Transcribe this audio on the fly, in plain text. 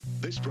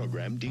This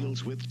program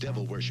deals with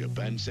devil worship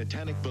and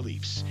satanic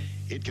beliefs.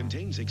 It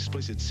contains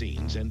explicit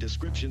scenes and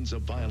descriptions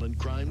of violent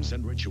crimes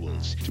and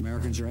rituals.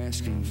 Americans are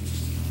asking,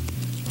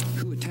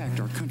 who attacked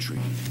our country?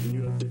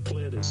 You have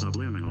declared a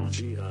subliminal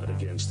jihad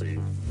against the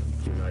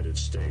United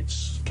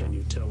States. Can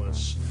you tell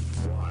us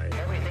why?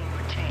 Everything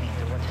pertaining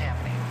to what's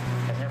happening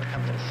has never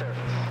come to the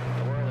surface.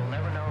 The world will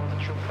never know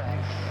the true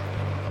facts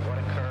of what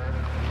occurred,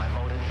 my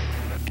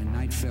motives. And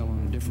night fell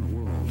on a different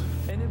world.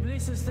 And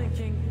Iblis is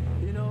thinking,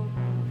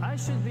 I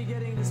should be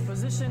getting this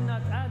position,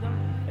 not Adam,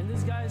 and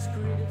this guy is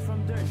created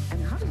from dirt.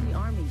 And how does the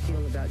army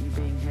feel about you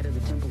being head of the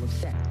Temple of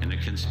Set? And the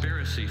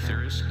conspiracy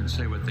theorists can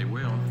say what they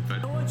will,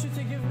 but I want you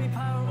to give me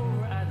power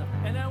over Adam,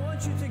 and I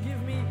want you to give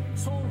me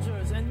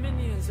soldiers and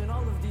minions and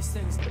all of these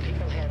things. The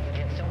people had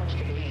so much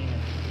to gain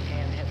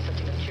and had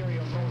such an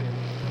ulterior motive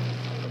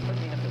for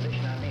putting me in a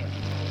position I'm in.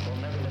 We'll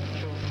never let the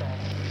true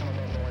facts come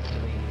aboard to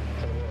the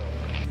world.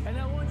 And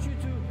I want you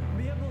to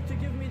be able to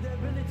give me the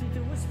ability to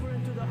whisper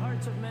into the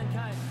hearts of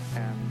mankind.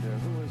 And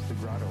who was the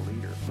grotto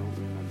leader? Don't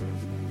remember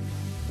his name.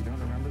 You don't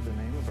remember the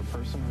name of a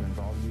person who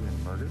involved you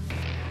in murder?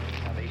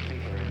 Now these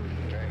people are in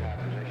very high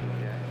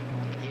positions, yeah?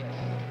 Yes.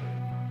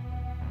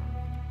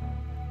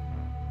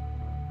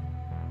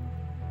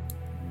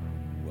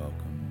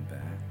 Welcome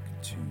back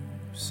to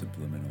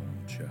Subliminal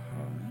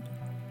Jihad,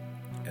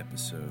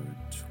 episode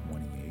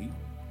 28.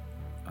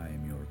 I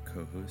am your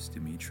co-host,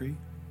 Dimitri.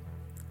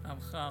 I'm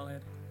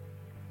Khaled.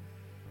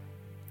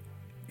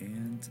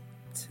 And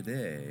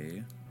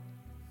today...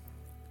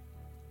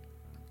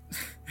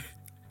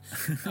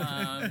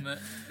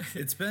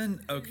 it's been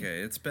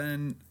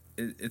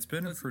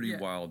a pretty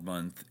wild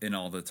month in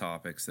all the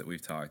topics that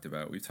we've talked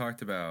about. We've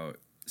talked about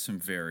some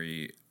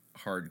very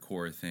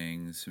hardcore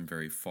things, some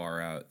very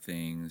far out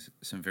things,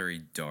 some very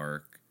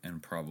dark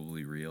and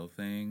probably real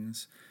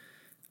things.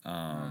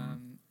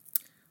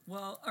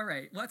 Well, all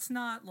right, let's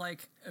not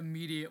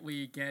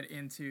immediately get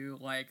into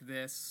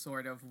this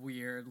sort of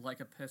weird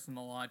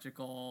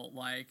epistemological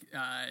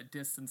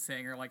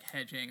distancing or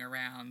hedging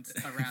around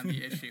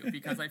the issue,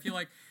 because I feel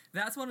like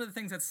that's one of the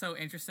things that's so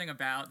interesting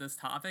about this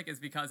topic, is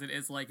because it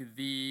is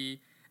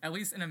at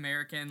least in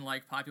American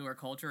popular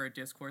culture or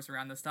discourse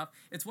around this stuff,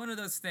 it's one of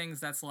those things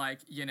that's when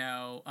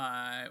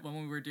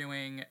we were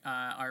doing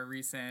our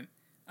recent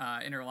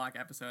Interlock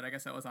episode, I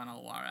guess that was on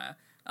Alara.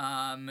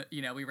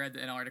 We read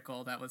an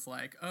article that was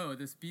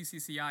this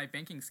BCCI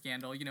banking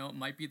scandal, it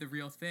might be the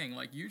real thing.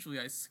 Usually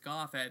I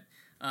scoff at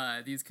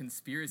these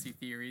conspiracy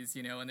theories,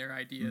 and their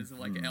ideas of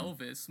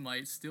Elvis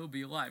might still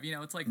be alive.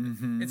 It's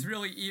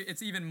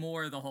it's even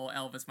more the whole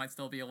Elvis might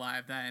still be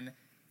alive than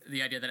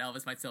the idea that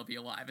Elvis might still be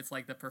alive. It's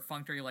the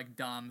perfunctory,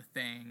 dumb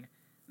thing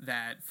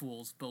that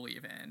fools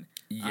believe in.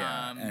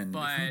 Yeah,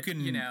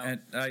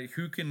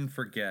 who can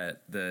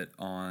forget that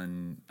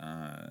on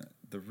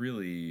the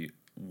really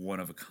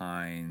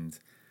one-of-a-kind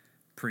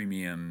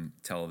premium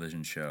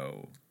television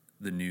show,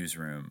 The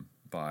Newsroom,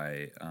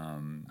 by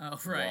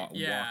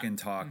walk and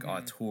talk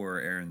auteur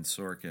Aaron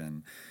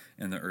Sorkin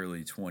in the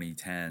early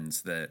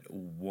 2010s, that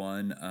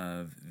one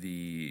of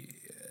the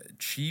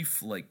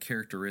chief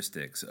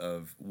characteristics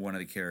of one of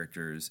the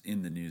characters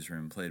in The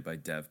Newsroom, played by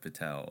Dev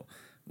Patel,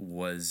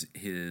 was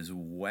his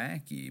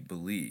wacky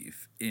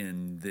belief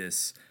in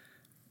this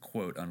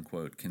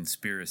quote-unquote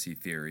conspiracy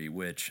theory,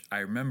 which I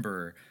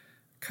remember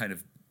kind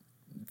of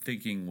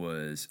thinking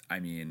was,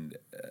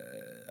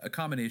 a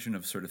combination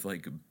of sort of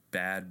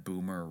bad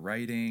boomer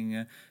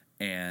writing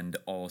and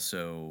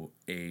also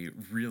a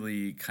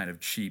really kind of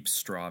cheap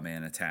straw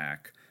man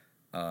attack,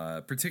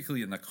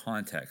 particularly in the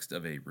context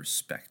of a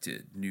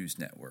respected news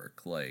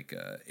network like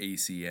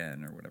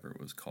ACN or whatever it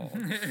was called.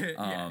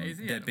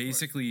 ACN, that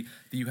basically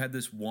you had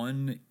this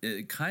one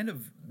kind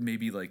of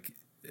maybe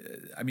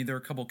there are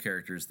a couple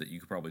characters that you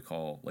could probably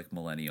call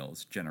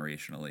millennials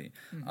generationally,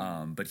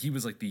 but he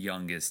was the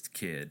youngest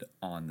kid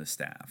on the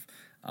staff,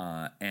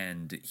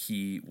 and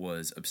he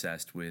was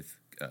obsessed with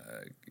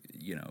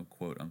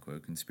quote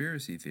unquote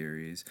conspiracy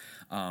theories,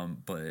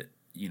 but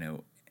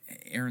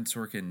Aaron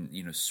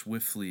Sorkin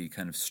swiftly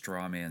kind of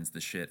strawmans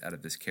the shit out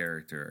of this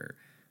character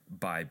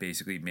by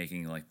basically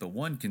making the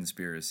one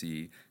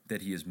conspiracy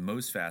that he is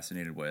most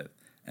fascinated with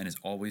and is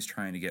always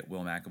trying to get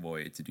Will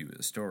McAvoy to do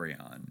a story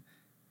on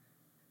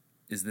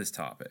is this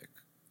topic,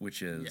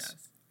 which is, yes.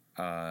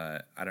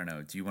 I don't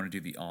know, do you want to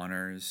do the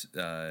honors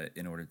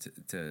in order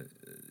to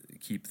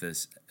keep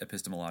this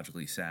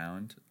epistemologically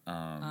sound?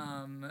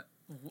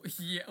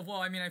 Yeah, well,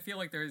 I feel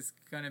like there's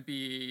going to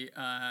be,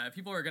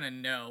 people are going to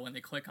know when they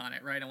click on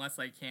it, right? Unless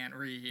they can't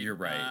read. You're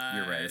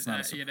right. It's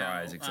not a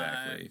surprise,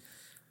 exactly.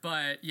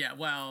 But yeah,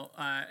 well,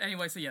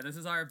 anyway, so yeah, this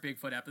is our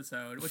Bigfoot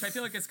episode, which I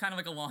feel like is kind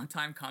of a long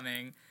time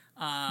coming.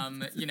 We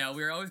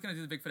were always going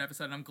to do the Bigfoot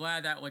episode, and I'm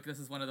glad that this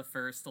is one of the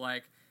first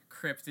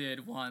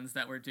cryptid ones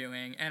that we're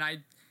doing. And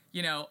I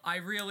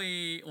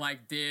really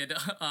did,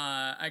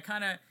 I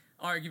kind of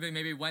arguably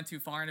maybe went too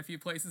far in a few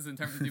places in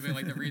terms of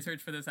doing the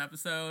research for this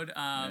episode.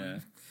 I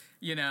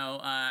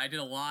did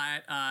a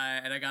lot,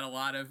 and I got a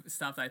lot of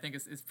stuff that I think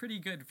is pretty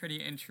good,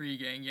 pretty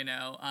intriguing, and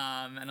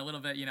a little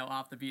bit,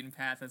 off the beaten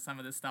path as some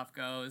of this stuff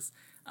goes.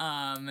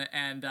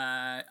 And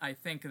I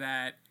think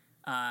that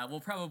we'll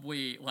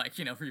probably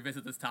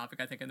revisit this topic,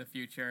 I think, in the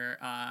future.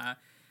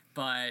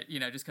 But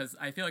just because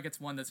I feel like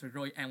it's one that's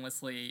really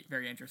endlessly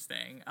very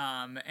interesting.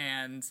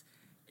 And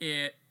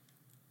it,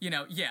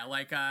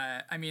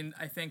 I mean,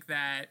 I think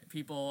that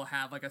people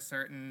have like a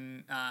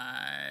certain,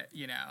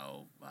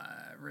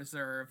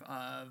 reserve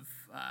of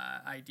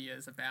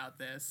ideas about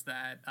this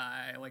that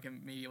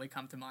immediately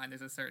come to mind.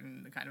 There's a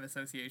certain kind of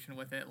association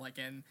with it, like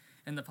in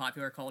the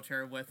popular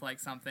culture, with like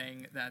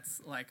something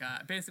that's like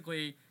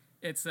basically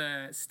it's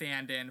a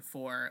stand-in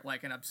for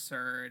like an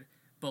absurd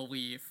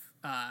belief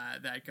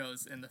that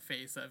goes in the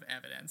face of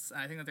evidence.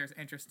 I think that there's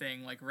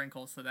interesting like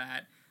wrinkles to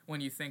that when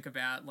you think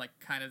about like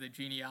kind of the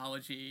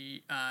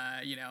genealogy,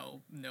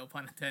 no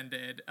pun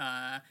intended,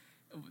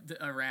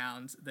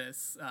 around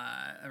this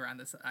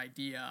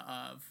idea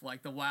of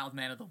like the wild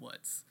man of the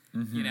woods.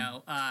 And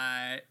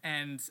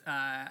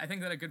I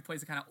think that a good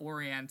place to kind of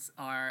orient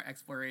our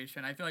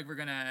exploration. I feel like we're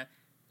gonna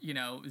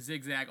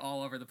zigzag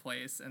all over the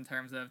place in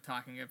terms of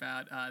talking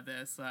about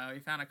this. We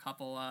found a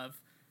couple of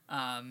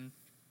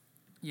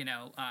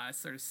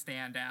sort of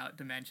standout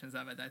dimensions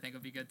of it that I think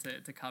would be good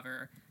to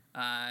cover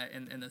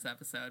in this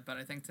episode. But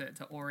I think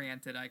to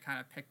orient it, I kind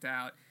of picked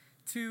out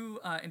two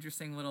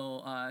interesting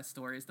little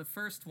stories. The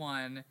first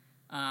one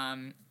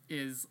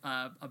is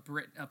a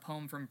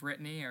poem from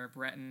Brittany, or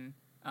Breton,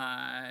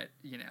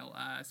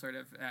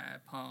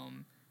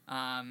 poem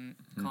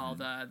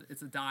called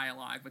it's a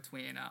dialogue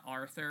between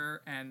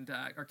Arthur and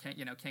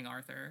King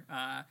Arthur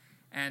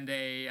and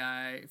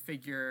a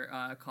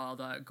figure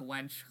called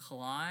Gwench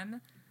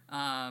Hlan,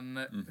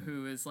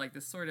 who is like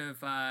this sort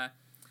of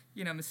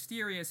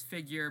mysterious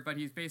figure, but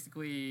he's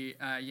basically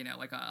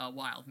like a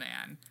wild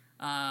man.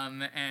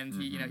 And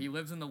he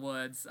lives in the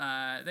woods.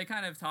 They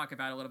kind of talk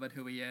about a little bit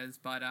who he is,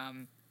 but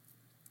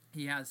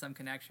he has some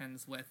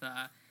connections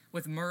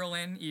with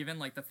Merlin, even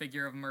like the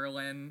figure of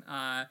Merlin.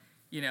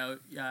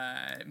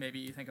 Maybe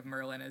you think of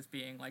Merlin as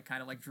being like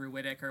kind of like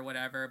druidic or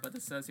whatever, but the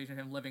association of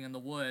him living in the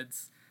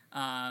woods,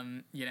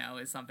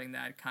 is something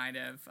that kind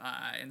of,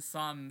 in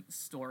some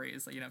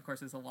stories, of course,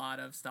 there's a lot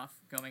of stuff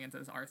going into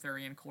this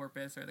Arthurian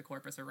corpus or the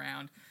corpus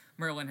around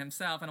Merlin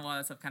himself, and a lot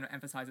of stuff kind of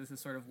emphasizes his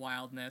sort of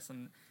wildness,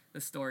 and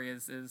this story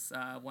is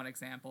one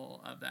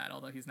example of that,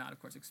 although he's not,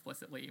 of course,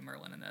 explicitly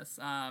Merlin in this.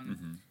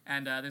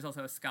 And there's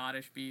also a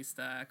Scottish beast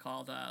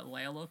called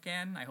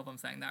Lealocan. I hope I'm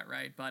saying that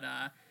right, but,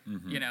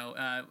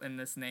 and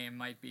this name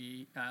might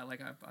be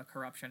like a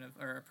corruption of,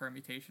 or a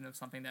permutation of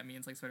something that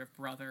means like sort of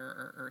brother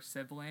or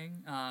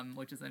sibling,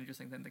 which is an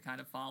interesting thing to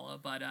kind of follow.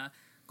 But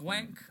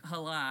Gwench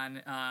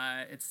Hlan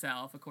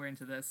itself, according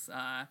to this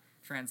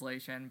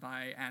translation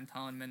by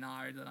Anton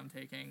Menard that I'm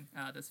taking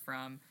this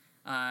from,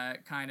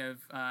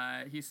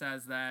 he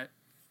says that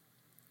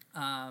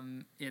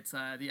it's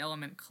the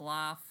element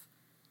cloth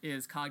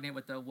is cognate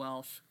with the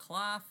Welsh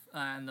cloth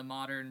and the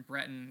modern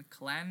Breton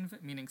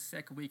clenv, meaning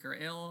sick, weak, or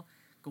ill.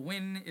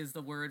 Gwyn is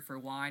the word for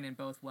wine in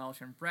both Welsh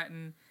and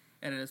Breton,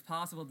 and it is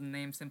possible the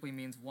name simply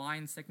means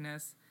wine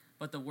sickness,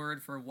 but the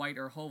word for white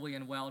or holy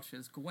in Welsh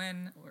is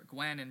Gwyn, or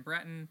Gwen in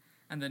Breton,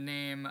 and the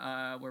name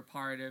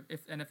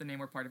if the name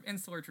were part of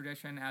insular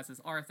tradition, as is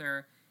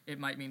Arthur, it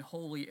might mean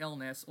holy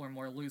illness or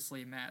more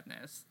loosely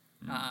madness.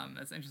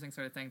 It's an interesting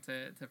sort of thing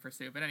to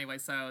pursue. But anyway,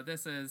 so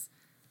this is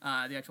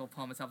the actual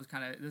poem itself.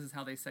 This is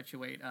how they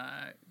situate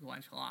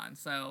Gwench Hlan.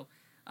 So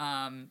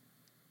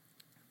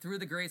through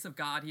the grace of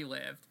God he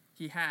lived.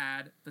 He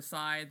had,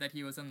 beside that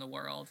he was in the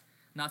world,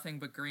 nothing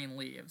but green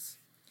leaves.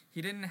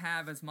 He didn't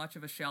have as much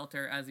of a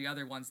shelter as the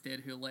other ones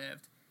did who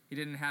lived. He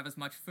didn't have as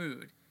much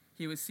food.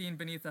 He was seen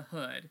beneath a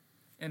hood.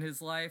 In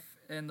his life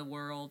in the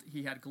world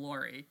he had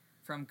glory.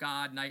 From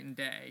God night and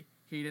day.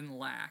 He didn't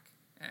lack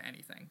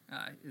anything,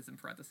 is in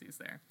parentheses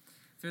there.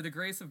 Through the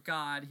grace of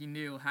God, he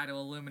knew how to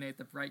illuminate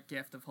the bright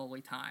gift of holy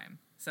time.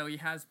 So he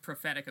has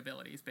prophetic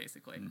abilities,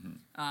 basically.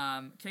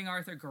 King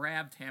Arthur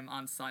grabbed him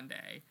on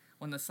Sunday,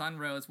 when the sun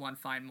rose one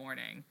fine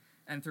morning,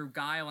 and through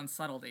guile and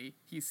subtlety,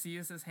 he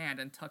seized his hand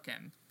and took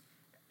him.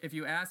 If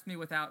you ask me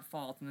without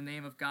fault in the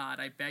name of God,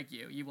 I beg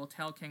you will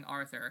tell King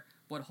Arthur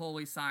what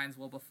holy signs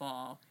will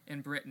befall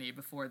in Brittany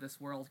before this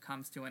world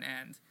comes to an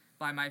end.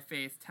 By my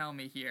faith, tell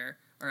me here,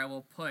 or I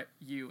will put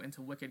you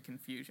into wicked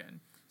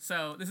confusion.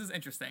 So this is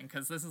interesting,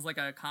 because this is like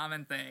a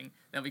common thing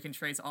that we can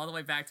trace all the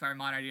way back to our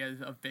modern ideas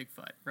of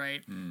Bigfoot,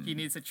 right? He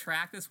needs to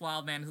track this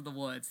wild man into the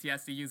woods. He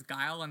has to use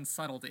guile and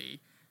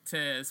subtlety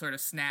to sort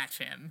of snatch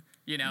him,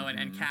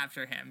 and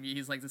capture him.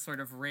 He's like this sort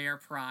of rare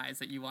prize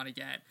that you want to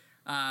get.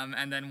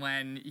 And then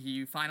when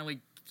you finally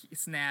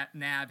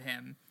nab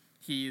him,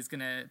 he's going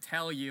to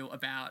tell you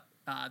about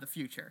the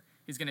future.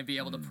 He's going to be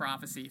able to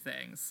prophesy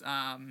things.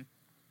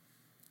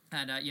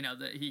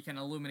 He can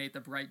illuminate the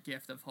bright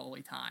gift of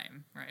holy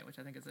time, right? Which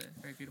I think is a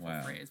very beautiful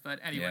phrase. But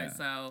anyway,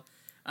 so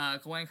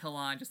Gwench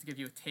Hlan, just to give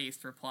you a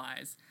taste,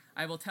 replies,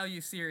 I will tell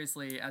you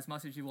seriously as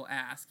much as you will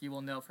ask, you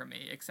will know from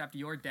me, except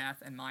your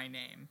death and my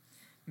name.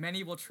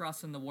 Many will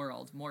trust in the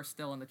world, more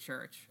still in the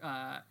church.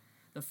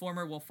 The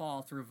former will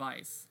fall through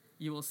vice.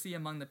 You will see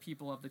among the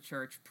people of the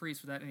church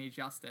priests without any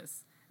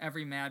justice.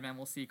 Every madman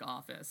will seek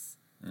office.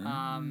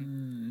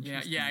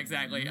 Yeah,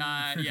 exactly.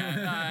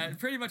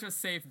 Pretty much a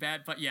safe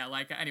bet, but yeah,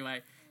 like,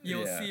 anyway, you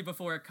will see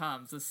before it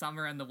comes, the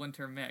summer and the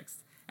winter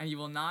mixed, and you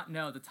will not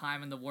know the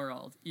time in the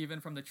world, even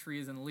from the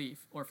trees and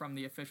leaf, or from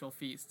the official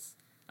feasts.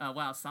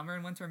 Wow, summer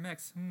and winter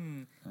mixed,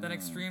 Then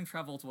extreme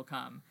troubles will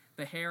come.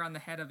 The hair on the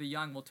head of the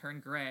young will turn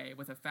gray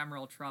with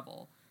ephemeral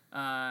trouble.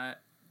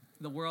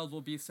 The world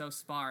will be so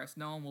sparse,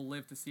 no one will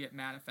live to see it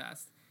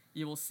manifest.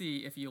 You will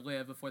see, if you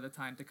live before the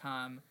time to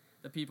come,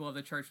 the people of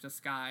the church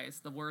disguise.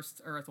 The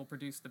worst earth will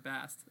produce the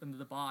best, and the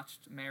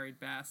debauched married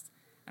best,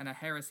 and a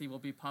heresy will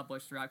be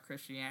published throughout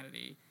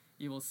Christianity.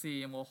 You will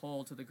see and will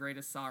hold to the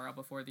greatest sorrow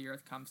before the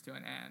earth comes to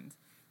an end.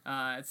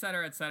 Et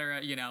cetera,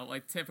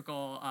 like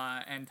typical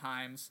end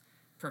times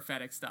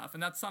prophetic stuff.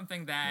 And that's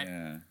something that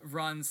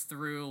runs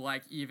through,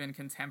 like, even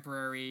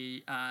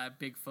contemporary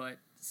Bigfoot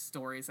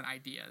stories and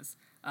ideas.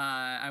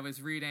 I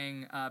was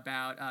reading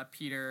about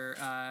Peter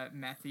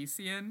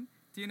Matthesian.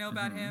 Do you know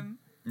about him?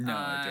 No,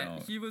 I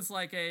don't. He was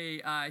like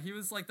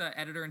the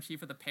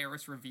editor-in-chief of the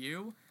Paris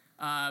Review,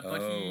 but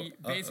he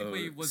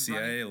basically was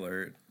CIA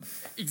alert.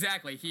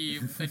 Exactly. He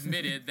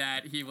admitted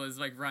that he was,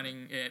 like,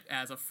 running it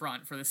as a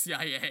front for the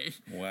CIA.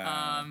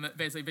 Wow.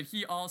 Basically, but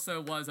he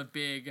also was a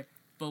big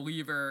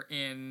believer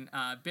in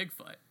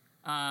Bigfoot.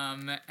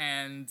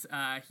 And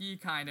he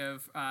kind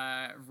of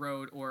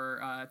wrote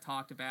or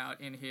talked about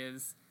in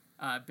his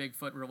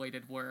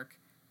Bigfoot-related work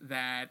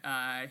that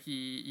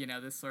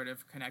this sort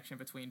of connection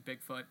between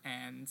Bigfoot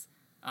and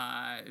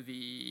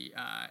the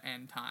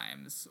end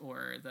times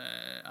or the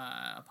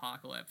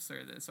apocalypse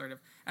or the sort of,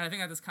 and I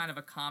think that is kind of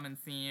a common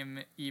theme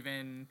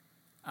even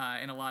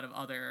in a lot of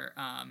other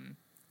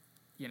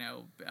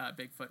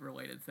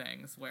Bigfoot-related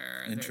things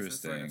where there's this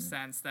sort of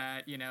sense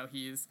that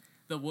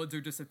the woods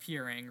are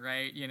disappearing,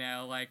 right?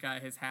 Like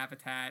his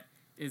habitat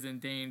is in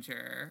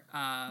danger.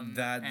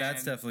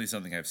 That's definitely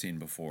something I've seen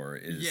before.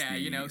 Is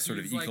the sort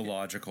of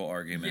ecological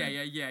argument.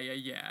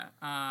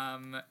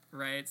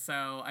 Right.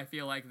 So I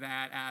feel like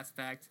that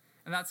aspect,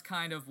 and that's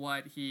kind of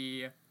what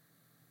he.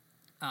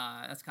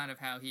 That's kind of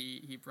how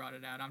he brought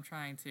it out. I'm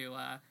trying to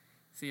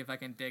see if I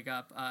can dig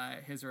up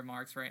his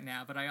remarks right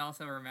now, but I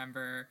also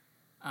remember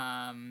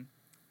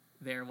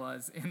there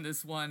was in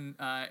this one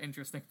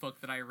interesting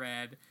book that I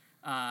read.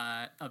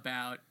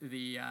 About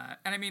the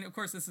and I mean, of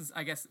course, this is,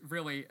 I guess,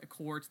 really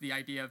core to the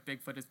idea of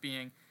Bigfoot as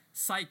being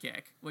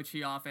psychic, which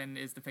he often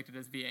is depicted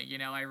as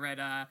being. I read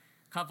a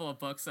couple of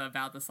books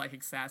about the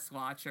psychic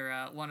Sasquatch, or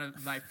one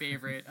of my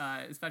favorite,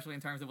 especially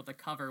in terms of what the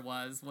cover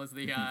was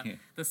the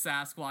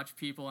Sasquatch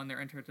people and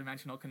their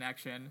interdimensional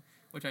connection,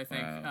 which I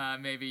think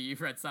maybe you've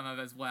read some of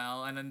as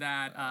well. And then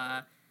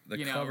that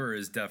the cover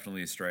is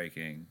definitely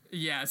striking.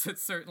 Yes, it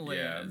certainly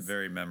is. Yeah,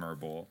 very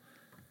memorable.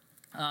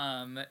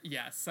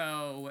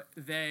 So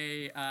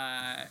they,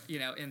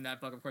 in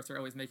that book, of course, they're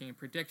always making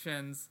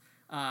predictions.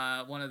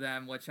 One of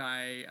them, which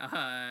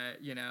I,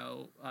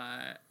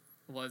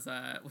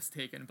 was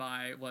taken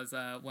by, was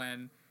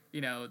when,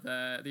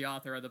 the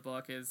author of the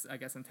book is, I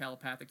guess, in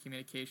telepathic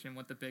communication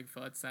with the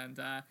Bigfoots, and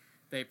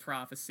they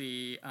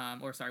prophesy,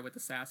 with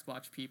the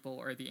Sasquatch people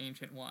or the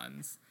Ancient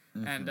Ones.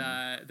 Mm-hmm. And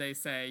they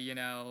say,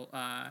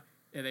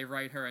 they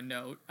write her a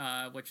note,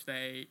 which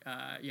they,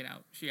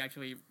 she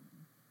actually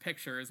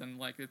pictures, and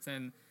like it's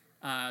in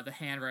the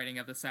handwriting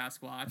of the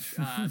Sasquatch,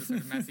 the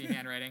sort of messy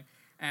handwriting,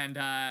 and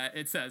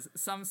it says,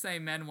 "Some say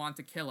men want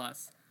to kill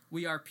us.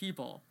 We are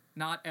people,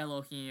 not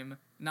Elohim,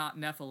 not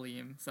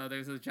Nephilim." So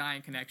there's a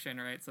giant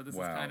connection, right? So this is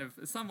kind of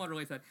somewhat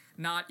related.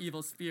 Not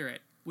evil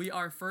spirit. We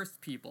are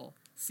first people,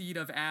 seed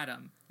of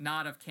Adam,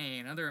 not of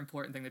Cain. Another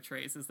important thing to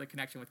trace is the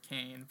connection with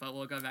Cain, but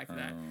we'll go back to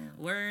that.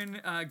 Learn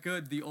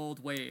good the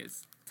old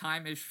ways.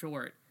 Time is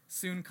short.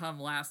 Soon come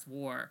last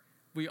war.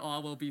 We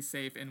all will be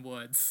safe in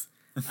woods.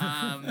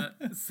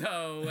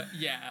 So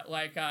yeah,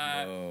 like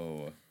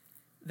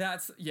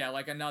that's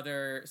like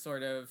another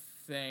sort of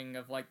thing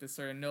of like this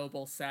sort of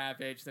noble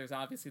savage. There's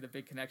obviously the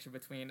big connection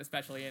between,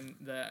 especially in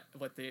the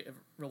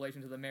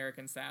relation to the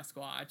American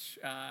Sasquatch,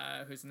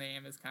 whose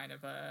name is kind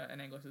of an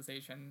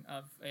Anglicization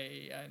of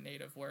a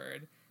native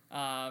word.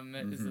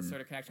 Is this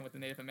sort of connection with the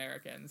Native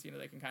Americans?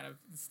 They can kind of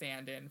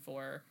stand in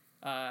for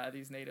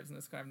these natives in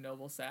this kind of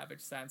noble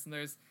savage sense, and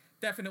there's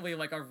definitely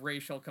like a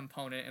racial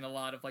component in a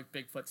lot of like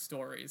Bigfoot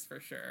stories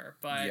for sure.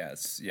 But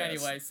yes.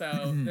 Anyway,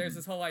 so there's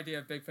this whole idea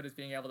of Bigfoot as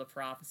being able to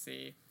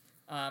prophesy.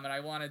 And I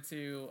wanted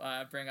to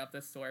bring up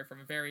this story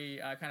from a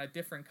very kind of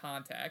different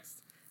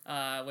context,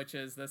 which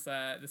is this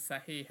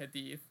Sahih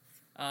Hadith.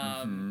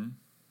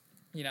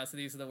 So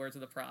these are the words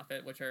of the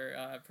prophet, which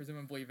are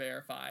presumably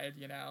verified.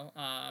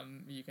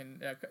 You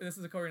can. This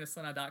is according to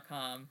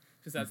Sunnah.com,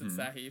 who says it's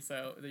Sahih,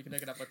 so you can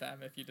pick it up with them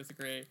if you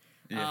disagree.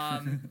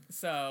 Yeah.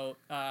 So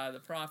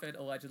the prophet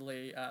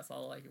allegedly,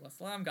 sallallahu alaihi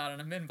wasallam, got on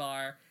a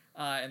minbar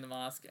in the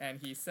mosque, and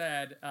he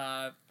said,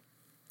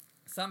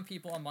 "Some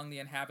people among the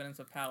inhabitants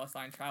of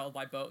Palestine traveled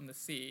by boat in the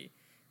sea,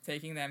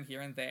 taking them here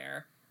and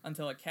there,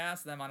 until it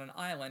cast them on an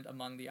island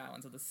among the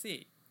islands of the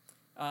sea.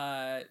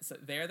 So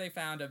there they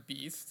found a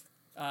beast,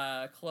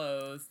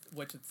 clothed,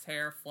 which its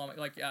hair flowing,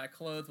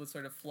 clothed with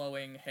sort of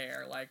flowing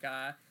hair,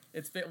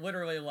 it's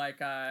literally like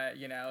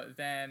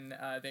then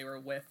they were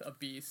with a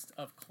beast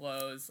of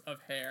clothes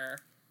of hair,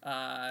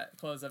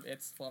 clothes of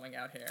its flowing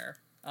out hair.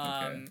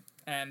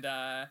 And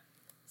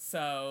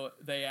so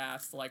they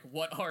asked, like,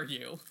 what are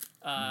you?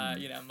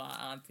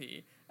 Ma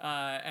auntie.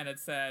 And it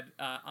said,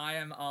 I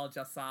am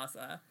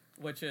Al-Jassasa,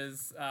 which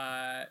is,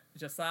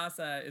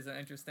 Jassasa is an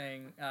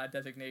interesting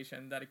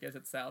designation that it gives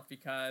itself,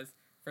 because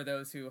for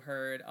those who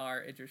heard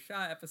our Idris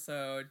Shah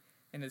episode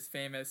and his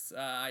famous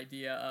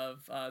idea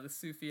of the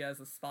Sufi as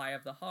the spy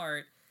of the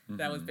heart,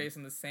 that was based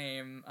on the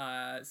same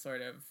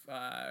sort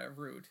of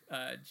root,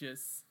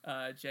 JS,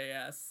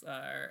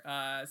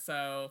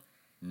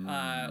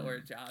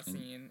 or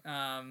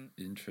Jasin.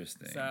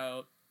 Interesting.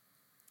 So,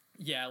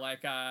 yeah,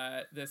 like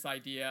this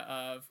idea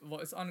of, well,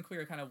 it's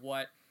unclear kind of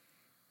what,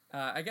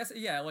 I guess,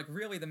 yeah, like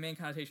really the main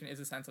connotation is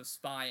a sense of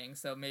spying.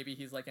 So maybe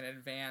he's like an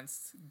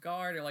advanced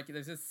guard, or like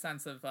there's this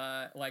sense of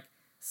like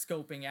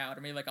scoping out,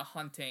 or maybe like a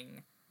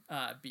hunting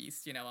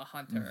beast, a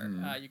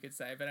hunter, you could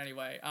say. But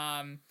anyway,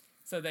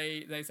 so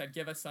they said,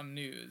 give us some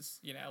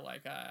news,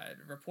 like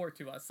report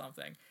to us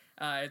something.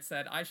 It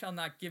said, I shall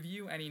not give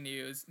you any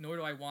news, nor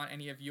do I want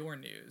any of your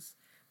news.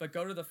 But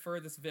go to the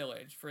furthest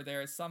village, for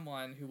there is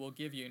someone who will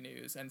give you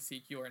news and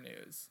seek your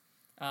news.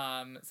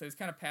 So he's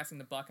kind of passing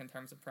the buck in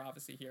terms of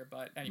prophecy here.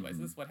 But anyways,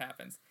 this is what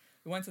happens.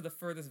 We went to the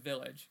furthest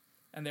village,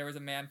 and there was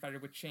a man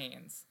fettered with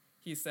chains.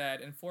 He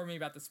said, inform me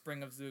about the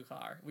spring of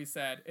Zuhar. We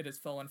said, it is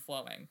full and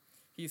flowing.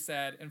 He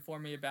said,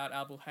 inform me about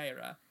Al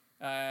Buhaira.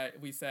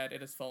 We said,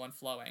 it is full and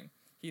flowing.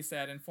 He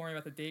said, inform me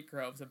about the date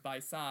groves of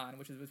Baisan,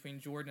 which is between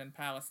Jordan and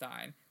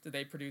Palestine. Do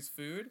they produce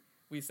food?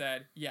 We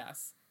said,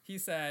 yes. He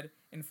said,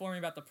 inform me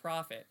about the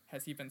prophet.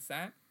 Has he been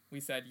sent? We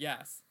said,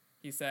 yes.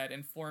 He said,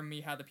 inform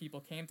me how the people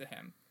came to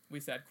him. We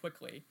said,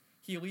 quickly.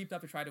 He leaped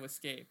up to try to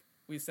escape.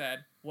 We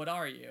said, what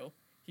are you?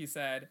 He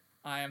said,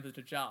 I am the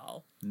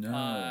Dajjal.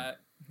 No.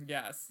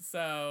 Yes.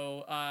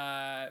 So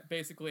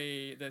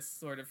basically this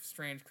sort of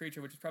strange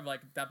creature, which is probably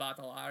like Dabat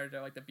al-Ard,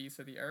 or like the beast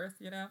of the earth,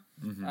 but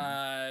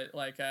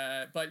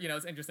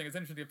it's interesting. It's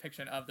an interesting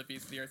depiction of the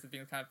beast of the earth as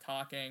being kind of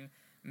talking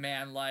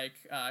man-like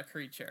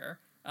creature.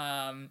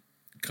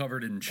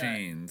 Covered in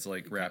chains,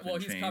 like wrapped in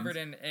chains. Well, he's covered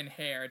in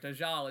hair.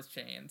 Dajjal is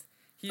chained.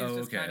 He's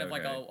just kind of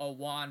like a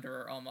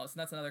wanderer almost.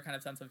 And that's another kind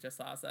of sense of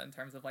Jassasa in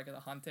terms of like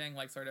the hunting,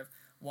 like sort of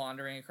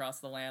wandering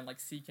across the land, like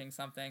seeking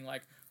something,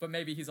 like, but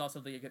maybe he's also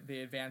the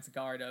advanced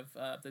guard of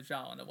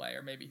Dajjal in a way,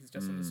 or maybe he's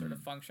just in the sort of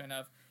function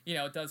of,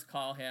 it does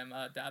call him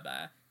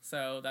Daba.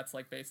 So that's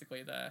like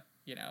basically the,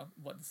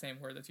 what the same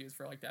word that's used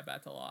for like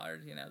Dabat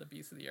al-Ard, the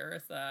beast of the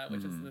earth,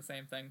 which is the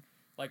same thing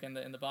like in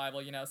the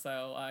Bible,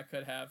 so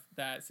could have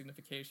that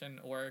signification,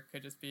 or it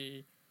could just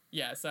be,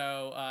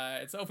 so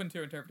it's open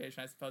to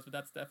interpretation, I suppose, but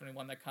that's definitely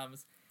one that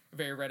comes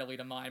very readily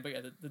to mind. But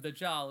yeah, the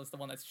Dajjal is the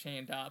one that's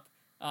chained up,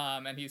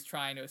 and he's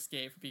trying to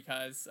escape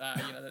because,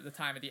 the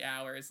time of the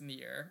hour is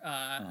near,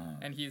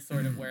 and he's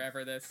sort of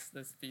wherever this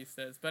beast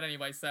is. But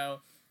anyway,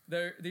 so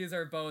these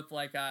are both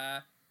like,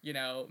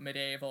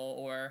 medieval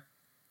or,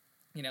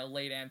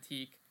 late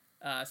antique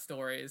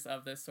stories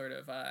of this sort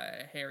of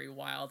hairy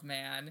wild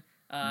man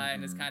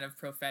and his kind of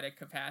prophetic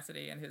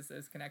capacity and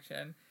his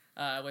connection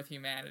with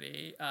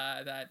humanity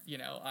that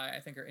I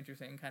think are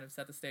interesting and kind of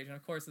set the stage. And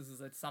of course,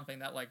 it's something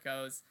that like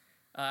goes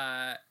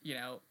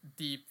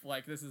deep.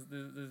 Like there's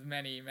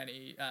many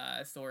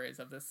stories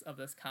of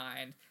this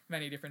kind,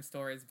 many different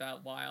stories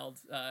about wild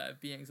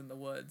beings in the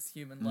woods,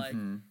 human-like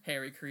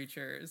hairy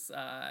creatures.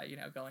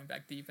 Going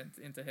back deep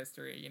into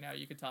history.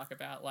 You could talk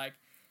about like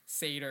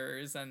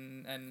satyrs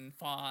and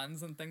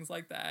fawns and things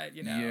like that.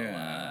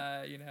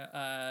 I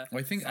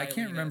think I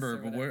can't remember,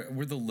 but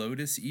were the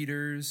lotus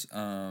eaters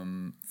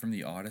from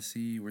the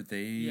Odyssey? Were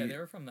they? Yeah, they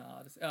were from the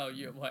Odyssey. Oh,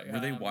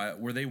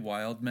 were they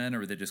wild men, or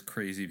were they just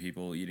crazy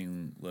people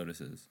eating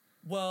lotuses?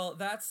 Well,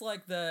 that's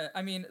like the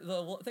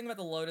thing about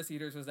the lotus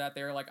eaters was that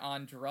they were like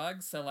on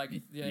drugs, so like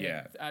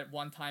at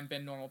one time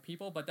been normal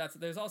people. But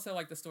there's also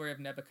like the story of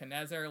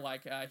Nebuchadnezzar.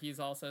 Like he's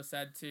also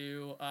said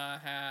to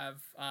have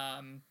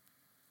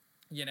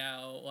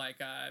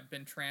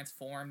been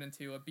transformed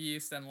into a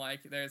beast, and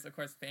like there's of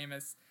course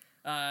famous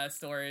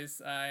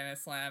stories in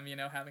Islam,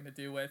 having to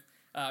do with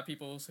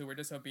people who were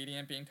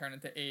disobedient being turned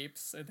into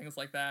apes and things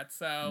like that.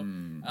 So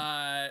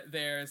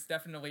there's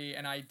definitely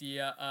an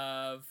idea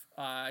of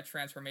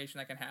transformation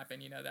that can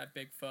happen, that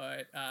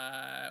Bigfoot,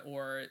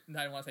 or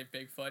I don't want to say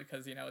Bigfoot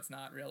because, it's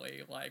not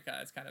really like,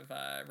 it's kind of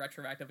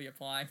retroactively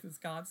applying this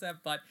concept,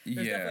 but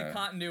there's definitely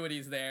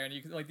continuities there. And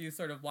you like these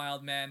sort of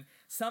wild men,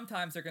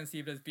 sometimes they're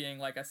conceived as being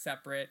like a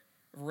separate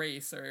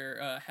race or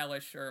a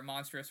hellish or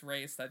monstrous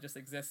race that just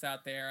exists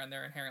out there and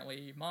they're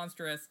inherently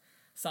monstrous.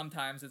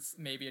 Sometimes it's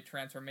maybe a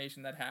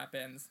transformation that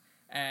happens,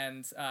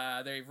 and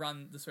they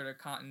run the sort of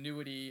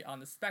continuity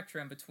on the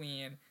spectrum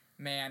between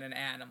man and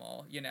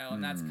animal,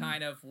 and that's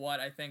kind of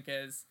what I think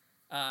is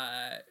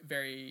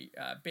very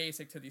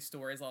basic to these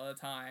stories all the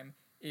time,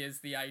 is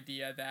the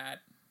idea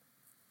that,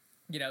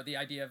 the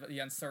idea of the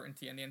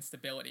uncertainty and the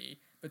instability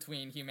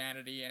between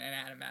humanity and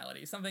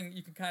animality. Something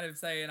you could kind of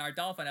say in our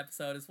dolphin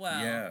episode as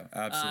well. Yeah,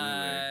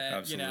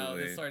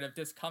 absolutely. The sort of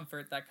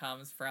discomfort that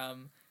comes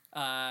from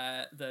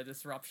the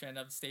disruption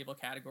of stable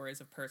categories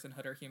of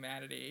personhood or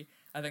humanity.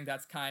 I think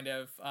that's kind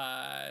of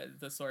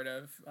the sort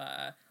of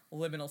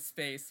liminal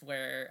space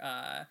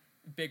where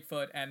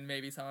Bigfoot and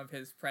maybe some of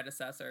his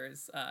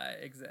predecessors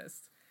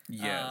exist.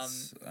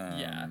 Yes.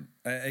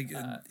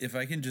 If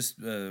I can just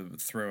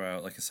throw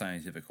out like a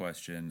scientific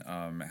question,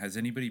 has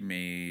anybody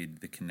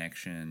made the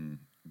connection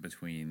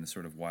between the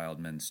sort of wild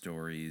men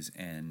stories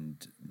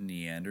and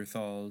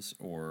Neanderthals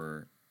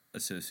or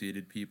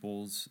associated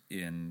peoples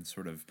in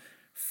sort of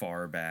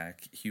far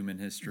back human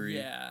history?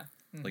 Yeah.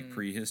 Mm-hmm. Like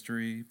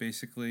prehistory,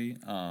 basically,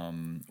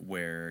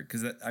 where,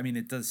 because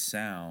it does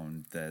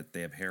sound that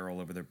they have hair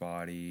all over their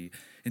body.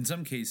 In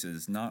some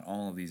cases, not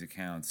all of these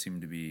accounts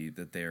seem to be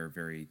that they are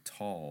very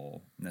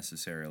tall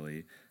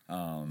necessarily.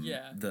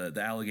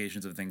 The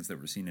allegations of things that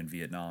were seen in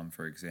Vietnam,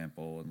 for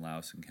example, and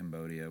Laos and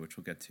Cambodia, which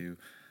we'll get to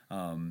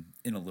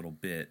in a little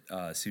bit,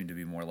 seem to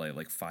be more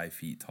like 5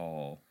 feet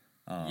tall.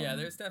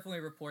 There's definitely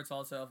reports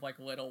also of like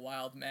little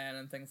wild men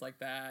and things like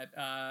that.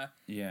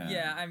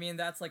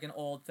 That's like an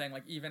old thing.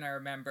 Like even I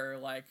remember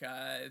like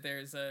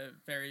there's a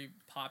very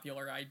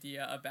popular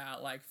idea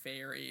about like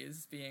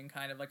fairies being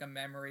kind of like a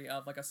memory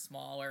of like a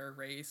smaller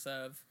race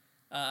of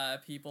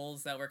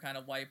peoples that were kind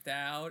of wiped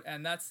out,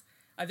 and I've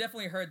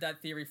definitely heard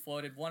that theory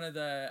floated. One of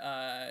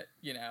the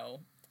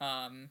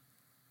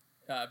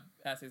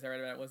essays I read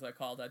about it was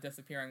called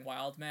Disappearing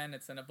Wild Men.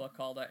 It's in a book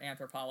called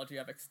Anthropology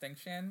of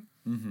Extinction.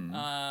 Mm-hmm.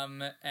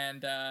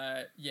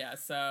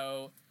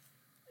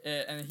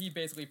 And he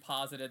basically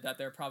posited that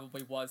there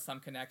probably was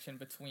some connection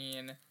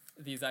between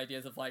these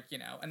ideas of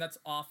and that's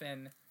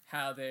often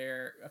how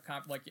they're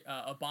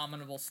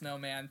abominable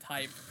snowman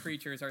type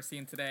creatures are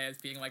seen today as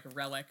being like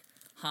relic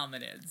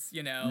hominids,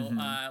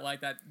 Mm-hmm.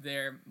 like that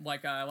they're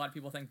like a lot of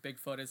people think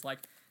Bigfoot is like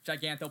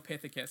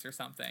Gigantopithecus or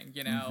something,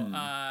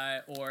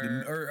 mm-hmm.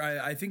 Or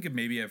I think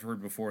maybe I've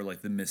heard before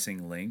like the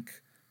missing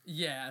link.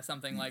 Yeah,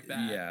 something like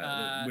that.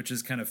 Yeah, which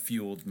has kind of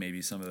fueled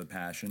maybe some of the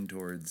passion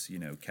towards,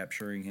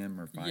 capturing him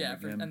or finding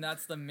him. And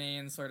that's the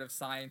main sort of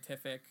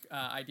scientific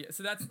idea.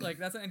 So that's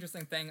an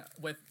interesting thing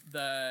with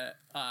the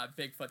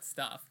Bigfoot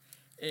stuff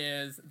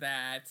is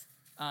that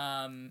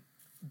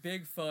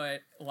Bigfoot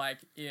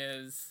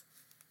is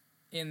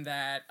in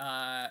that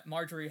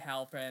Marjorie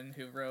Halpin,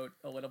 who wrote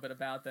a little bit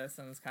about this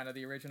and was kind of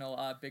the original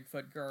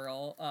Bigfoot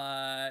girl,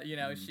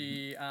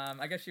 she,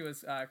 I guess she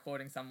was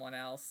quoting someone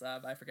else,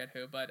 I forget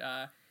who, but,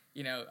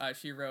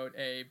 she wrote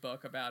a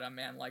book about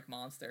man-like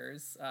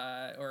monsters,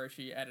 or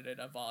she edited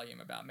a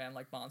volume about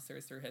man-like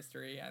monsters through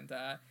history, and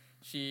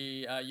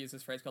she used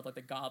this phrase called,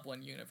 the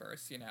goblin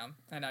universe,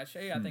 And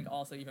she, I think,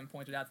 also even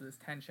pointed out to this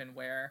tension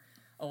where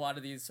a lot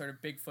of these sort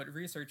of Bigfoot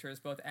researchers,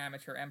 both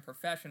amateur and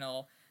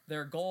professional,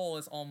 their goal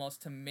is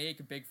almost to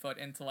make Bigfoot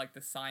into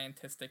the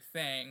scientific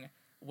thing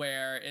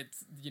where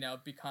it's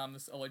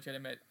becomes a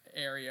legitimate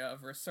area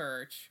of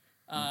research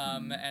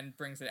and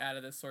brings it out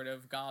of this sort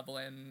of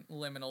goblin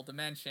liminal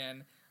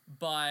dimension,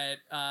 but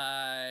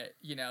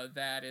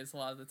that is a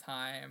lot of the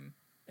time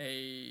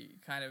a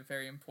kind of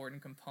very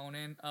important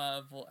component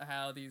of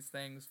how these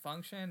things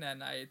function,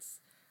 and it's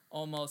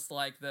almost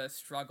like the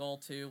struggle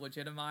to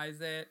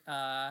legitimize it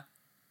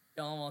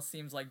almost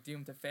seems like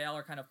doomed to fail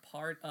or kind of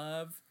part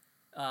of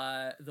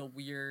the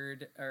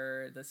weird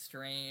or the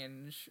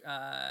strange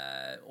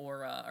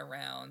aura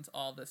around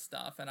all this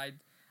stuff, and I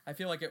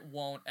feel like it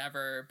won't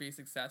ever be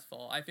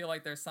successful. I feel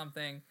like there's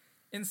something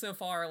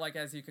insofar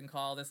as you can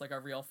call this a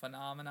real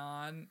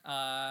phenomenon.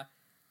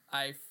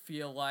 I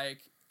feel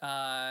like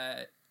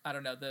I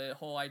don't know, the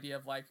whole idea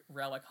of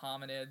relic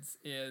hominids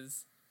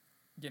is,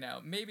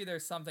 maybe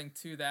there's something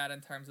to that in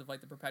terms of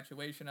the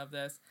perpetuation of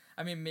this.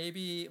 I mean,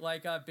 maybe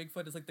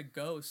Bigfoot is the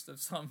ghost of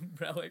some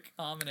relic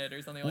hominid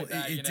or something like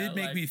that. It did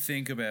make me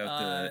think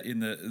about in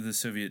the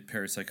Soviet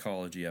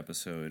parapsychology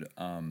episode,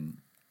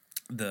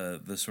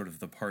 the sort of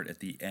the part at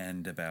the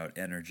end about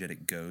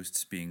energetic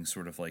ghosts being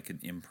sort of like an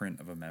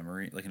imprint of a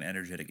memory, like an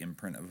energetic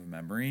imprint of a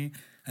memory.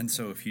 And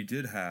so if you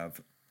did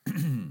have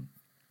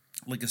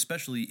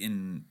especially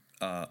in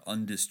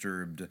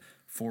undisturbed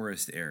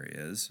forest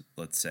areas,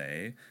 let's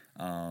say,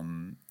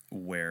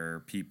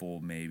 where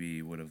people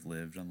maybe would have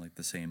lived on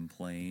the same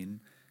plane,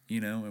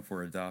 if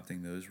we're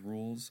adopting those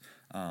rules,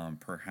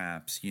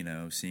 perhaps,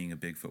 seeing a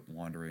Bigfoot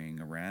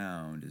wandering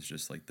around is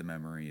just the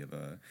memory of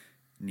a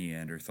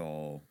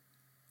Neanderthal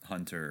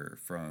hunter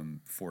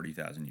from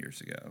 40,000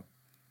 years ago.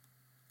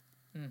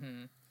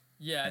 Mm-hmm.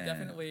 Yeah,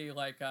 definitely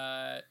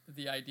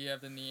the idea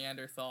of the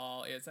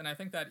Neanderthal is, and I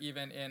think that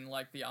even in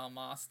the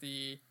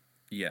Almasty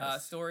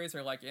stories,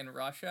 or in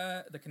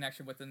Russia, the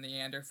connection with the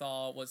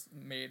Neanderthal was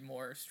made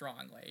more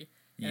strongly.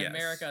 In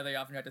America, they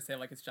often try to say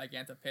it's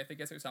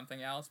Gigantopithecus or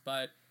something else,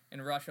 but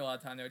in Russia, a lot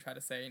of time they would try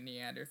to say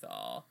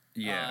Neanderthal.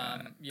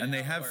 Yeah, and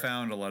they have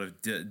found a lot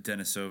of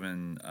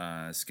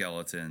Denisovan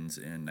skeletons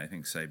in, I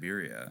think,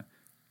 Siberia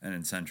and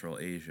in Central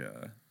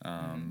Asia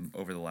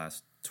over the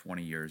last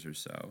 20 years or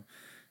so.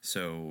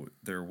 So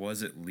there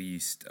was at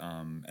least,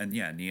 and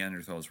yeah,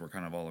 Neanderthals were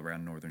kind of all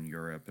around Northern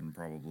Europe and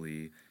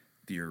probably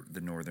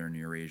the Northern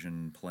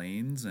Eurasian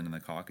plains and in the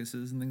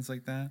Caucasus and things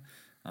like that.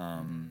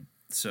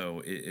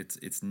 So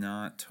it's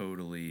not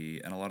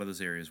totally, and a lot of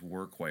those areas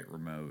were quite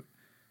remote.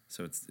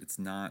 So it's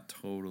not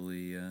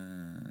totally,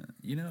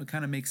 it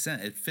kind of makes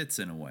sense. It fits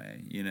in a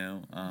way,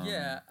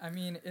 Yeah, I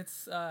mean,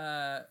 it's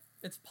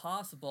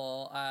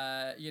possible,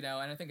 and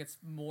I think it's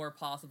more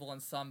possible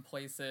in some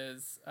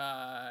places,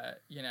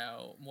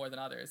 more than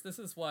others. This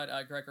is what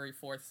Gregory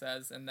Forth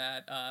says in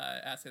that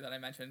essay that I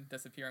mentioned,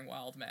 Disappearing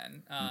Wild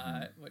Men.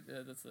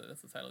 That's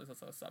the title. There's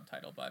also a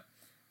subtitle, but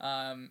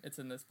it's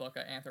in this book,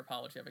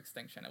 Anthropology of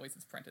Extinction. At least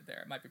it's printed there.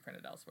 It might be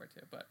printed elsewhere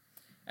too. But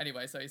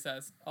anyway, so he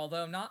says,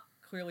 although not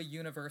clearly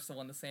universal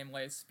in the same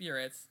way as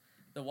spirits,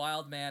 the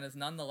wild man is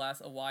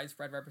nonetheless a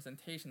widespread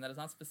representation that is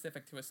not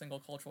specific to a single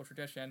cultural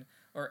tradition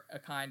or a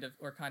kind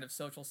of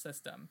social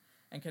system,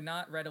 and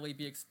cannot readily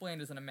be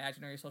explained as an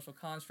imaginary social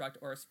construct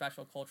or a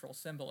special cultural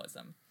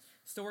symbolism.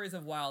 Stories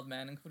of wild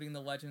men, including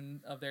the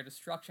legend of their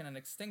destruction and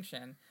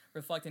extinction,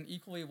 reflect an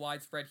equally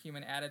widespread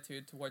human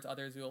attitude towards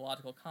other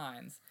zoological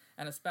kinds,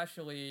 and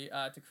especially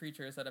to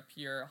creatures that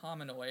appear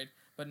hominoid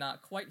but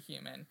not quite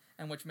human,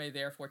 and which may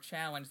therefore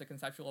challenge the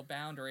conceptual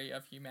boundary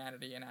of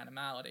humanity and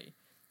animality.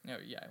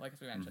 Like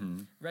we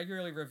mentioned,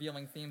 regularly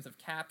revealing themes of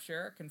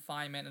capture,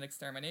 confinement, and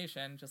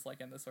extermination, just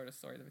like in the sort of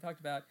story that we talked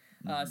about.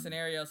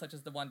 Scenarios such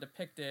as the one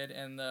depicted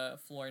in the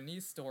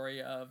Florinese story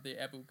of the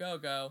Ebu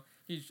Gogo.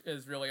 He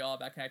is really all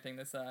about connecting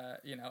this,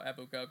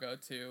 Ebu Gogo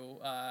to,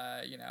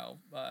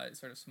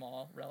 sort of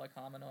small relic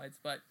hominoids.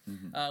 But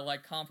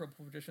like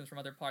comparable traditions from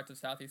other parts of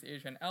Southeast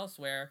Asia and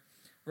elsewhere,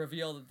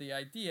 reveal that the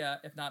idea,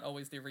 if not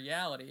always the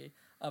reality,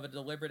 of a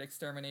deliberate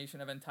extermination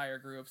of entire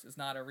groups is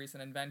not a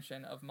recent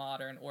invention of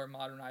modern or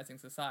modernizing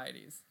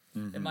societies.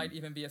 It might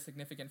even be a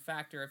significant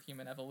factor of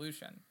human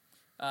evolution.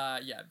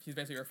 He's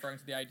basically referring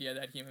to the idea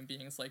that human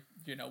beings,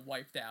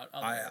 wiped out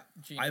other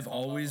genus. I've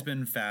always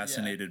been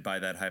fascinated by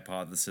that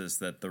hypothesis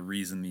that the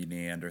reason the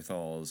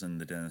Neanderthals and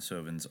the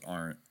Denisovans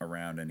aren't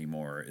around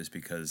anymore is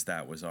because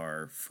that was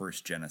our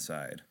first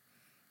genocide.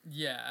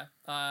 Yeah.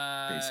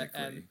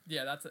 Basically.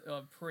 And, that's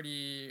a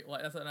pretty...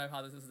 that's an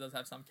hypothesis that does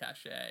have some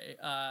cachet.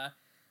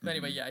 But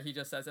anyway, he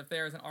just says, if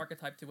there is an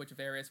archetype to which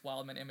various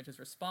wildman images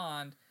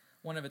respond,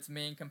 one of its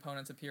main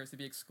components appears to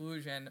be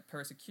exclusion,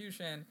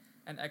 persecution,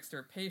 and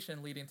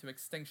extirpation leading to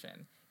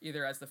extinction,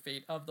 either as the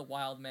fate of the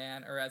wild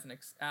man or as an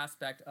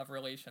aspect of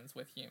relations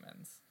with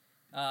humans.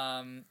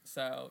 That's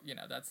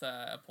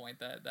a point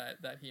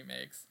that he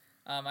makes.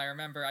 I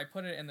remember I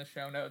put it in the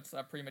show notes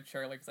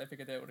prematurely because I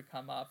figured that it would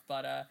come up,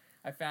 but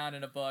I found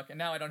in a book, and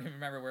now I don't even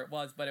remember where it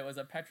was, but it was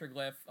a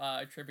petroglyph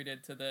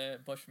attributed to the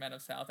Bushmen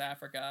of South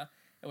Africa,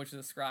 which is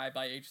described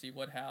by H.C.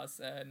 Woodhouse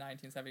in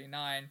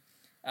 1979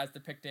 as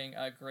depicting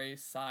a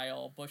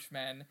gray-sile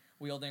Bushmen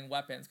wielding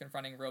weapons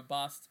confronting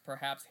robust,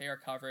 perhaps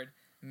hair-covered,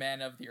 men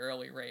of the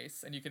early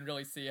race. And you can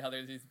really see how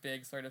there's these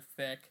big, sort of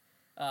thick,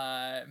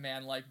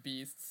 man-like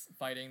beasts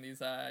fighting these,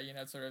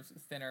 sort of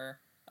thinner,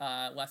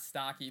 less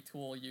stocky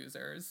tool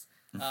users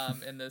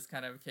in this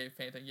kind of cave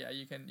painting. Yeah,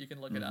 you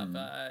can look it up.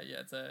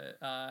 It's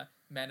a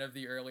men of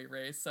the early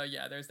race. So,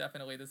 there's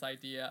definitely this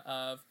idea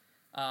of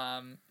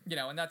and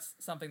that's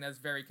something that's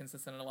very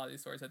consistent in a lot of these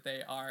stories, that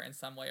they are in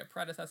some way a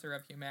predecessor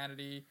of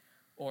humanity,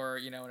 or,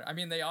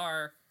 they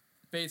are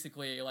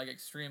basically,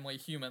 extremely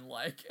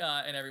human-like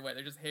in every way.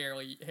 They're just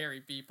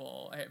hairy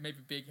people, maybe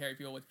big hairy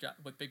people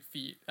with big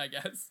feet, I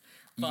guess.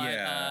 But,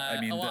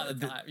 a lot of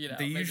the time,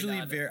 they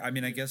usually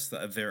I guess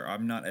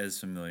I'm not as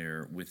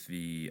familiar with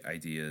the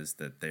ideas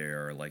that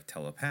they're,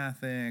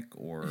 telepathic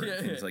or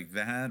things like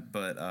that,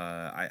 but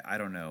I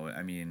don't know.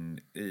 I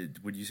mean,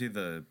 would you say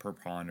the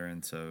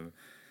preponderance of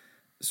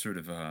sort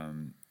of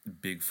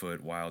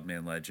Bigfoot, wild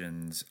man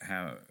legends,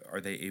 how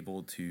are they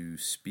able to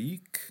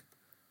speak?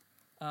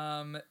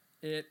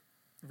 It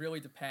really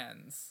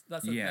depends.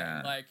 That's the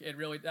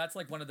thing. That's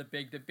one of the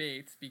big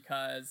debates,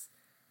 because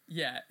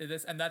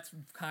that's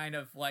kind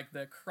of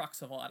the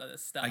crux of a lot of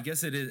this stuff. I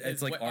guess it is.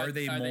 It's are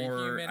they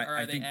more human, or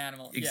are they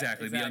animal?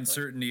 Exactly. The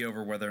uncertainty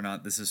over whether or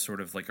not this is sort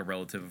of a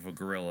relative of a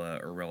gorilla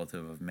or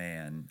relative of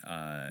man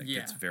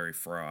gets very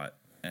fraught.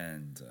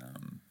 And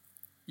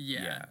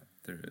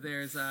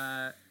there's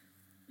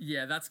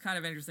that's kind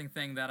of an interesting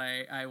thing that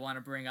I want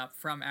to bring up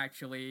from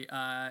actually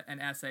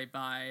an essay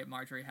by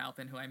Marjorie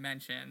Halpin, who I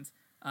mentioned.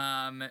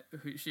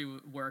 Who she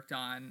worked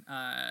on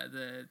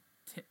the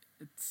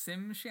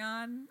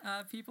Tsimshian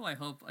people. I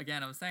hope,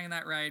 again, I'm saying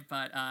that right,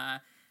 but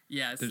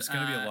yes. There's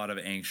going to be a lot of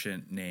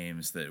ancient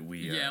names that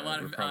we're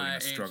probably going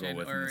to struggle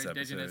with in this episode.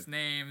 Indigenous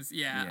names,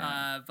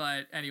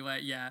 but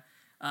anyway,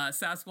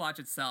 Sasquatch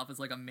itself is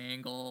a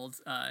mangled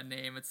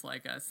name. It's a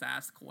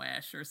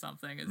Sasquatch or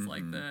something. It's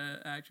the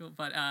actual,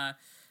 but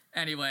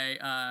anyway,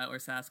 or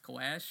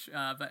Sasquatch,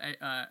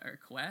 or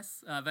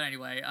Quest, but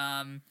anyway,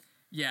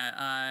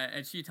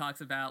 and she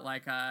talks about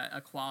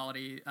a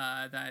quality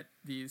that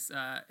these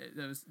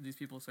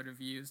people sort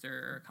of used,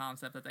 or a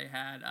concept that they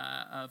had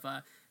of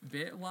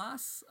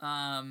bitwas,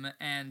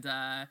 and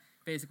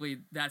basically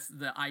that's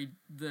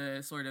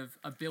the sort of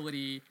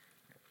ability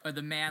or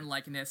the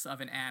man-likeness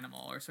of an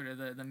animal, or sort of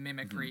the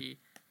mimicry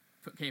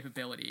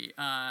capability.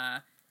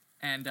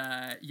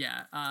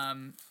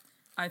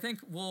 I think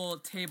we'll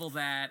table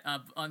that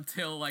up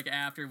until like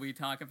after we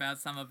talk about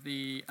some of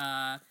the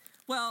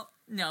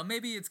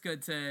maybe it's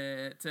good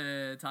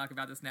to talk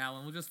about this now,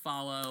 and we'll just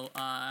follow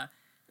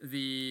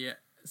the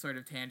sort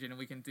of tangent, and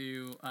we can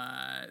do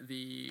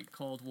the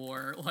Cold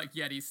War like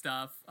Yeti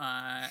stuff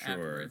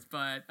afterwards.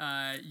 But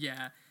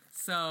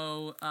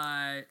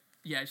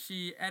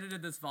she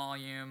edited this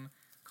volume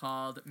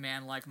called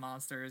Man-Like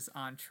Monsters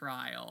on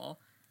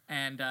Trial.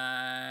 And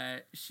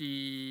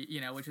she,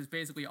 which is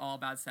basically all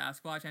about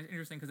Sasquatch. And it's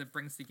interesting because it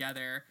brings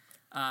together,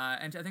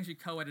 and I think she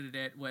co-edited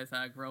it with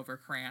Grover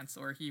Krantz,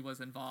 or he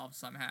was involved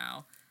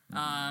somehow,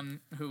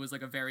 who was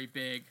like a very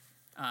big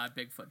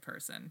Bigfoot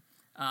person.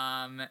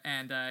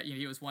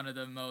 He was one of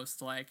the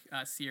most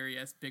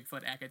serious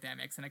Bigfoot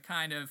academics, and it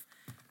kind of,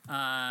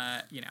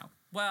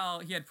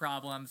 he had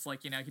problems,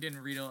 he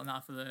didn't read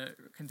enough of the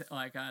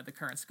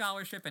current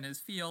scholarship in his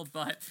field,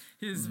 but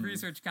his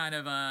research kind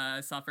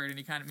of suffered, and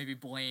he kind of maybe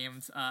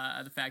blamed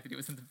the fact that he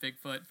was into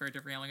Bigfoot for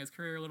derailing his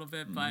career a little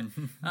bit, but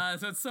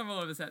so it's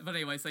similar to that. But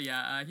anyway,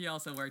 he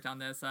also worked on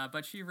this,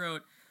 but she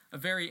wrote a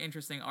very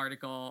interesting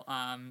article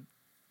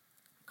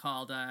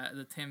called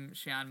The Tim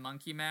Shan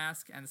Monkey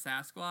Mask and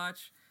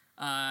Sasquatch,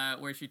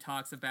 where she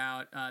talks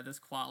about this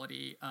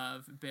quality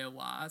of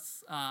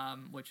Bewas,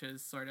 which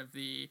is sort of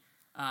the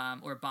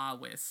or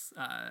Bawis,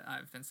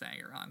 I've been saying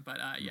it wrong, but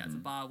it's a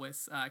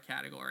Bawis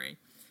category.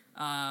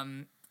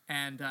 Monkey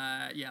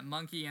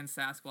and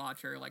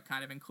Sasquatch are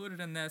kind of included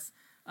in this,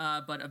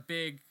 but a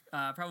big,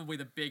 probably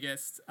the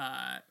biggest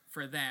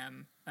for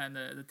them and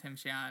the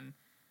Timshan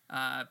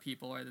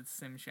people, or the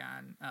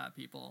Tsimshan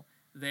people,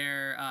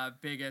 their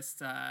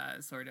biggest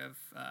sort of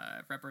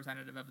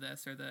representative of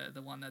this, or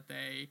the one that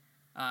they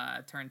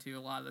turn to a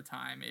lot of the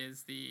time,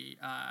 is the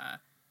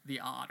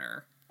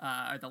otter,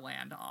 or the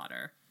land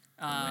otter.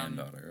 Land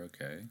otter,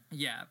 okay.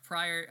 Yeah,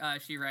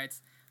 she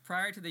writes,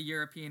 prior to the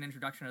European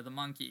introduction of the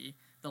monkey,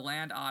 the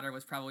land otter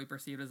was probably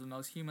perceived as the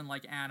most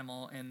human-like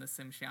animal in the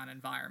Tsimshan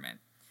environment.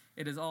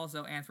 It is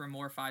also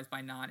anthropomorphized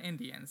by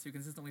non-Indians, who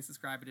consistently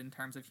describe it in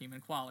terms of human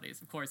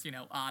qualities. Of course,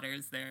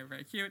 otters, they're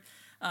very cute.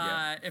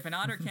 If an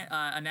otter can't,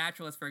 a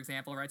naturalist, for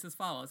example, writes as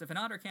follows: if an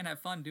otter can't have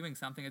fun doing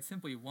something, it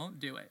simply won't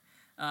do it.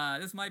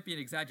 This might be an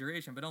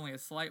exaggeration, but only a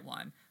slight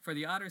one, for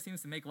the otter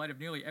seems to make light of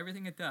nearly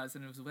everything it does,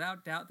 and is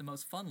without doubt the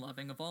most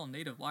fun-loving of all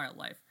native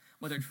wildlife.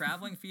 Whether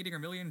traveling, feeding, or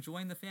merely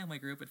enjoying the family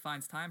group, it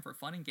finds time for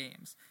fun and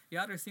games. The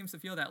otter seems to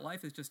feel that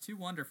life is just too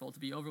wonderful to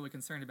be overly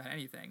concerned about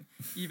anything,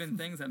 even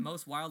things that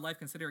most wildlife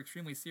consider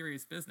extremely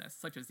serious business,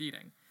 such as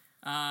eating.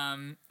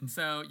 The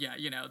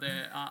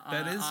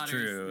that is otters,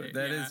 true.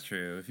 That is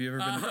true. If you've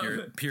ever been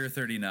to Pier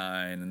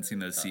 39 and seen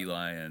those sea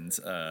lions,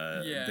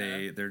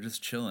 they're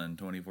just chilling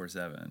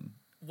 24/7.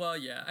 Well,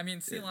 yeah. I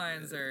mean, sea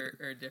lions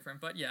are different,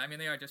 but yeah, I mean,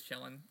 they are just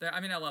chilling. I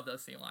love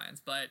those sea lions,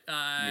 but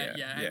I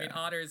mean,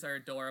 otters are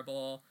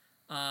adorable.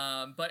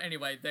 But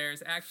anyway,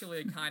 there's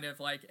actually kind of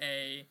like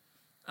a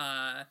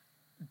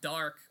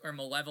dark or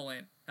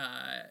malevolent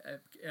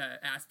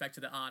aspect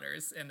to the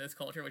otters in this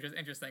culture, which is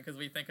interesting because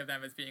we think of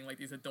them as being like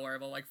these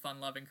adorable, like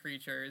fun-loving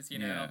creatures, you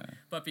know.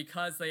 But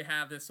because they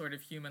have this sort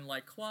of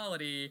human-like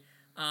quality,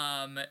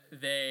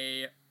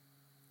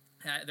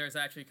 there's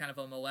actually kind of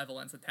a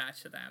malevolence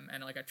attached to them,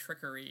 and like a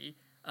trickery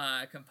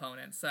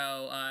component.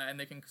 So and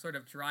they can sort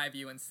of drive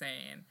you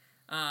insane.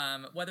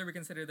 Whether we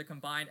consider the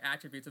combined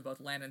attributes of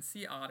both land and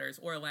sea otters,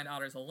 or land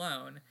otters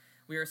alone,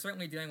 we are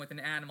certainly dealing with an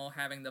animal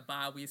having the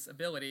Bawis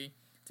ability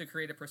to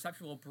create a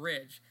perceptual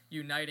bridge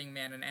uniting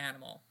man and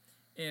animal.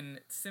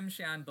 In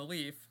Tsimshan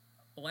belief,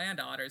 land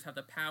otters have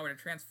the power to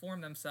transform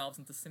themselves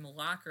into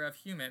simulacra of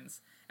humans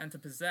and to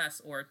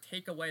possess or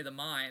take away the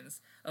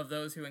minds of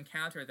those who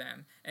encounter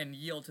them and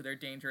yield to their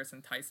dangerous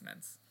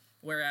enticements.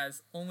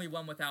 Whereas only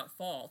one without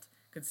fault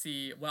could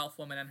see Wealth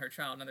Woman and her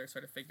child, another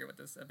sort of figure with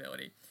this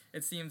ability.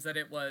 It seems that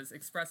it was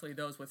expressly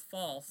those with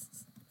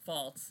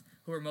faults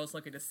who were most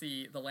likely to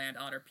see the land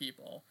otter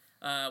people.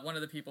 One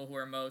of the people who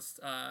are most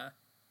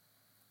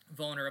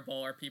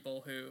vulnerable are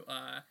people who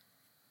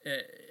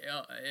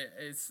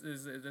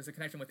there's a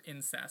connection with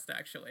incest,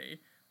 actually,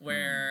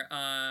 where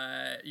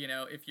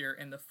if you're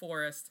in the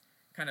forest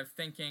kind of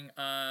thinking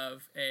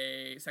of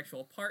a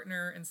sexual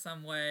partner in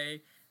some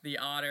way, the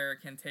otter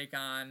can take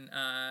on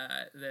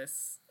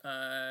this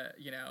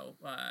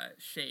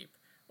shape,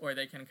 or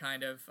they can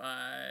kind of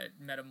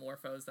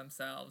metamorphose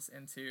themselves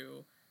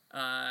into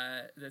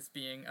this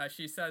being.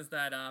 She says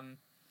that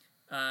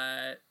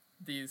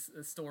these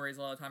stories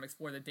a lot of time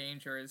explore the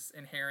dangers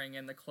inhering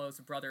in the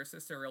close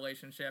brother-sister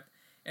relationship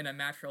in a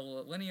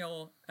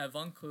matrilineal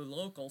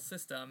avunculocal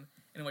system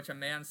in which a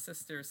man's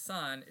sister's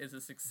son is a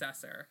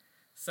successor.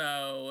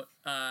 So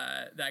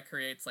that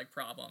creates like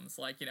problems,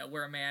 like,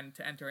 were a man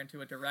to enter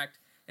into a direct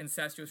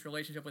incestuous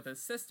relationship with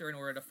his sister in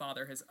order to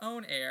father his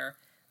own heir,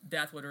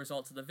 death would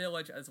result to the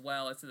village as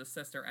well as to the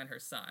sister and her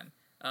son.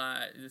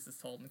 This is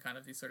told in kind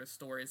of these sort of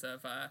stories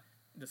of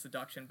the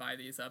seduction by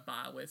these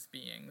Ba'wis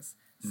beings.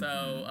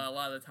 So a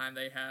lot of the time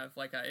they have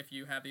like if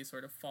you have these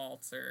sort of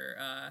faults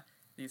or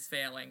these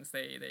failings,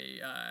 they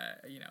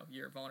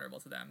you're vulnerable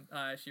to them.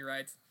 She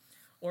writes,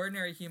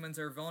 ordinary humans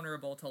are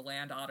vulnerable to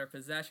land otter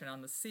possession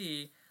on the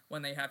sea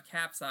when they have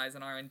capsized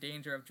and are in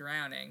danger of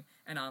drowning,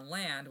 and on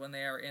land when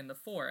they are in the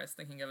forest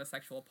thinking of a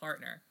sexual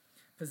partner.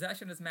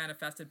 Possession is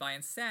manifested by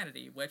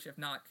insanity, which, if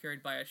not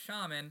cured by a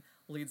shaman,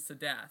 leads to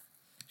death.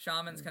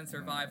 Shamans can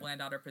survive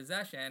land otter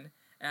possession,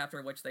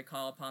 after which they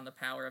call upon the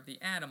power of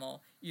the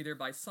animal, either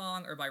by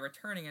song or by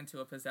returning into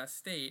a possessed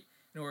state,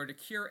 in order to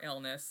cure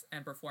illness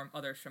and perform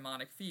other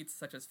shamanic feats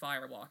such as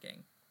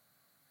firewalking.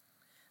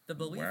 The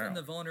belief in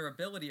the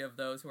vulnerability of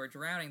those who are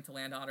drowning to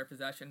land otter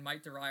possession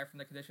might derive from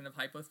the condition of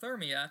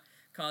hypothermia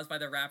caused by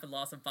the rapid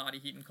loss of body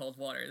heat in cold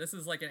water. This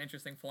is like an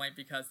interesting point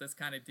because this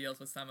kind of deals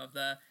with some of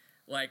the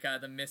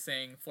the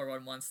missing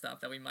 411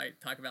 stuff that we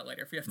might talk about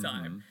later if we have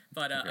time.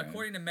 But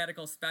according to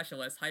medical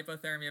specialists,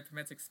 hypothermia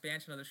permits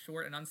expansion of the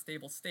short and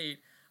unstable state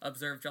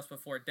observed just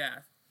before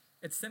death.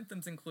 Its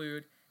symptoms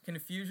include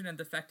confusion and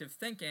defective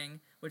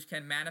thinking, which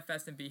can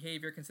manifest in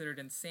behavior considered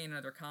insane in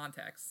other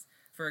contexts.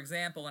 For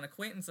example, an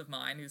acquaintance of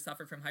mine who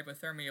suffered from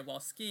hypothermia while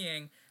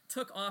skiing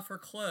took off her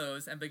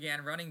clothes and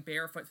began running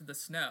barefoot through the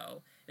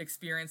snow,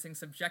 experiencing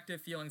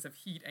subjective feelings of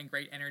heat and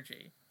great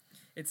energy.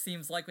 It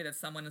seems likely that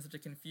someone in such a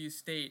confused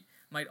state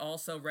might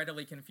also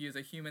readily confuse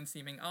a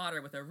human-seeming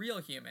otter with a real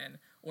human,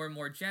 or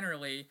more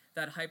generally,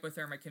 that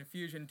hypothermic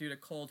confusion due to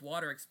cold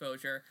water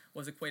exposure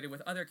was equated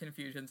with other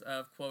confusions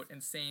of, quote,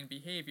 insane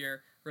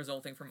behavior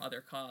resulting from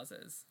other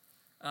causes.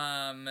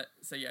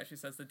 She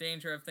says the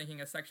danger of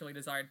thinking of a sexually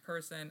desired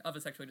person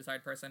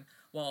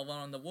while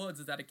alone in the woods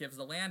is that it gives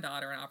the land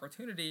otter an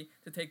opportunity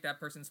to take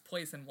that person's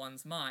place in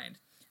one's mind,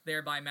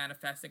 thereby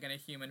manifesting in a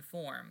human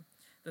form.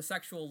 The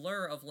sexual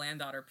lure of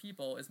land otter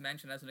people is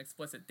mentioned as an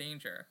explicit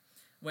danger.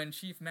 When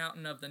Chief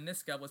Mountain of the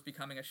Niska was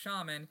becoming a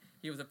shaman,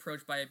 he was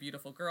approached by a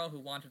beautiful girl who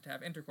wanted to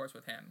have intercourse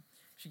with him.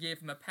 She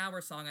gave him a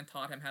power song and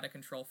taught him how to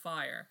control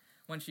fire.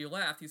 When she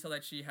left, he saw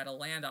that she had a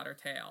land otter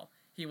tail.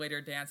 He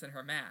later danced in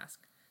her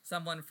mask.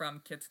 Someone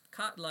from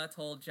Kitkatla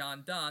told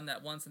John Donne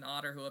that once an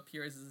otter who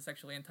appears as a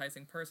sexually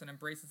enticing person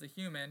embraces a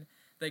human,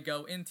 they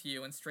go into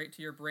you and straight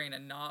to your brain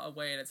and gnaw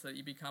away at it so that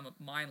you become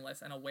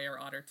mindless and aware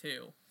otter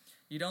too.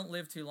 You don't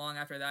live too long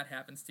after that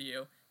happens to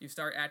you. You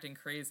start acting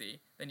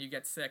crazy, then you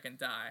get sick and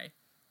die.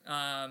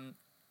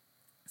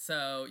 There's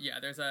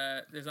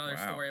another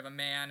story of a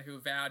man who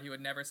vowed he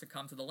would never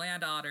succumb to the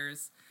land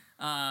otters.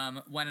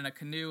 When in a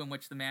canoe in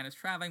which the man is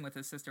traveling with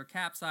his sister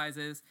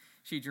capsizes,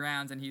 she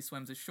drowns and he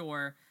swims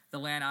ashore. The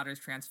land otters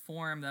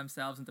transform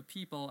themselves into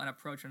people and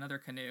approach another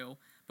canoe,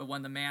 but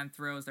when the man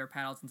throws their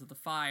paddles into the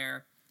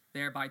fire,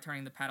 thereby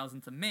turning the paddles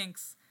into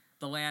minks,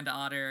 the land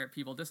otter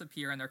people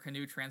disappear and their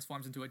canoe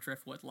transforms into a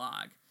driftwood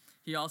log.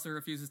 He also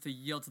refuses to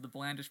yield to the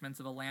blandishments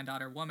of a land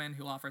otter woman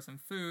who offers him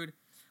food,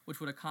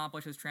 which would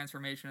accomplish his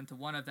transformation into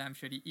one of them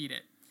should he eat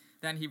it.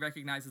 Then he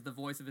recognizes the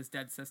voice of his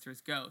dead sister's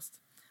ghost.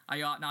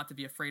 I ought not to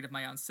be afraid of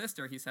my own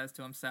sister, he says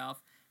to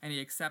himself, and he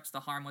accepts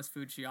the harmless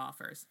food she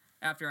offers.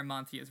 After a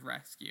month, he is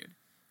rescued.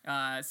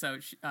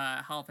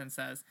 Halpin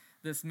says,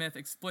 this myth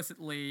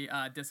explicitly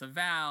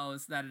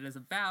disavows that it is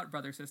about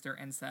brother-sister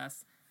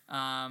incest,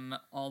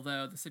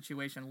 although the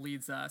situation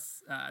leads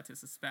us to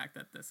suspect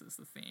that this is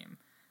the theme.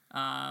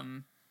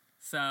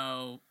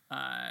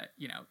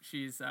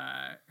 She's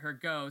her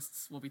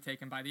ghosts will be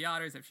taken by the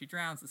otters if she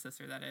drowns, the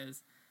sister that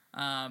is,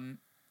 and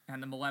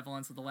the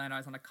malevolence of the land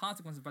otters is not a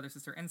consequence of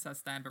brother-sister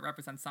incest then, but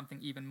represents something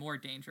even more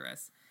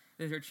dangerous.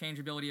 The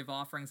interchangeability of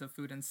offerings of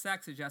food and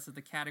sex suggests that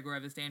the category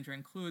of this danger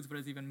includes what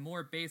is even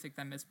more basic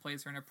than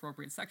misplaced or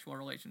inappropriate sexual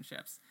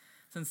relationships.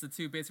 Since the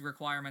two basic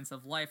requirements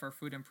of life are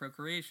food and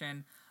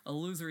procreation,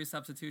 illusory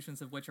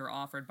substitutions of which are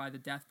offered by the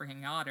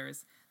death-bringing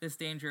otters, this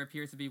danger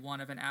appears to be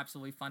one of an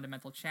absolutely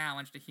fundamental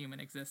challenge to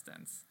human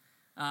existence.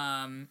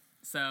 Land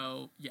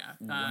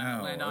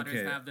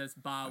otters have this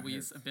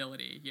Ba'wis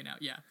ability,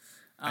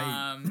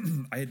 I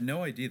had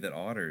no idea that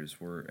otters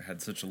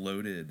had such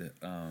loaded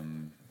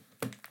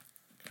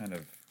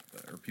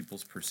or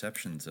people's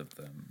perceptions of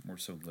them were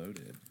so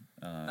loaded.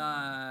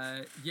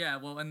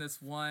 In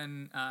this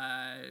one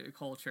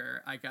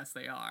culture, I guess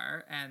they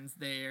are, and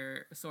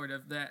they're sort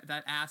of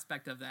that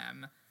aspect of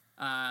them,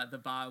 the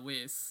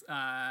Ba'wis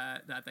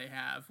that they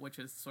have, which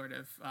is sort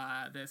of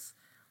this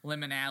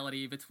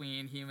liminality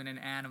between human and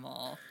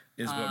animal,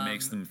 is what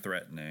makes them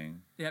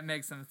threatening. It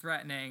makes them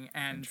threatening,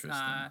 and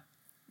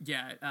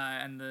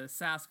and the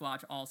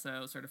Sasquatch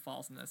also sort of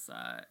falls in this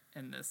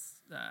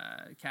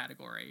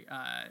category.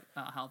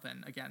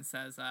 Halpin again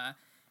says,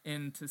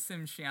 in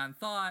Tsimshian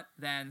thought,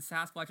 then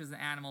Sasquatch is an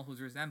animal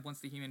whose resemblance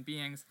to human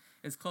beings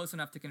is close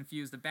enough to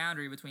confuse the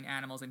boundary between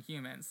animals and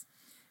humans.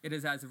 It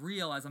is as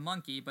real as a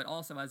monkey, but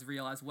also as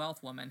real as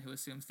Wealth Woman, who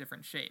assumes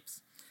different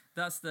shapes.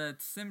 Thus, the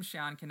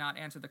Tsimshian cannot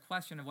answer the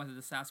question of whether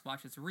the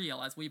Sasquatch is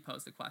real, as we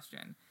pose the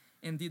question.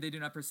 Indeed, they do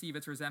not perceive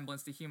its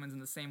resemblance to humans in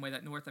the same way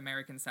that North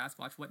American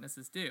Sasquatch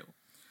witnesses do.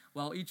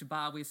 While each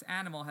Ba'wis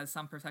animal has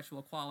some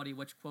perceptual quality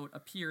which, quote,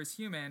 appears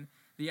human,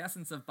 The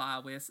essence of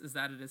Bawis is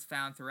that it is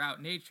found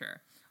throughout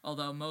nature,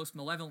 although most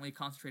malevolently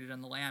concentrated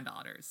on the land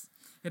otters.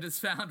 It is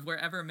found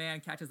wherever man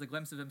catches a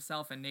glimpse of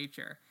himself in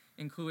nature,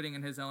 including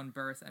in his own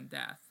birth and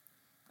death.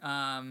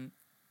 Wow.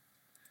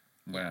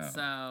 Yeah,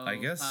 so I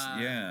guess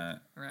yeah.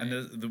 Right.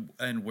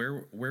 And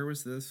where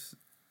was this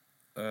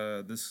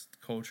this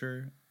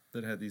culture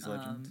that had these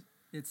legends?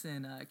 It's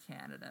in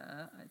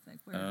Canada, I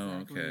think. Where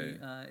exactly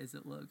is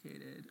it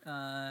located?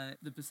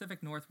 The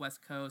Pacific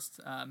Northwest coast,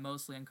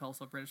 mostly in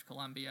coastal British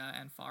Columbia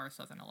and far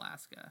southern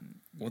Alaska.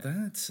 Well,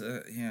 that's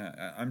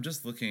I'm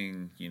just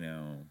looking,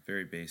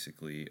 very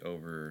basically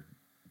over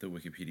the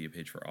Wikipedia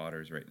page for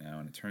otters right now,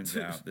 and it turns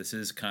out this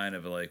is kind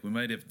of like we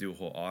might have to do a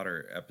whole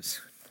otter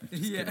episode.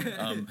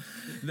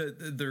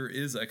 There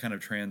is a kind of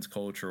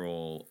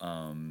transcultural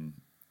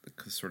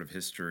sort of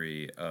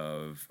history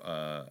of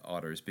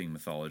otters being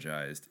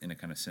mythologized in a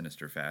kind of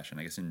sinister fashion.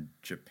 I guess in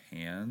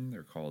Japan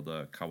they're called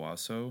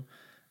kawaso,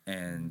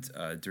 and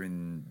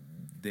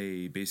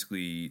they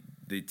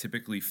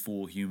typically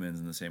fool humans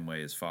in the same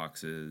way as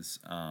foxes,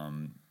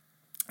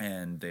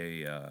 and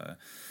they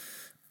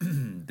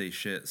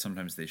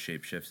sometimes they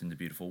shapeshift into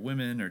beautiful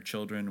women or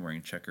children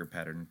wearing checker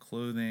patterned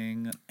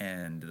clothing,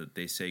 and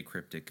they say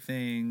cryptic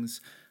things.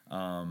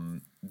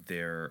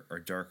 There are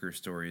darker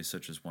stories,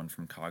 such as one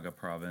from Kaga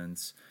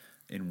province,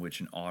 in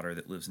which an otter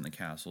that lives in the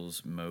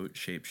castle's moat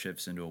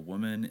shapeshifts into a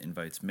woman,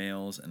 invites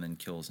males, and then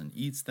kills and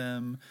eats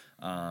them.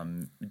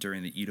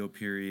 During the Edo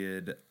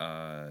period,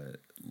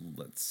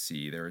 let's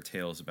see, there are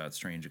tales about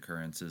strange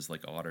occurrences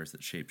like otters that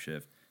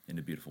shapeshift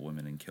into beautiful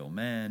women and kill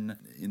men.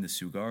 In the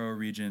Sugaro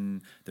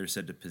region, they're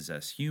said to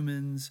possess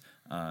humans.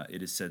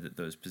 It is said that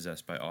those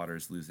possessed by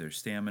otters lose their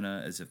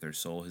stamina as if their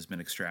soul has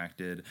been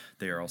extracted.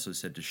 They are also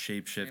said to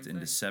shapeshift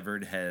into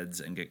severed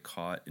heads and get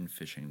caught in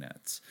fishing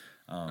nets.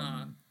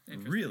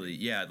 Really,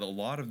 yeah, a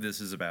lot of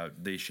this is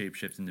about they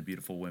shapeshift into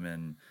beautiful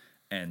women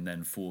and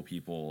then fool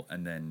people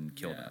and then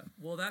kill them.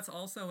 Well, that's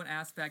also an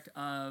aspect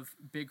of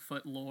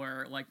Bigfoot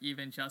lore, like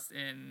even just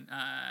in,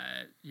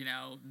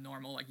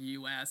 normal like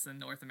U.S. and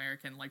North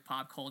American like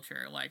pop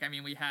culture. Like, I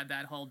mean, we had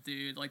that whole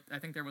dude, like I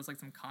think there was like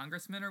some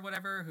congressman or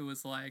whatever who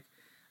was like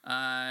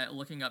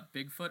looking up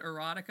Bigfoot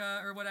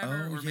erotica or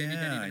whatever, or maybe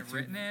had even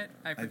written it.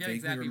 I forget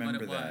exactly what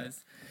it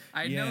was.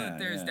 I know that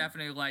there's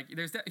definitely like,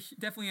 there's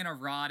definitely an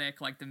erotic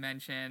like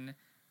dimension.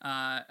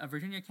 A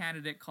Virginia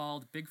candidate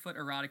called Bigfoot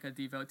Erotica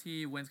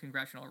devotee wins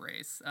congressional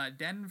race.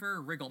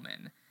 Denver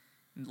Riggleman,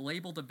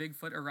 labeled a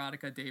Bigfoot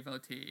Erotica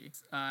devotee.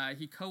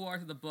 He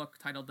co-authored the book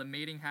titled The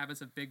Mating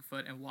Habits of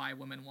Bigfoot and Why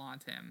Women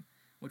Want Him,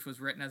 which was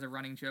written as a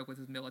running joke with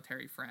his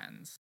military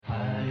friends.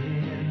 High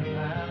in the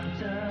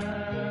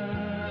mountains,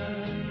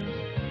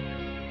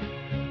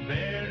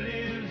 there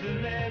lives a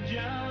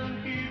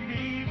legend few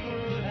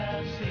people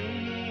have seen.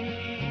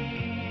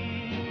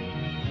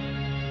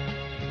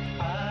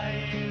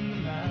 High in the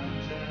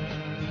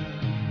mountains,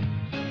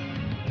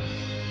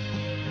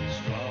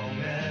 strong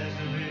as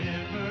the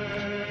river,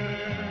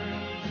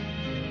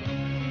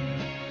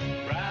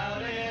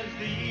 proud as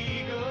the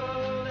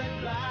eagle that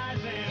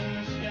flies in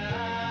the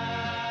sky.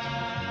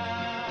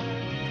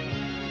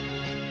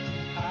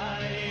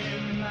 High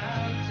in the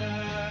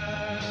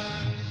mountains,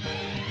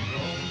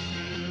 roams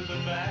through the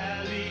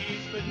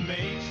valleys, but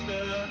makes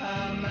the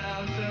high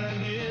mountain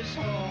his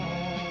home.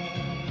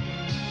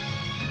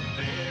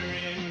 There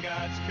in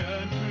God's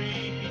country,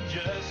 he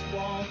just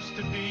wants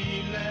to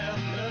be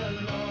left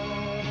alone.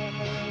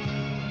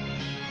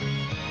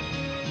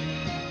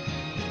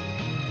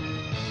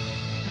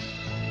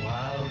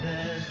 Wild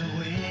as the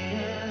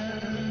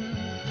wind,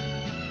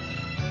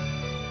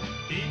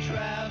 he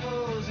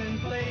travels in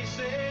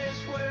places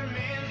where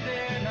men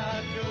dare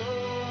not go.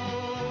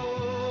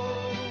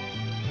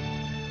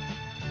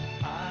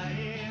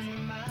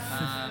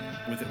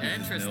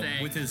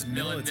 Interesting. With his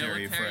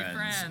military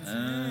friends.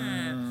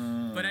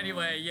 But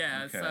anyway,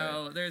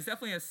 so there's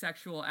definitely a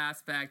sexual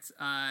aspect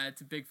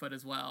to Bigfoot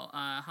as well.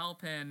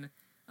 Halpin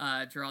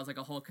draws like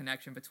a whole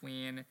connection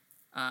between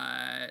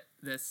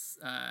this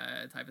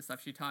type of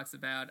stuff she talks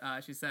about.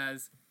 She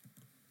says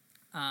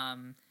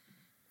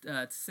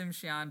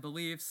Tsimshian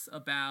beliefs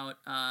about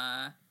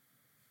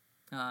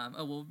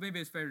maybe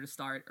it's better to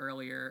start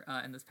earlier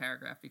in this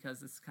paragraph because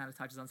this kind of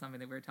touches on something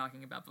that we were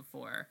talking about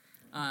before.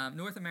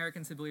 North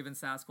Americans who believe in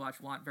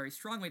Sasquatch want very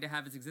strongly to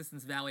have its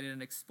existence validated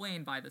and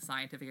explained by the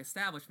scientific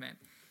establishment.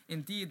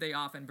 Indeed, they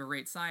often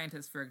berate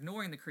scientists for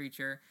ignoring the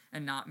creature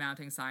and not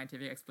mounting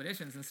scientific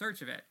expeditions in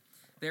search of it.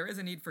 There is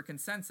a need for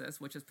consensus,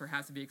 which is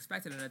perhaps to be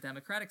expected in a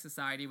democratic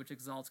society which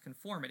exalts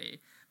conformity,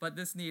 but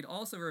this need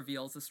also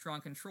reveals the strong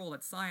control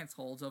that science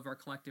holds over our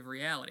collective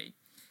reality.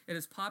 It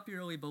is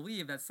popularly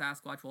believed that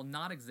Sasquatch will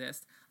not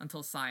exist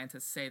until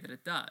scientists say that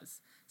it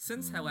does.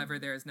 Since, however,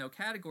 there is no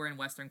category in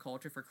Western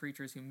culture for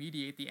creatures who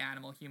mediate the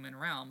animal-human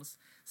realms,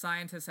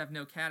 scientists have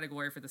no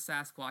category for the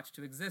Sasquatch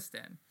to exist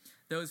in.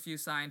 Those few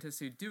scientists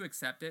who do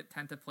accept it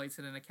tend to place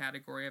it in a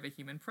category of a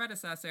human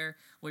predecessor,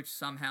 which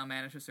somehow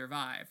managed to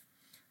survive.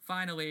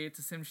 Finally,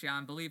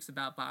 Tsimshian beliefs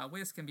about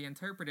Bawis can be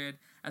interpreted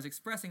as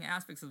expressing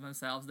aspects of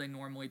themselves they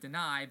normally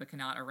deny but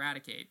cannot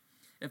eradicate.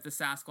 If the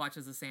Sasquatch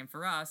is the same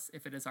for us,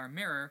 if it is our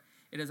mirror,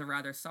 it is a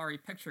rather sorry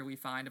picture we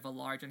find of a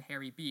large and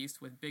hairy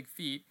beast with big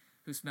feet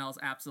who smells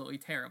absolutely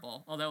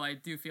terrible. Although I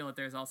do feel that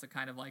there's also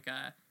kind of like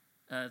a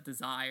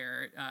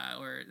desire,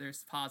 or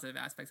there's positive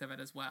aspects of it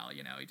as well.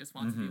 You know, he just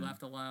wants to be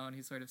left alone.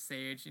 He's sort of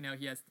sage. You know,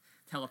 he has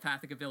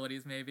telepathic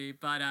abilities maybe.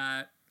 But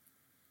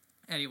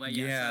anyway,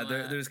 yeah.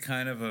 So, there's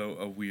kind of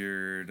a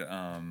weird...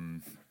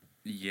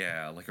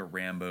 like a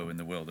Rambo in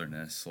the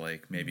wilderness,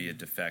 like maybe a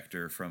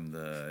defector from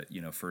the,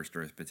 1st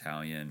Earth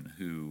Battalion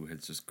who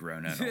has just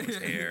grown out all his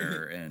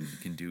hair and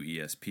can do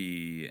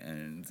ESP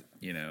and,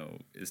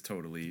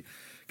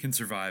 can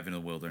survive in the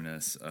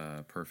wilderness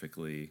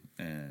perfectly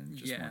and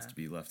just wants to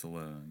be left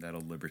alone. That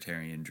old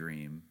libertarian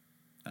dream.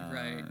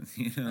 Right.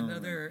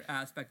 Another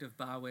aspect of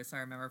Bawis I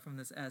remember from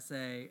this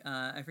essay,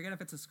 I forget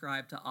if it's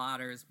ascribed to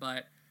otters,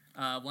 but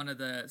one of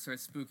the sort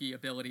of spooky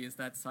abilities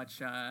that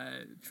such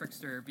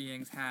trickster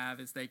beings have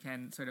is they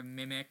can sort of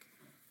mimic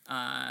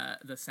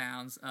the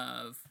sounds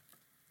of,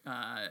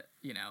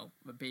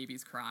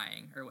 babies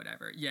crying or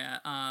whatever. Yeah.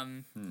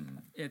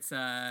 It's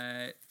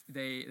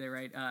they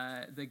write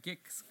the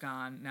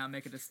Gikskan now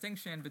make a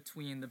distinction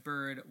between the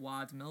bird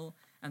Wadmil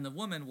and the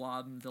woman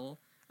Wadmil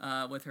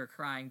with her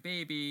crying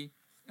baby.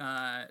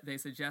 They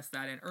suggest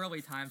that in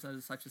early times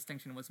such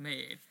distinction was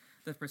made.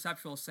 The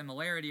perceptual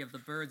similarity of the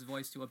bird's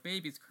voice to a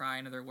baby's cry,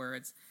 in other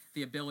words,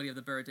 the ability of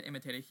the bird to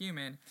imitate a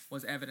human,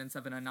 was evidence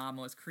of an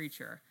anomalous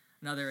creature,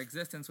 another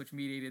existence which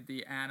mediated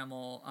the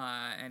animal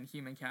and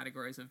human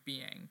categories of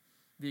being.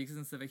 The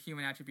existence of a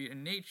human attribute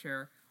in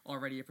nature,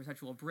 already a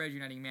perceptual bridge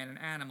uniting man and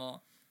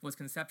animal, was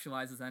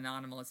conceptualized as an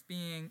anomalous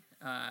being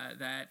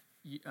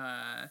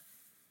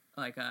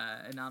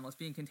anomalous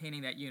being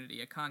containing that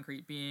unity, a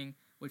concrete being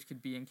which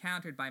could be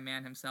encountered by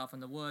man himself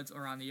in the woods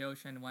or on the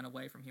ocean when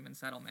away from human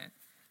settlement.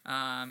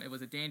 It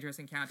was a dangerous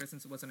encounter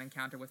since it was an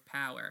encounter with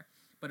power.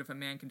 But if a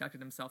man conducted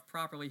himself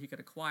properly, he could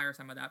acquire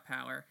some of that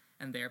power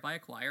and thereby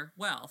acquire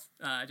wealth.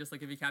 Just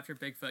like if you capture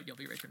Bigfoot, you'll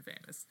be rich and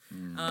famous.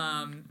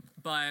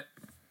 But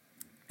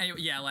anyway,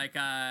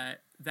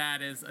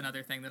 that is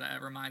another thing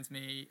that reminds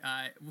me,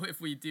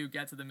 if we do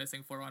get to the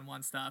missing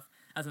 411 stuff,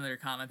 that's another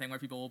common thing where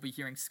people will be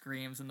hearing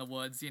screams in the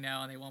woods,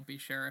 and they won't be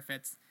sure if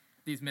it's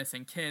these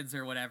missing kids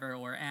or whatever,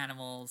 or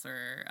animals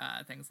or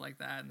things like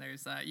that. And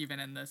there's even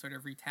in the sort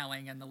of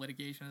retelling and the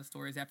litigation of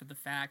stories after the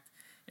fact,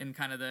 in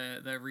kind of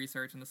the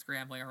research and the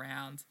scrambling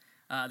around,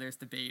 there's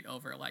debate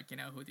over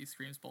who these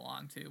screams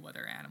belong to,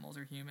 whether animals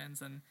or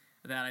humans, and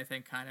that I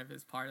think kind of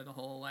is part of the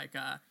whole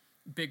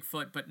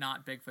Bigfoot but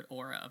not Bigfoot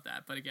aura of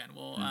that. But again,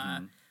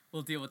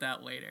 we'll deal with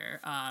that later.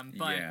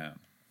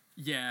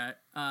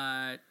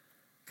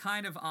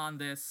 Kind of on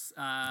this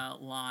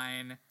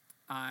line,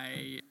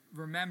 I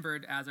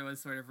remembered as I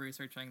was sort of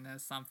researching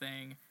this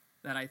something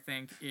that I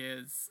think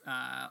is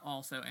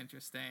also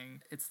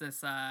interesting. It's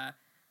this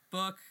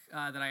book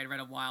that I had read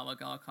a while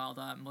ago called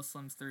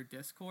Muslims Through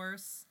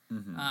Discourse.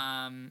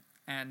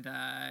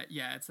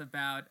 It's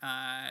about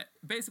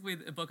basically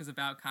the book is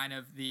about kind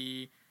of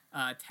the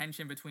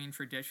tension between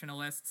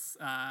traditionalists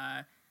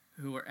and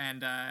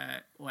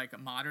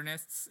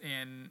modernists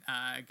in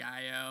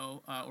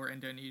Gayo or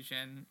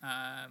Indonesian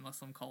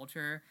Muslim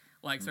culture.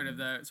 Sort of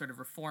the sort of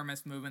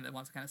reformist movement that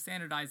wants to kind of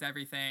standardize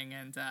everything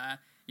and,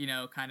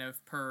 kind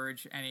of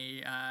purge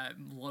any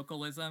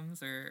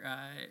localisms or,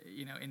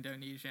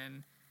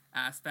 Indonesian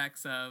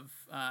aspects of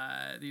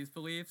these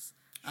beliefs.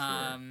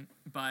 Sure.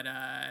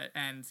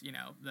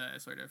 The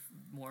sort of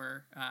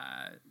more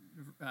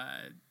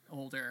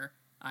older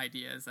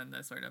ideas and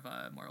the sort of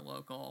more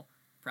local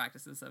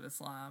practices of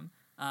Islam.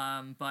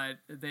 But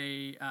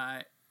they,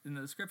 in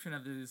the description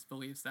of these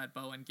beliefs that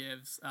Bowen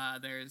gives,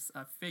 there's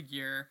a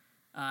figure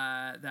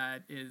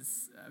that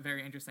is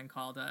very interesting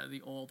called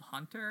the Old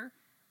Hunter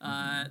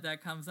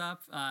that comes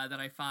up that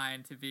I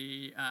find to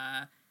be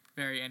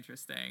very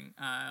interesting.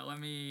 Let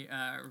me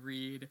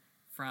read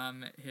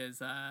from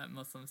his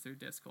Muslims Through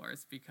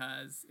Discourse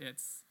because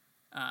it's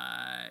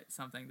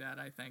something that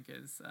I think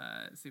is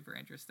super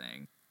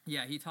interesting.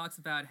 Yeah, he talks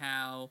about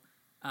how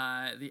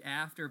the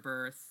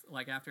afterbirth,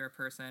 after a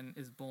person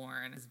is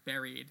born, is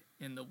buried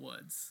in the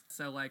woods.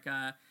 So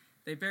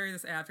they bury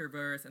this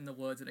afterbirth in the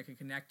woods and it can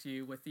connect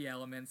you with the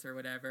elements or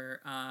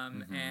whatever.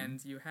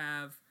 And you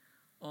have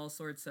all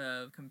sorts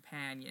of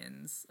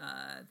companions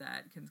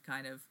that can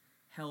kind of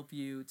help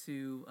you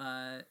to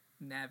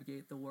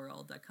navigate the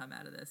world that come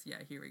out of this.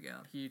 Yeah, here we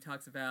go. He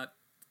talks about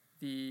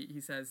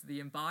he says the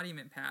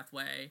embodiment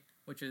pathway,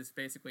 which is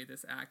basically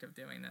this act of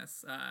doing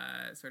this,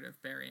 sort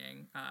of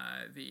burying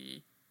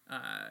the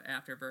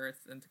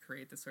afterbirth and to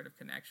create this sort of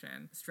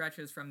connection,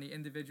 stretches from the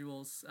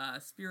individual's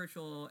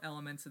spiritual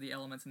elements to the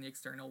elements in the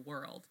external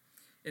world.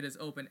 It is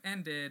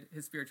open-ended,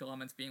 his spiritual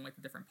elements being the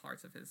different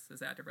parts of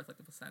his afterbirth,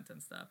 the placenta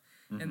and stuff,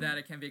 and that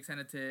it can be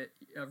extended to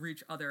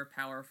reach other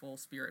powerful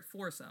spirit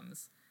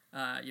foursomes.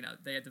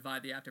 They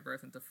divide the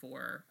afterbirth into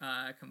 4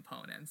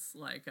 components,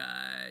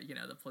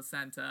 the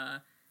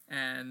placenta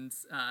and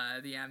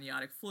the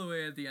amniotic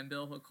fluid, the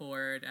umbilical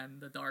cord,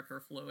 and the darker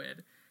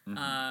fluid.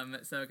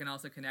 So it can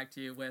also connect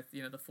you with,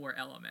 the 4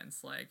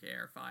 elements like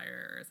air,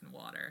 fire, earth, and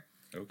water.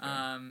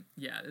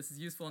 Okay. This is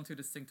useful in two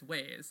distinct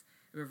ways.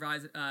 It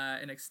provides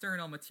an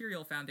external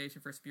material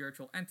foundation for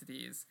spiritual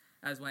entities,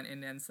 as when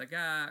Inen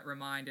Saga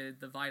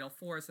reminded the vital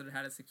force that it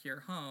had a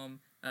secure home.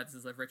 This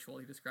is a ritual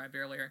he described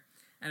earlier.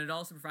 And it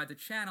also provides a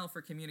channel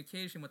for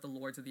communication with the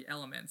lords of the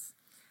elements.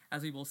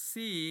 As we will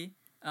see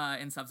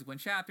in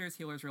subsequent chapters,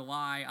 healers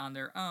rely on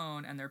their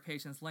own and their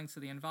patients' links to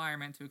the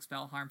environment to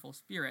expel harmful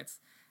spirits,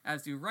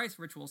 as do rice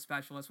ritual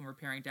specialists when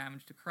repairing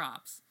damage to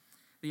crops.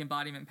 The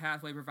embodiment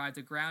pathway provides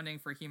a grounding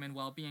for human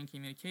well-being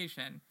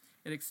communication.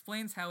 It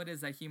explains how it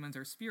is that humans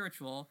are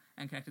spiritual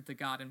and connected to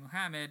God and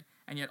Muhammad,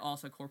 and yet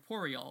also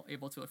corporeal,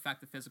 able to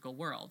affect the physical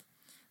world.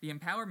 The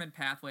empowerment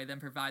pathway then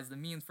provides the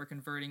means for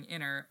converting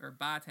inner, or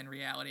batin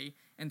reality,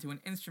 into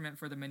an instrument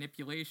for the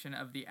manipulation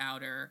of the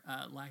outer,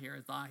 lahir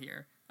is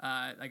lahir,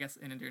 I guess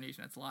in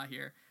Indonesian it's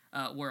lahir,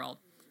 world.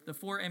 The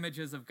four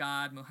images of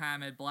God,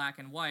 Muhammad, black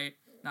and white,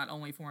 not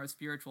only form a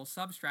spiritual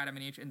substratum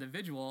in each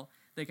individual,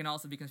 they can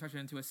also be constructed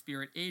into a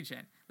spirit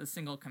agent, the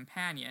single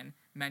companion,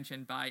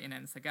 mentioned by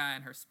Inen Saga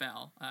in her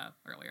spell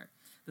earlier.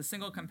 The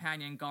single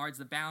companion guards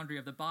the boundary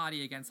of the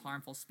body against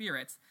harmful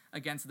spirits,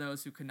 against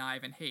those who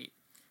connive and hate.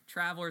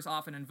 Travelers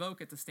often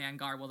invoke it to stand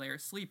guard while they are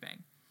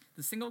sleeping.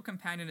 The single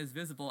companion is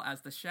visible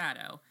as the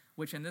shadow,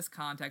 which in this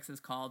context is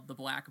called the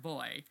Black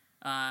Boy.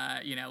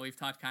 We've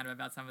talked kind of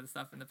about some of the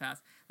stuff in the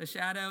past. The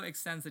shadow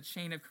extends the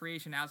chain of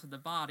creation out to the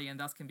body and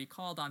thus can be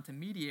called on to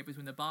mediate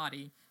between the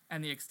body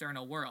and the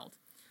external world.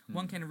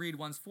 One can read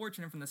one's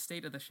fortune from the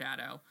state of the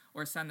shadow,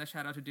 or send the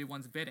shadow to do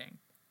one's bidding.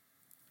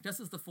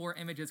 Just as the four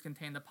images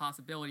contain the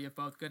possibility of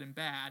both good and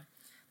bad,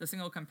 the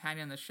single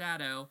companion and the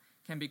shadow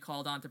can be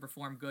called on to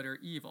perform good or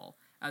evil,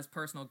 as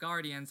personal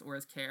guardians or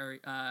as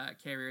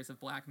carriers of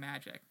black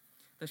magic.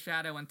 The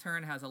shadow, in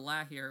turn, has a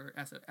lahir,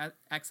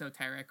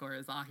 exoteric, or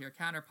a zahir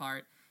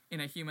counterpart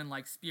in a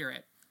human-like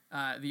spirit,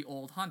 the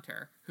Old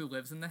Hunter, who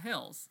lives in the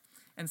hills.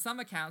 In some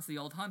accounts, the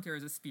Old Hunter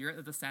is a spirit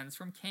that descends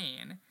from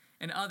Cain.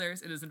 In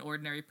others, it is an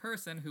ordinary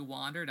person who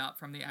wandered up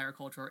from the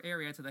agricultural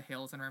area to the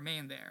hills and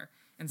remained there.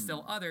 In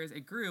still others,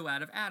 it grew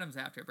out of Adam's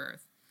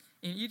afterbirth.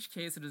 In each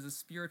case, it is a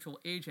spiritual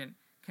agent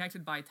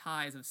connected by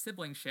ties of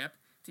siblingship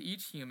to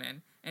each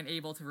human and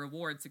able to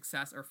reward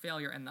success or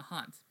failure in the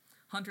hunt.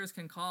 Hunters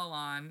can call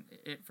on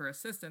it for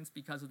assistance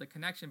because of the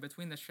connection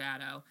between the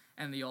shadow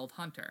and the Old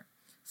Hunter.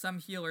 Some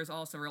healers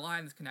also rely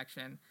on this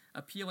connection,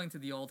 appealing to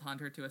the Old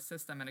Hunter to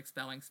assist them in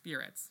expelling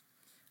spirits.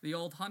 The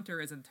Old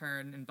Hunter is in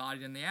turn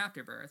embodied in the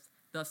afterbirth,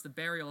 thus the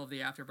burial of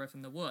the afterbirth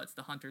in the woods,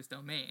 the hunter's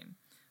domain.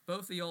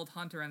 Both the Old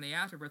Hunter and the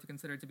afterbirth are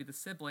considered to be the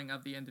sibling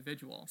of the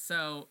individual.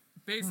 So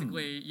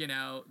basically,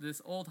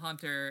 this Old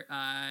Hunter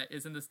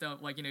is in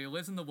the he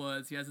lives in the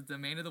woods, he has a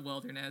domain of the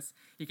wilderness,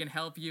 he can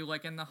help you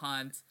in the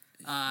hunt.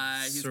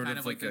 He's sort kind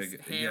of of this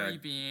hairy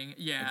being.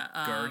 Yeah.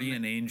 A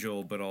guardian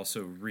angel, but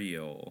also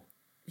real.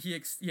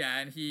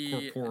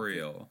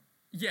 Corporeal.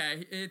 Yeah,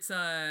 it's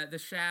the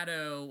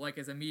shadow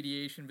is a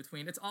mediation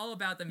between. It's all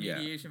about the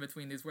mediation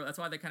between these worlds. That's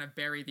why they kind of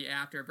bury the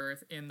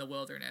afterbirth in the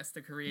wilderness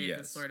to create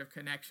this sort of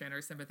connection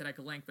or sympathetic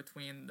link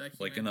between the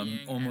human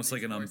being almost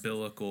like an forces.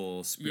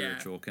 Umbilical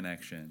spiritual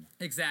connection.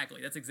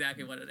 Exactly, that's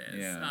exactly what it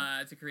is.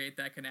 Yeah. To create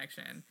that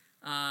connection.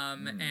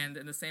 And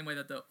in the same way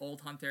that the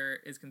Old Hunter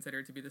is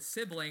considered to be the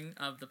sibling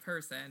of the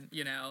person,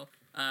 so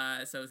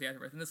is the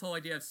afterbirth. And this whole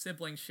idea of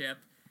siblingship,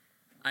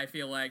 I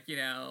feel like,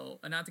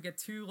 not to get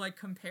too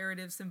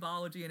comparative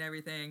symbology and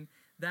everything,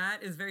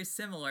 that is very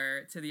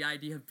similar to the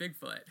idea of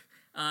Bigfoot.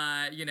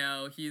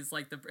 He's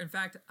in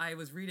fact, I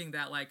was reading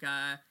that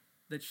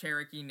the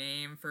Cherokee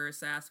name for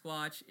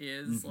Sasquatch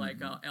is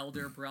a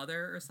elder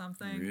brother or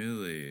something.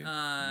 Really?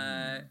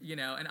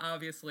 And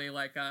obviously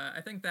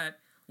I think that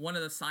one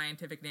of the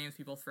scientific names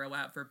people throw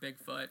out for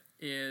Bigfoot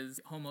is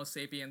Homo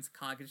sapiens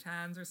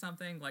cogitans or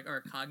something,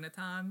 or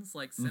cognitans,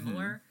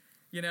 similar.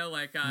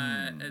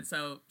 And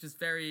so just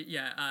very,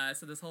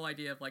 so this whole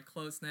idea of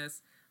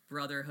closeness,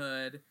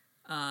 brotherhood,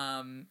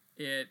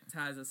 it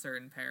has a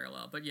certain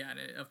parallel. But yeah,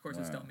 and of course,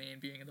 its domain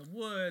being in the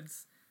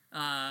woods,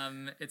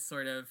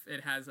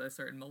 it has a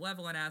certain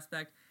malevolent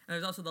aspect. And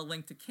there's also the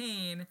link to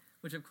Cain,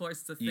 which of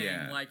course is a thing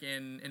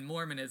in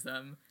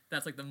Mormonism.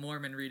 That's the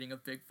Mormon reading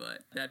of Bigfoot,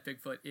 that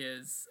Bigfoot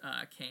is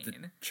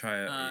Cain.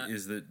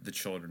 Is the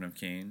children of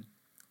Cain?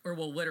 Or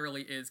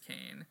literally is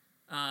Cain.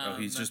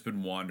 He's just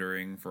been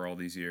wandering for all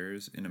these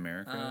years in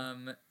America?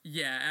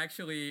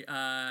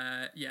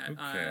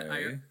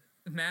 Okay.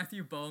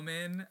 Matthew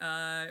Bowman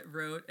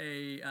wrote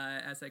a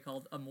essay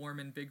called A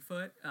Mormon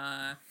Bigfoot,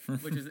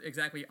 which is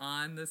exactly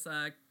on this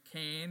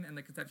Cain and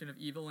the conception of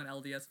evil in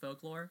LDS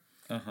folklore.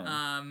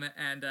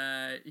 And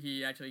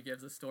he actually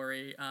gives a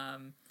story.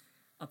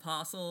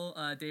 Apostle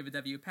David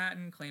W.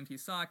 Patton claimed he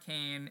saw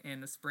Cain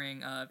in the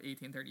spring of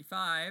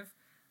 1835.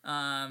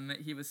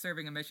 He was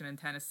serving a mission in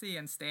Tennessee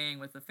and staying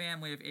with the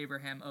family of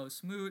Abraham O.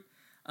 Smoot,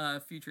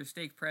 future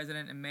stake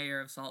president and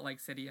mayor of Salt Lake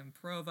City and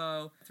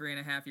Provo.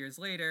 3.5 years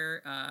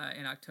later,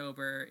 in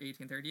October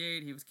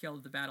 1838, he was killed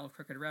at the Battle of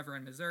Crooked River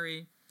in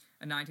Missouri.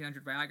 A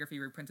 1900 biography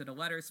reprinted a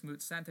letter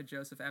Smoot sent to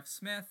Joseph F.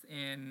 Smith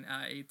in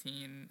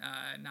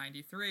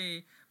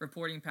 1893,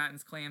 reporting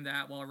Patton's claim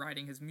that while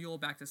riding his mule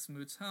back to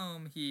Smoot's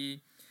home,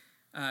 he,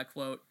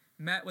 quote,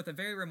 met with a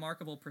very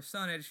remarkable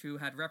personage who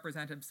had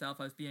represented himself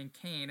as being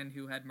Cain and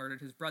who had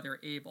murdered his brother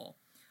Abel.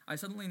 I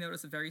suddenly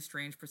noticed a very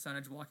strange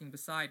personage walking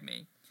beside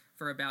me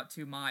for about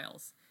 2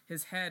 miles.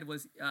 His head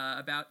was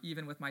about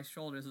even with my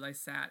shoulders as I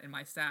sat in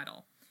my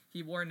saddle.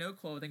 He wore no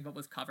clothing but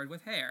was covered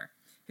with hair.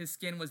 His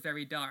skin was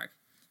very dark.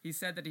 He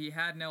said that he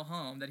had no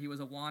home, that he was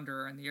a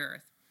wanderer on the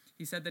earth.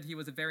 He said that he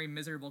was a very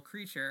miserable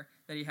creature,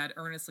 that he had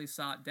earnestly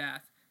sought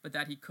death, but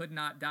that he could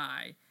not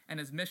die, and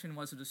his mission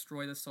was to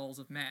destroy the souls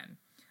of men.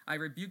 I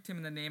rebuked him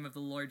in the name of the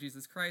Lord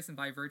Jesus Christ and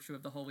by virtue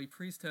of the holy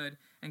priesthood,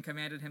 and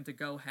commanded him to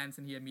go hence,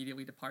 and he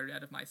immediately departed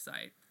out of my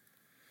sight.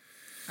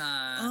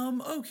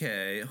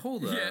 Okay,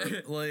 hold up.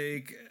 Yeah.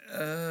 Like,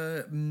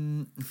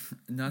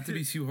 not to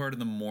be too hard on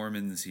the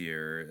Mormons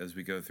here as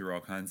we go through all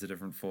kinds of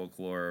different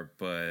folklore,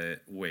 but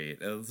wait,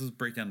 let's just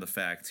break down the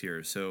facts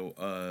here.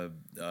 So,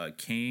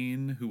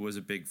 Cain, who was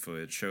a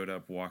Bigfoot, showed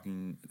up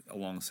walking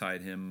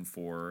alongside him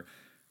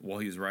while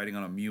he was riding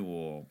on a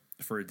mule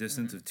for a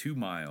distance of 2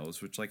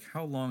 miles, which, like,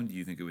 how long do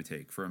you think it would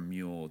take for a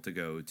mule to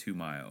go 2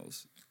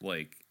 miles?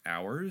 Like,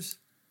 hours?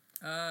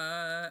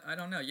 I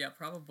don't know. Yeah,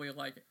 probably,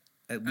 like...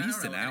 At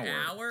least an hour. An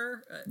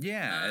hour? At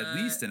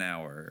least an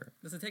hour.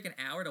 Does it take an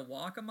hour to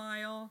walk a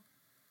mile?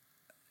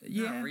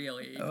 Yeah. Not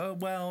really.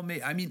 Well,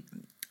 I mean,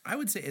 I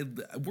would say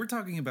we're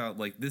talking about,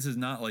 like, this is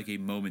not like a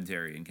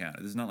momentary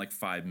encounter. This is not like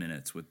 5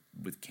 minutes with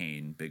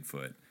Cain,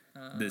 Bigfoot.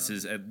 This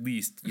is at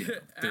least 30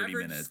 average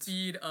minutes.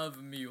 Speed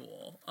of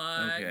mule.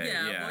 Okay,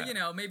 yeah.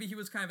 Well, maybe he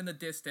was kind of in the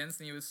distance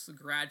and he was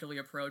gradually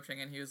approaching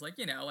and he was like,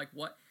 like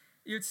what?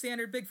 Your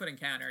standard Bigfoot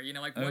encounter,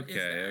 like, what is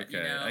that?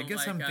 Okay. I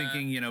guess, like, I'm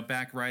thinking,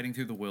 back riding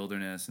through the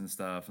wilderness and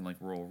stuff and, like,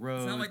 rural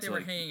roads. It's not like they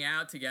were hanging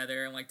out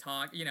together and, like,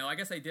 talk. I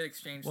guess they did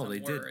exchange some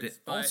words. Did.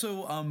 But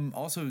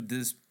Also,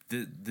 this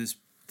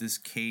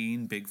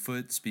Cain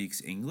Bigfoot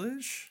speaks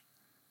English?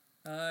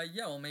 Yeah,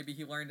 well, maybe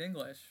he learned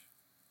English,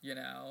 in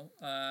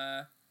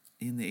the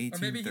 1830s? Or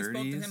maybe he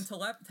spoke to him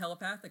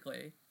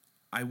telepathically.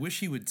 I wish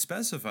he would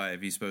specify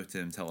if he spoke to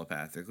him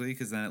telepathically,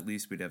 because then at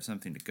least we'd have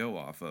something to go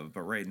off of.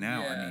 But right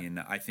now, I mean,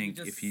 I think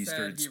if he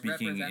started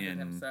speaking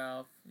in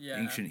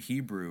ancient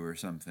Hebrew or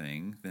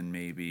something, then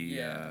maybe,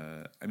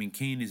 I mean,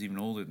 Cain is even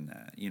older than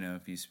that.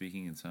 If he's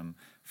speaking in some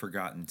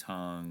forgotten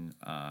tongue,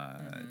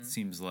 it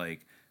seems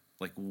like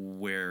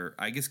where,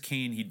 I guess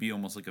Cain, he'd be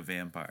almost like a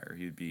vampire.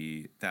 He'd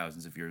be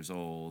thousands of years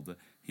old.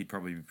 He'd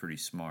probably be pretty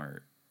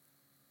smart.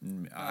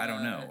 I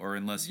don't know, or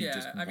unless he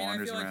just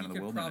wanders around in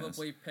the wilderness. I feel like he could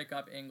probably pick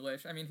up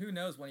English. I mean, who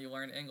knows when he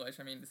learned English?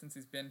 I mean, since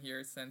he's been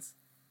here since,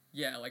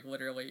 like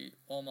literally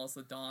almost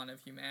the dawn of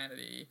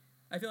humanity,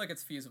 I feel like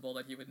it's feasible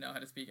that he would know how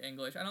to speak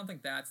English. I don't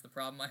think that's the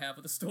problem I have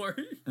with the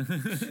story,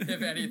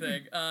 if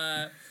anything.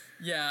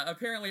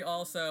 Apparently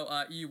also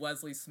E.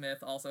 Wesley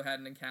Smith also had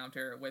an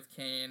encounter with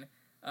Cain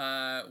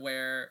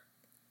where...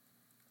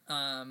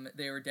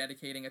 they were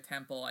dedicating a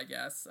temple, I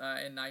guess,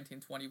 in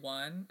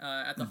 1921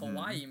 at the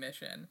Hawaii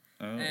mission.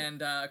 Oh.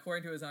 And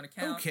according to his own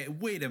account... Okay,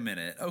 wait a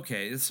minute.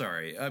 Okay,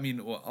 sorry. I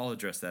mean, I'll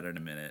address that in a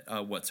minute.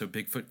 So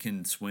Bigfoot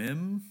can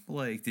swim?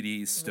 Like, did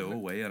he stow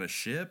away on a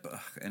ship?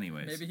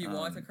 Anyways. Maybe he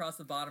walked across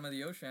the bottom of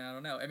the ocean. I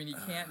don't know. I mean, he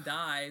can't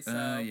die, so...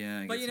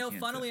 But,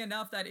 funnily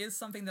enough, that is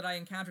something that I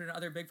encountered in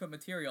other Bigfoot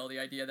material, the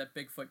idea that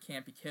Bigfoot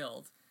can't be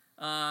killed.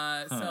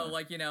 So,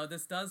 like,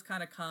 this does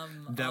kind of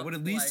come That would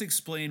at least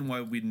explain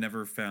why we'd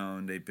never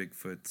found a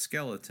Bigfoot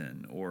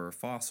skeleton or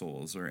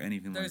fossils or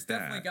anything like that. There's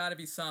definitely got to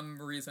be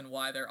some reason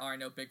why there are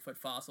no Bigfoot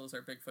fossils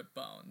or Bigfoot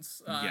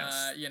bones.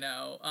 Yes.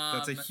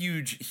 That's a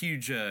huge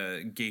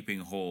gaping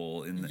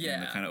hole in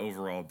the kind of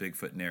overall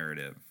Bigfoot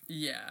narrative.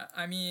 Yeah.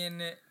 I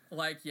mean,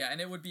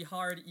 and it would be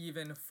hard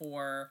even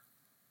for,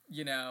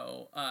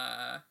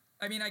 I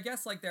mean, I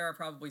guess, like, there are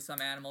probably some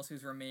animals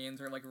whose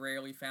remains are, like,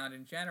 rarely found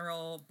in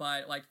general,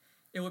 but, like,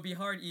 it would be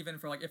hard even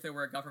for, like, if there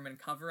were a government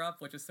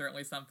cover-up, which is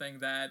certainly something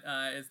that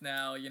is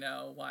now,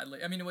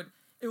 widely... I mean,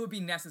 it would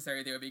be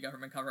necessary there would be a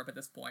government cover-up at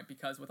this point,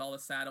 because with all the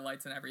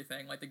satellites and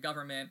everything, like, the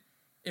government,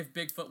 if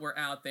Bigfoot were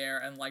out there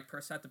and, like,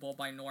 perceptible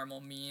by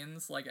normal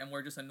means, like, and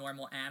we're just a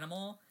normal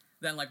animal,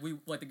 then, like,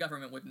 the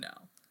government would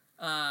know.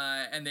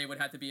 And they would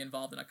have to be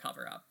involved in a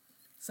cover-up.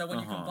 So when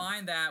you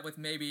combine that with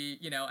maybe,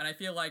 and I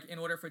feel like in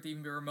order for it to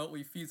even be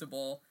remotely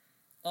feasible,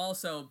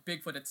 also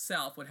Bigfoot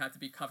itself would have to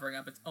be covering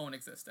up its own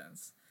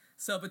existence.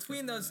 So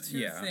between those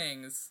two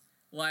things,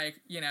 like,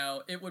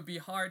 it would be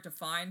hard to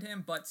find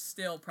him, but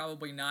still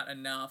probably not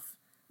enough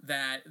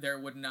that there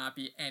would not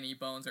be any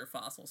bones or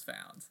fossils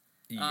found.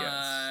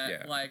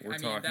 Yes, we're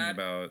talking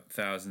about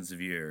thousands of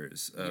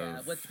years.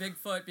 With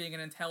Bigfoot being an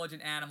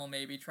intelligent animal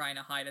maybe trying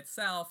to hide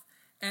itself,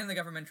 and the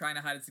government trying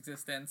to hide its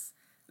existence,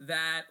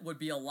 that would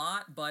be a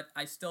lot, but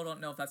I still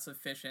don't know if that's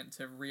sufficient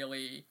to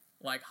really,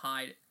 like,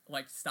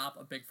 stop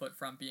a Bigfoot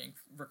from being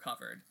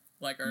recovered,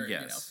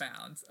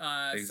 found.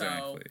 Exactly.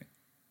 So,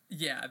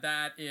 yeah,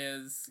 that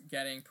is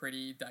getting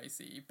pretty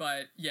dicey.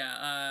 But,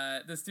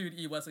 this dude,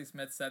 E. Wesley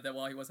Smith, said that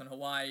while he was in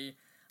Hawaii,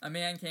 A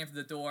man came to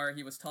the door.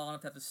 He was tall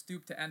enough to have to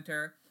stoop to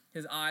enter.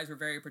 His eyes were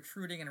very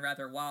protruding and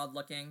rather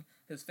wild-looking.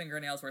 His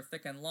fingernails were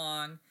thick and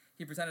long.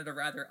 He presented a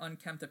rather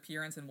unkempt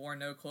appearance and wore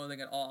no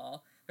clothing at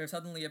all. There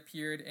suddenly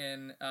appeared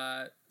in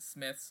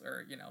Smith's,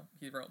 or,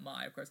 he wrote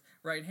my, of course,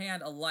 right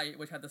hand a light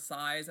which had the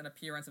size and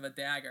appearance of a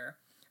dagger.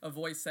 A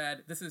voice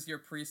said, "This is your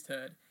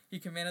priesthood." He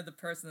commanded the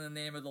person in the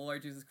name of the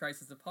Lord Jesus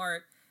Christ to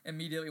depart.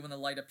 Immediately when the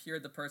light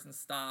appeared, the person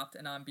stopped,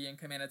 and on being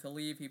commanded to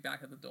leave, he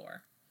backed at the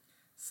door.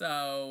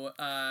 So,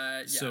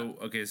 yeah.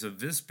 So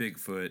this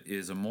Bigfoot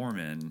is a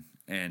Mormon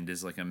and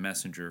is like a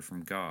messenger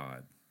from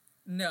God.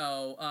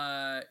 No,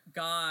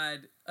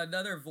 God,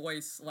 another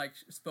voice,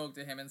 spoke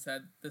to him and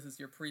said, "This is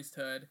your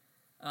priesthood."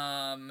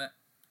 A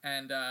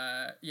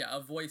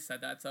voice said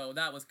that, so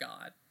that was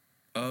God.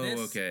 Oh, this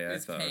okay,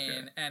 is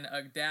Cain, and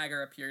a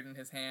dagger appeared in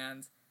his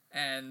hand,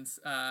 and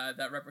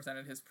that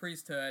represented his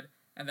priesthood,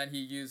 and then he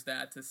used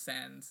that to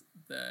send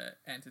the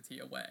entity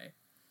away.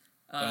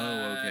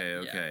 Okay.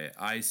 Yeah.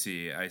 I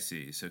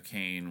see. So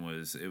Cain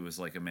was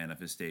like a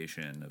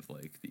manifestation of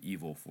like the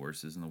evil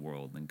forces in the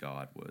world, and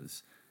God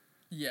was.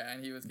 Yeah,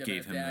 and he was given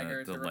gave a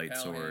dagger him the to light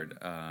repel sword. him.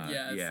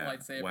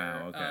 Lightsaber.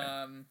 Wow.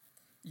 Okay.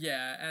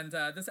 And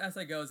this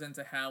essay goes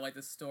into how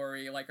the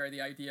story, or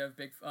the idea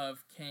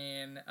of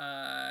Cain,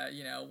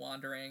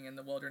 wandering in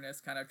the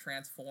wilderness, kind of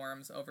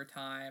transforms over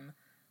time,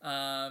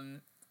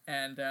 and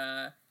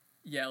how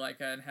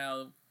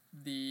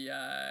the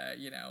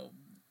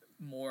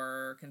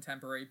more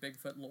contemporary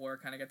Bigfoot lore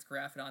kind of gets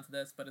grafted onto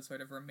this, but it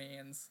sort of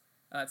remains,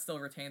 it still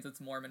retains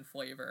its Mormon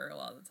flavor a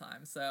lot of the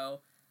time.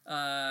 So,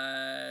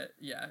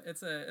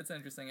 it's an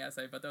interesting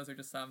essay, but those are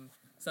just some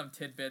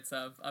tidbits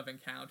of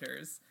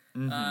encounters.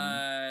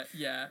 Mm-hmm.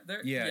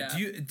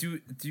 Do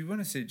you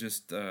want to say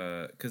just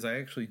because I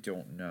actually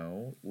don't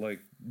know,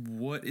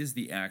 what is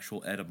the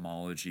actual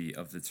etymology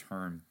of the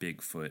term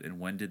Bigfoot, and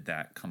when did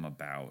that come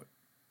about?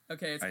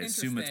 Okay, I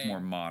assume it's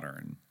more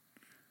modern.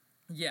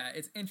 Yeah,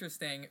 it's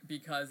interesting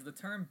because the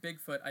term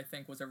Bigfoot, I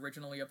think, was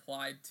originally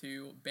applied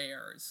to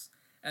bears.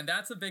 And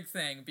that's a big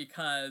thing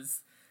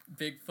because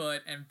Bigfoot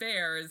and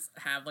bears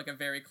have, a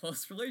very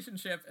close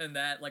relationship, and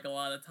that, a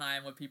lot of the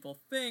time what people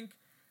think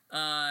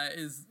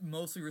is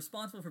mostly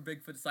responsible for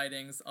Bigfoot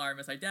sightings are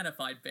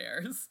misidentified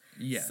bears.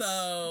 Yes.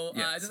 So,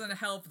 it doesn't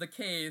help the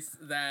case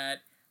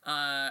that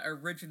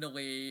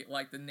originally,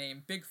 the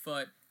name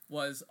Bigfoot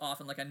was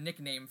often a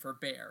nickname for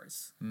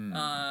bears.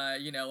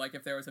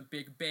 If there was a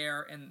big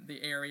bear in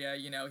the area,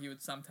 he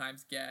would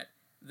sometimes get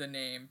the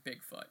name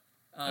Bigfoot.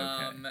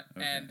 Okay.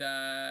 And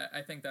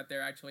I think that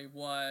there actually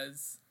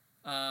was,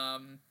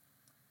 according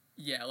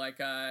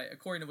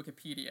to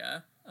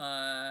Wikipedia,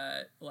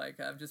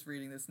 I'm just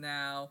reading this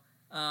now,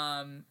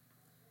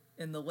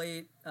 in the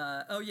late,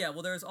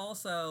 there's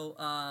also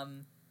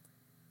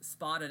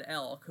Spotted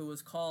Elk, who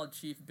was called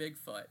Chief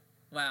Bigfoot.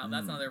 Wow,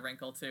 that's another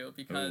wrinkle, too,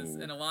 because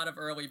in a lot of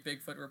early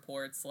Bigfoot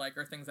reports,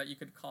 or things that you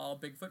could call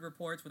Bigfoot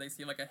reports, where they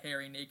see, a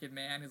hairy, naked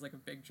man who's, a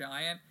big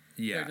giant,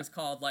 they're just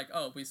called,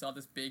 we saw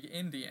this big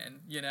Indian,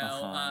 and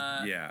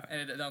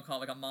they don't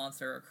call it, a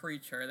monster or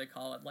creature, they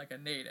call it, a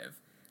native.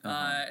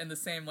 In the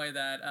same way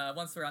that,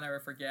 one story I'll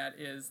never forget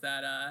is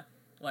that,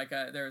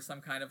 there was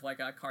some kind of,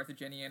 a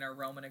Carthaginian or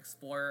Roman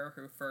explorer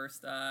who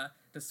first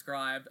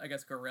described, I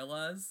guess,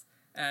 gorillas,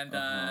 and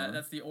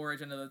that's the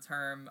origin of the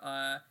term,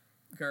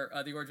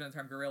 the origin of the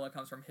term gorilla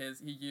comes from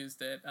he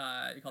used it,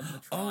 he called it the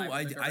tribe. Oh,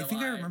 I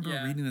think I remember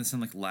reading this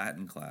in,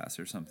 Latin class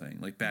or something,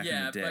 back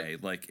in the day,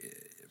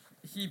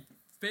 he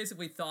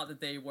basically thought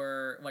that they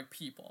were,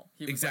 people.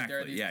 He was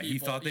exactly, he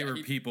thought they were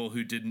people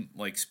who didn't,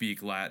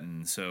 speak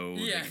Latin, so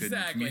they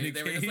couldn't communicate.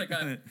 They were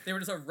just, they were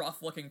just a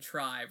rough-looking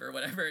tribe or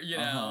whatever,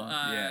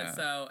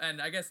 So, and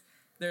I guess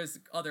there's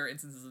other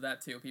instances of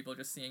that, too, people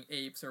just seeing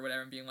apes or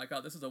whatever and being like,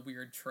 oh, this is a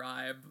weird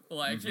tribe,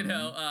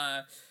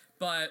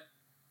 but...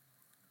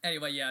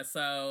 Anyway,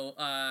 so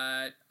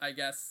I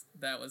guess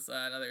that was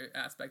another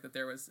aspect that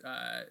there was,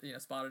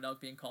 Spotted Elk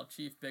being called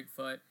Chief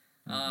Bigfoot.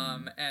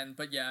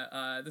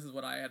 This is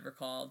what I had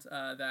recalled,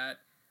 that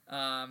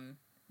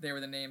they were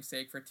the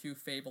namesake for two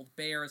fabled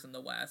bears in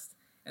the West.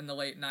 In the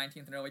late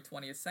 19th and early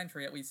 20th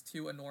century, at least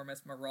two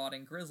enormous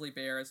marauding grizzly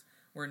bears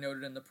were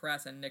noted in the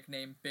press and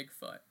nicknamed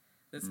Bigfoot.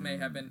 This may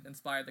have been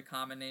inspired the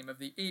common name of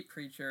the ape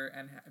creature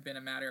and been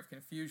a matter of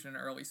confusion in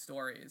early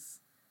stories.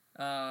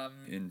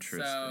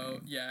 Interesting.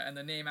 So, and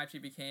the name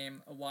actually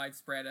became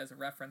widespread as a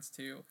reference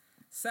to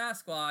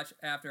Sasquatch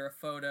after a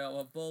photo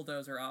of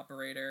bulldozer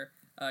operator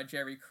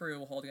Jerry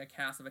Crew holding a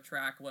cast of a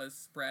track was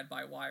spread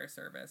by wire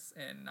service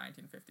in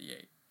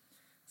 1958.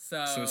 So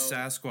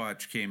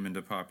Sasquatch came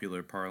into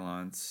popular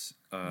parlance.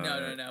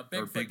 No.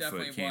 Bigfoot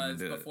definitely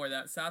was before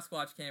that.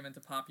 Sasquatch came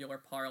into popular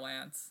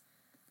parlance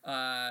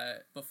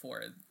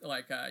before,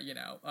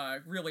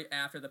 really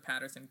after the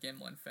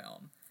Patterson-Gimlin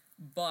film.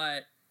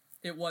 But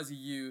it was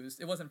used.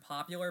 It wasn't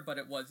popular, but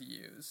it was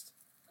used.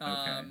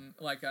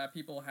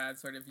 People had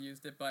sort of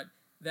used it, but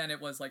then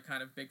it was,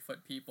 kind of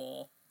Bigfoot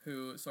people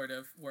who sort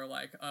of were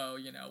like, oh,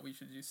 we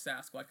should use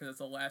Sasquatch because it's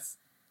a less,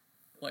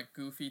 like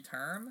goofy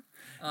term.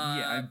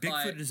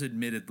 Bigfoot is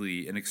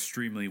admittedly an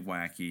extremely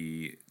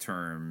wacky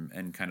term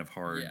and kind of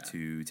hard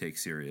to take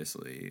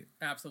seriously.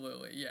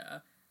 Absolutely, yeah.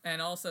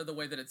 And also the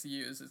way that it's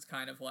used is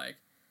kind of like,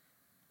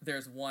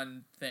 there's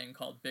one thing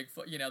called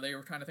Bigfoot, you know, they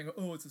were trying to think,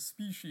 oh, it's a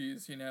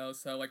species, you know,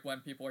 so like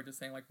when people are just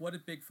saying like, what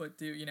did Bigfoot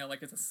do, you know,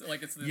 like it's this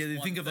they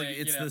think of thing, like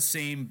it's the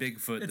same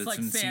Bigfoot that's like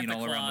been seen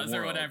all around the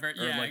world, or whatever,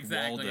 or like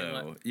exactly.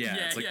 Waldo,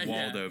 it's like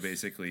Waldo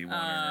basically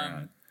wandering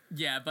around.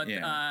 Yeah, but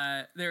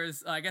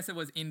there's I guess it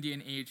was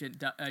Indian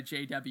agent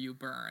J.W.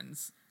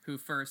 Burns who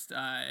first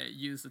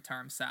used the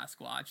term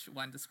Sasquatch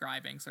when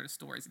describing sort of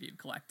stories that he had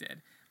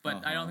collected.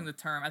 But I don't think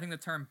I think the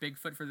term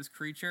Bigfoot for this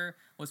creature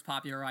was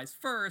popularized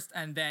first,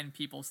 and then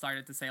people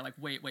started to say, like,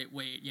 wait,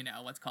 you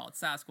know, let's call it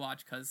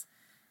Sasquatch because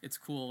it's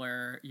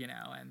cooler, you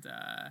know, and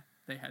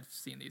they had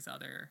seen these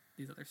other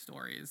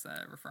stories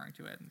referring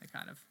to it, and they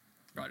kind of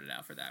brought it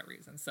out for that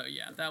reason. So,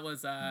 yeah, that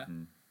was,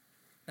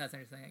 that's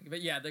interesting.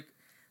 But, yeah,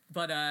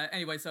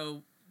 anyway,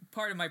 so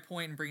part of my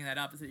point in bringing that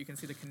up is that you can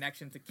see the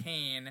connection to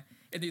Cain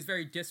in these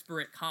very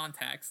disparate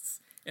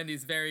contexts, in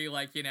these very,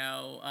 like, you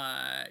know,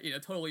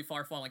 totally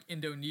far-flung, like,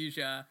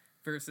 Indonesia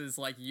versus,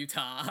 like,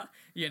 Utah,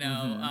 you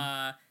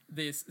know,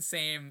 these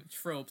same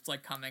tropes,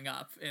 like, coming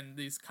up in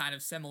these kind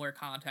of similar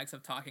contexts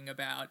of talking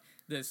about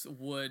this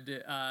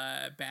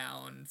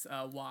wood-bound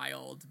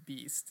wild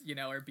beast, you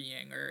know, or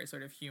being, or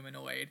sort of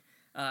humanoid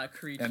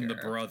creature. And the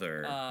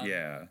brother,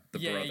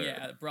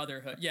 the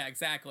brotherhood. Yeah,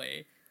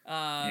 exactly.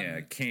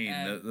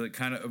 Cain, the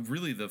kind of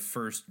really the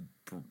first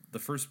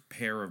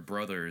pair of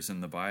brothers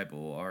in the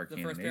Bible are Cain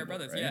and Abel. The first pair of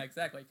brothers, right? Yeah,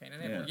 exactly, Cain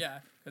and Abel,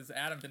 because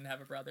Adam didn't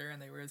have a brother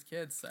and they were his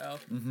kids, so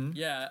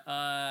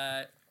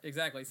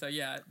exactly. So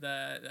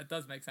that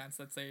does make sense.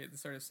 Let's say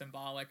it's sort of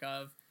symbolic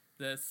of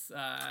this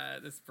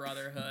this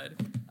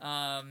brotherhood,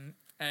 I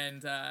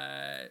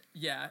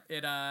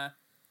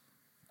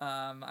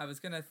was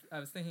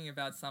thinking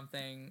about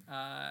something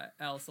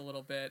else a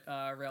little bit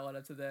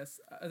relative to this.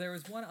 There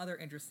was one other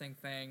interesting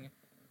thing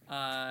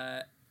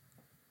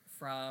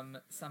from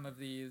some of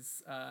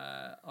these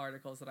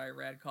articles that I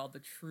read called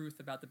 "The Truth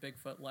About the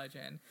Bigfoot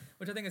Legend,"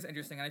 which I think is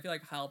interesting. And I feel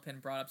like Halpin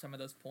brought up some of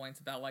those points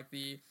about like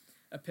the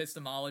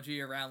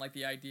epistemology around like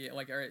the idea,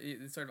 like or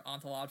sort of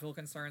ontological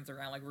concerns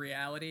around like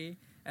reality,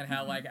 and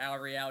how like our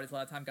reality is a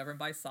lot of time governed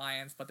by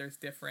science, but there's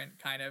different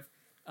kind of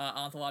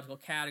ontological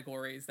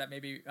categories that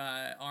maybe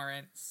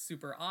aren't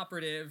super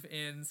operative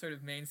in sort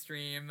of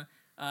mainstream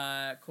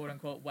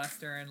quote-unquote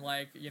Western,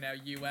 like, you know,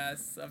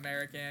 U.S.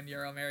 American,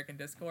 Euro-American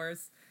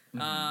discourse,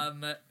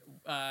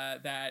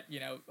 that, you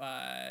know,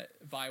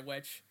 by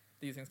which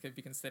these things could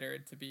be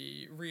considered to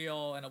be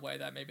real in a way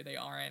that maybe they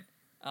aren't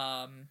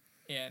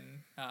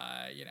in,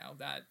 you know,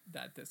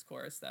 that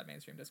discourse, that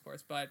mainstream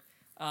discourse. But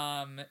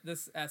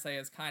this essay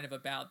is kind of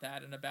about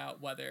that, and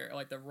about whether,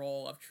 like, the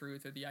role of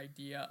truth, or the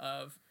idea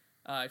of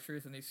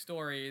truth in these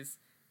stories,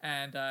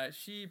 and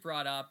she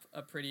brought up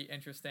a pretty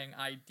interesting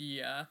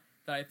idea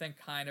that I think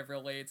kind of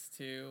relates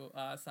to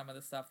some of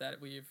the stuff that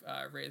we've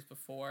raised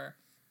before,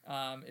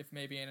 if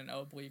maybe in an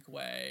oblique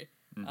way.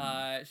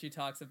 She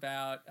talks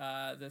about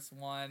this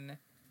one,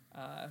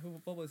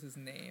 what was his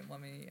name?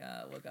 Let me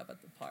look up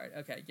at the part.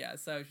 Okay, yeah,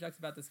 so she talks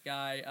about this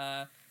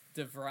guy,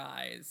 De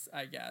Vries,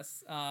 I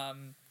guess.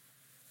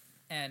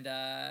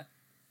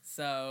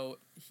 So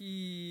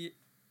he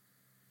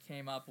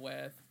came up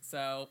with,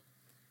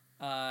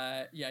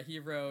 he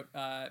wrote,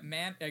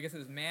 I guess it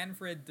was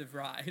Manfred De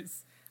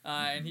Vries,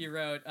 and he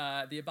wrote,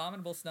 The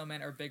Abominable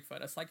Snowman or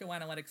Bigfoot, a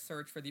psychoanalytic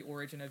search for the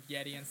origin of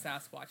Yeti and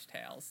Sasquatch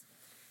tales.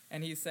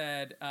 And he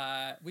said,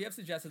 we have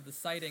suggested the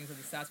sightings of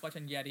the Sasquatch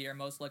and Yeti are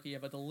most likely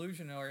of a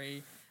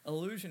illusionary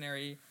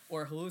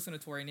or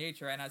hallucinatory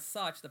nature, and as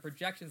such, the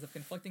projections of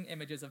conflicting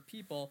images of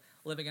people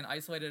living in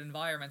isolated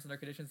environments under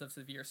conditions of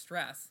severe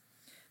stress.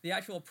 The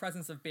actual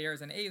presence of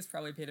bears and apes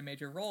probably played a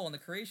major role in the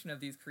creation of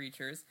these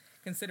creatures,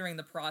 considering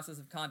the process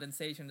of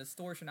condensation and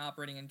distortion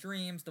operating in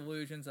dreams,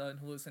 delusions, and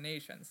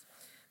hallucinations.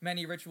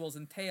 Many rituals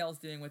and tales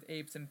dealing with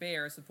apes and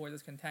bears support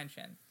this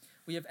contention.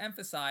 We have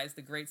emphasized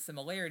the great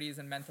similarities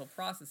in mental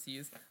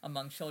processes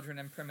among children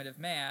and primitive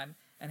man,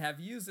 and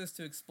have used this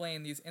to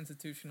explain these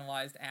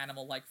institutionalized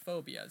animal-like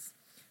phobias.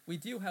 We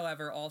do,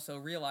 however, also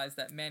realize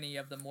that many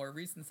of the more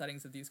recent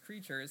sightings of these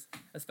creatures,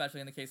 especially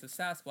in the case of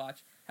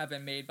Sasquatch, have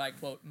been made by,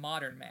 quote,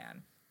 modern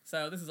man.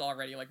 So this is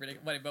already, like,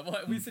 ridiculous, but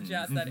what we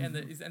suggest that in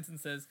these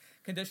instances,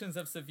 conditions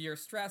of severe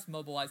stress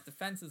mobilized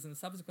defenses, and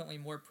subsequently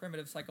more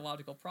primitive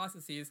psychological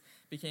processes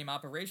became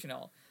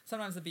operational.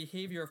 Sometimes the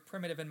behavior of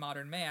primitive and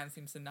modern man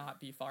seems to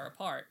not be far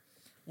apart.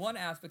 One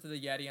aspect of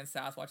the Yeti and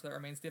Sasquatch that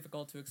remains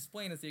difficult to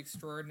explain is the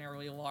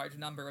extraordinarily large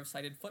number of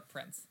sighted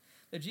footprints.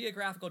 The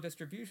geographical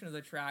distribution of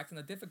the tracks and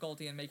the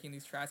difficulty in making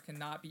these tracks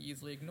cannot be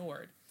easily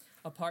ignored.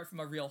 Apart from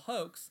a real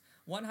hoax,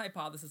 one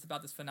hypothesis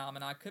about this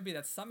phenomenon could be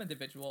that some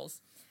individuals,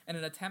 in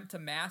an attempt to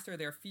master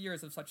their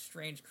fears of such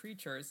strange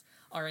creatures,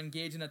 are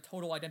engaged in a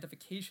total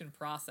identification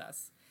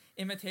process.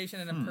 Imitation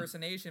and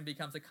impersonation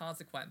becomes a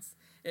consequence.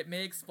 It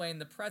may explain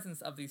the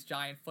presence of these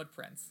giant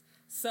footprints.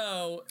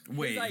 So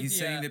wait, he's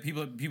saying that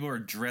people are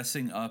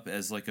dressing up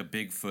as like a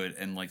Bigfoot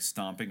and like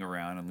stomping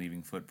around and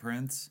leaving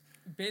footprints.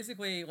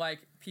 Basically, like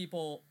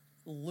people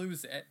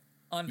lose it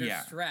under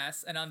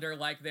stress and under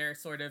like their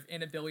sort of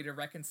inability to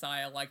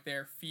reconcile like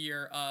their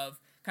fear of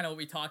kind of what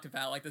we talked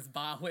about, like this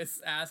Baoist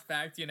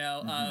aspect, you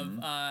know,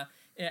 of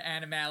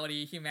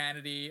animality,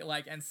 humanity,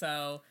 like, and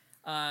so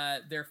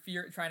their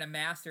fear, trying to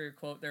master,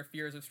 quote, their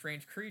fears of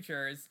strange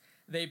creatures,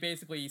 they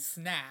basically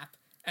snap.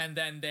 And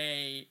then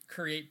they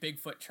create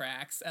Bigfoot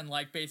tracks and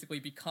like basically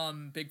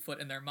become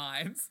Bigfoot in their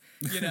minds,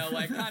 you know,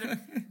 like kind of.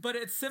 But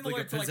it's similar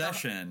like a to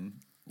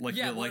possession, like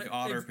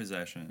otter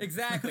possession.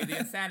 Exactly, the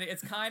insanity.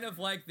 It's kind of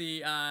like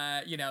the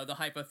you know, the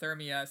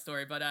hypothermia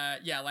story, but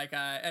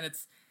and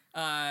it's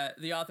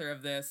the author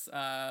of this,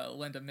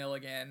 Linda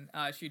Milligan.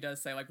 She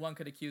does say like one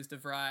could accuse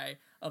DeVry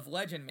of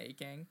legend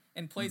making.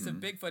 In place of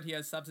Bigfoot, he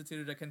has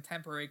substituted a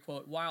contemporary,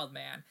 quote, wild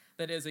man,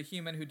 that is a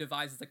human who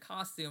devises a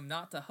costume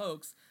not to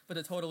hoax, but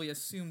to totally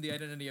assume the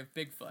identity of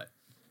Bigfoot.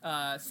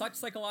 Such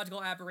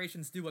psychological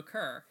aberrations do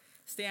occur.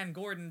 Stan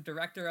Gordon,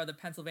 director of the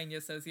Pennsylvania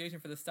Association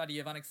for the Study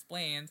of the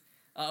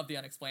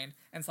Unexplained,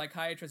 and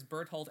psychiatrist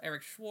Berthold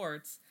Erich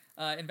Schwartz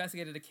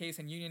investigated a case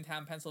in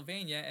Uniontown,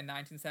 Pennsylvania in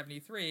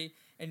 1973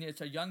 in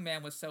which a young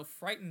man was so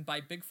frightened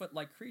by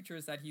Bigfoot-like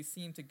creatures that he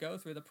seemed to go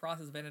through the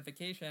process of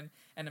identification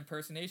and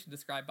impersonation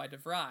described by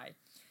DeVry.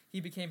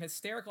 He became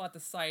hysterical at the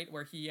site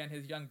where he and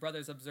his young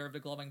brothers observed a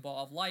glowing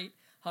ball of light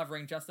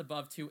hovering just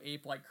above two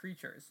ape-like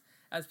creatures.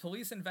 As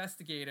police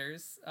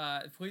investigators,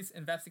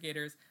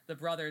 the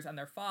brothers, and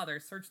their father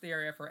searched the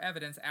area for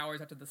evidence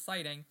hours after the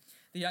sighting,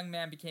 the young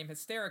man became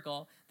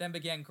hysterical, then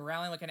began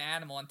growling like an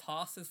animal and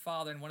tossed his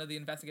father and one of the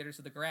investigators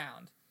to the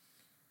ground.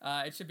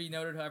 It should be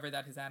noted, however,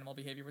 that his animal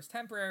behavior was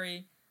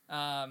temporary.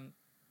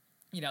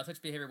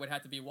 Such behavior would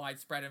have to be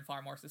widespread and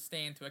far more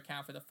sustained to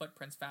account for the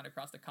footprints found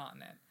across the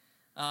continent.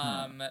 She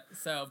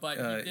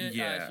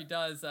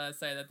does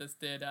say that this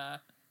did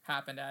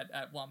happen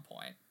at one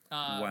point.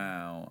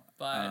 Wow.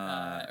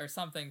 Or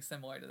something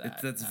similar to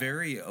that. That's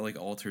very like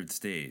altered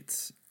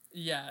states.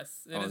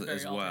 Yes, it is very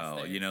as well.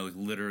 States. You know, like,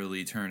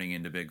 literally turning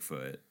into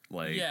Bigfoot,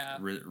 like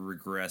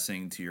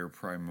regressing to your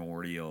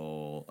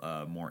primordial,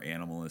 more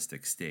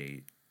animalistic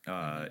state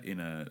in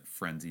a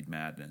frenzied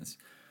madness.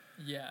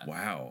 Yeah.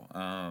 Wow.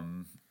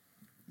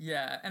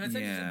 Yeah, and it's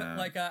interesting.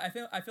 Like, I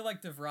feel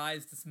like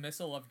DeVry's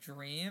dismissal of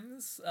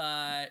dreams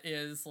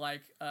is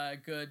like a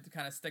good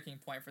kind of sticking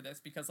point for this,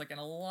 because like in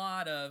a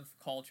lot of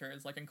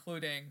cultures, like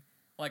including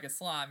like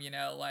Islam, you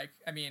know, like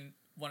I mean,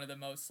 one of the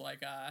most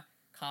like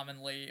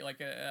commonly like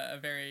a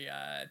very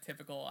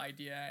typical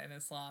idea in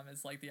Islam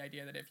is like the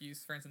idea that if you,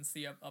 for instance,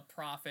 see a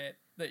prophet,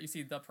 that you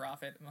see the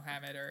prophet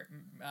Muhammad or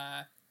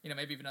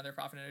maybe even another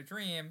prophet in a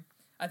dream.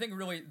 I think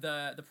really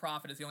the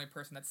prophet is the only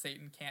person that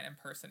Satan can't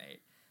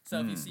impersonate. So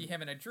if you see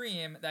him in a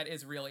dream, that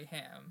is really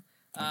him.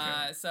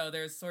 Okay. So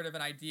there's sort of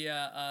an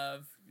idea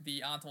of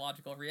the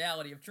ontological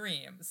reality of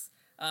dreams.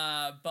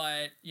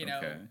 But,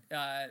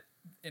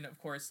 and of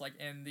course, like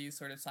in these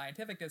sort of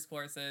scientific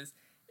discourses,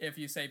 if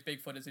you say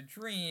Bigfoot is a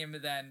dream,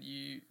 then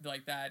you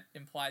like that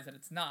implies that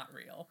it's not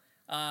real.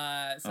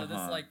 So this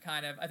is like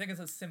kind of, I think it's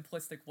a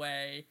simplistic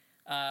way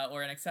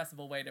or an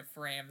accessible way to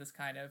frame this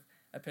kind of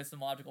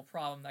epistemological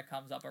problem that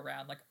comes up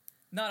around like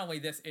not only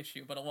this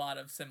issue, but a lot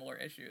of similar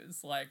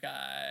issues, like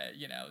the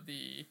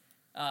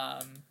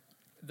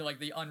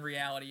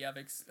unreality of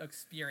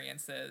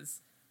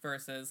experiences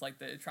versus like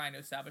the trying to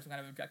establish some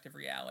kind of objective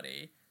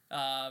reality,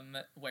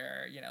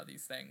 where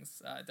these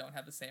things don't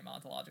have the same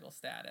ontological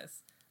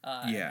status.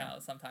 And how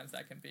sometimes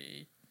that can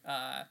be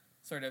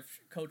sort of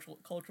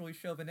culturally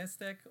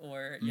chauvinistic,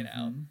 or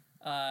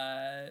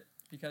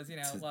because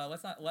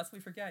lest we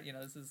forget,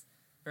 this is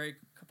very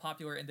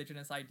popular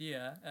indigenous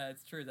idea.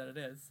 It's true that it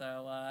is.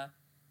 So.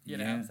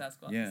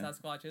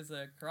 Sasquatch is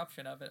a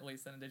corruption of at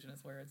least an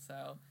indigenous word,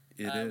 so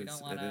we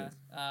don't want to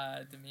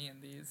demean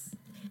these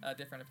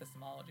different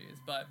epistemologies.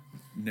 But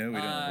no,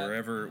 we don't.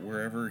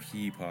 Wherever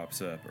he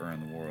pops up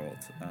around the world,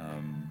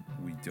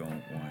 we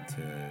don't want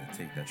to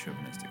take that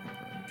chauvinistic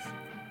approach.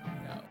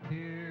 No.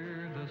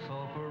 Hear the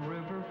sulphur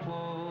river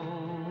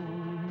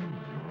flows,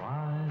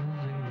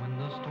 rising when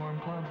the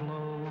storm cloud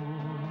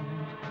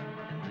blows,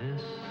 and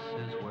this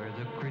is where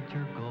the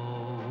creature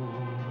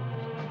goes,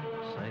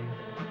 safe.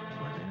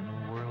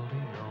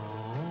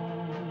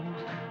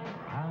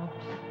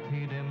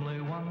 He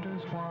dimly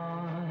wonders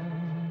why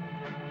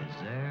is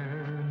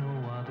there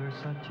no other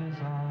such as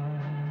I,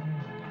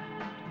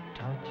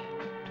 to touch,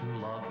 to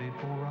love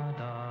before I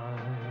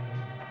die,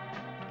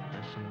 to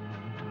listen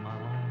to my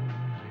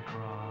lonely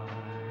cry.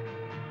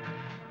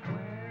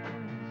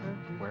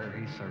 Where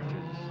he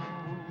searches,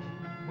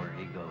 where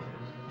he goes,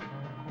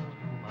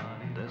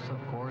 this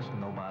of course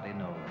nobody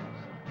knows.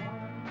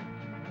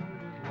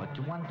 But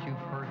once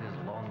you've heard his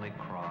lonely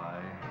cry,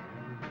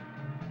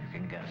 you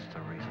can guess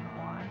the reason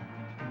why.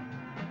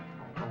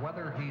 For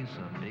whether he's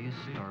a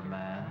beast or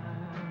man,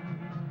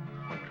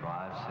 what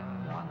drives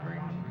him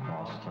wandering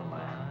across the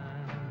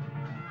land,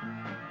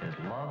 his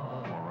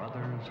love for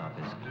others of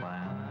his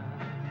clan,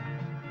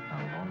 a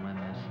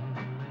loneliness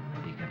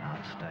he cannot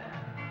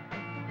stand.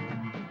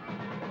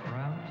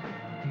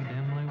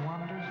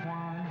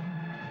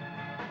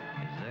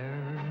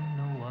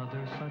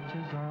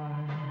 his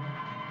eye,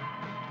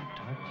 to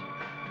touch,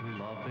 to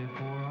love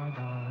before I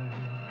die.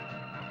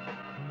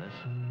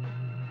 Listen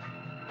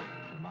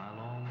to my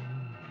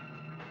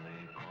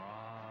lonely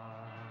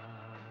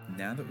cry.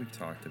 Now that we've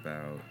talked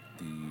about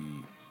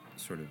the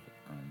sort of,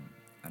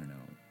 I don't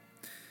know,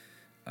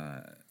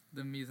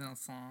 the mise en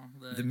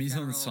scène, the mise en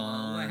general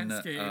scène,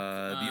 landscape,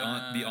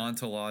 the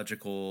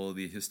ontological,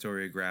 the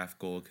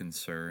historiographical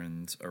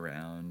concerns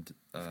around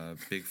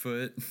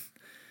Bigfoot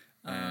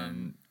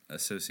and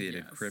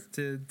associated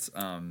cryptids.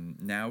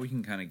 Now we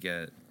can kind of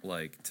get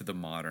like to the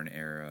modern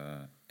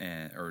era,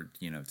 or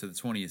to the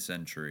 20th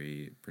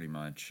century, pretty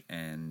much,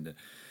 and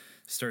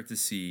start to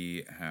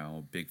see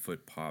how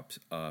Bigfoot pops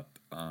up,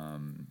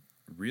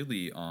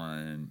 really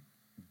on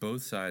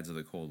both sides of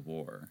the Cold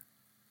War,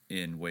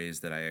 in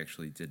ways that I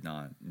actually did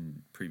not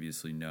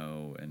previously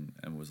know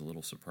and was a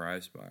little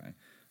surprised by.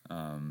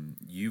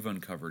 You've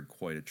uncovered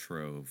quite a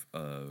trove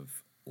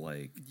of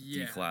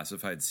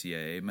declassified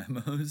CIA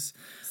memos.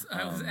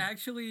 I was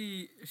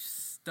actually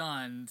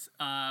stunned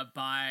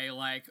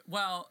by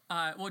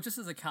just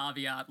as a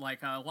caveat,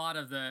 a lot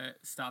of the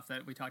stuff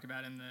that we talked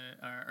about in the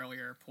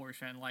earlier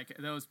portion,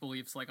 those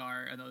beliefs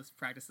and those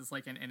practices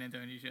in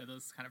Indonesia,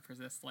 those kind of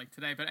persist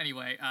today. But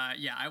anyway,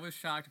 I was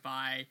shocked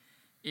by,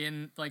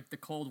 in the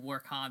Cold War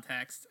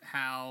context,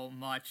 how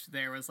much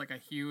there was a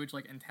huge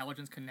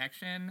intelligence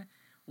connection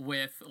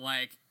with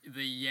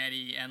the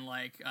Yeti and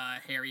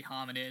hairy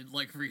hominid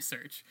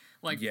research.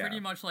 Pretty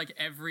much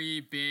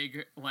every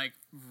big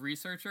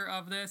researcher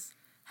of this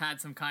had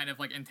some kind of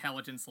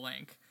intelligence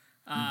link.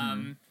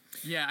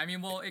 Yeah, I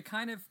mean, well, it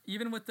kind of,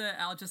 even with the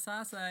Al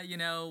Jassasa,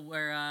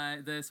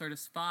 where the sort of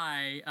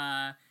spy,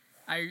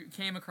 I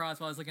came across,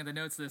 while I was looking at the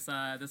notes,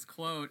 this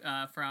quote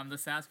from the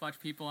Sasquatch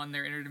people on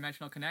their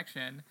interdimensional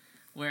connection,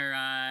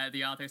 where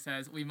the author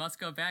says, "We must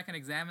go back and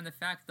examine the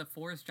fact that the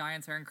forest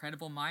giants are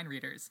incredible mind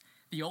readers.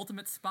 The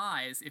ultimate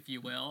spies, if you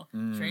will,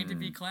 trained to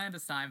be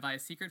clandestine by a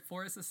secret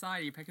forest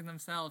society, protecting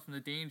themselves from the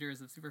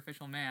dangers of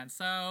superficial man."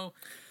 So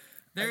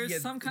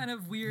there's some kind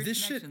of weird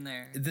connection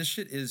there. This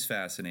shit is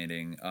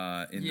fascinating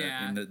in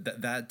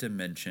that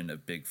dimension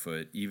of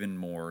Bigfoot, even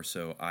more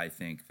so, I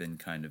think, than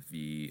kind of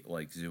the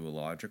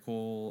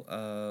zoological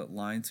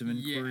lines of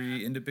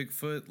inquiry into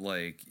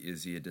Bigfoot.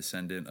 Is he a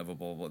descendant of a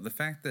blah, blah, blah. The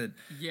fact that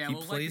he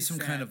plays some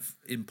kind of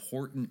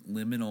important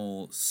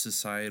liminal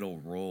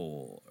societal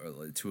role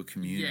to a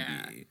community.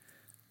 Yeah.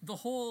 The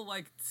whole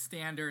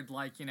standard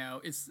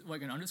it's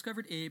an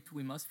undiscovered ape,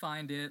 we must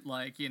find it,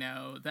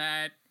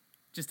 that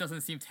just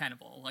doesn't seem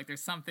tenable.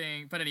 There's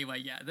something, but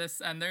anyway,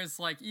 there's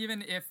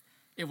even if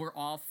it were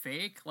all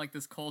fake,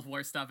 this Cold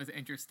War stuff is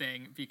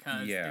interesting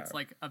because it's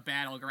a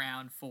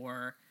battleground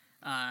for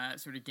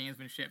sort of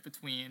gamesmanship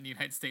between the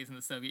United States and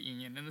the Soviet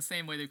Union, in the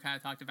same way they've kind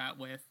of talked about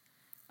with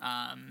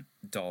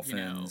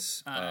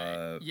dolphins,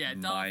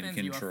 dolphins, mind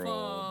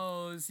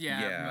control, UFOs,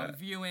 remote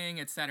viewing,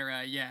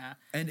 etc.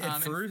 And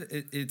at first,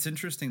 it's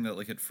interesting that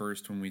at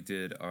first, when we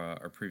did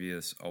our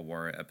previous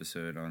Alwara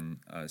episode on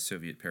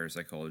Soviet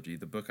parapsychology,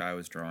 the book I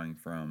was drawing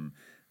from,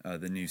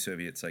 the New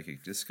Soviet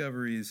Psychic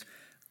Discoveries,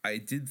 I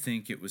did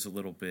think it was a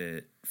little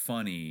bit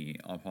funny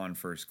upon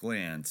first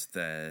glance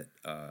that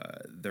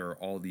there are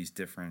all these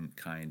different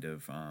kind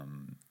of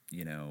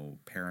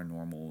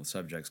paranormal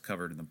subjects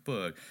covered in the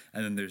book,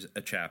 and then there's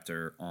a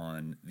chapter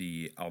on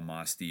the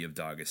Almasti of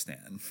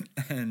Dagestan.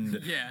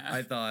 And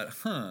I thought,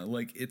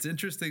 it's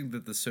interesting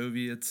that the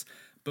Soviets,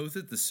 both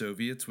that the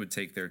Soviets would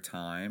take their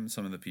time,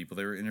 some of the people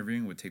they were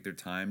interviewing would take their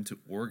time to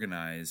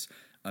organize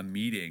a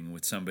meeting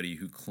with somebody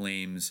who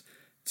claims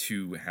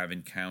to have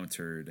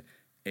encountered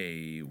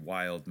a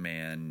wild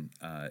man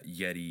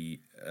Yeti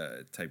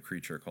type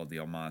creature called the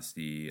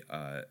Almasti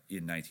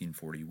in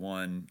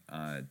 1941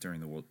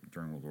 during World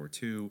War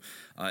II,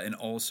 and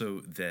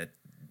also that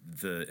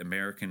the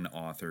American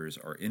authors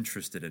are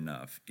interested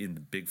enough in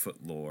the Bigfoot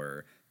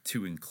lore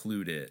to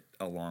include it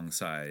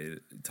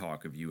alongside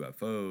talk of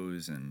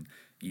UFOs and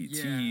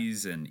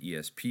ETs and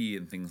ESP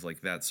and things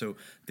like that. So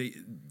they,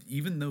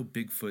 even though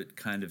Bigfoot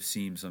kind of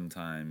seems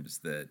sometimes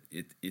that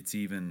it's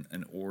even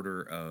an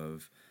order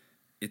of,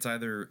 it's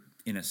either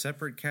in a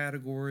separate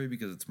category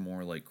because it's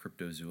more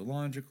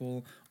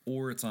cryptozoological,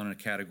 or it's on a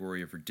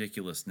category of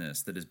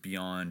ridiculousness that is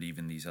beyond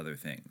even these other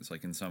things.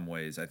 In some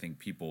ways, I think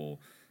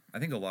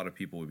a lot of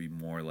people would be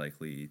more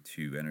likely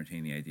to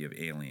entertain the idea of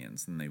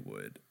aliens than they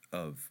would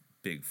of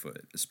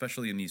Bigfoot,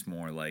 especially in these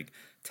more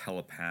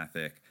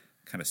telepathic,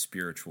 kind of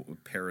spiritual,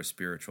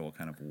 paraspiritual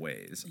kind of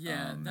ways.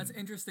 Yeah, that's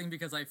interesting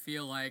because I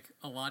feel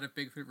a lot of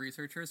Bigfoot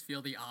researchers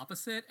feel the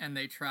opposite, and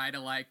they try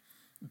to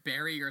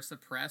bury or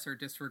suppress or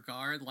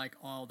disregard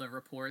all the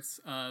reports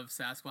of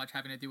Sasquatch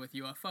having to do with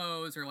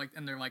UFOs, or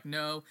and they're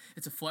no,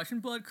 it's a flesh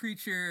and blood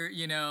creature,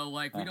 we don't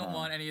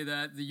want any of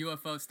the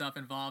UFO stuff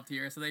involved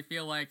here. So they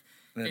feel it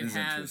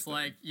has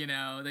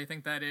they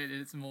think that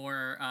it's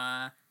more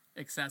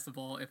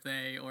accessible if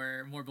they,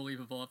 or more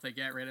believable if they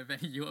get rid of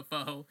any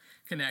UFO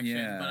connection.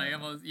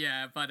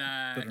 Yeah. But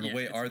in a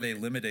way, are they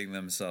limiting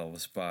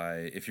themselves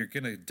by, if you're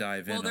gonna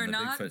dive in on the Bigfoot topic?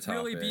 Well, they're not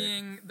really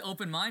being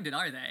open-minded,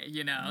 are they?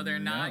 You know, they're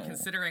not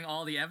considering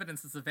all the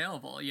evidence that's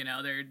available. You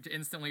know, they're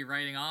instantly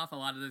writing off a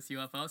lot of this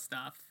UFO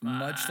stuff.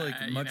 Much like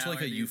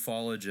a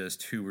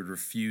ufologist who would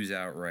refuse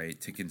outright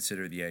to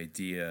consider the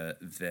idea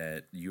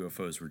that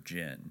UFOs were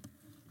jinn.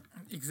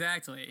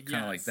 Exactly.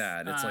 Kind of like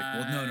that. It's like,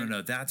 well,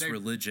 no. That's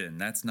religion.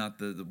 That's not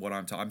the what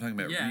I'm talking. I'm talking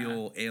about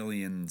real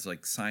aliens,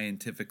 like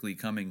scientifically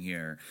coming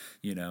here,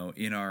 you know,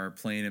 in our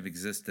plane of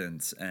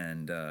existence,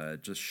 and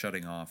just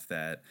shutting off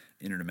that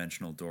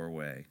interdimensional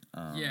doorway.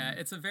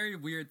 It's a very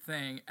weird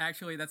thing.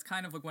 Actually, that's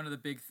kind of like one of the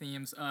big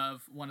themes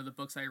of one of the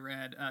books I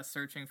read,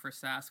 Searching for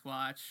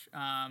Sasquatch,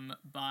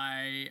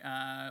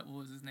 by what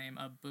was his name?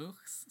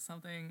 Books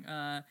something.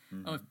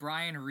 It's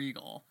Brian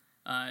Regal.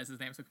 Is his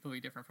name, so completely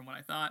different from what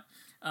I thought.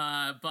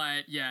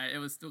 But yeah, it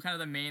was kind of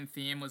the main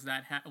theme was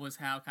that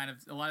how kind of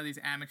a lot of these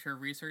amateur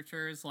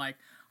researchers like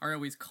are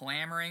always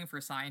clamoring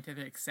for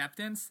scientific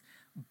acceptance,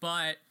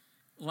 but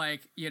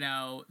like, you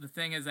know, the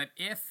thing is that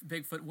if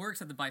Bigfoot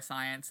works by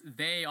science,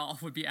 they all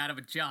would be out of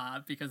a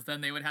job because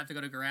then they would have to go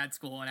to grad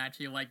school and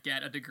actually like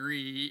get a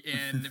degree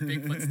in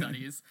Bigfoot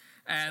studies.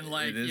 And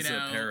like, it is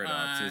a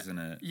paradox, isn't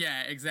it?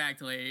 Yeah,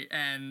 exactly.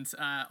 And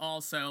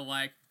also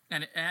like,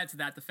 and add to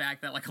that the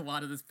fact that like a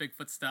lot of this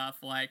Bigfoot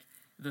stuff, like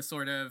the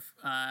sort of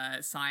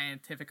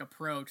scientific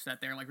approach that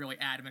they're like really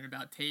adamant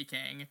about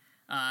taking,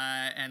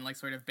 and like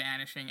sort of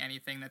banishing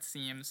anything that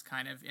seems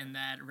kind of in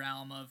that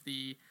realm of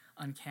the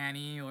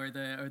uncanny or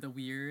the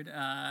weird.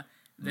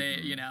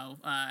 You know,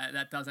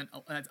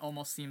 that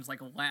almost seems like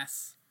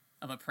less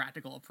of a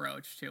practical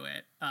approach to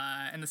it.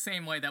 In the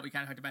same way that we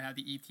kind of talked about how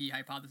the ET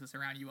hypothesis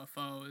around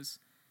UFOs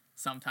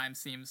sometimes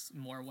seems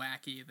more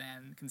wacky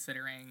than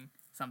considering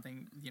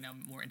something, you know,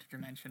 more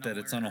interdimensional. That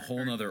it's on a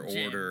whole nother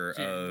order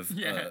of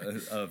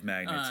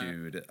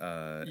magnitude. So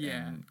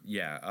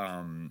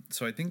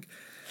I think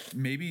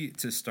maybe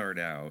to start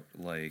out,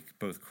 like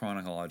both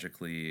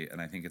chronologically,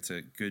 and I think it's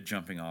a good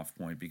jumping off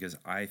point because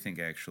I think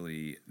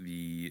actually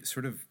the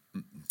sort of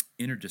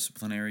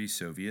interdisciplinary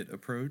Soviet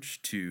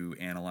approach to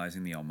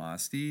analyzing the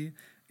Almasty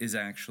is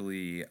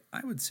actually, I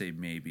would say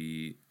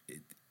maybe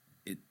it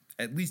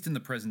at least in the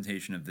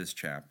presentation of this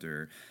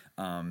chapter,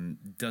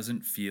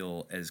 doesn't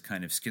feel as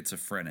kind of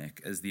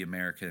schizophrenic as the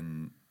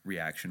American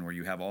reaction, where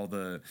you have all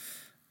the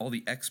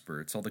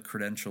experts, all the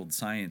credentialed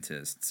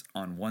scientists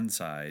on one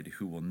side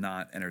who will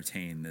not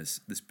entertain this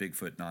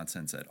Bigfoot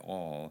nonsense at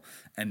all,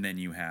 and then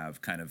you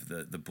have kind of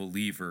the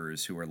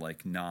believers who are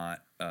like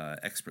not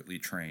expertly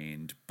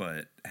trained,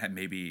 but have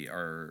the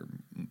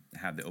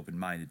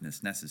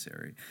open-mindedness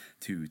necessary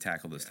to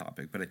tackle this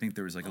topic. But I think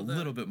there was like a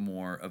little bit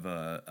more of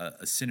a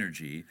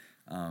synergy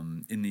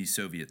in these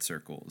Soviet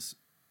circles.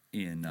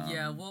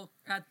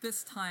 At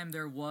this time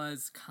there were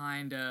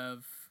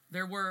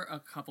a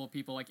couple of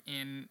people like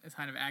in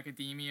kind of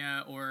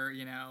academia or,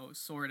 you know,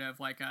 sort of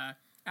like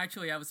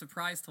actually I was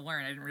surprised to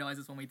learn, I didn't realize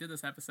this when we did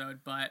this episode,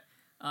 but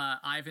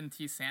Ivan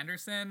T.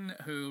 Sanderson,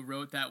 who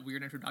wrote that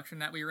weird introduction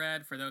that we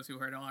read, for those who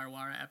heard our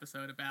Wara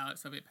episode about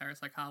Soviet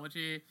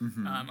parapsychology,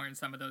 or in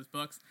some of those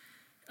books,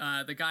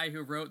 the guy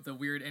who wrote the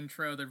weird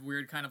intro, the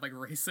weird kind of like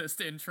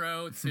racist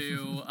intro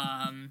to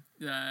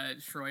the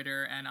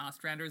Schroeder and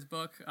Ostrander's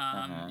book,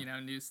 you know,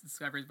 New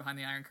Discoveries Behind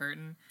the Iron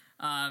Curtain.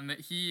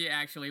 He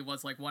actually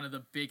was like one of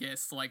the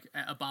biggest like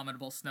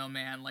abominable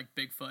snowman, like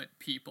Bigfoot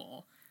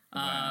people.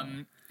 Wow.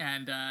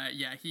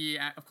 He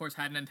of course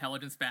had an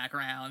intelligence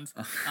background.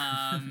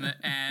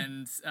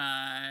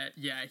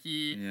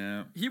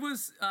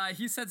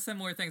 He said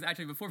similar things.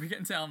 Actually, before we get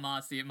into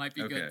Almasty, it might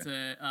be good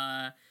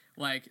to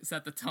like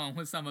set the tone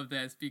with some of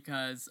this,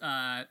 because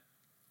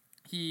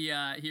he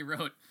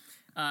wrote,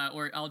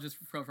 or I'll just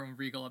quote from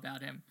Regal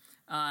about him.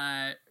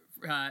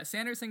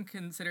 Sanderson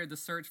considered the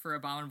search for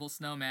abominable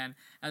snowman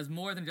as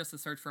more than just a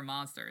search for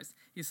monsters.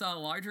 He saw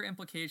larger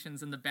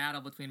implications in the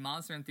battle between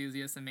monster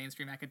enthusiasts and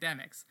mainstream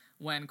academics.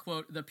 When,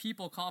 quote, the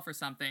people call for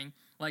something,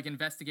 like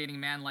investigating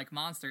man-like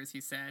monsters,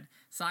 he said,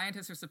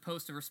 scientists are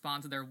supposed to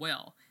respond to their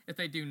will. If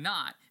they do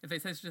not, if they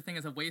say such a thing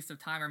as a waste of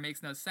time or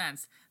makes no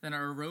sense, then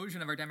an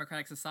erosion of our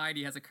democratic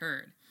society has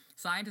occurred.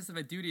 Scientists have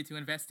a duty to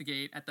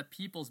investigate at the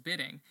people's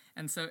bidding,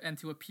 and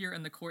to appear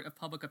in the court of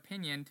public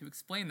opinion to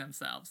explain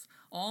themselves.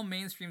 All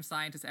mainstream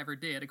scientists ever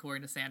did,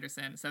 according to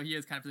Sanderson, so he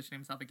is kind of positioning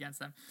himself against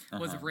them,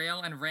 was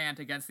rail and rant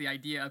against the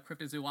idea of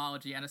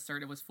cryptozoology and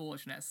assert it was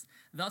foolishness.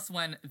 Thus,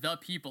 when the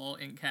people,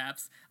 in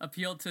caps,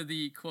 appealed to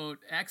the, quote,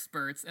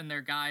 experts in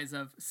their guise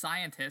of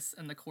scientists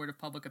in the court of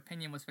public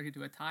opinion was subject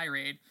to a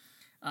tirade.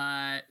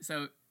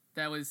 So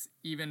that was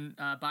even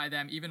by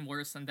them even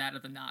worse than that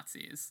of the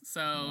Nazis.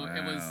 So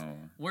It was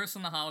worse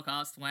than the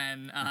Holocaust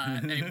when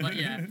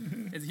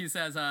he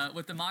says,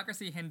 with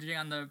democracy hinging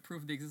on the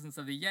proof of the existence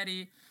of the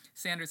Yeti,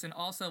 Sanderson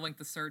also linked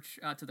the search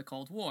to the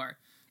Cold War.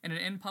 In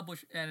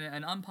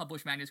an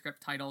unpublished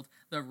manuscript titled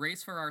The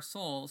Race for Our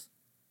Souls,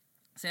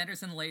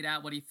 Sanderson laid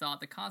out what he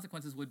thought the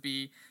consequences would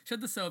be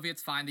should the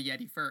Soviets find the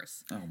Yeti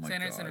first. Oh my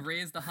Sanderson God.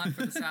 raised the hunt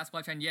for the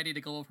Sasquatch and Yeti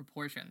to global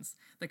proportions.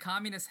 The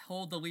communists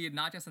hold the lead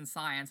not just in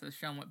science, as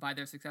shown by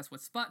their success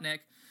with Sputnik,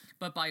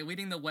 but by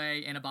leading the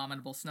way in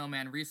abominable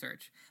snowman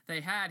research.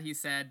 They had, he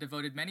said,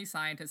 devoted many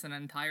scientists and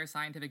an entire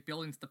scientific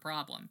building to the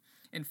problem.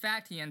 In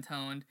fact, he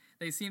intoned,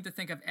 they seem to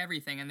think of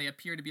everything, and they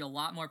appear to be a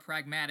lot more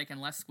pragmatic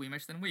and less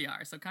squeamish than we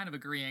are. So kind of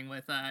agreeing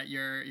with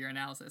your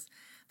analysis.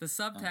 The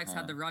subtext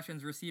had the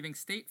Russians receiving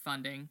state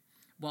funding,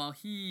 while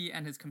he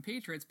and his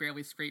compatriots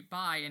barely scraped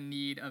by in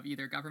need of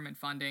either government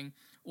funding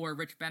or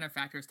rich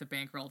benefactors to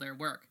bankroll their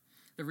work.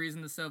 The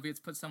reason the Soviets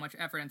put so much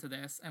effort into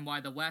this, and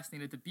why the West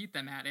needed to beat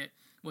them at it,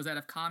 was that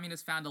if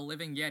communists found a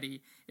living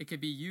Yeti, it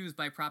could be used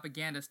by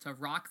propagandists to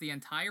rock the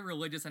entire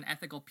religious and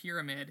ethical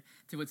pyramid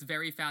to its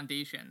very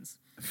foundations.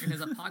 In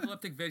his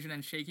apocalyptic vision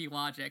and shaky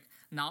logic,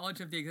 knowledge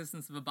of the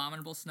existence of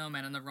abominable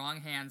snowmen in the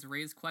wrong hands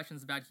raised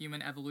questions about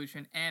human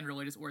evolution and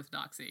religious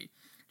orthodoxy.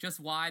 Just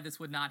why this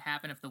would not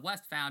happen if the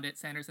West found it,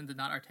 Sanderson did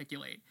not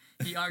articulate.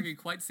 He argued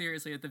quite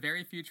seriously that the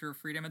very future of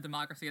freedom and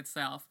democracy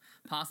itself,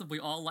 possibly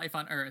all life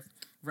on Earth,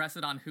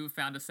 rested on who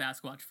found a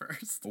Sasquatch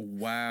first.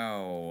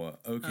 Wow.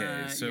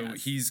 Okay, so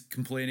yes. he's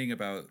complaining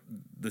about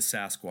the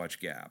Sasquatch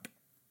gap.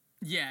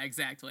 Yeah,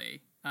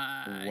 exactly.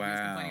 Wow. He was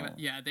complaining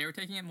about, they were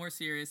taking it more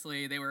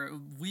seriously. They were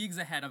leagues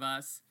ahead of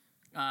us.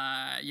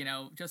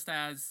 Just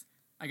as...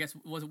 I guess,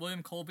 was it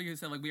William Colby who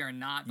said, like, we are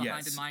not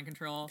behind in mind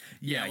control?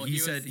 Yeah, well, he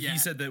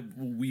said that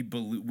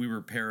we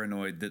were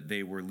paranoid that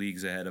they were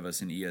leagues ahead of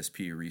us in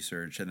ESP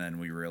research, and then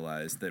we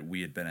realized that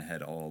we had been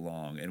ahead all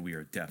along, and we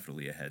are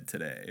definitely ahead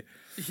today.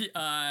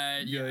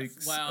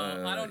 Yes.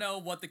 Well, I don't know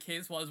what the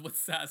case was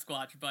with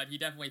Sasquatch, but he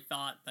definitely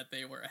thought that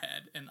they were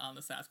ahead on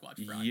the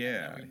Sasquatch front.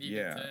 Yeah, and we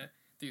needed to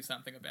do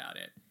something about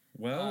it.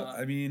 Well,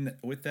 I mean,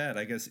 with that,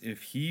 I guess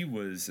if he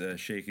was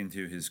shaken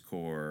to his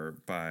core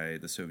by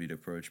the Soviet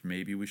approach,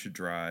 maybe we should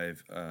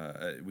dive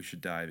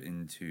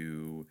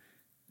into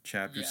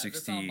chapter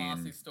 16. This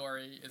Almasi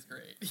story is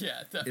great.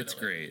 Yeah, definitely. It's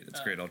great.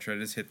 It's great. I'll try to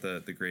just hit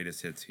the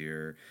greatest hits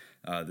here.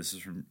 This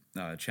is from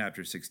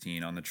chapter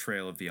 16, On the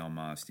Trail of the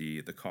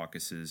Almasi, the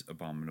Caucasus'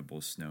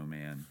 Abominable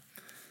Snowman.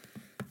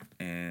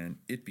 And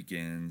it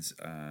begins...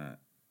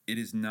 It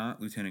is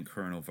not Lieutenant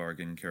Colonel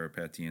Vargan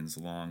Karapetyan's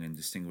long and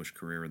distinguished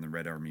career in the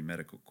Red Army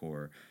Medical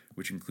Corps,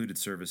 which included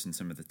service in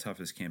some of the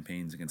toughest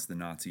campaigns against the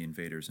Nazi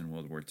invaders in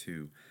World War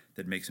II,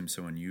 that makes him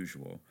so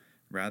unusual.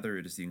 Rather,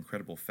 it is the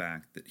incredible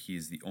fact that he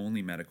is the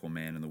only medical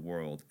man in the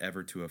world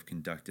ever to have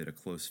conducted a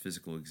close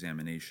physical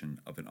examination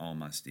of an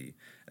Almasti,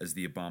 as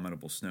the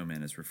abominable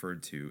snowman is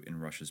referred to in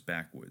Russia's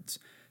backwoods.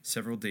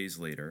 Several days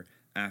later,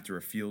 after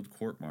a field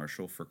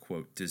court-martial for,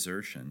 quote,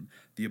 desertion,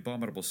 the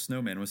abominable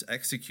snowman was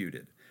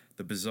executed.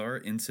 The bizarre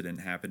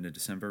incident happened in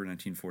December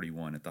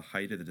 1941 at the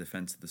height of the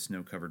defense of the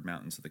snow-covered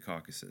mountains of the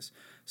Caucasus.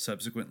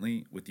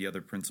 Subsequently, with the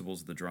other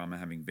principals of the drama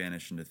having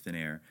vanished into thin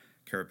air,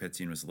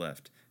 Karapetyan was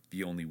left,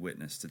 the only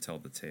witness to tell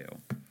the tale.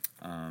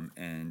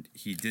 And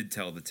he did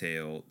tell the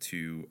tale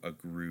to a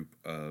group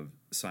of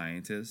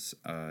scientists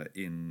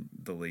in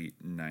the late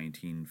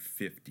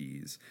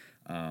 1950s.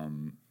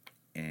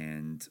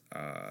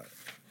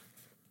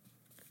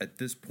 At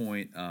this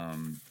point,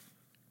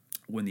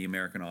 when the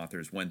American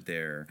authors went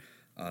there,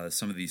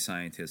 some of these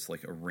scientists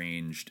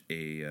arranged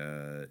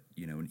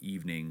an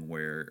evening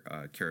where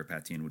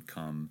Karapetyan would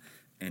come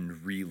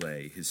and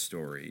relay his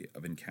story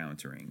of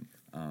encountering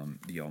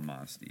the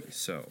Almasti.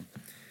 So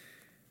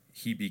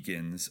he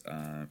begins.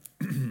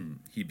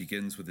 He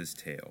begins with his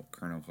tale.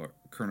 Colonel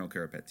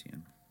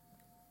Karapetyan.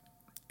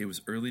 It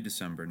was early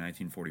December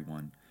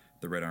 1941.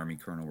 The Red Army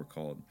colonel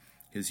recalled.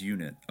 His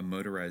unit, a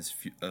motorized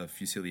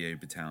Fusilier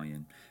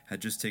battalion, had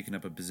just taken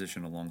up a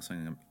position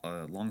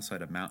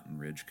alongside a mountain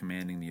ridge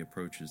commanding the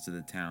approaches to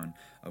the town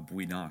of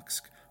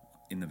Buynaksk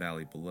in the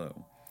valley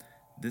below.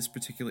 This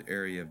particular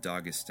area of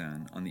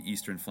Dagestan, on the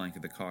eastern flank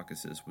of the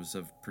Caucasus, was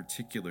of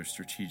particular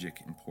strategic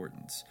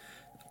importance.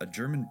 A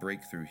German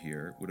breakthrough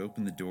here would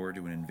open the door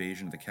to an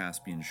invasion of the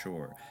Caspian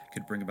shore,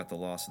 could bring about the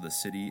loss of the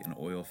city and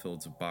oil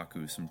fields of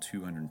Baku some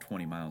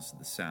 220 miles to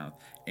the south,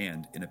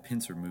 and, in a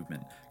pincer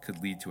movement,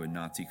 could lead to a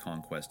Nazi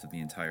conquest of the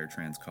entire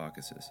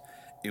Transcaucasus.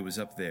 It was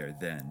up there,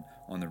 then,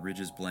 on the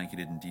ridges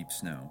blanketed in deep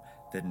snow,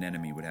 that an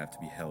enemy would have to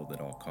be held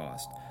at all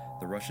cost.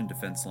 The Russian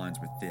defense lines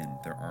were thin,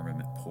 their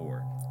armament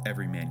poor.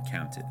 Every man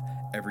counted.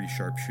 Every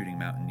sharpshooting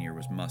mountaineer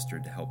was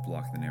mustered to help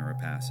block the narrow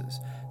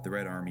passes. The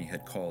Red Army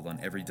had called on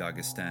every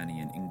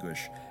Dagestani and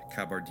Ingush,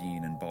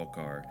 Kabardine and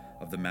Balkar,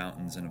 of the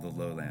mountains and of the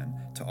lowland,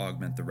 to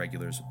augment the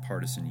regulars with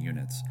partisan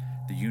units.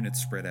 The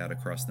units spread out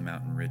across the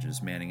mountain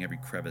ridges, manning every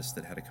crevice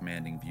that had a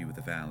commanding view of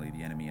the valley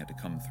the enemy had to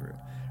come through.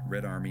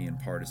 Red Army and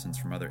partisans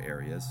from other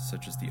areas,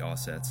 such as the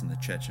Ossets and the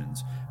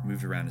Chechens,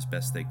 moved around as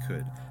best they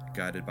could,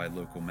 guided by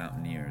local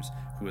mountaineers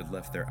who had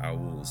left their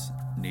auls,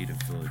 native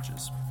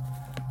villages.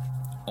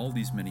 All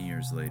these many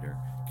years later,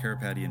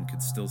 Karapetyan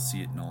could still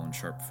see it all in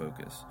sharp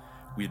focus.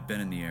 We had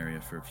been in the area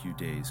for a few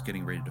days,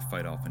 getting ready to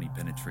fight off any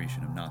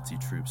penetration of Nazi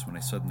troops when I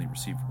suddenly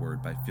received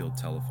word by field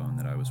telephone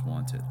that I was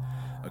wanted.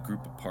 A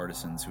group of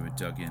partisans who had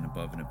dug in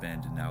above an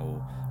abandoned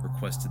owl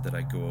requested that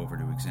I go over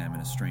to examine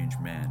a strange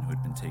man who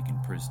had been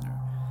taken prisoner.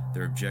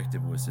 Their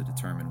objective was to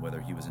determine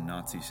whether he was a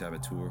Nazi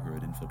saboteur who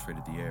had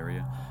infiltrated the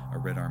area, a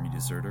Red Army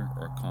deserter,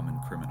 or a common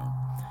criminal.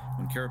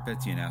 When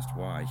Karapetyan asked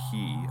why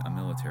he, a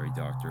military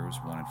doctor, was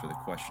wanted for the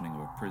questioning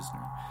of a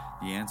prisoner,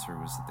 the answer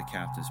was that the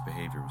captive's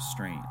behavior was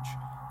strange.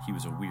 He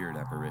was a weird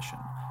apparition,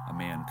 a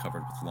man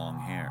covered with long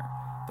hair.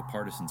 The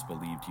partisans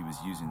believed he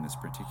was using this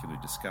particular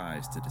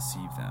disguise to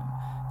deceive them.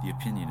 The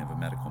opinion of a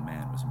medical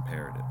man was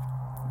imperative.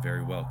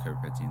 Very well,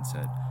 Karapetyan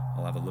said.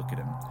 I'll have a look at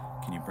him.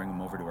 Can you bring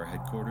him over to our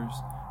headquarters?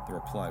 The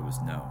reply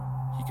was no.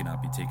 He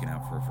cannot be taken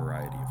out for a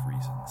variety of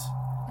reasons.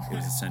 It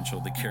was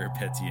essential that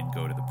Karapetyan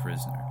go to the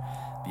prisoner.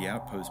 The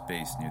outpost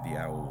base near the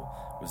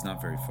owl was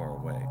not very far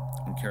away.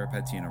 When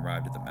Karapetyan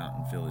arrived at the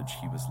mountain village,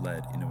 he was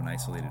led into an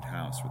isolated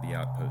house where the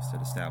outpost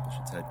had established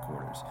its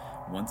headquarters.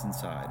 Once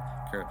inside,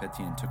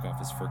 Karapetyan took off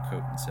his fur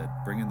coat and said,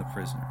 "Bring in the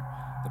prisoner."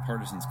 The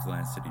partisans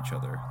glanced at each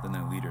other. Then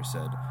their leader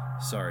said,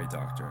 "Sorry,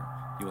 doctor.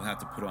 You will have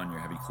to put on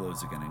your heavy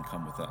clothes again and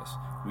come with us.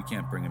 We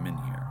can't bring him in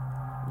here."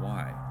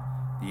 Why?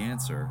 The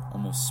answer,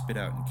 almost spit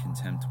out in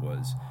contempt,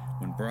 was,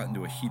 when brought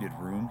into a heated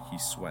room, he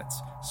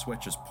sweats. Sweat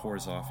just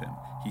pours off him.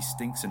 He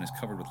stinks and is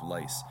covered with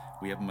lice.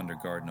 We have him under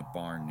guard in a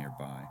barn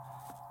nearby.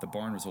 The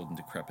barn was old and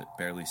decrepit,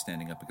 barely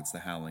standing up against the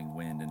howling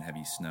wind and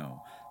heavy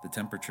snow. The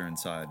temperature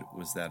inside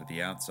was that of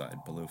the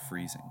outside, below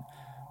freezing.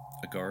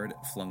 A guard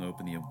flung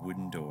open the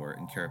wooden door,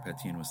 and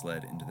Karapetyan was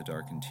led into the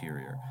dark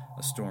interior.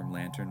 A storm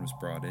lantern was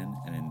brought in,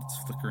 and in its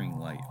flickering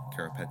light,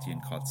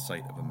 Karapetyan caught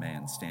sight of a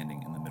man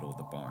standing in the middle of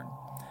the barn.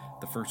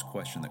 The first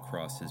question that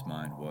crossed his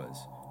mind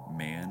was,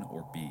 man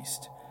or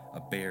beast? A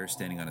bear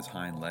standing on his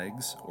hind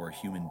legs, or a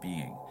human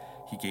being?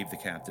 He gave the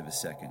captive a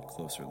second,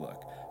 closer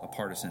look. A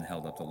partisan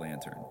held up the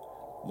lantern.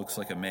 Looks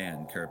like a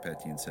man,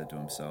 Karapetyan said to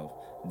himself.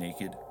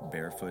 Naked,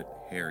 barefoot,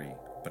 hairy,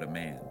 but a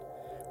man.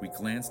 We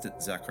glanced at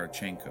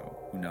Zakharchenko,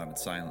 who nodded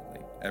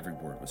silently. Every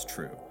word was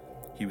true.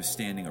 He was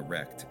standing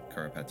erect,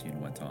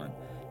 Karapetyan went on.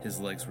 His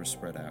legs were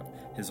spread out,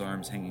 his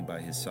arms hanging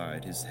by his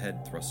side, his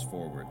head thrust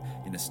forward,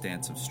 in a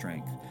stance of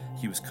strength.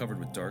 He was covered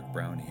with dark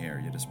brown hair,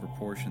 yet his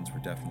proportions were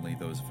definitely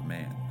those of a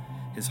man.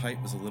 His height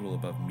was a little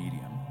above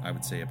medium, I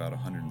would say about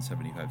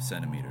 175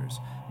 centimeters,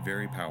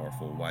 very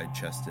powerful,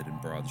 wide-chested,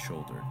 and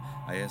broad-shouldered.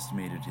 I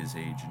estimated his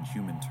age in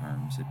human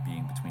terms at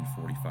being between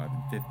 45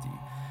 and 50.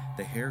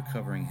 The hair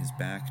covering his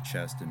back,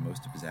 chest, and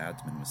most of his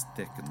abdomen was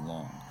thick and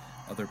long.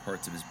 Other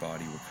parts of his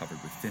body were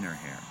covered with thinner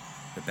hair.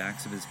 The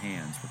backs of his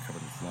hands were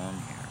covered with long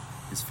hair.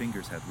 His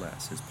fingers had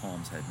less, his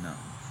palms had none.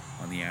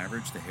 On the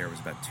average, the hair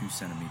was about 2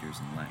 centimeters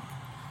in length.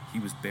 He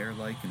was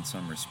bear-like in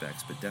some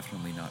respects, but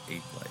definitely not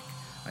ape-like.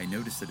 I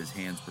noticed that his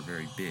hands were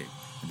very big,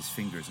 and his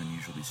fingers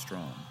unusually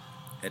strong.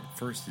 At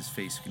first, his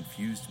face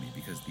confused me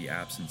because of the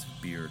absence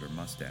of beard or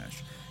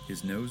mustache.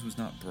 His nose was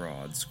not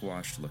broad,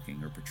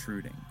 squashed-looking, or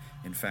protruding.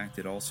 In fact,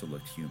 it also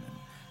looked human.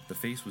 The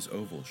face was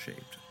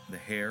oval-shaped, the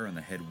hair on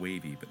the head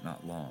wavy but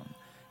not long.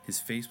 His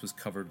face was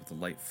covered with a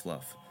light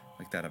fluff,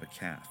 like that of a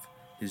calf.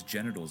 His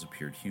genitals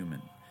appeared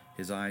human.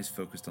 His eyes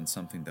focused on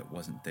something that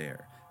wasn't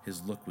there.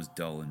 His look was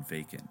dull and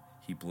vacant.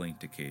 He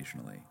blinked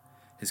occasionally.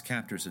 His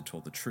captors had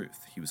told the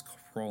truth. He was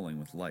crawling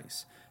with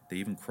lice. They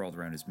even crawled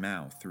around his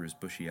mouth, through his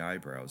bushy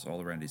eyebrows,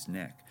 all around his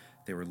neck.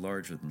 They were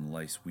larger than the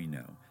lice we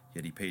know,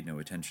 yet he paid no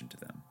attention to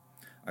them.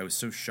 I was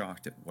so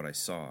shocked at what I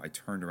saw, I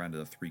turned around to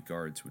the 3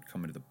 guards who had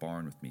come into the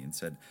barn with me and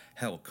said,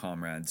 "Hell,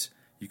 comrades,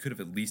 you could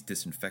have at least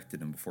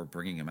disinfected him before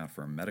bringing him out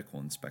for a medical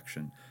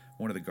inspection."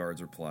 One of the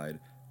guards replied,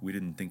 "We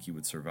didn't think he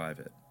would survive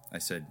it." I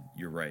said,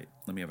 "You're right.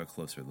 Let me have a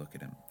closer look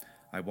at him."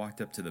 I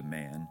walked up to the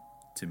man,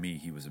 to me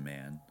he was a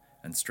man,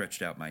 and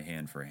stretched out my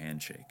hand for a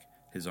handshake.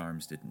 His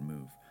arms didn't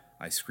move.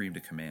 I screamed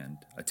a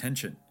command,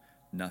 "Attention!"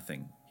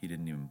 Nothing. He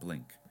didn't even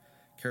blink.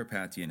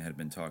 Karapetyan had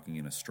been talking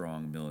in a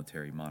strong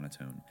military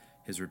monotone.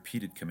 His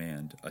repeated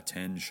command,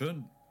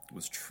 "Attention!"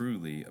 was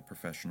truly a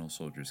professional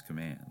soldier's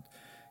command.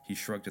 He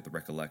shrugged at the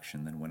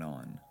recollection, then went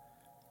on.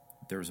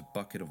 There was a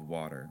bucket of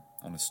water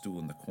on a stool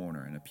in the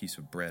corner and a piece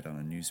of bread on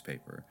a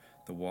newspaper.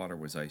 The water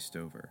was iced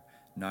over.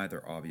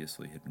 Neither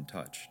obviously had been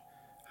touched.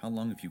 "How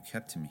long have you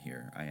kept him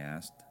here?" I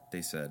asked.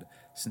 They said,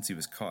 "Since he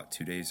was caught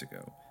 2 days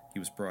ago. He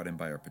was brought in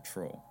by our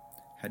patrol."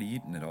 Had he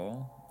eaten at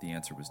all? The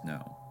answer was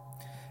no.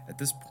 At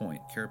this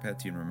point,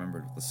 Karapetyan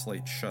remembered with a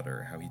slight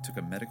shudder how he took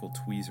a medical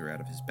tweezer out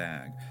of his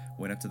bag,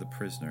 went up to the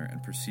prisoner,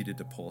 and proceeded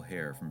to pull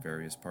hair from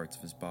various parts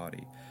of his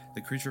body.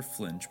 The creature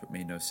flinched but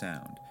made no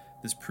sound.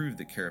 This proved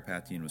that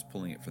Karapetyan was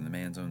pulling it from the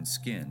man's own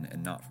skin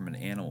and not from an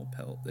animal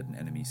pelt that an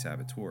enemy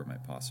saboteur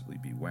might possibly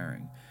be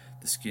wearing.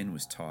 The skin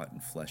was taut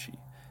and fleshy.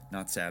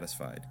 Not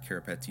satisfied,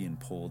 Karapetyan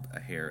pulled a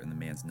hair in the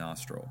man's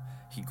nostril.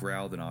 He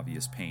growled in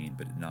obvious pain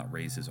but did not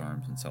raise his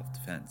arms in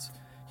self-defense.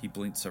 He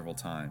blinked several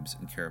times,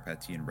 and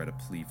Karapetyan read a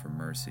plea for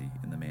mercy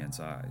in the man's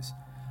eyes.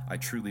 I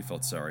truly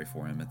felt sorry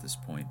for him at this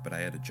point, but I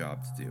had a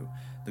job to do.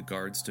 The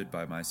guard stood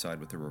by my side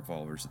with their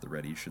revolvers at the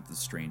ready should the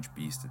strange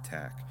beast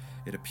attack.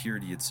 It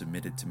appeared he had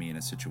submitted to me in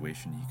a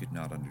situation he could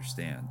not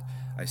understand.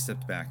 I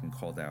stepped back and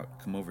called out,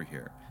 "Come over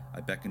here."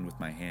 I beckoned with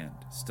my hand.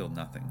 Still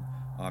nothing.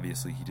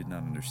 Obviously, he did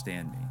not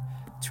understand me.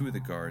 2 of the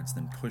guards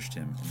then pushed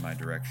him in my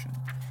direction.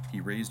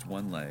 He raised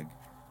one leg,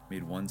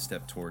 made one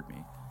step toward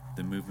me.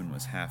 The movement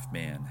was half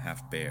man,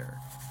 half bear.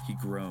 He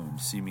groaned,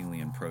 seemingly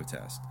in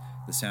protest.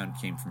 The sound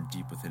came from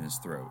deep within his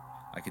throat.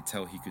 I could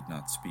tell he could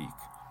not speak.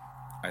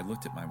 I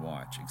looked at my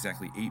watch.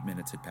 Exactly 8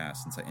 minutes had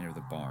passed since I entered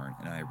the barn,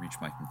 and I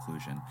reached my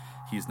conclusion.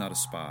 He is not a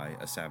spy,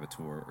 a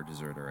saboteur, or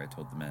deserter, I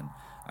told the men.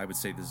 I would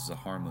say this is a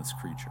harmless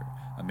creature,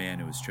 a man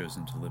who has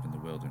chosen to live in the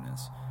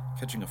wilderness.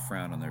 Catching a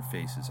frown on their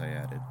faces, I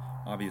added,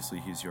 "Obviously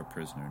he's your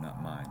prisoner,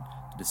 not mine.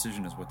 The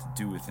decision as what to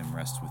do with him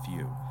rests with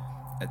you."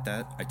 At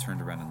that, I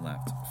turned around and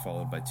left,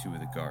 followed by 2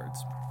 of the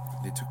guards.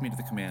 They took me to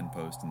the command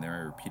post, and there I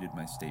repeated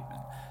my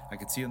statement. I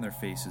could see on their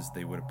faces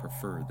they would have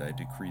preferred that I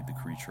decreed the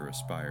creature a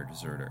spy or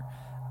deserter.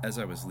 As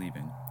I was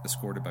leaving,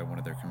 escorted by one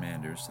of their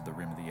commanders to the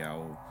rim of the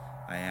owl,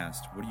 I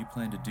asked, "What do you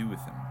plan to do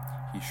with him?"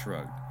 He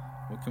shrugged.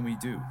 "What can we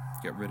do?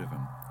 Get rid of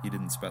him." He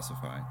didn't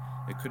specify.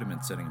 It could have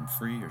meant setting him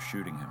free or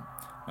shooting him.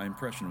 My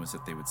impression was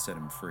that they would set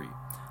him free.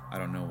 I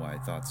don't know why I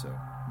thought so.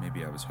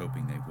 Maybe I was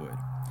hoping they would.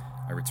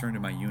 I returned to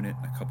my unit,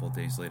 and a couple of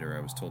days later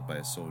I was told by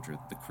a soldier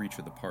that the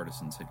creature the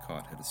partisans had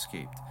caught had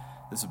escaped.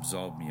 This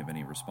absolved me of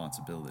any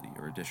responsibility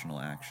or additional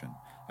action.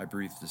 I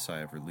breathed a sigh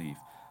of relief.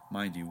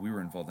 Mind you, we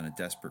were involved in a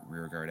desperate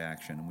rearguard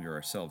action, and we were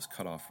ourselves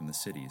cut off from the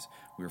cities.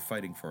 We were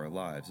fighting for our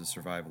lives, the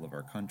survival of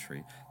our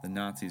country. The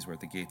Nazis were at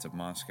the gates of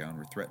Moscow and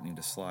were threatening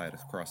to slide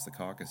across the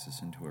Caucasus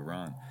into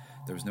Iran.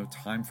 There was no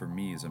time for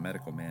me as a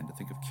medical man to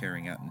think of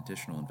carrying out an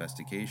additional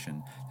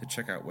investigation to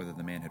check out whether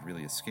the man had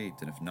really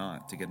escaped, and if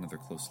not, to get another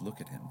close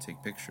look at him,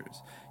 take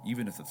pictures.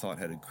 Even if the thought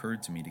had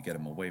occurred to me to get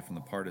him away from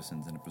the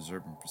partisans and to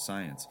preserve him for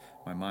science,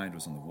 my mind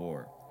was on the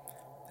war.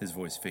 His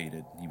voice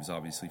faded, and he was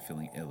obviously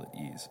feeling ill at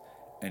ease.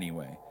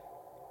 Anyway,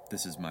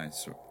 this is my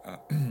story.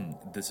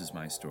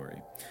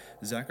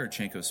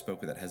 Zakharchenko spoke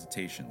without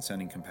hesitation,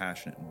 sounding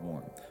compassionate and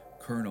warm.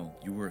 "Colonel,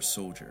 you were a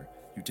soldier.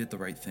 You did the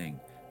right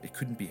thing. It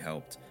couldn't be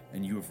helped,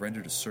 and you have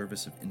rendered a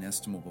service of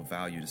inestimable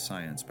value to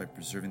science by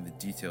preserving the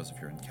details of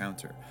your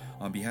encounter.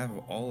 On behalf of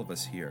all of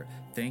us here,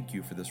 thank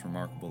you for this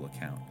remarkable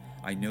account.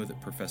 I know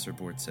that Professor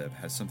Bortsev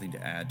has something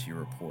to add to your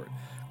report."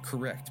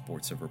 "Correct,"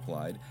 Bortsev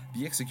replied.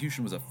 "The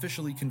execution was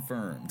officially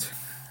confirmed."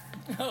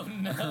 Oh,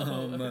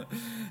 no.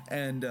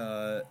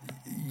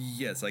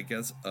 Yes, I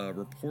guess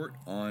report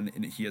on,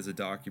 and he has a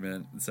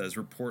document that says,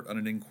 "Report on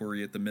an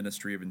inquiry at the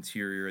Ministry of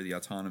Interior, the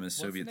Autonomous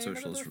Soviet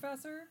Socialist."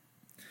 What's the name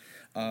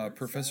of the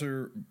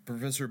professor?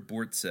 Professor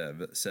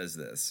Bortsev says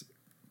this,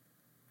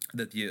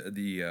 that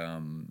the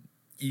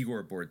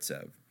Igor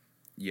Bortsev,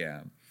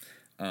 yeah.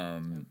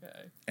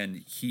 Okay. And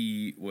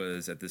he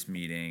was at this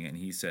meeting, and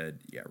he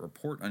said,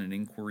 report on an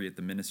inquiry at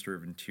the Minister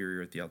of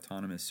Interior at the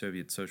Autonomous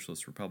Soviet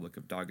Socialist Republic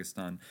of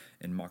Dagestan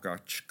in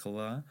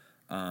Makhachkala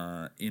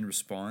in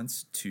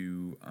response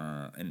to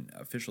an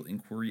official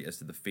inquiry as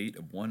to the fate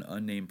of one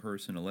unnamed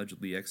person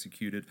allegedly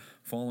executed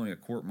following a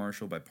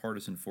court-martial by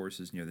partisan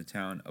forces near the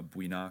town of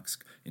Buynaksk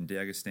in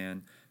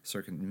Dagestan,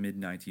 circa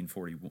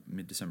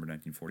mid-December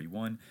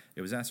 1941.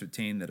 It was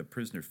ascertained that a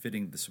prisoner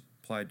fitting the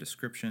supplied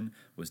description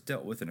was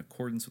dealt with in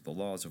accordance with the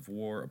laws of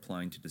war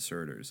applying to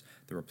deserters.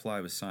 The reply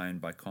was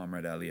signed by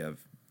Comrade Aliyev,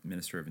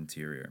 Minister of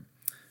Interior.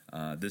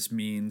 This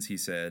means, he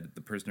said,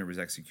 the prisoner was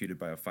executed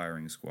by a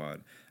firing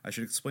squad. I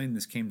should explain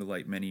this came to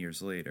light many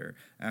years later,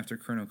 after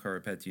Colonel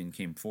Karapetyan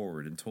came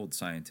forward and told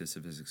scientists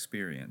of his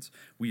experience.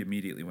 We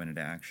immediately went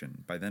into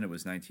action. By then it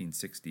was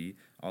 1960.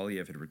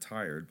 Aliyev had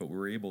retired, but we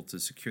were able to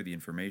secure the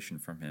information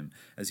from him,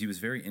 as he was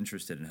very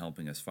interested in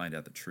helping us find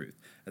out the truth.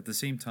 At the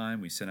same time,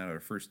 we sent out our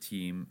first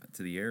team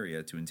to the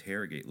area to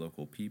interrogate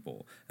local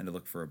people and to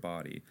look for a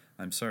body.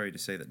 I'm sorry to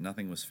say that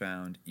nothing was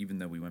found, even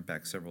though we went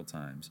back several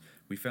times.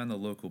 We found the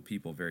local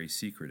people very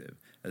secretive,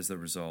 as they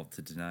resolved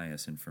to deny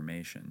us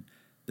information.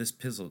 This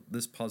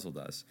puzzled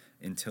us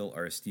until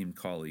our esteemed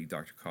colleague,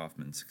 Dr.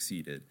 Kaufman,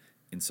 succeeded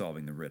in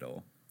solving the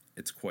riddle.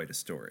 It's quite a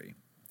story.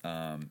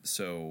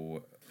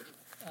 So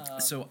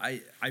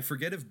I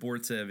forget if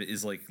Bortsev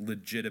is like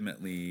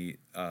legitimately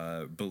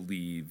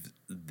believed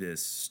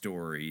this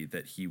story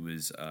that he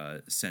was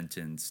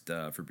sentenced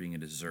for being a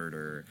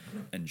deserter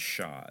and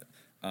shot.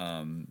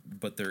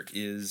 But there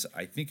is,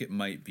 I think it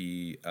might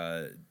be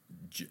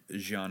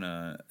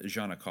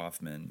Zhana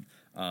Kaufman,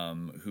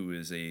 who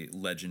is a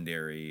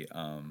legendary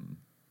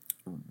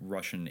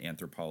Russian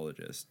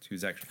anthropologist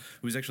who's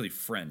actually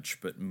French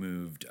but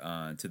moved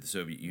to the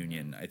Soviet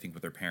Union, I think,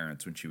 with her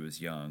parents when she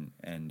was young,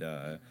 and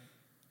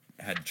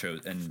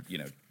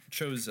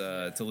chose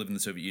to live in the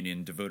Soviet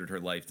Union, devoted her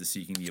life to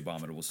seeking the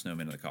abominable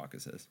snowman of the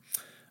Caucasus.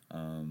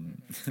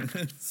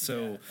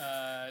 So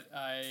I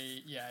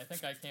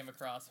think I came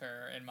across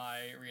her in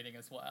my reading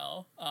as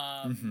well.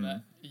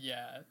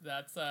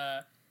 That's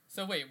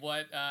so wait,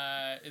 what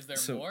is there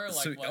more?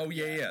 Like,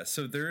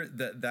 So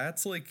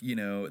that's like,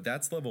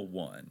 that's level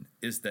 1.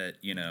 is that,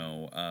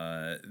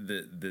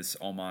 this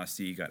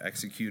Almasti got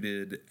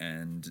executed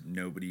and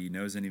nobody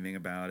knows anything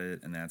about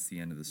it, and that's the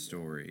end of the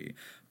story.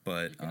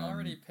 But you can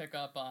already pick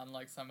up on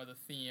like some of the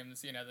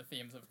themes, the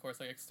themes of course,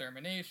 like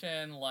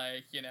extermination,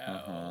 like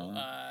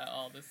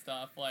all this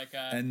stuff, like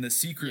and the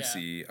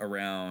secrecy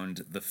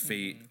around the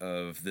fate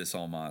of this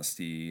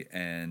Almasti,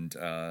 and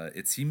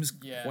it seems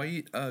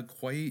quite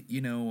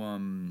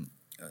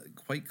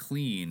quite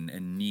clean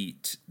and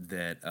neat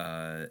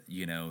that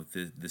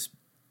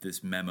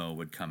this memo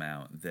would come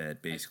out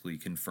that basically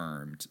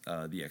confirmed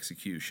the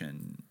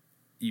execution,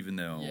 even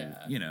though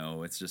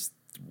it's just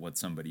what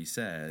somebody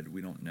said.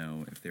 We don't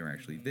know if they were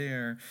actually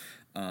there.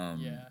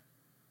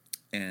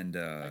 And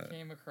I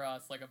came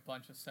across like a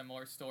bunch of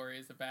similar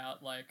stories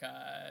about like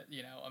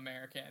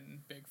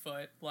American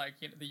Bigfoot, like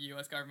the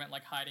U.S. government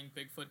like hiding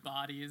Bigfoot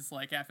bodies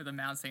like after the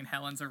Mount St.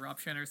 Helens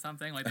eruption or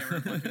something. Like they were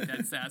a bunch of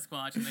dead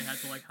Sasquatch and they had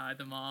to like hide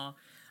them all.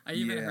 I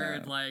even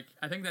heard like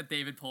I think that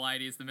David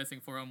Paulides, the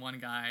missing 411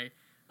 guy,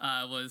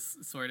 was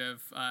sort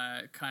of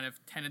kind of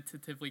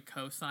tentatively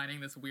co-signing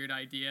this weird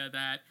idea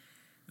that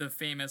the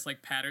famous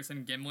like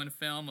Patterson-Gimlin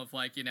film of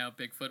like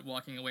Bigfoot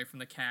walking away from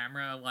the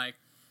camera, like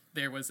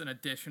there was an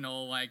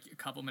additional like a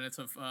couple minutes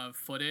of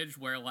footage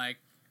where like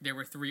there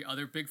were 3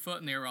 other Bigfoot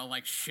and they were all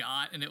like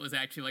shot and it was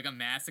actually like a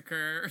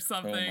massacre or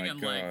something, and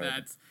God. Like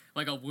that's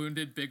like a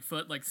wounded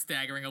Bigfoot like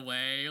staggering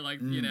away, like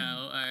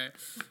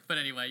but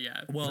anyway,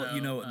 well,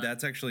 so,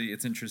 that's actually,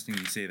 it's interesting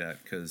you say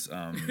that because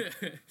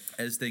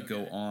as they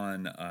go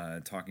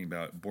on talking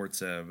about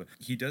Bortsev,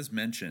 he does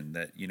mention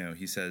that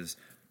he says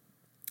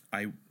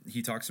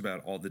he talks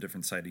about all the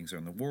different sightings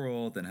around the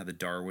world and how the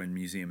Darwin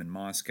Museum in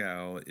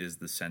Moscow is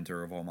the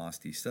center of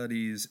Almasti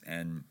studies.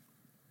 And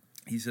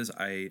he says,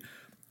 I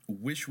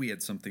wish we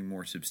had something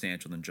more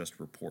substantial than just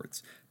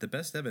reports. The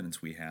best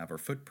evidence we have are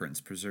footprints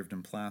preserved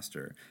in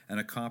plaster and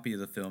a copy of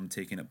the film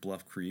taken at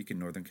Bluff Creek in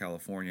Northern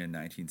California in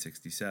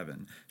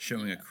 1967,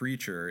 showing a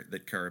creature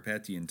that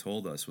Karapetian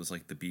told us was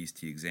like the beast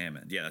he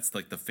examined. Yeah, that's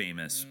like the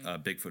famous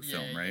Bigfoot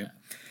film, right?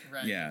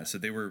 Right. Yeah, so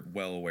they were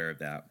well aware of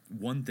that.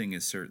 One thing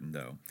is certain,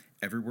 though.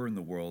 Everywhere in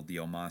the world, the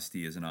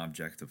Almasti is an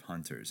object of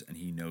hunters, and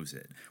he knows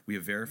it. We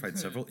have verified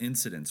several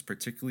incidents,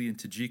 particularly in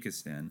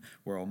Tajikistan,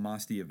 where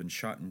Almasti have been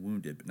shot and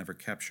wounded but never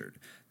captured.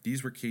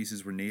 These were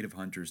cases where native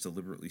hunters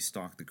deliberately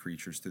stalked the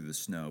creatures through the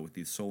snow with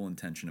the sole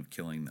intention of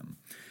killing them.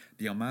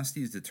 The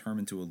Almasti is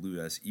determined to elude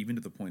us even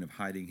to the point of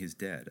hiding his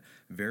dead,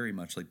 very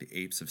much like the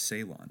apes of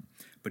Ceylon.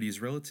 But he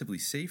is relatively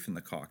safe in the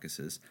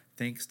Caucasus,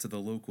 thanks to the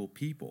local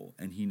people,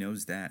 and he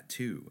knows that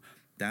too.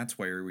 That's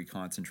why we're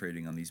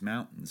concentrating on these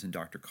mountains, and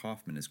Dr.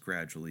 Kaufman is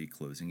gradually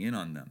closing in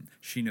on them.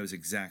 She knows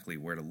exactly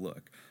where to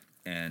look.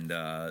 And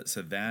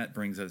so that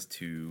brings us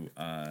to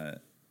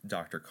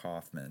Dr.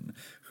 Kaufman,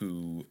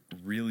 who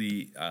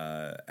really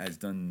has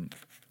done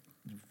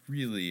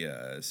really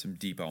some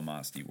deep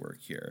Almasti work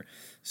here.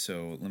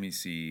 So let me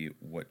see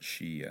what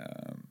she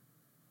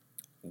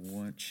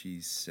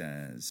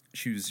says.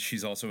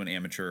 She's also an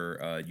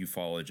amateur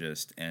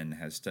ufologist and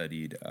has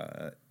studied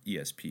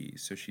ESP,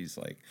 so she's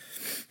like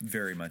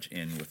very much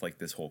in with like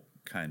this whole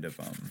kind of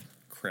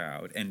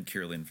crowd, and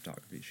Kirlian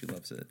photography. She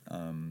loves it.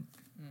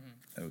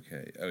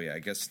 Okay. Oh yeah, I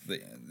guguess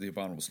the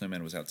abominable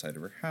snowman was outside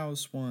of her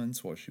house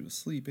once while she was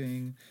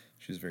sleeping.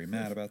 She was very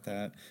mad about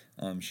that.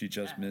 She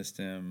just missed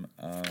him.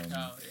 I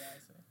see.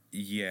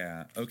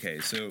 Yeah. Okay.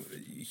 So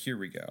here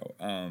we go.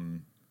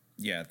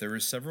 Yeah, there were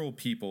several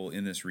people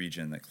in this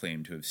region that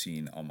claimed to have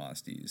seen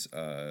Almastis.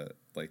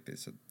 Like they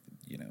said,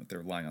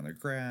 they're lying on their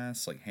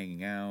grass, like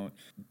hanging out.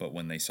 But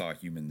when they saw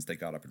humans, they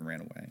got up and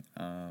ran away.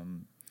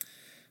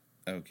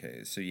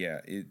 Okay, so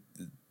yeah,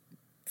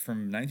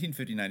 from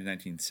 1959 to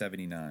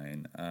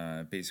 1979,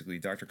 basically,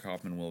 Dr.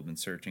 Kaufman will have been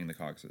searching the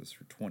Caucasus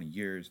for 20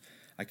 years.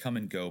 I come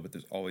and go, but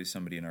there's always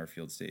somebody in our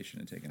field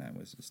station to take an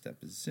eyewitness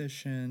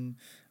deposition.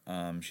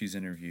 She's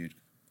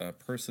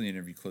personally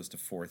interviewed close to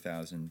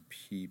 4,000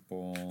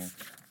 people.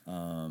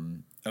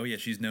 Oh yeah,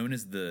 she's known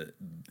as the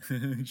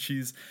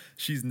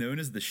she's known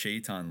as the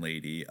Shaitan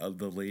Lady,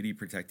 the lady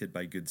protected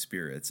by good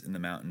spirits in the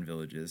mountain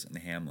villages and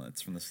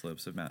hamlets from the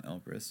slopes of Mount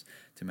Elbrus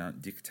to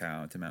Mount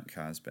Diktau to Mount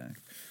Kazbek.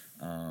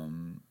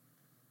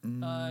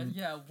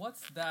 Yeah,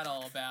 what's that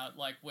all about?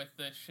 Like with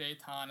the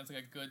Shaitan as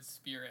like a good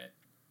spirit.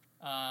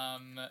 I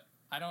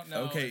don't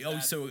know.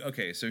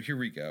 Okay. So here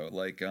we go.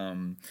 Like,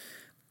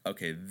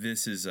 okay,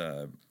 this is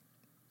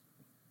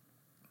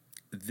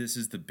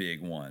the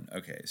big one.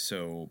 Okay,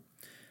 so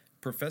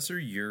Professor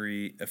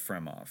Yuri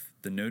Efremov,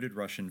 the noted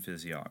Russian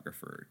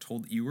physiographer,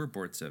 told Igor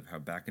Bortsev how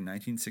back in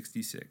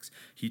 1966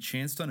 he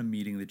chanced on a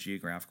meeting of the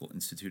Geographical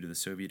Institute of the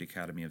Soviet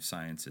Academy of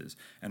Sciences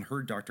and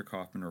heard Dr.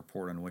 Kaufman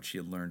report on what she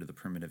had learned of the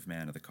primitive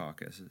man of the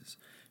Caucasus.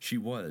 She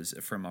was,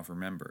 Efremov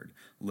remembered,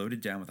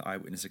 loaded down with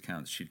eyewitness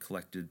accounts she'd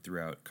collected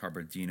throughout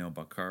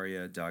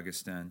Kabardino-Balkaria,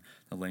 Dagestan,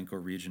 the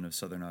Lenko region of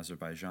southern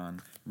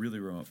Azerbaijan, really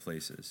remote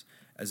places.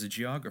 As a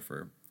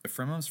geographer,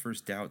 Efremov's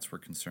first doubts were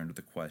concerned with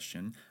the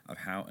question of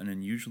how an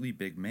unusually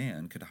big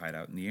man could hide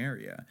out in the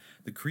area.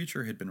 The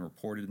creature had been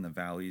reported in the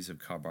valleys of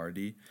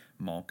Kabardi,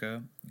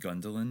 Malka,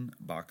 Gundelin,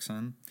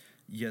 Baksan,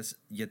 Yes,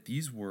 yet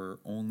these were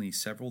only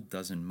several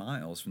dozen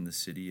miles from the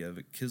city of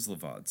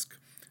Kislovodsk,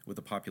 with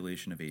a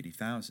population of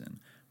 80,000.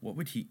 What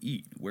would he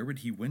eat? Where would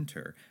he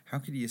winter? How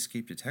could he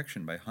escape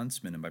detection by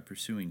huntsmen and by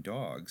pursuing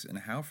dogs? And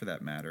how, for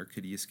that matter,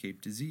 could he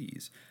escape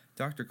disease?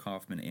 Dr.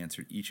 Kaufman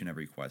answered each and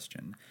every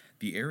question.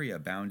 The area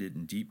abounded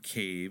in deep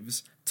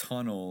caves,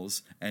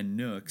 tunnels, and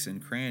nooks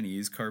and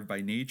crannies carved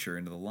by nature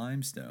into the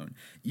limestone.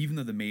 Even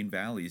though the main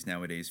valleys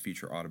nowadays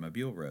feature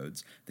automobile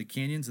roads, the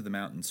canyons of the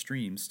mountain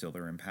streams still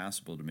are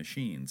impassable to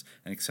machines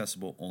and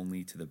accessible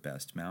only to the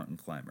best mountain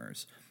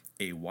climbers.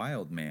 A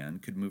wild man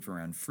could move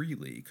around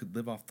freely, could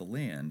live off the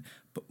land,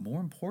 but more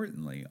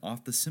importantly,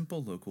 off the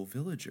simple local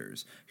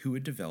villagers who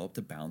had developed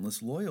a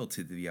boundless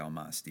loyalty to the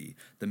Almasty,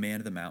 the man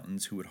of the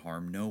mountains who would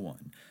harm no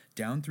one.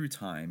 Down through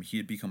time, he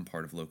had become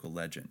part of local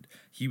legend.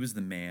 He was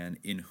the man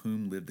in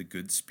whom lived the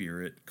good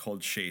spirit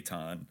called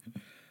Shaitan.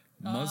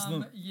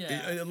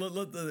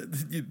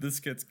 This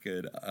gets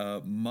good.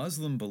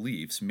 Muslim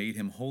beliefs made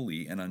him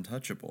holy and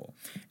untouchable.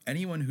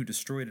 Anyone who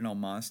destroyed an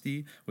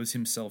Almasty was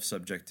himself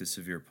subject to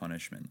severe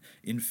punishment.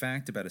 In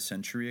fact, about a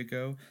century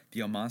ago,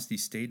 the Almasty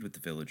stayed with the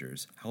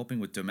villagers, helping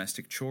with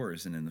domestic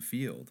chores and in the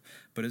field.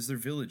 But as their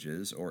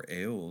villages, or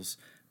aols,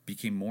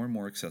 became more and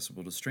more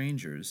accessible to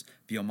strangers,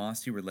 the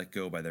Almasty were let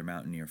go by their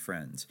mountaineer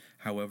friends.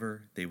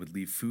 However, they would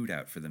leave food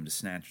out for them to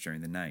snatch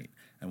during the night,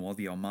 and while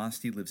the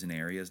Almasty lives in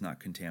areas not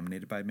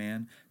contaminated by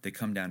man, they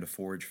come down to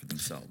forage for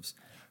themselves,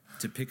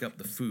 to pick up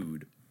the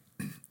food,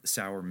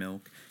 sour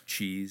milk,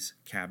 cheese,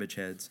 cabbage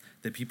heads,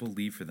 that people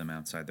leave for them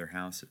outside their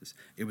houses.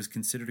 It was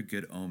considered a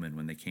good omen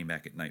when they came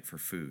back at night for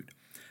food.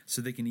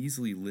 So they can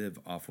easily live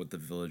off what the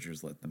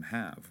villagers let them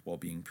have, while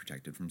being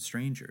protected from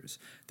strangers.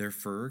 Their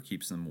fur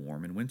keeps them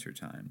warm in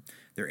wintertime.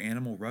 Their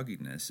animal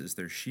ruggedness is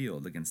their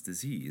shield against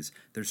disease.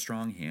 Their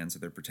strong hands are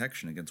their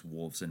protection against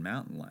wolves and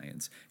mountain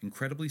lions.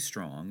 Incredibly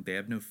strong, they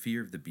have no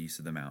fear of the beasts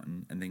of the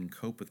mountain, and they can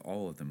cope with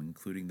all of them,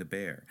 including the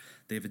bear.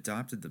 They have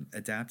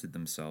adapted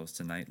themselves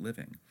to night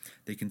living.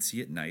 They can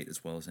see at night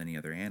as well as any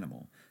other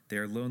animal. They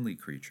are lonely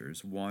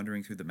creatures,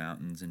 wandering through the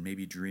mountains and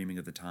maybe dreaming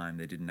of the time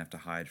they didn't have to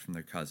hide from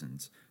their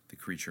cousins, the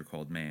creature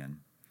called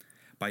man.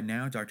 By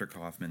now, Dr.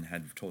 Kaufman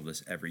had told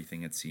us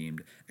everything, it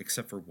seemed,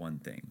 except for one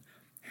thing,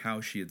 how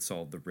she had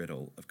solved the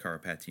riddle of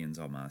Karapetyan's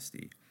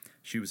Almasty.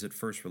 She was at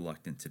first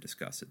reluctant to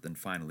discuss it, then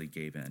finally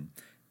gave in.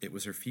 It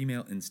was her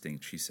female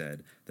instinct, she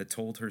said, that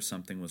told her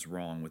something was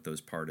wrong with those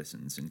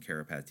partisans in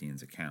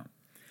Karapetyan's account.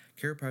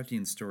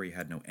 Karapetyan's story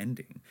had no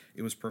ending.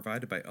 It was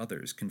provided by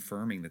others,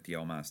 confirming that the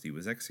Almasty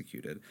was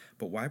executed.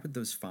 But why would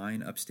those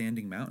fine,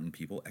 upstanding mountain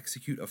people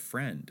execute a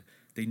friend?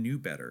 They knew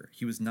better.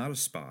 He was not a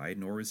spy,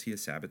 nor was he a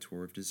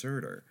saboteur or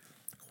deserter.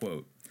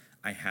 Quote,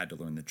 I had to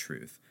learn the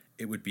truth.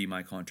 It would be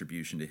my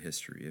contribution to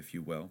history, if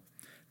you will.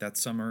 That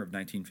summer of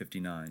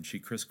 1959, she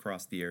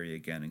crisscrossed the area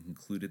again and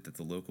concluded that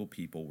the local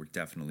people were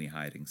definitely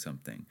hiding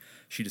something.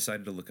 She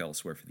decided to look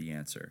elsewhere for the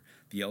answer.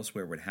 The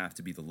elsewhere would have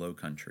to be the Low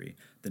Country,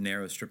 the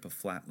narrow strip of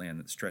flat land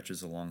that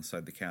stretches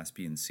alongside the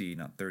Caspian Sea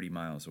not 30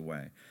 miles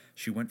away.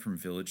 She went from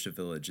village to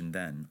village and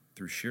then,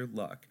 through sheer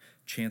luck,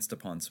 chanced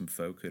upon some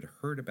folk who had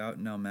heard about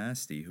an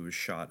Almasty who was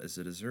shot as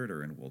a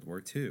deserter in World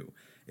War II.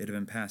 It had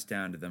been passed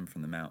down to them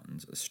from the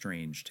mountains, a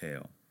strange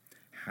tale.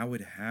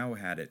 How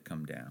had it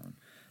come down?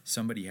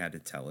 Somebody had to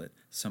tell it,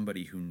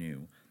 somebody who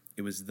knew.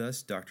 It was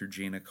thus Dr.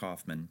 Jana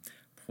Kaufman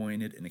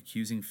pointed an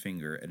accusing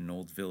finger at an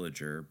old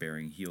villager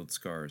bearing healed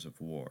scars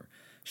of war.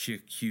 She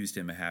accused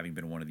him of having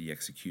been one of the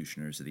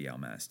executioners of the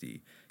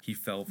Almasty. He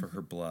fell for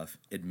her bluff,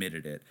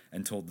 admitted it,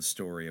 and told the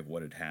story of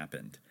what had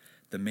happened.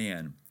 The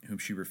man, whom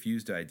she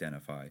refused to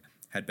identify,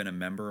 had been a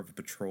member of a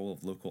patrol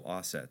of local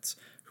Ossets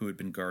who had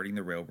been guarding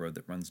the railroad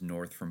that runs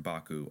north from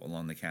Baku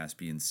along the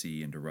Caspian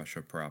Sea into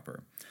Russia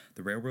proper.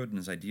 The railroad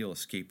was an ideal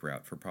escape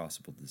route for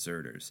possible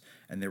deserters,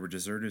 and there were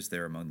deserters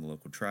there among the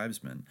local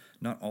tribesmen,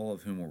 not all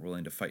of whom were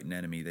willing to fight an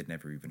enemy they'd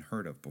never even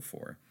heard of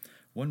before.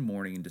 One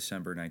morning in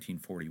December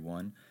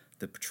 1941,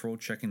 the patrol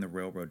checking the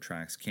railroad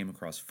tracks came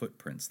across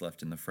footprints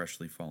left in the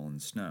freshly fallen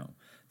snow.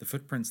 The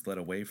footprints led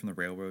away from the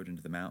railroad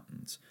into the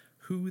mountains.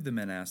 Who, the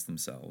men asked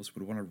themselves,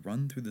 would want to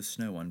run through the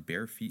snow on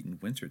bare feet in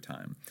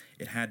wintertime?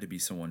 It had to be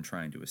someone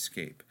trying to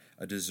escape,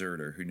 a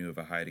deserter who knew of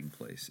a hiding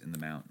place in the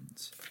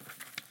mountains.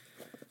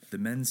 The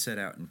men set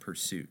out in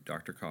pursuit,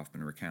 Dr.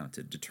 Kaufman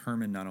recounted,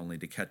 determined not only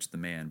to catch the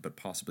man, but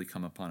possibly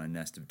come upon a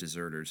nest of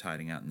deserters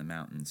hiding out in the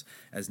mountains.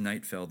 As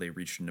night fell, they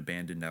reached an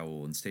abandoned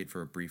aoul and stayed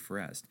for a brief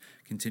rest,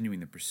 continuing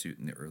the pursuit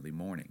in the early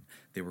morning.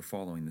 They were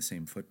following the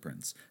same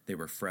footprints. They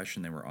were fresh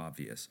and they were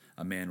obvious.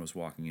 A man was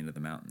walking into the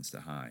mountains to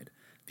hide.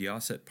 The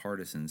Osset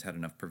partisans had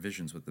enough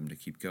provisions with them to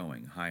keep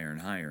going, higher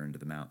and higher into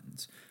the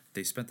mountains.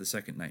 They spent the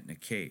second night in a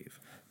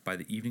cave. By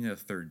the evening of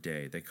the third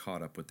day, they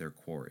caught up with their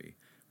quarry.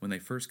 When they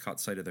first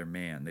caught sight of their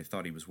man, they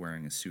thought he was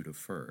wearing a suit of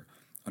fur.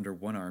 Under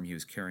one arm, he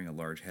was carrying a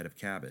large head of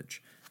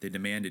cabbage. They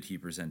demanded he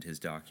present his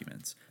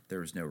documents. There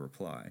was no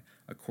reply.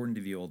 According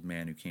to the old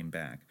man who came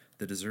back,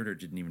 the deserter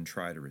didn't even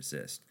try to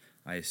resist.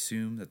 I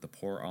assume that the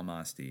poor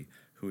Almasty,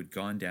 who had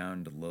gone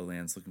down to the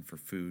lowlands looking for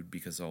food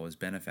because all his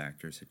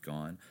benefactors had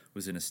gone,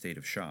 was in a state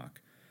of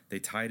shock. They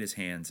tied his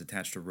hands,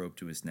 attached a rope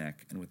to his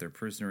neck, and with their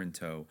prisoner in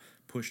tow,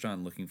 pushed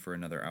on looking for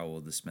another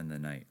owl to spend the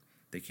night.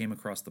 They came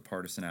across the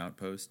partisan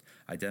outpost,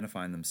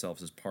 identifying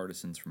themselves as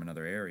partisans from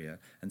another area,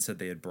 and said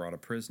they had brought a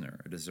prisoner,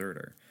 a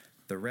deserter.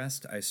 The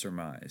rest, I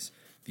surmise.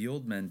 The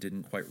old men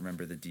didn't quite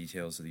remember the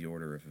details of the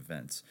order of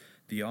events.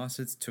 The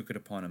Ossets took it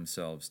upon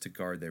themselves to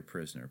guard their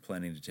prisoner,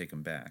 planning to take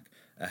him back.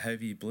 A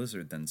heavy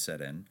blizzard then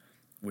set in,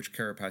 which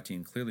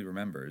Karapatin clearly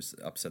remembers,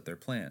 upset their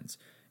plans.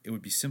 It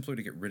would be simpler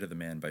to get rid of the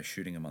man by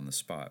shooting him on the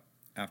spot.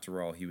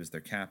 After all, he was their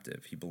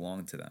captive. He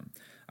belonged to them.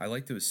 I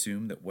like to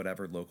assume that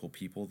whatever local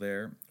people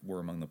there were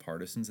among the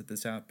partisans at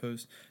this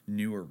outpost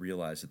knew or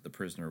realized that the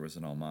prisoner was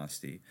an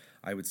Almasti.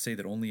 I would say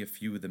that only a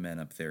few of the men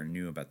up there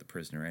knew about the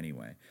prisoner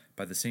anyway.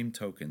 By the same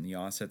token, the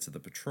Ossets of the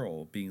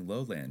patrol, being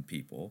lowland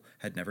people,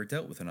 had never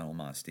dealt with an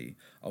Almasti,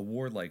 a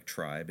warlike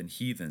tribe and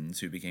heathens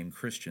who became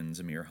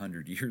Christians a mere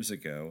 100 years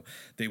ago.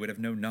 They would have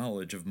no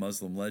knowledge of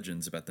Muslim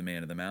legends about the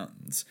Man of the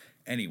Mountains.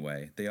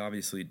 Anyway, they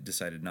obviously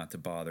decided not to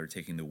bother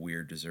taking the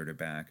weird deserter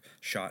back,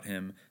 shot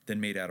him,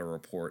 then made out a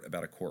report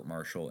about a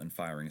court-martial and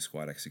firing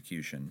squad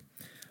execution.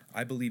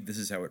 I believe this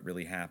is how it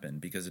really happened,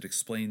 because it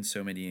explains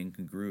so many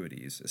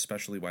incongruities,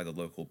 especially why the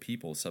local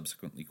people,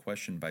 subsequently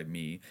questioned by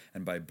me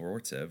and by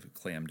Bortsev,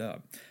 clammed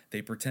up.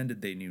 They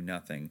pretended they knew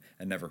nothing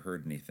and never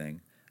heard anything.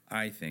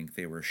 I think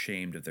they were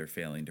ashamed of their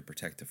failing to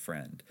protect a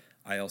friend.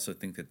 I also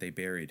think that they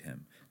buried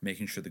him,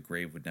 making sure the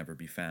grave would never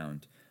be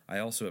found. I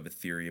also have a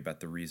theory about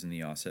the reason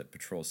the Osset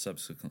patrol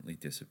subsequently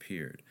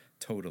disappeared,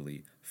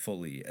 totally,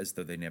 fully, as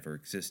though they never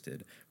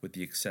existed, with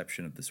the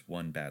exception of this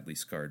one badly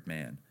scarred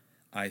man.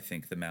 I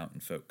think the mountain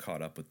folk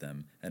caught up with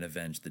them and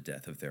avenged the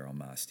death of their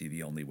Almasti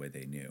the only way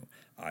they knew,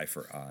 eye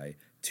for eye,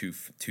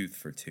 tooth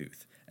for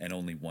tooth, and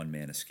only one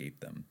man escaped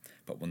them.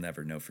 But we'll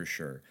never know for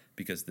sure,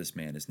 because this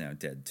man is now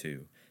dead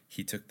too.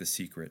 He took the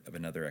secret of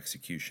another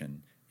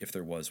execution, if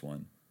there was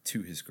one,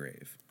 to his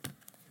grave.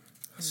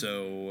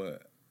 So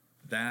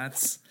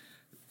that's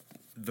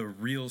the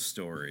real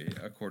story,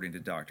 according to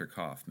Dr.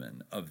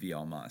 Kaufman, of the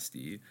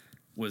Almasti,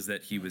 was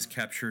that he was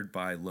captured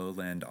by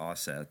lowland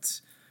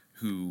Ossets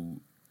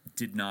who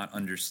did not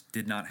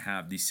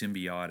have the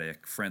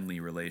symbiotic, friendly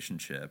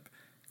relationship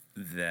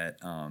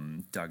that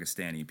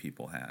Dagestani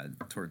people had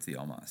towards the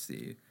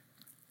Almasti.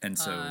 And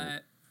so...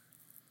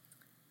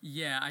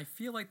 yeah, I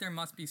feel like there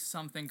must be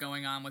something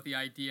going on with the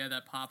idea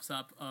that pops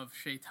up of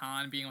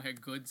Shaitan being like a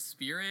good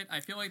spirit.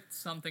 I feel like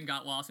something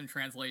got lost in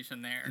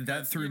translation there.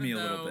 That threw me a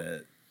little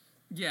bit.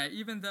 Yeah,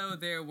 even though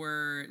there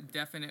were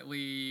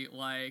definitely,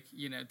 like,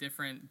 you know,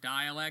 different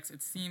dialects,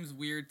 it seems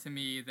weird to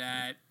me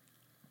that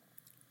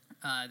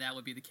that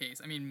would be the case.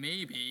 I mean,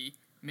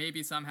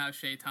 maybe somehow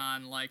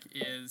Shaitan, like,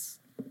 is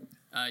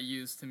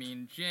used to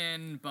mean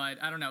jinn,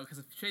 but I don't know,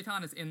 because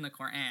Shaitan is in the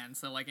Quran,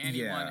 so, like,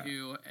 anyone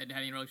who had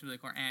any relation to the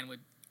Quran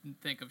would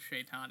think of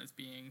Shaitan as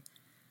being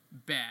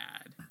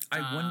bad.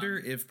 I wonder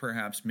if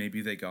perhaps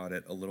maybe they got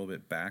it a little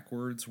bit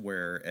backwards,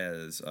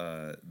 whereas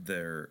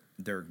their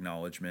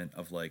acknowledgement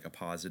of like a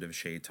positive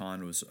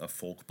Shaitan was a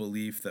folk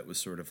belief that was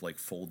sort of like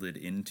folded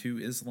into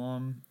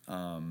Islam.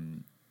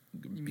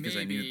 Because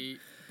maybe,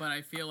 but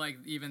I feel like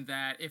even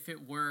that, if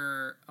it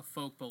were a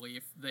folk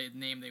belief, the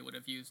name they would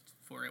have used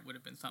for it would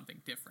have been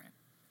something different.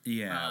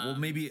 Yeah, well,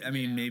 maybe, I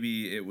mean,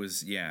 maybe it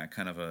was,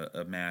 kind of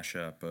a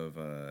mashup of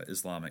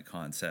Islamic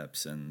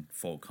concepts and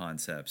folk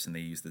concepts, and they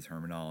used the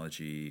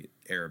terminology,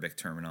 Arabic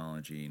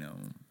terminology, you know.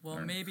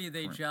 Well, maybe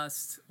they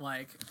just,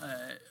 like,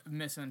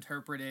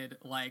 misinterpreted,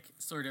 like,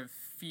 sort of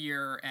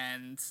fear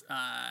and,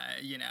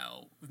 you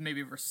know,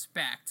 maybe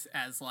respect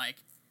as, like,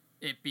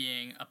 it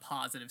being a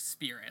positive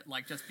spirit.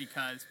 Like, just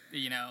because,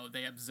 you know,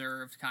 they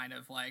observed kind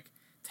of, like,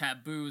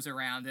 taboos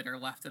around it or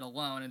left it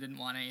alone and didn't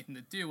want anything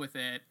to do with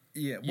it.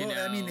 Yeah, well,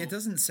 I mean, it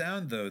doesn't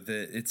sound, though,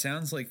 that it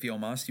sounds like the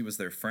Almasti was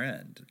their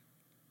friend.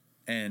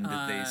 And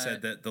they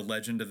said that the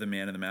legend of the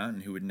Man of the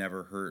Mountain who would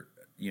never hurt,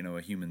 you know,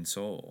 a human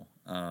soul,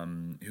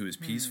 who was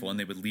peaceful, and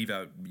they would leave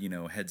out, you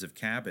know, heads of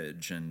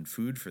cabbage and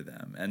food for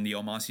them. And the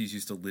Almastis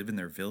used to live in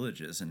their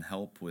villages and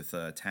help with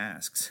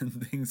tasks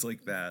and things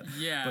like that.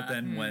 Yeah. But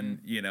then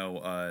when, you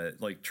know,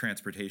 like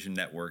transportation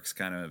networks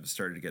kind of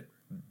started to get,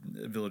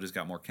 villages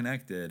got more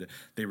connected,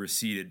 they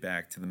receded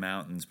back to the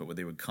mountains, but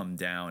they would come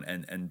down,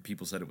 and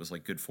people said it was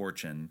like good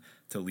fortune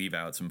to leave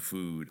out some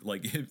food.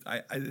 Like,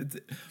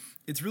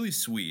 it's really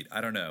sweet. I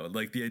don't know,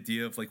 like the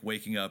idea of like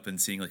waking up and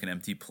seeing like an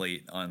empty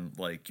plate on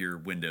like your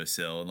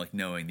windowsill and like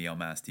knowing the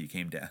Almasti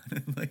came down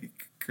and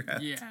like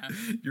grabbed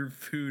your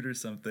food or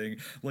something.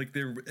 Like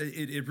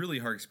it really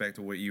harks back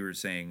to what you were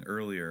saying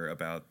earlier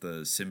about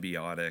the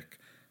symbiotic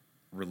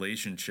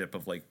relationship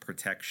of like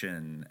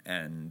protection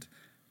and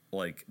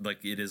like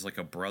it is like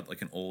a brother,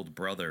 like an old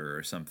brother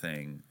or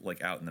something,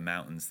 like out in the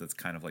mountains that's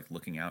kind of like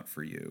looking out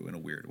for you in a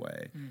weird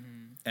way.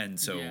 And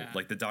so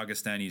like the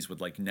Dagestanis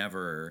would like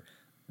never,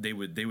 they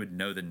would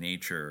know the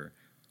nature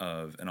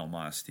of an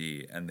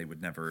Almasti, and they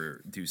would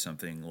never do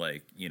something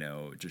like, you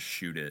know, just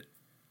shoot it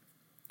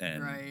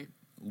and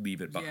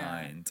leave it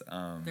behind.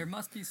 There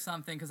must be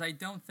something, because I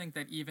don't think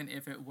that even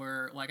if it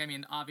were like, I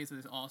mean, obviously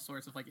there's all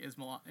sorts of like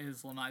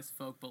Islamized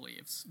folk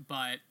beliefs,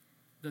 but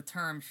the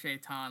term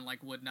shaitan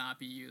like would not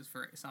be used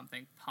for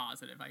something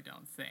positive. I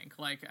don't think.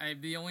 Like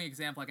the only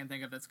example I can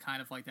think of that's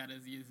kind of like that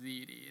is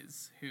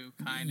Yazidis, who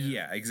kind of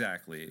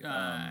exactly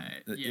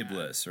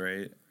Iblis,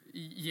 right?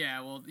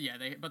 Yeah, well, yeah,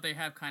 they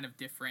have kind of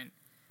different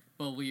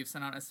beliefs. I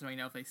don't necessarily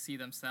know if they see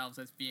themselves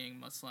as being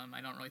Muslim.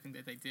 I don't really think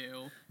that they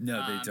do.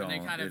 No, they don't.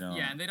 And they don't.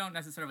 and they don't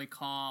necessarily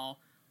call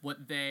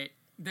what they.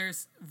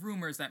 There's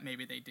rumors that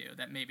maybe they do,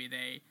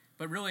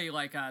 but really,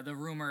 like, the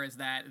rumor is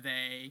that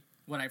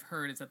what I've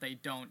heard is that they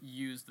don't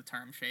use the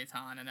term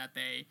shaitan, and that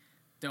they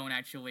don't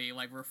actually,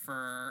 like,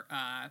 refer,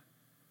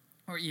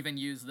 or even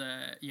use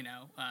the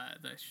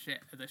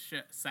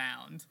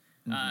sound,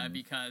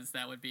 because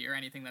that would be, or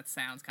anything that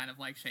sounds kind of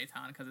like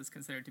shaitan, because it's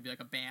considered to be,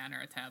 like, a ban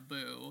or a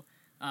taboo,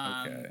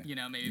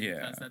 maybe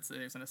because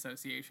there's an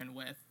association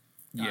with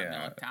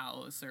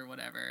Taos or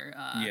whatever.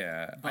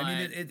 But, I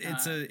mean,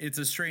 it's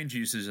a strange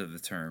usage of the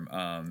term,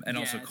 and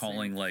also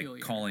calling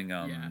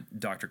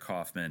Dr.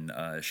 Kaufman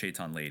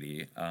Shaitan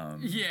Lady.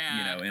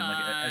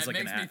 As like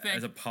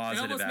as a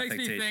positive affectation. It almost makes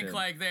me think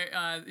like they,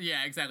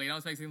 exactly. It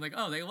almost makes me think like,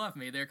 oh, they love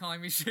me. They're calling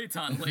me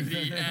Shaitan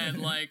Lady,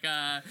 and like,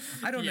 I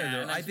don't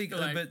know though. I think,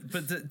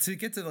 but to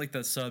get to like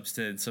the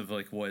substance of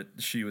like what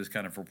she was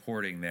kind of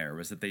reporting there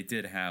was that they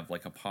did have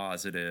like a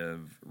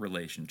positive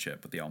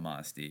relationship with the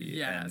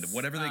Almasti, and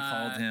whatever they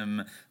called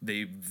him,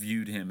 they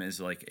viewed him as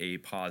like a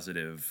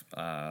positive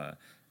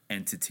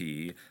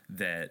entity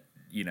that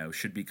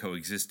should be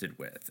coexisted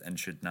with and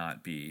should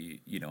not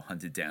be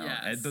hunted down.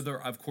 And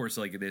there, of course,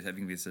 like I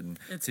think they said in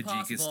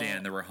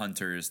Tajikistan there were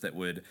hunters that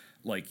would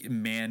like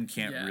man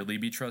can't really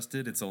be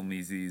trusted. It's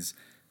only these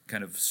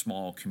kind of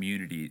small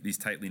community, these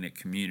tightly knit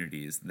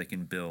communities that they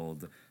can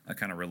build a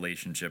kind of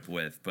relationship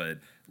with, but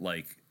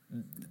like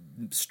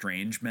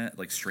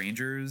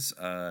strangers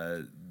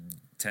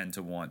tend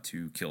to want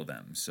to kill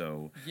them,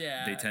 so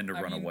they tend to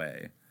run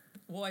away.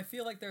 Well, I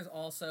feel like there's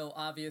also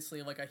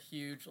obviously like a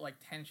huge like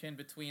tension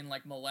between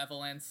like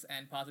malevolence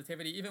and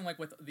positivity, even like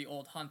with the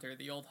old hunter.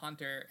 The old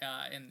hunter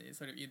in the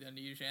sort of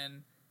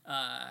Indonesian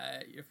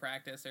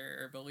practice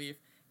or belief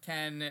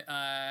can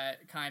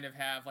kind of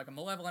have like a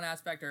malevolent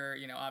aspect, or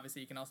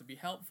obviously it can also be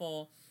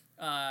helpful.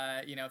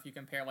 If you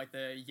compare like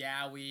the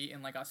Yowie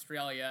in like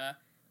Australia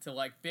to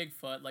like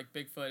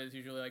Bigfoot is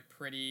usually like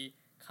pretty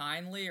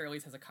kindly, or at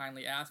least has a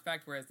kindly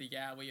aspect, whereas the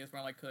Yowie is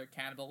more like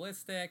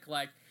cannibalistic.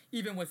 Like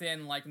even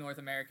within like North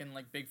American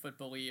like Bigfoot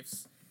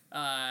beliefs,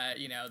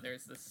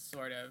 there's this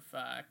sort of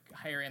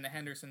Harry and the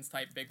Hendersons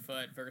type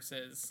Bigfoot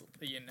versus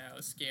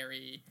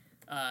scary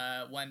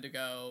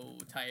Wendigo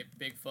type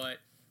Bigfoot.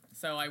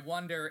 So I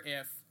wonder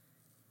if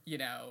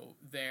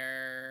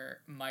there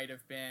might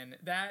have been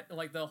that,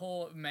 like the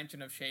whole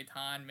mention of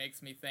shaitan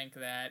makes me think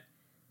that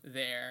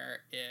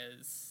there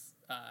is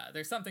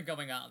there's something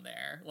going on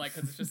there, like,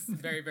 because it's just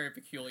very, very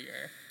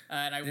peculiar,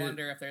 and I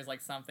wonder if there's like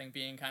something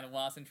being kind of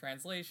lost in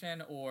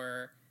translation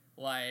or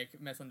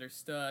like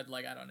misunderstood,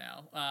 like I don't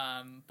know,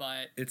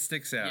 but it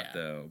sticks out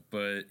though.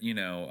 But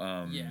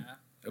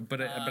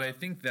but I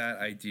think that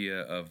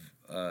idea of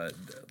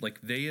like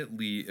they at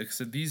least,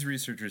 so these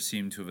researchers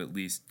seem to have at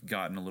least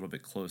gotten a little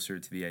bit closer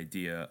to the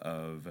idea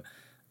of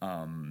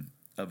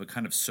a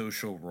kind of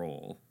social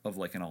role of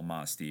like an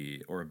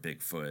Almasti or a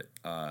Bigfoot,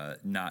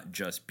 not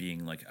just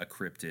being like a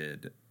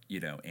cryptid,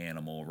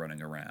 animal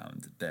running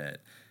around, that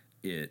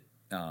it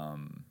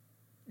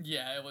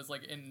it was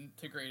like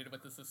integrated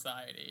with the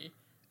society.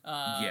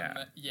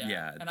 That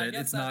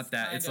it's not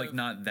that it's like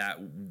not that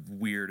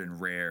weird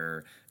and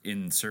rare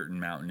in certain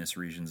mountainous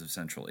regions of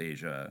Central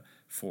Asia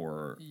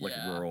for like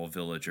rural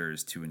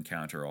villagers to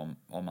encounter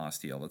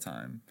Almasti all the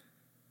time.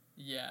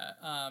 Yeah,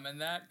 and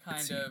that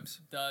kind of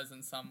does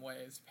in some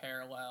ways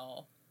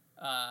parallel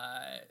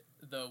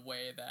the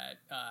way that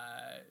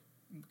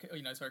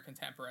sort of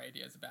contemporary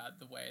ideas about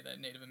the way that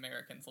Native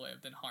Americans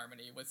lived in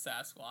harmony with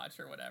Sasquatch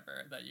or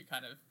whatever, that you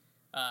kind of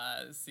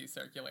see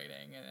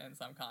circulating in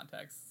some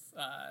contexts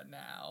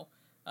now,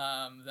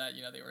 that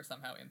they were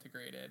somehow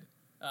integrated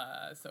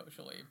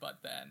socially, but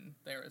then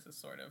there was this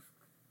sort of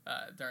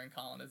during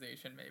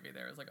colonization, maybe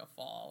there was like a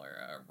fall or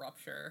a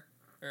rupture,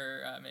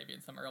 or maybe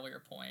in some earlier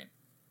point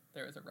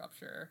there was a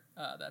rupture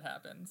that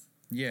happens.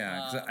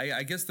 Yeah, 'cause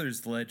I guess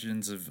there's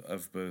legends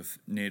of both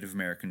Native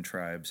American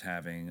tribes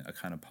having a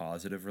kind of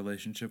positive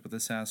relationship with the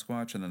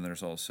Sasquatch, and then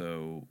there's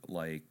also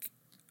like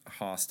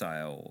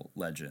hostile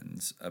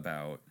legends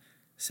about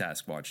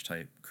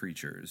Sasquatch-type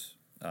creatures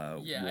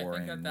warring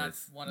I think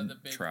that's one of the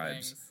big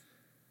tribes. Things.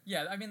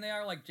 Yeah, I mean, they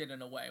are like jinn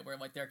in a way, where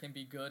like there can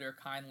be good or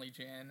kindly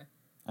jinn,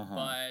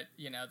 but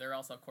they're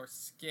also of course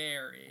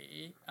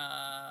scary.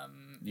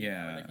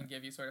 They can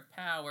give you sort of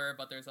power,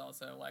 but there's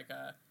also like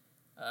a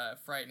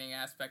frightening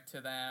aspect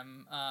to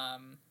them.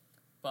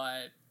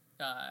 But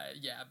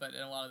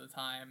in a lot of the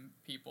time,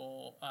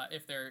 people,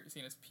 if they're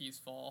seen as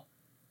peaceful,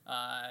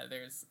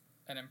 there's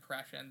an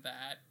impression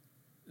that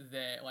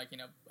they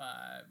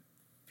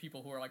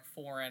people who are like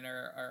foreign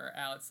or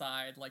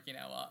outside, like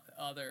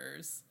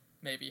others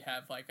maybe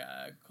have like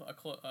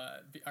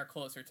are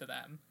closer to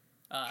them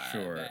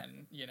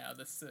than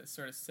the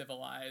sort of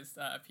civilized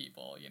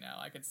people.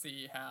 I could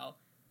see how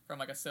from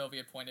like a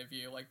Soviet point of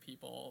view, like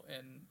people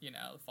in, you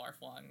know,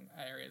 far-flung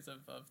areas of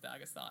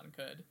Dagestan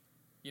could,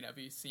 you know,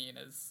 be seen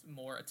as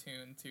more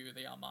attuned to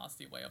the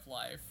Almaty way of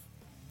life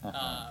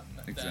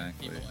than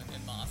people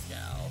in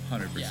Moscow.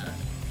 100%. Yeah.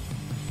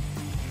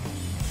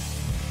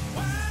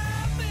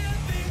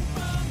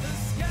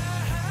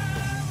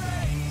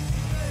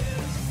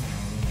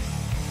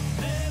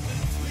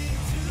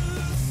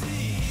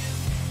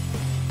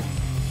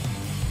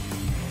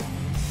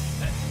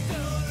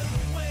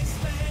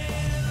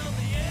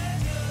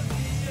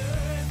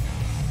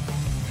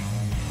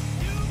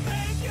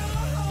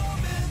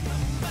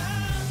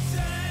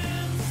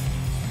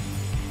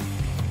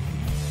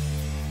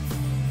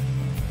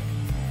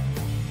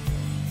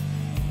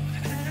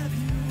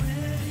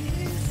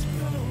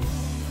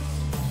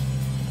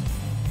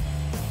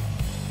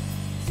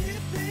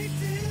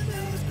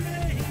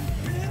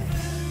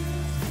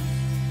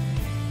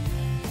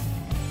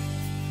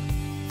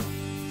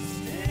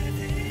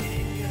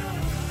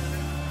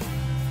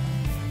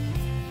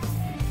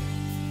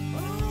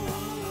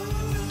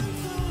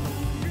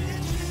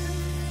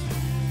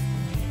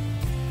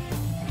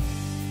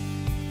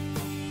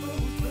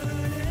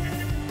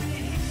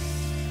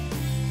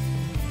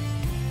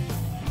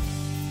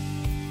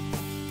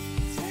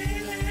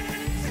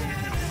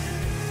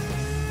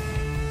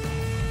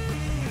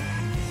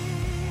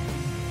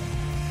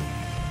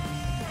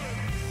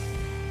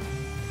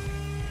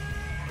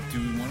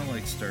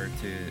 Start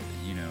to,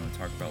 you know,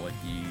 talk about like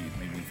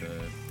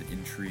the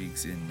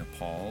intrigues in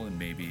Nepal, and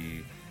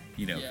maybe,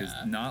 you know, because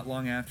not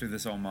long after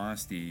this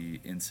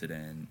Almaty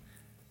incident,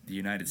 the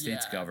United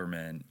States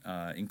government,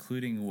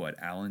 including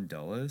Allen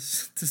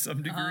Dulles to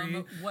some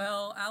degree.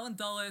 Well, Allen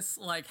Dulles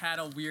like had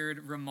a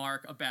weird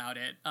remark about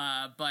it,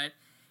 but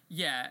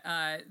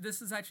yeah,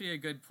 this is actually a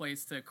good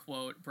place to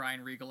quote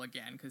Brian Regal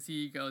again, because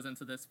he goes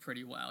into this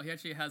pretty well. He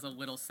actually has a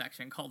little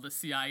section called "The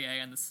CIA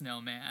and the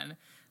Snowman"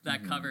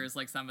 that covers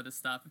like some of the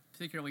stuff,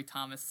 particularly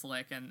Thomas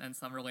Slick and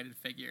some related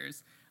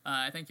figures.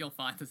 I think you'll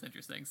find this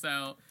interesting.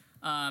 So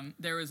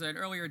there was an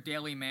earlier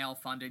Daily Mail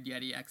funded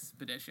Yeti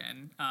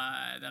expedition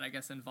that I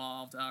guess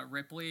involved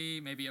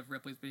Ripley, maybe of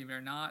Ripley's Believe It or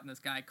Not, and this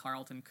guy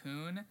Carlton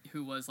Kuhn,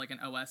 who was like an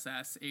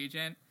OSS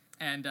agent.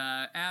 And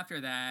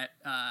after that,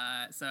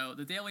 so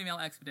the Daily Mail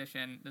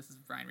expedition, this is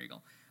Brian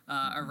Regal,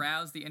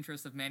 aroused the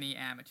interest of many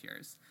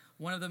amateurs.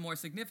 One of the more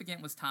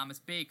significant was Thomas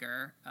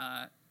Baker,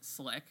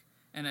 Slick,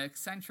 an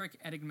eccentric,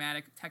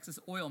 enigmatic Texas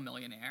oil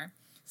millionaire.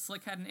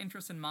 Slick had an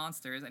interest in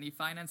monsters, and he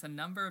financed a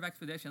number of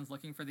expeditions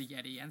looking for the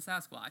Yeti and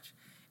Sasquatch.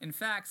 In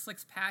fact,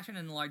 Slick's passion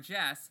and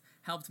largesse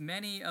helped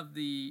many of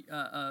the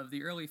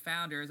early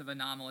founders of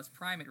anomalous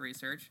primate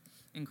research,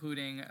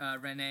 including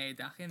René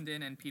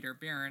Dachinden and Peter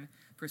Byrne,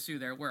 pursue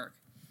their work.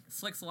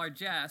 Slick's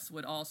largesse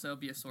would also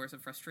be a source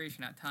of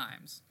frustration at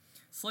times.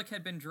 Slick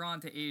had been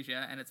drawn to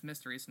Asia and its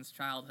mysteries since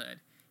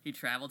childhood. He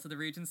traveled to the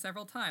region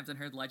several times and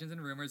heard legends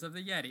and rumors of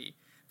the Yeti.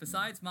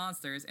 Besides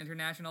monsters,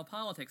 international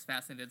politics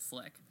fascinated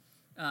Slick.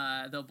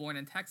 Though born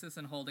in Texas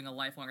and holding a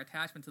lifelong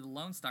attachment to the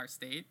Lone Star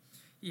State,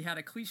 he had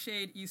a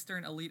cliched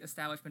Eastern elite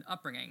establishment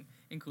upbringing,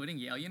 including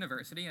Yale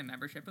University and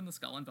membership in the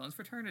Skull and Bones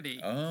fraternity.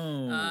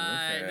 Oh,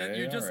 okay.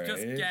 You just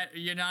get,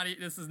 you're not,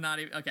 this is not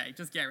even, okay,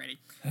 just get ready.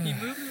 He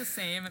moved in the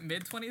same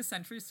mid-20th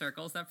century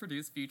circles that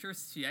produced future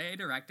CIA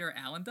director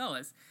Allen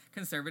Dulles,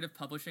 conservative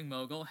publishing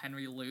mogul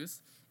Henry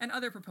Luce, and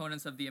other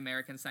proponents of the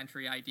American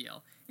century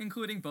ideal,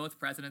 including both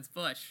Presidents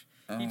Bush.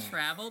 He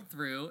traveled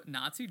through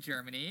Nazi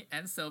Germany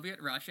and Soviet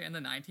Russia in the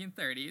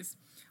 1930s,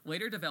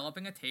 later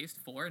developing a taste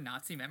for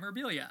Nazi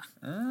memorabilia.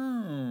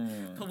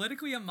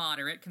 Politically a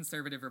moderate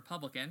conservative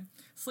Republican,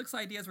 Slick's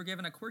ideas were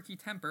given a quirky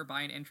temper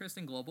by an interest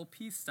in global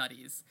peace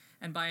studies,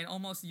 and by an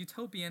almost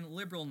utopian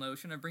liberal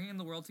notion of bringing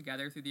the world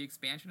together through the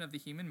expansion of the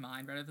human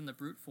mind rather than the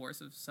brute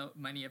force of so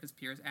many of his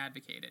peers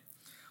advocated.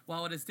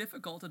 While it is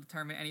difficult to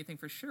determine anything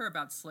for sure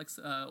about Slick's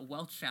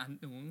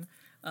Weltanschauung,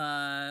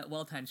 I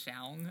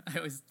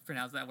always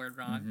pronounce that word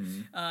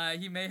wrong,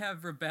 he may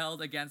have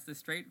rebelled against the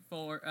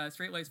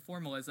straight-laced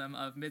formalism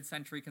of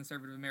mid-century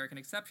conservative American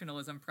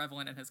exceptionalism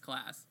prevalent in his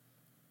class,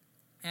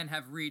 and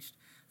have reached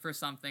for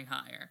something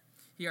higher.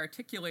 He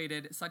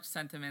articulated such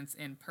sentiments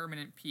in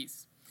Permanent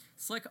Peace.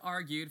 Slick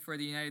argued for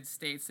the United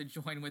States to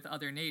join with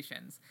other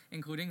nations,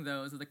 including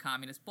those of the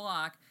Communist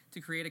bloc,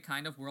 to create a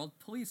kind of world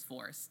police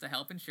force to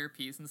help ensure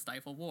peace and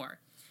stifle war.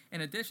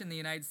 In addition, the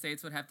United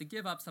States would have to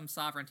give up some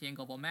sovereignty in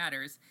global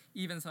matters,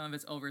 even some of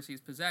its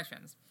overseas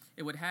possessions.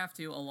 It would have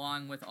to,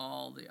 along with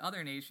all the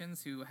other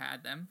nations who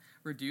had them,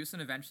 reduce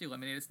and eventually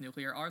eliminate its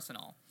nuclear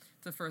arsenal.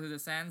 To further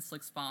this end,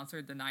 Slick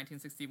sponsored the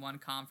 1961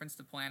 Conference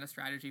to Plan a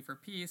Strategy for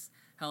Peace,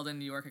 held in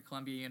New York at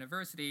Columbia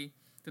University.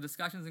 The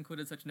discussions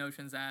included such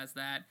notions as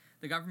that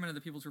the government of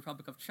the People's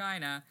Republic of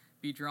China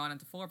be drawn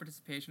into full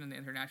participation in the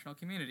international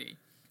community.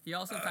 He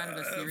also founded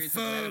a series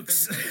of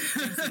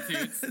metaphysical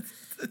institutes,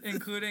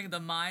 including the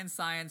Mind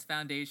Science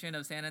Foundation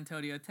of San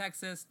Antonio,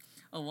 Texas.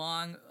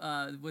 Along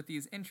with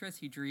these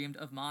interests, he dreamed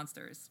of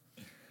monsters.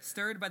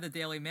 Stirred by the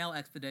Daily Mail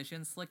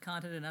expedition, Slick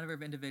contacted a number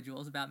of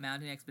individuals about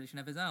mounting an expedition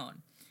of his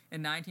own.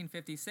 In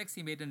 1956,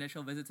 he made an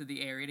initial visit to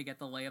the area to get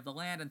the lay of the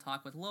land and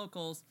talk with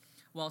locals.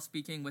 While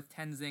speaking with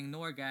Tenzing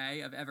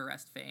Norgay of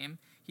Everest fame,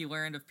 he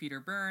learned of Peter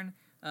Byrne,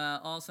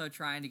 also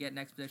trying to get an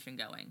expedition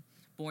going.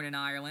 Born in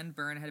Ireland,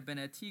 Byrne had been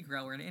a tea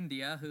grower in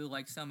India who,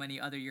 like so many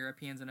other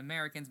Europeans and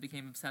Americans,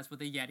 became obsessed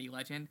with a Yeti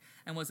legend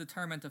and was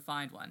determined to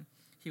find one.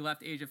 He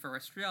left Asia for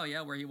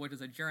Australia, where he worked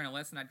as a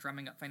journalist and had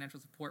drumming up financial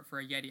support for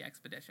a Yeti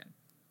expedition.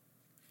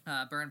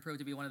 Byrne proved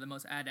to be one of the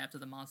most adept of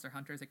the monster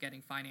hunters at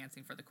getting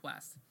financing for the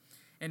quest.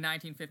 In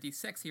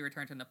 1956, he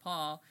returned to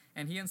Nepal,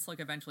 and he and Slick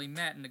eventually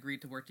met and agreed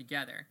to work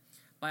together.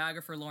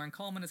 Biographer Lauren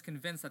Coleman is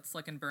convinced that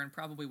Slick and Byrne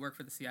probably worked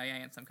for the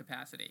CIA in some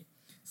capacity.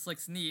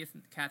 Slick's niece,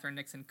 Catherine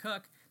Nixon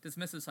Cook,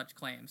 dismisses such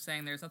claims,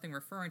 saying there's nothing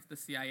referring to the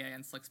CIA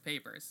in Slick's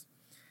papers.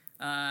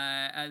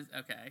 The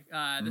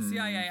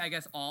CIA, I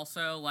guess,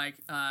 also,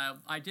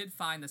 I did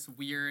find this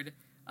weird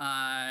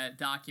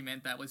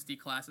document that was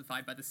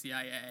declassified by the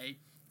CIA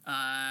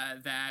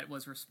that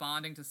was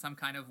responding to some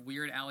kind of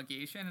weird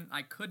allegation, and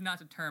I could not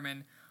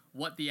determine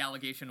what the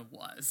allegation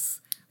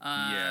was.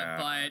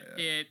 But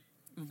it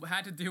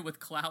had to do with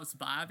Klaus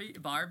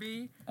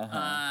Barbie,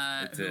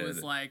 who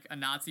was like a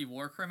Nazi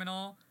war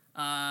criminal.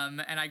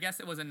 And I guess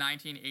it was in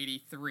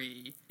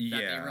 1983 that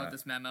they wrote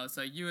this memo.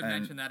 So you had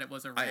mentioned that it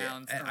was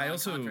around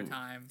Contra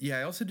time. Yeah,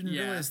 I also didn't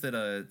realize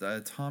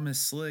that Thomas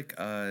Slick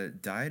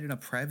died in a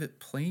private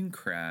plane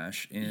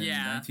crash in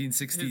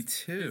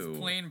 1962. His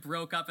plane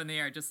broke up in the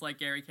air, just like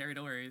Gary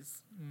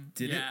Caridori's.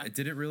 Did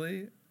it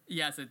really?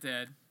 Yes, it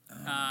did.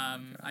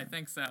 I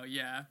think so.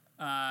 Yeah.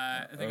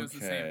 I think it was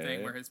the same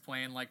thing where his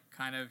plane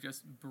kind of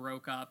just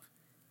broke up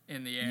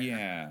in the air.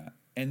 Yeah.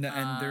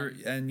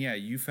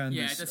 You found this.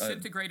 Yeah, it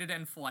disintegrated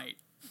in flight.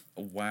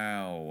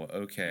 Wow.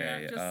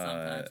 Okay. Yeah, just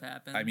sometimes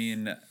happens. I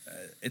mean,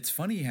 it's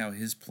funny how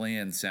his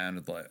plan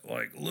sounded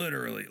like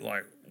literally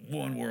like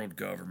one world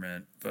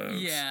government, folks.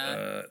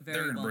 Yeah.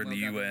 They're going to bring the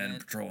UN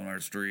patrolling our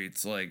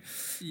streets.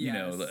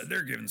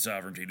 They're giving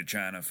sovereignty to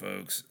China,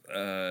 folks.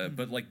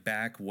 But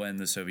back when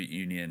the Soviet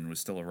Union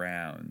was still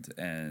around,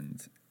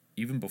 and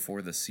even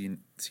before the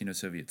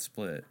Sino-Soviet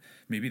split,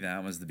 maybe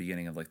that was the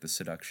beginning of the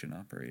seduction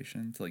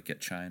operation to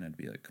get China to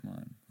be come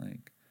on,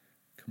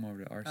 come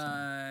over to our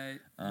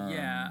side.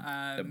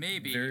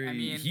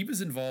 Maybe. He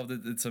was involved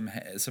in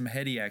some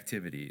heady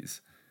activities.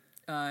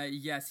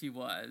 Yes, he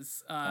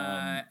was.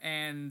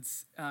 And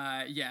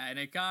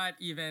it got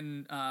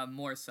even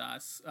more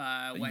sus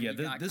when he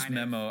got this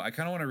memo. I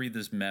kind of want to read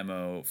this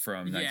memo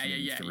from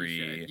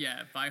 1903.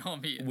 Yeah, by all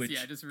means.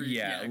 Just read.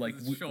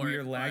 We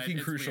are lacking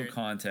crucial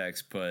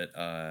context, but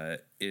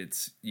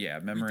it's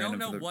memorandum. We don't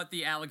know what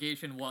the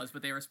allegation was,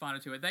 but they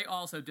responded to it. They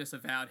also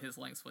disavowed his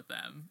links with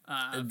them.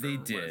 They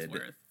did,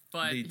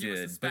 but he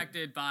was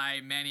suspected by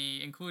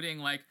many,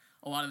 including a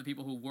lot of the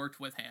people who worked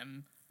with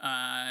him.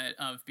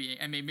 Of being,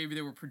 I mean, maybe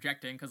they were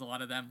projecting because a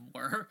lot of them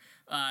were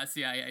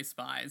CIA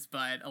spies,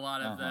 but a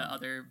lot of the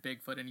other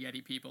Bigfoot and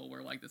Yeti people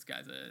were this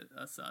guy's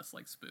a sus,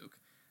 spook.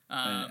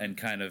 And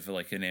kind of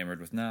enamored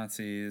with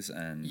Nazis.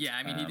 And yeah,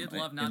 I mean, he did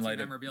love Nazi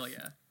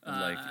memorabilia.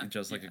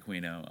 Just like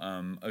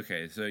Aquino.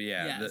 Okay, so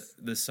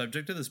the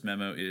subject of this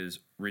memo is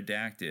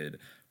redacted.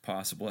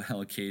 Possible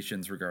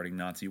allegations regarding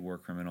Nazi war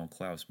criminal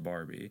Klaus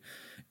Barbie.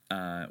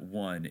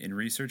 1. In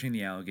researching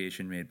the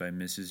allegation made by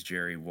Mrs.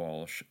 Jerry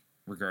Walsh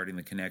regarding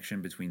the connection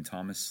between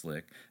Thomas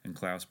Slick and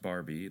Klaus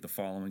Barbie, the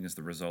following is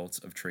the results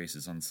of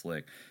traces on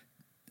Slick.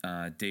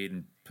 Date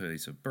and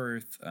place of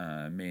birth,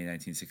 May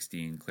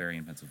 1916,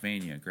 Clarion,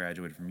 Pennsylvania.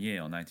 Graduated from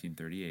Yale,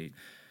 1938.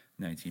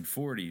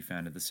 1940,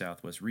 founded the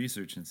Southwest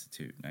Research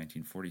Institute.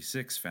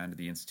 1946, founded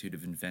the Institute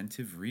of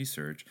Inventive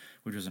Research,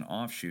 which was an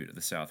offshoot of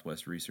the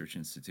Southwest Research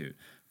Institute.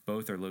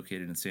 Both are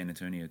located in San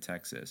Antonio,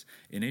 Texas.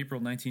 In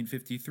April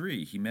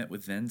 1953, he met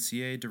with then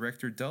CIA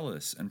Director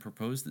Dulles and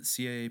proposed that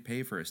CIA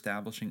pay for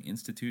establishing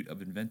Institute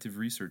of Inventive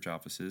Research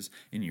offices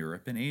in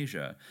Europe and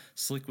Asia.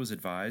 Slick was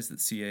advised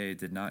that CIA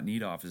did not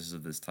need offices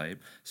of this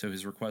type, so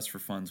his request for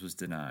funds was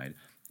denied.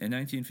 In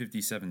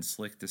 1957,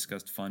 Slick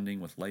discussed funding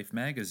with Life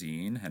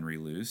magazine, Henry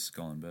Luce,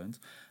 Skull and Bones,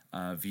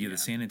 via the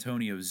San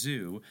Antonio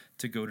Zoo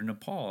to go to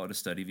Nepal to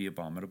study the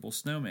abominable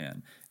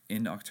snowman.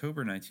 In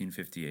October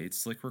 1958,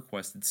 Slick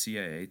requested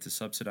CIA to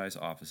subsidize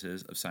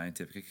offices of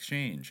scientific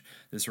exchange.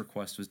 This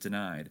request was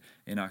denied.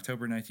 In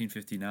October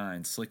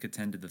 1959, Slick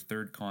attended the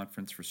Third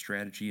Conference for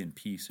Strategy and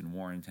Peace in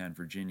Warrentown,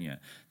 Virginia.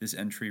 This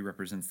entry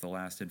represents the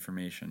last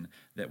information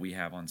that we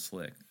have on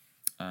Slick.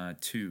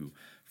 2.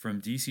 From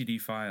DCD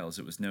files,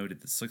 it was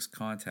noted that Slick's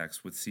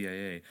contacts with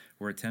CIA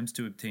were attempts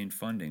to obtain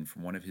funding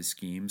from one of his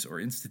schemes or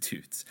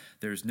institutes.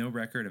 There is no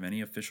record of any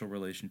official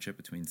relationship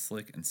between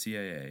Slick and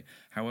CIA.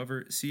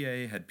 However,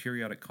 CIA had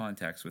periodic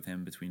contacts with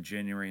him between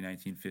January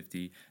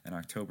 1950 and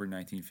October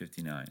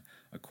 1959.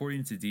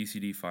 According to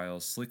DCD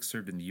files, Slick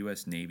served in the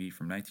U.S. Navy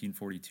from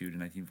 1942 to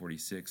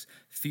 1946.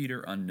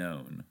 Theater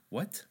unknown.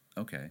 What?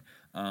 Okay.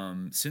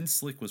 Since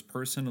Slick was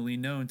personally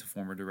known to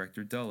former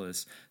director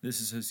Dulles, this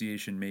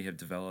association may have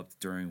developed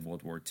during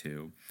World War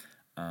II.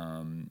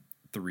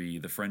 3,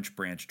 the French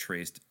branch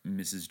traced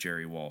Mrs.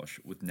 Jerry Walsh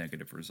with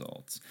negative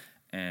results.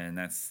 And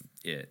that's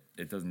it.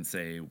 It doesn't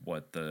say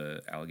what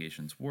the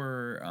allegations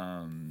were.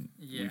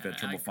 We've had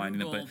trouble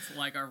finding it, but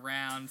like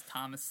around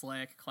Thomas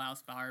Slick,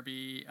 Klaus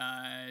Barbie,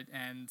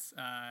 and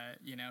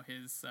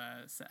his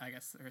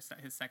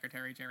his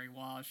secretary Jerry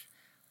Walsh,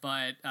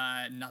 but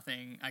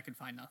nothing. I could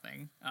find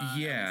nothing.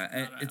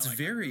 It's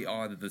very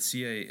odd that the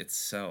CIA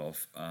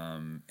itself,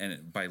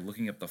 by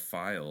looking up the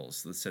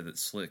files, that said that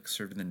Slick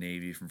served in the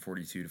Navy from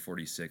 42 to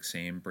 46,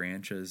 same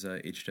branch as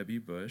H.W.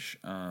 Bush.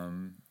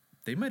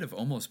 They might have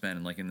almost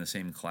been like in the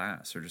same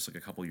class or just like a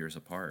couple years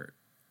apart.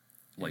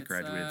 Like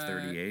graduated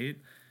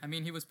 38. I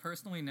mean, he was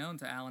personally known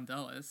to Allen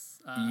Dulles.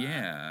 But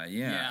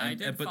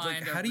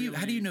how do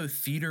you know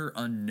theater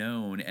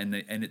unknown and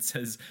it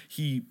says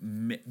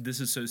this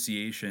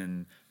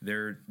association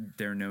they're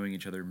knowing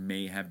each other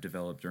may have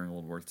developed during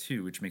World War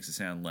II, which makes it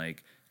sound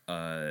like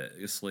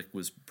Slick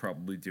was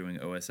probably doing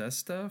OSS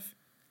stuff.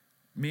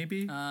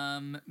 Maybe.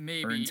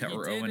 Maybe.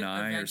 Or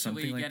O&I or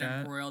something like that. Get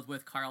embroiled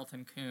with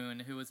Carlton Kuhn,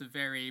 who was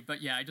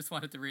I just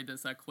wanted to read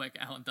this quick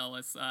Allen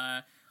Dulles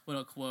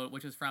little quote,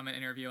 which is from an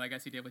interview I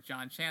guess he did with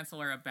John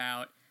Chancellor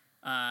about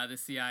the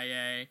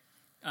CIA.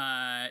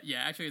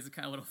 Actually, it's a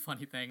kind of little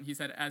funny thing. He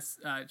said, as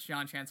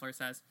John Chancellor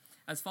says,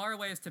 as far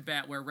away as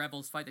Tibet, where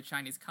rebels fight the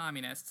Chinese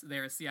communists, they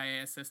are CIA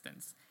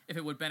assistants. If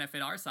it would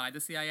benefit our side,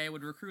 the CIA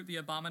would recruit the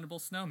abominable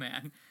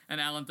snowman.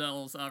 And Allen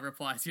Dulles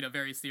replies,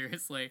 very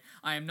seriously,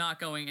 I am not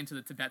going into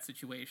the Tibet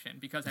situation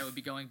because I would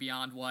be going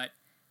beyond what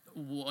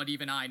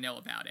even I know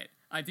about it.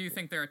 I do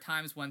think there are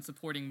times when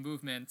supporting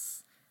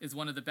movements is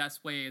one of the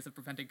best ways of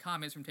preventing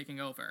communists from taking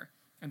over,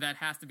 and that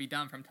has to be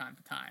done from time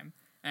to time.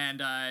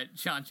 And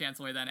John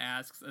Chancellor then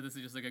asks, this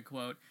is just a good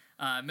quote,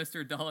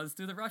 Mr. Dulles,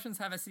 do the Russians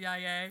have a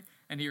CIA?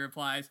 And he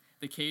replies,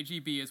 the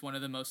KGB is one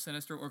of the most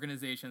sinister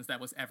organizations that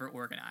was ever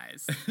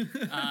organized.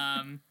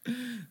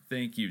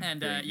 Thank you.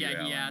 And he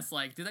asks,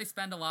 do they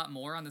spend a lot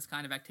more on this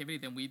kind of activity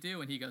than we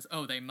do? And he goes,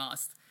 oh, they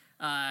must.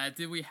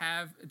 Do we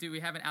have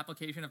an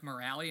application of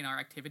morality in our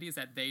activities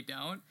that they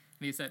don't? And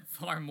he said,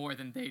 far more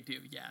than they do,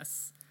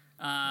 yes.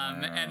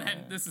 And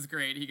then this is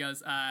great. He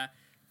goes,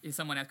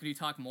 someone asked, could you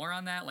talk more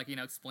on that?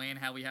 Explain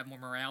how we have more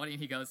morality?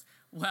 And he goes,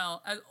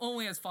 well,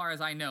 only as far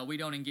as I know, we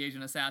don't engage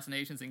in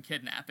assassinations and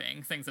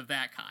kidnapping, things of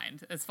that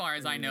kind. As far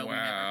as I know, we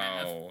never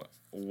have.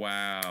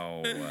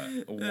 Wow.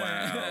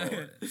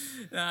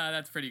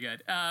 That's pretty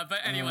good. But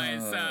anyway,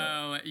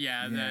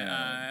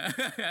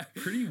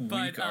 pretty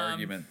weak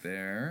argument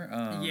there.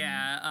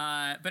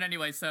 But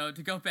anyway, so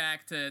to go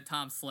back to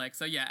Tom Slick.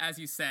 So as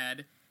you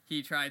said,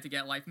 he tried to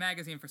get Life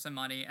magazine for some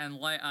money, and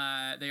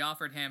they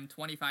offered him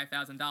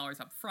 $25,000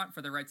 up front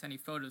for the rights to any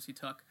photos he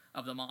took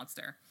of the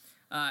monster.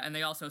 And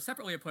they also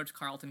separately approached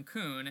Carlton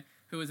Kuhn,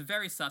 who was a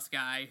very sus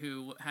guy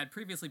who had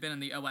previously been in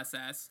the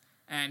OSS,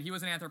 and he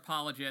was an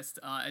anthropologist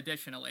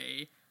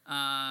additionally.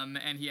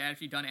 And he had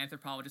actually done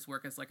anthropologist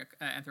work as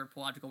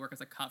anthropological work as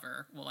a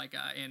cover,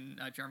 in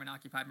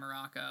German-occupied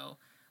Morocco.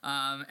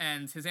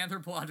 And his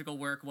anthropological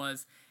work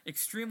was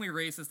extremely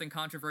racist and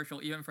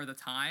controversial even for the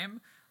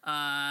time.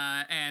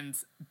 And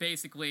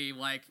basically,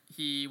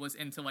 he was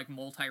into,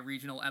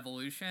 multi-regional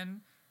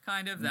evolution,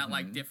 kind of,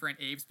 that, different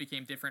apes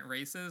became different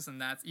races, and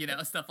that's,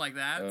 stuff like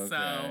that. Okay.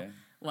 So,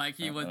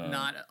 he was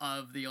not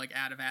of the,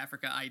 out of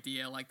Africa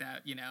idea,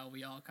 that,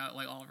 we all,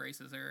 all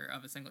races are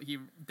of a single... He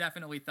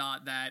definitely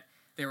thought that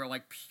they were,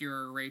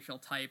 pure racial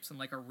types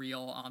and, a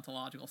real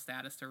ontological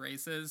status to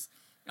races.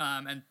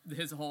 And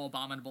his whole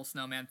abominable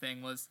snowman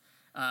thing was,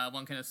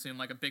 one can assume,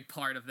 a big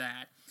part of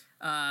that.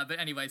 But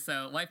anyway,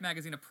 so Life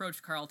magazine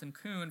approached Carlton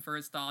Kuhn for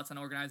his thoughts on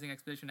organizing an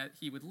expedition that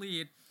he would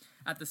lead.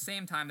 At the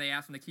same time, they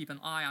asked him to keep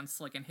an eye on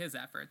Slick and his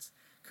efforts.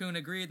 Kuhn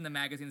agreed, and the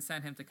magazine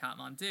sent him to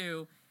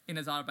Kathmandu. In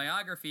his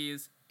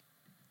autobiographies,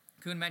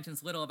 Kuhn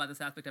mentions little about this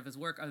aspect of his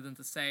work other than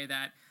to say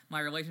that my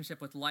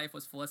relationship with Life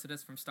was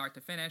felicitous from start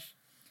to finish.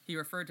 He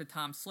referred to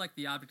Tom Slick,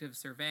 the object of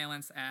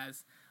surveillance,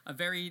 as a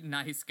very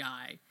nice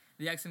guy.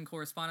 The excellent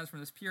correspondence from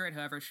this period,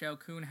 however, show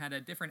Kuhn had a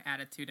different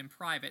attitude in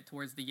private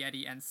towards the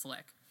Yeti and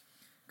Slick.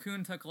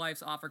 Kuhn took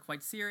Life's offer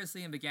quite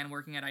seriously and began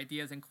working at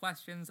ideas and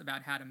questions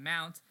about how to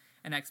mount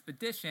an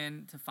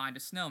expedition to find a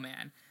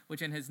snowman,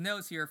 which in his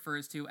notes he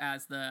refers to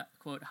as the,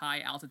 quote,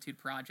 high-altitude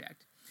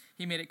project.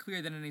 He made it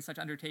clear that any such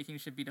undertaking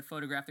should be to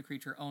photograph the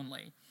creature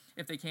only.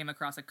 If they came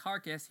across a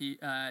carcass,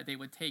 they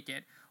would take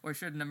it, or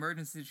should an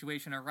emergency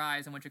situation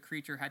arise in which a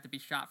creature had to be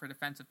shot for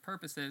defensive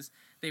purposes,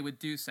 they would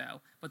do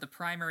so, but the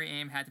primary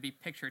aim had to be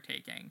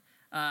picture-taking.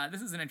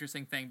 This is an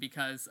interesting thing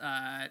because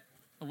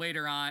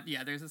later on,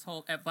 there's this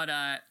whole...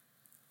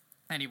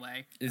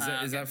 anyway...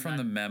 Is that from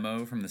the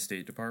memo from the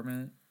State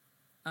Department?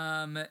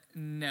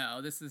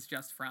 No, this is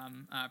just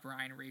from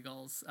Brian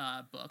Riegel's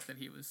book that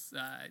he was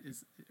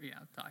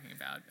talking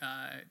about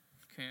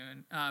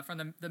Kuhn.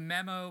 From the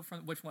memo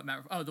from which one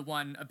memo? Oh, the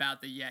one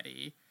about the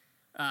Yeti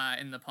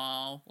in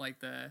Nepal,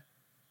 the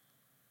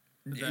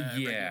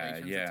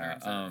regulations.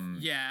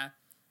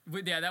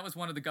 That was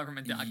one of the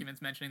government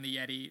documents mentioning the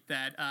Yeti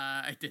that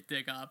I did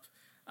dig up.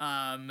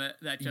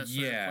 That just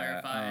sort of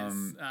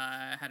clarifies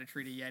how to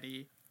treat a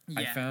Yeti.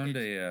 I found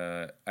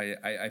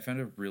I found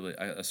a really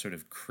a sort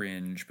of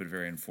cringe but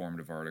very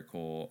informative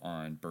article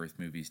on Birth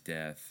Movies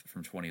Death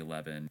from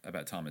 2011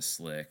 about Thomas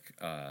Slick,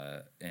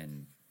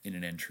 and in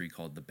an entry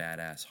called the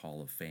Badass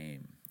Hall of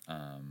Fame.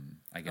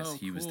 I guess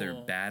he was their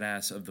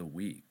badass of the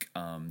week.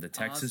 The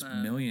Texas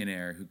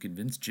millionaire who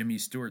convinced Jimmy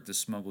Stewart to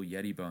smuggle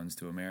Yeti bones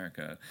to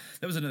America.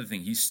 That was another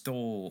thing. He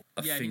stole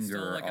a finger he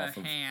stole like off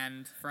a of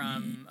hand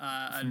from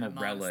a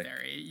relic.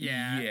 monastery.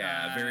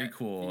 Very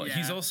cool. Yeah.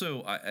 He's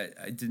also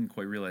I didn't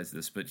quite realize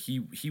this, but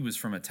he was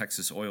from a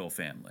Texas oil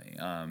family.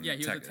 He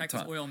was a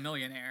Texas oil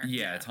millionaire.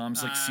 Yeah, Tom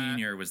Slick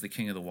Sr. was the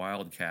king of the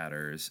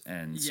Wildcatters,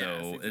 and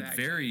so it's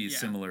very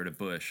similar to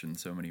Bush in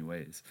so many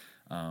ways.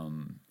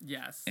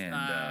 Yes.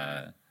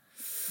 And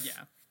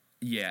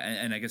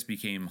and I guess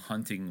became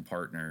hunting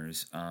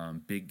partners,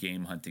 big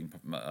game hunting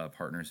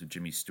partners with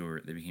Jimmy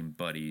Stewart. They became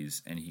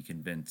buddies, and he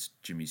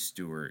convinced Jimmy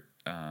Stewart,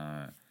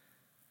 I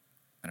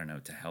don't know,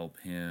 to help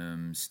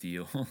him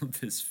steal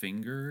this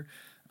finger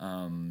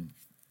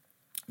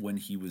when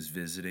he was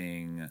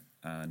visiting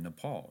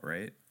Nepal,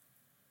 right?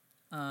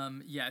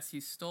 Yes, he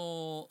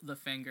stole the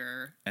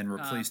finger and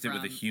replaced it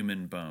with a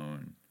human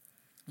bone.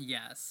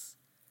 Yes.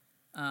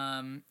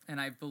 And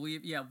I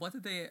believe, what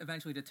did they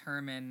eventually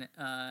determine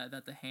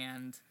that the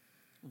hand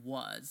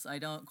was? I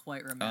don't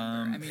quite remember.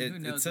 I mean, who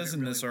knows? It says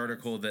in this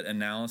article that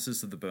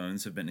analysis of the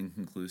bones have been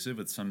inconclusive,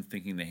 with some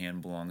thinking the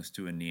hand belongs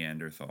to a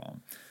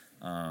Neanderthal.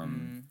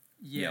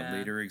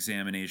 Later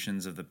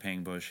examinations of the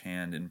Pangbush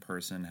hand in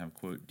person have,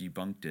 quote,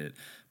 debunked it,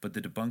 but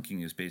the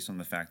debunking is based on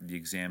the fact that the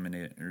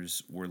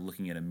examiners were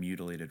looking at a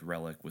mutilated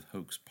relic with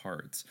hoax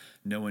parts.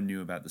 No one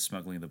knew about the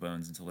smuggling of the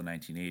bones until the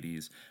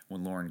 1980s,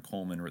 when Lauren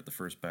Coleman wrote the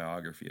first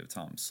biography of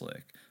Tom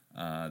Slick.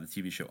 The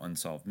TV show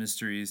Unsolved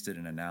Mysteries did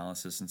an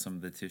analysis on some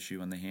of the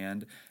tissue on the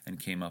hand and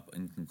came up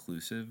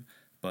inconclusive.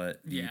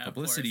 But the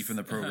publicity from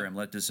the program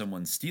led to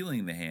someone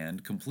stealing the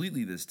hand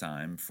completely this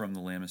time from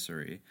the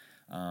lamasery.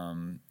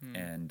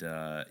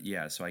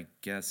 So I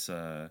guess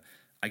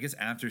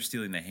after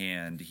stealing the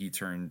hand, he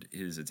turned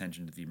his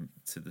attention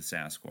to the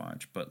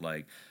Sasquatch. But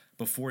like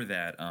before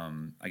that,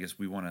 I guess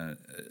we want to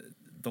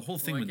the whole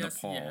thing with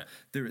Nepal.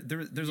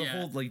 There's a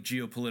whole like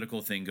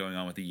geopolitical thing going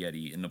on with the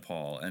Yeti in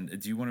Nepal. And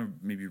do you want to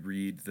maybe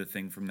read the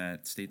thing from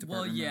that State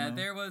Department? Well, memo?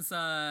 there was.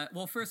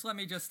 First, let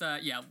me just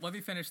let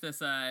me finish this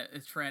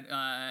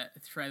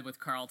thread with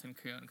Carlton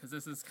Kuhn, because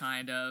this is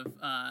kind of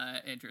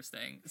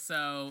interesting.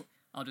 So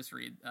I'll just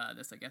read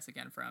this, I guess,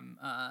 again from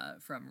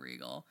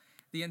Regal.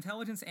 The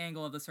intelligence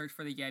angle of the search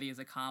for the Yeti is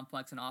a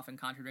complex and often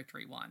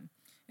contradictory one.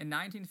 In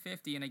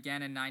 1950 and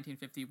again in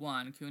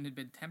 1951, Kuhn had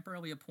been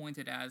temporarily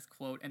appointed as,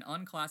 quote, an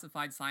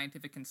unclassified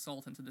scientific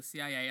consultant to the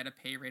CIA at a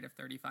pay rate of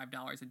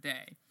 $35 a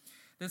day.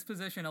 This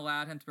position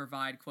allowed him to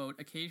provide, quote,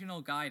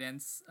 occasional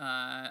guidance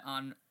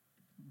on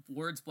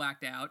words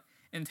blacked out,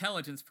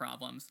 intelligence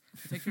problems,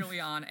 particularly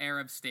on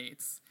Arab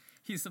states.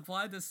 He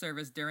supplied this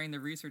service during the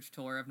research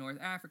tour of North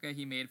Africa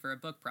he made for a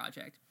book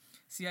project.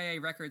 CIA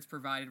records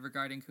provided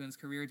regarding Kuhn's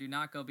career do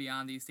not go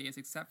beyond these days,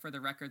 except for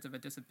the records of a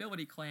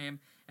disability claim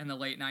in the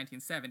late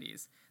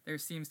 1970s. There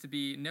seems to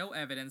be no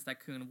evidence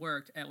that Kuhn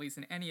worked, at least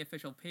in any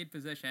official paid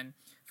position,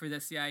 for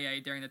the CIA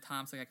during the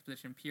Tom Slick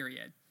expedition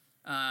period.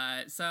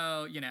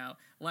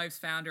 Life's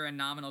founder and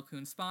nominal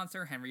Kuhn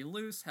sponsor, Henry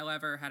Luce,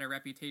 however, had a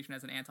reputation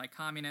as an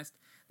anti-communist.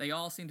 They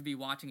all seem to be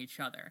watching each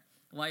other.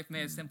 Life may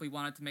have simply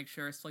wanted to make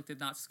sure Slick did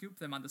not scoop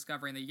them on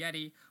discovering the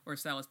Yeti or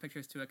sell his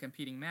pictures to a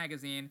competing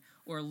magazine,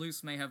 or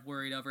Luce may have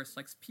worried over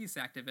Slick's peace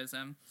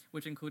activism,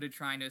 which included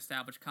trying to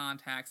establish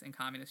contacts in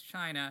communist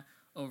China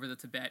over the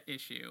Tibet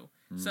issue.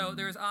 So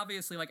there's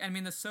obviously,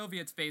 the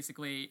Soviets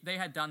basically, they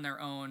had done their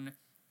own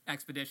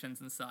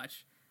expeditions and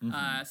such,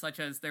 such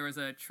as there was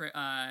in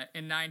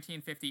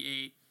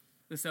 1958,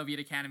 the Soviet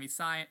Academy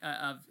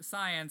of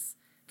Science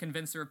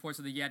convinced the reports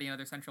of the Yeti and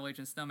other Central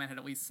Asian snowmen had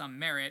at least some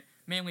merit,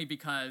 mainly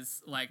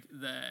because,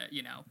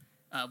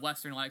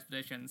 Western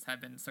expeditions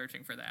had been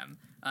searching for them.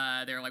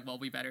 They were like, well,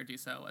 we better do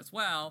so as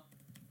well.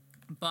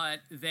 But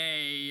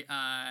they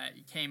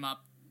came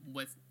up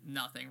with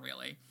nothing,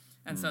 really.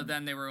 And so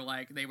then they were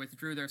they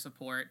withdrew their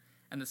support,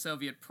 and the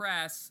Soviet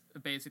press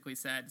basically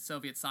said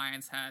Soviet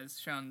science has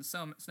shown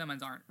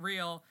snowmen aren't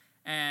real,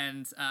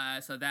 and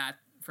so that,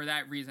 for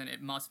that reason,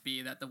 it must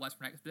be that the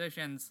Western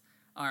expeditions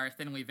are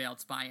thinly veiled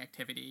spying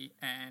activity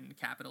and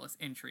capitalist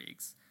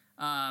intrigues,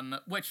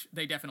 which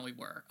they definitely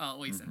were, at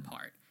least in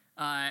part.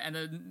 And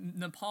the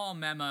Nepal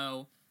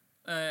memo,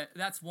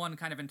 that's one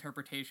kind of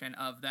interpretation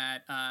of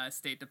that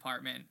State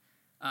Department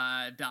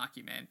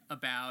document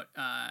about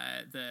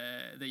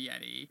the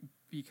Yeti,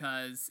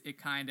 because it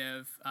kind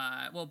of,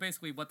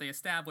 basically what they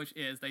establish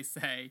is they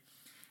say,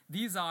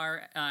 these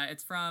are,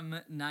 it's from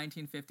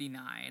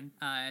 1959,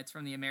 it's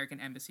from the American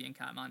Embassy in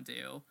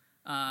Kathmandu,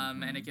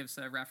 and it gives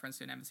a reference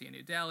to an embassy in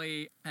New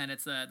Delhi, and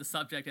it's the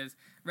subject is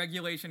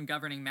regulation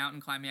governing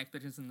mountain climbing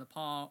expeditions in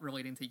Nepal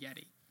relating to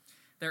Yeti.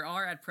 There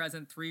are at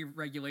present 3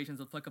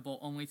 regulations applicable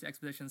only to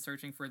expeditions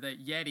searching for the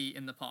Yeti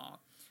in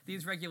Nepal.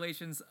 These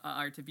regulations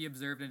are to be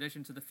observed in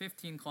addition to the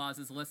 15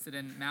 clauses listed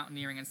in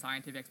mountaineering and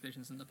scientific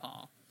expeditions in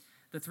Nepal.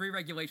 The 3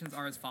 regulations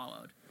are as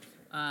followed.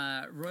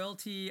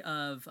 Royalty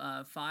of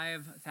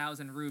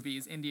 5,000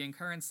 rupees, Indian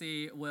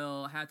currency,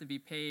 will have to be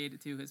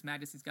paid to His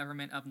Majesty's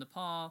government of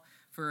Nepal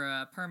for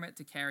a permit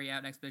to carry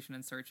out an expedition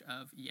in search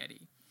of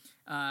Yeti.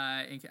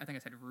 I think I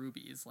said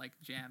rubies, like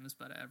gems,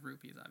 but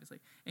rupees, obviously.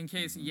 In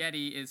case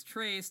Yeti is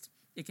traced,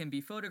 it can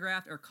be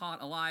photographed or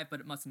caught alive, but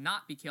it must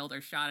not be killed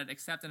or shot at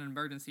except in an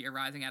emergency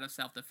arising out of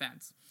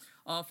self-defense.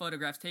 All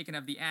photographs taken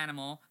of the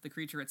animal, the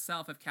creature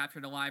itself, if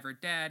captured alive or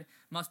dead,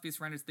 must be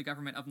surrendered to the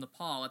government of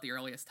Nepal at the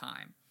earliest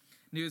time.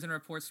 News and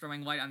reports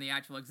throwing light on the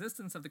actual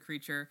existence of the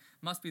creature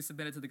must be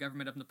submitted to the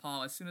government of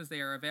Nepal as soon as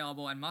they are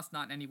available and must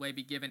not in any way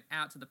be given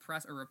out to the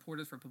press or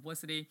reporters for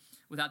publicity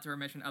without the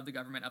permission of the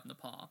government of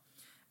Nepal.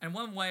 And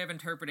one way of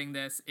interpreting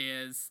this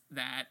is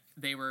that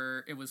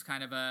it was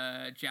kind of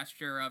a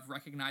gesture of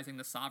recognizing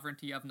the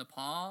sovereignty of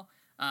Nepal,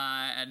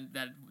 and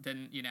that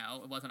didn't,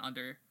 it wasn't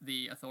under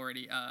the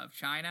authority of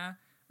China,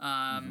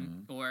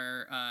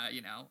 or,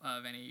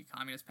 of any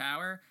communist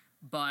power.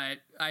 But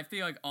I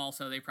feel like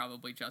also they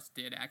probably just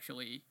did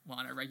actually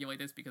want to regulate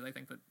this because I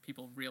think that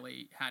people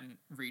really hadn't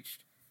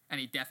reached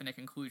any definite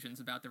conclusions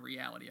about the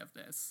reality of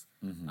this.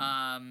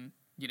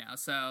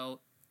 So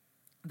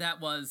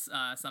that was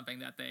something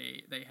that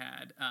they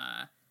had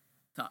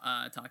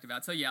talked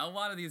about. So yeah, a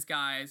lot of these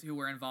guys who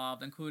were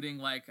involved, including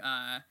like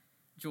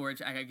George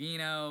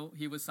Agagino,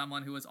 he was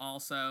someone who was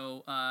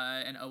also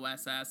an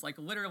OSS. Like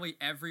literally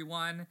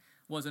everyone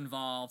was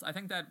involved. I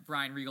think that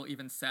Brian Regal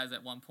even says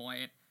at one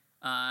point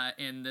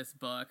in this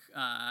book,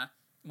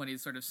 when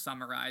he's sort of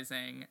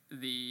summarizing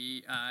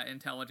the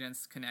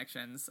intelligence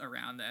connections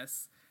around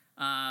this,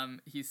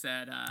 he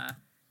said,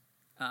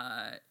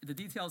 the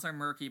details are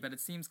murky, but it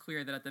seems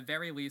clear that at the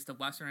very least a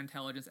Western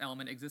intelligence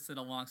element existed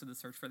alongside the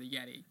search for the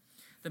Yeti.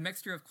 The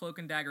mixture of cloak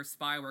and dagger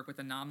spy work with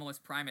anomalous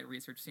primate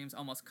research seems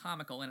almost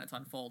comical in its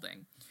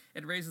unfolding.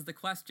 It raises the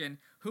question,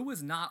 who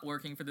was not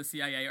working for the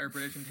CIA or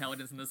British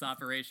intelligence in this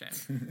operation?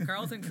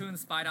 Carlton Coon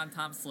spied on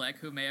Tom Slick,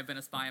 who may have been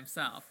a spy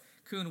himself.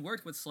 Coon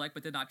worked with Slick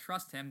but did not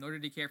trust him, nor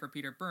did he care for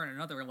Peter Byrne,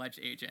 another alleged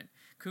agent.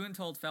 Coon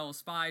told fellow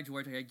spy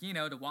George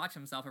Agagino to watch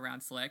himself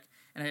around Slick,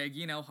 and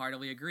Agagino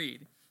heartily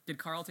agreed. Did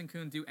Carlton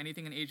Coon do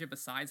anything in Asia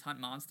besides hunt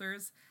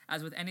monsters?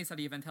 As with any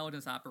study of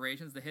intelligence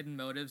operations, the hidden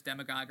motives,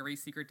 demagoguery,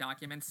 secret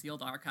documents,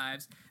 sealed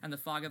archives, and the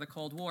fog of the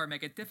Cold War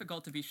make it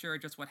difficult to be sure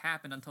just what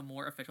happened until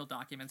more official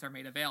documents are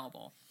made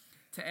available.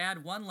 To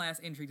add one last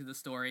intrigue to the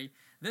story,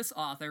 this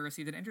author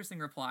received an interesting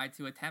reply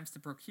to attempts to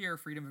procure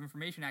Freedom of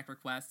Information Act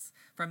requests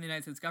from the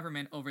United States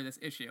government over this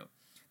issue.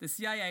 The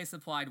CIA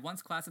supplied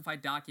once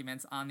classified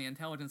documents on the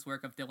intelligence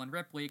work of Dylan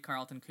Ripley,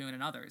 Carlton Coon,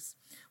 and others.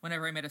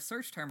 Whenever I made a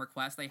search term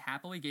request, they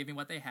happily gave me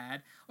what they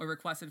had, or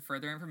requested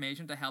further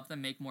information to help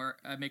them make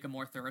a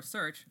more thorough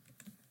search,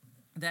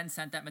 then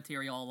sent that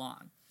material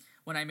along.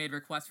 When I made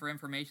requests for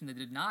information they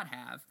did not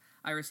have,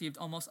 I received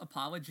almost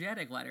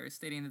apologetic letters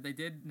stating that they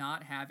did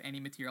not have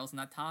any materials on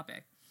that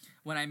topic.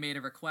 When I made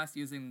a request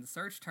using the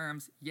search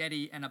terms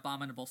Yeti and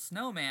Abominable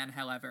Snowman,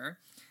 however,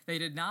 they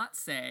did not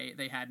say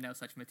they had no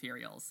such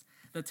materials.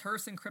 The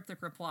terse and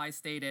cryptic reply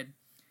stated,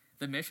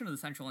 the mission of the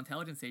Central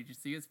Intelligence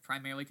Agency is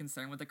primarily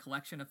concerned with the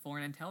collection of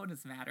foreign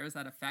intelligence matters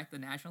that affect the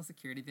national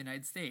security of the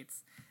United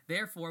States.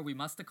 Therefore, we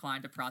must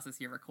decline to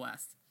process your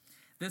request.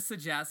 This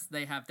suggests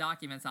they have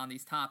documents on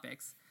these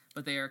topics,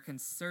 but they are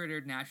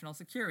considered national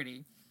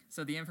security,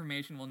 so the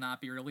information will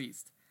not be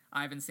released.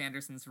 Ivan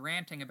Sanderson's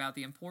ranting about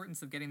the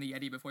importance of getting the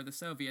Yeti before the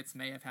Soviets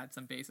may have had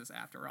some basis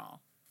after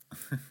all.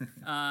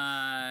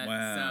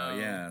 Wow,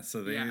 yeah.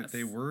 So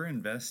they were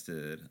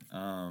invested.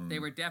 They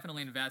were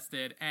definitely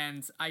invested,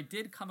 and I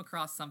did come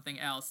across something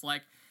else.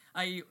 Like,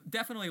 I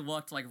definitely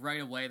looked, like, right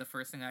away. The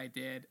first thing I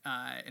did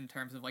in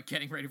terms of, like,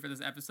 getting ready for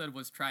this episode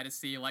was try to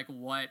see, like,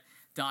 what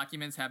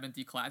documents have been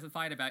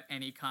declassified about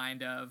any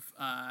kind of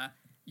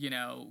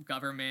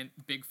government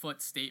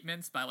Bigfoot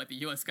statements by, like, the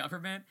U.S.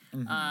 government.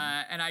 And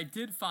I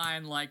did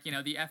find, like, the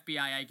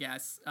FBI, I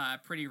guess,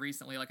 pretty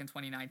recently, like in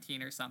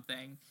 2019 or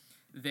something,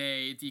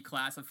 they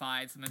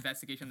declassified some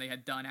investigation they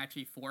had done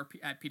actually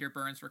at Peter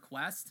Byrne's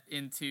request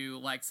into,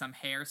 like, some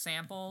hair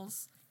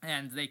samples.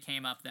 And they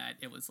came up that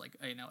it was, like,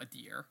 a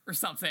deer or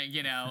something,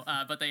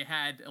 but they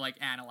had, like,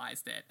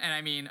 analyzed it. And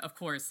I mean, of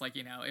course, like,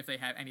 if they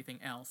have anything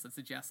else that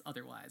suggests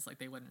otherwise, like,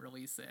 they wouldn't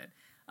release it.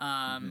 But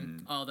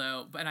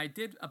I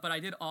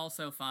did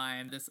also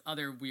find this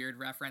other weird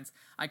reference.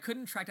 I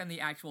couldn't track down the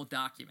actual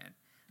document.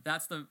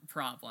 That's the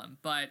problem.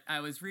 But I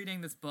was reading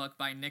this book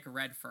by Nick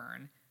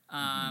Redfern,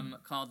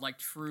 called, like,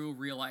 True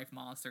Real Life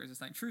Monsters or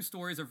something. True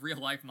Stories of Real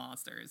Life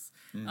Monsters.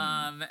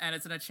 And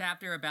it's in a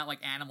chapter about,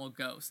 like, animal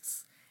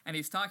ghosts. And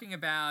he's talking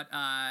about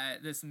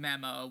this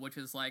memo, which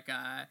is, like,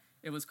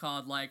 it was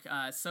called, like,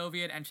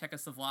 Soviet and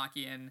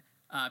Czechoslovakian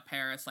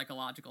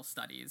Parapsychological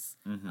Studies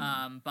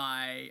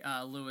by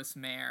Louis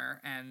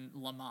Mayer and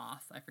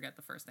Lamoth. I forget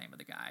the first name of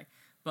the guy.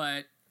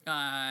 But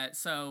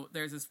so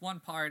there's this one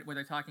part where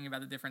they're talking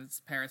about the different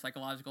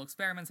parapsychological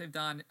experiments they've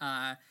done.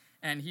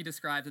 And he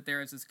describes that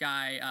there is this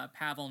guy,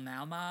 Pavel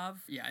Naumov.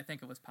 Yeah, I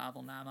think it was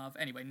Pavel Naumov.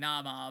 Anyway,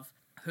 Naumov,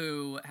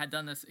 who had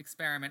done this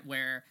experiment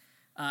where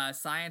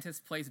scientists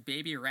placed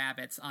baby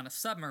rabbits on a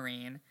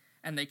submarine,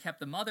 and they kept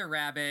the mother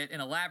rabbit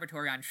in a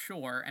laboratory on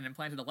shore and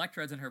implanted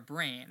electrodes in her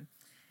brain.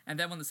 And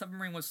then when the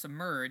submarine was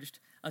submerged,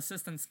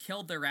 assistants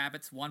killed the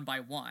rabbits one by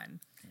one.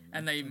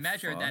 And they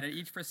measured that at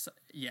each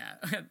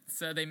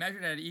so they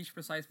measured that at each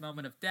precise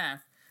moment of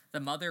death, the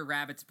mother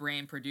rabbit's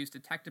brain produced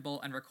detectable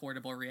and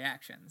recordable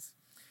reactions.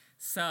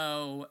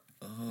 So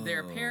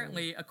they're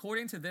apparently,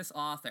 according to this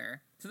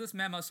author, so this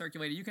memo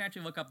circulated, you can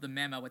actually look up the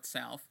memo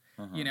itself.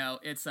 You know,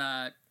 it's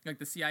like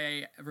the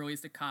CIA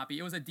released a copy.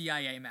 It was a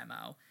DIA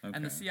memo. Okay.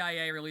 And the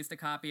CIA released a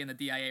copy and the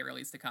DIA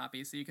released a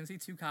copy. So you can see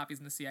two copies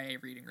in the CIA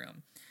reading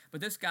room.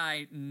 But this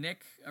guy,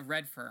 Nick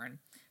Redfern,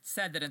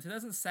 said that in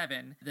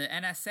 2007, the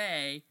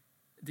NSA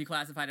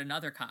declassified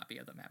another copy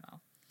of the memo.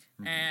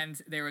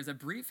 And there was a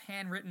brief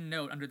handwritten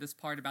note under this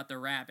part about the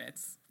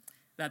rabbits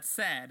that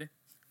said,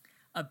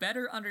 "A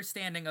better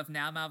understanding of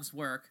Naumov's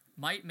work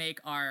might make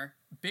our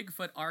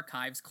Bigfoot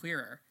archives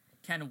clearer.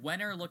 Can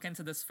Wenner look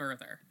into this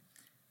further?"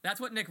 That's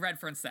what Nick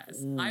Redfern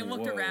says. Ooh, I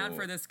looked around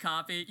for this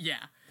copy.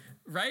 Yeah,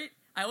 right?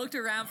 I looked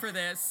around for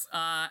this,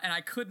 and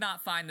I could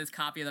not find this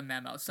copy of the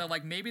memo. So,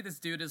 like, maybe this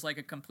dude is, like,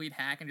 a complete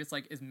hack and just,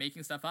 like, is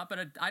making stuff up.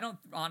 But I don't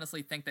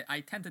honestly think that...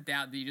 I tend to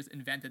doubt that he just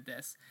invented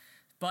this.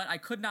 But I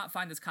could not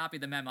find this copy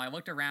of the memo. I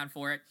looked around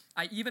for it.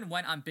 I even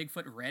went on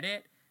Bigfoot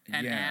Reddit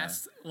and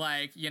asked,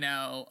 like, you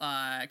know,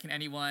 can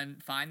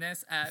anyone find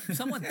this?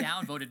 Someone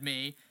downvoted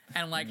me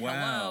and, like,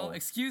 hello,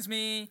 excuse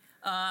me.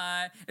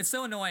 It's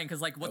so annoying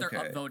because, like, what they're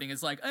upvoting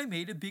is, like, I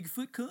made a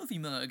Bigfoot coffee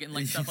mug and,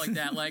 like, stuff like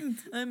that. Like,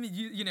 I'm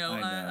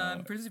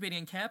participating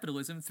in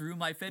capitalism through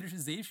my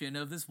fetishization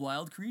of this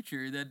wild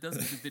creature that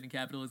doesn't participate in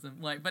capitalism.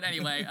 Like, but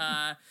anyway,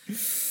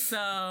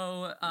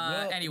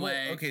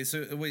 okay,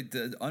 so wait,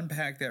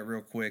 unpack that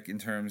real quick in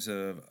terms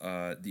of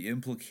the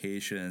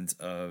implications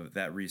of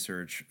that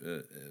research.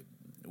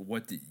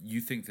 What do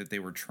you think that they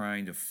were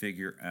trying to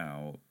figure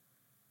out?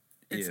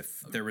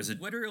 If there was a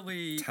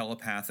literally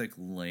telepathic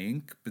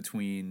link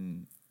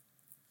between...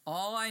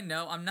 All I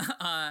know, I'm not,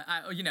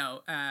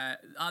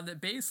 on the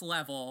base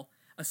level,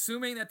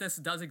 assuming that this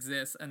does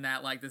exist and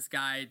that, like, this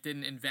guy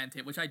didn't invent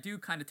it, which I do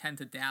kind of tend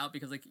to doubt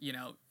because, like, you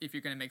know, if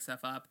you're going to make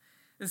stuff up,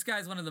 this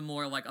guy's one of the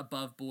more, like,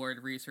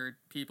 above-board research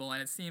people,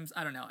 and it seems,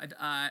 I don't know,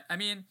 I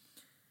mean...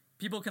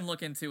 People can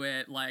look into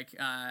it, like,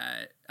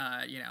 I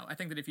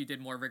think that if you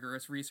did more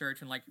rigorous research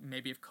and, like,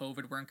 maybe if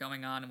COVID weren't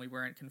going on and we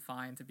weren't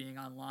confined to being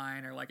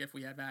online, or, like, if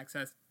we had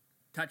access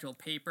to actual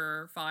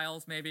paper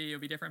files, maybe it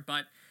would be different.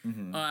 But,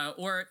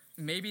 or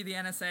maybe the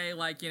NSA,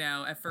 like, you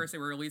know, at first they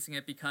were releasing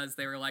it because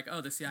they were like,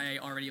 oh, the CIA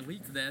already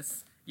leaked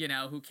this, you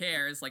know, who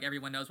cares? Like,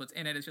 everyone knows what's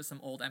in it. It's just some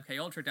old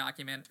MKUltra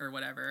document or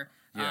whatever.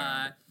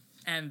 Yeah.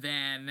 And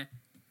then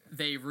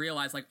they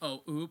realized, like,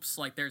 oh, oops,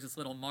 like, there's this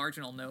little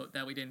marginal note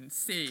that we didn't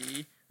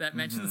see that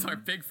mentions our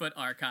Bigfoot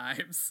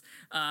archives.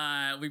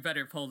 We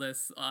better pull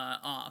this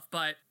off.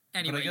 But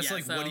anyway, but I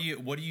guess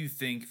what do you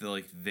think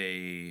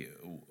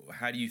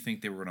how do you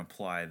think they were going to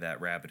apply that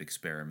rabbit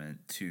experiment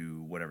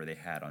to whatever they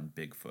had on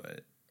Bigfoot?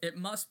 It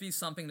must be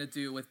something to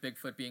do with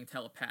Bigfoot being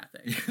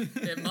telepathic.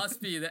 It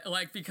must be that,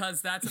 like,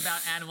 because that's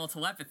about animal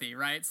telepathy,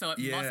 right? So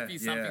it must be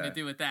something to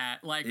do with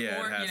that. Like, or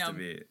it has to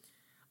be.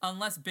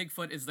 Unless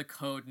Bigfoot is the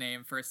code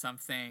name for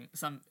something,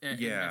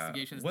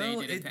 investigations they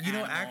did into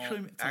animal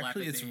telepathy.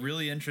 Actually, it's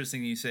really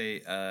interesting you say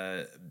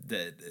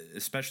that,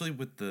 especially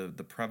with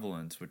the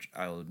prevalence, which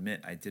I'll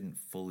admit I didn't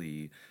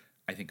fully,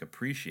 I think,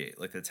 appreciate,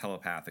 like, the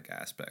telepathic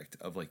aspect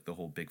of, like, the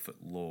whole Bigfoot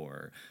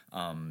lore.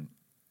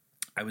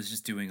 I was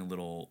just doing a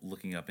little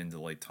looking up into,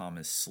 like,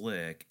 Thomas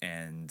Slick,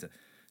 and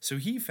so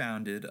he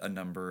founded a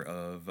number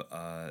of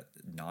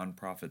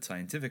nonprofit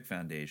scientific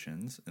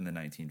foundations in the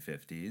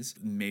 1950s.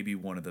 Maybe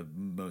one of the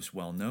most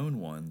well-known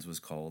ones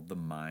was called the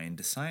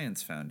Mind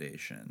Science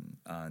Foundation.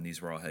 And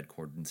these were all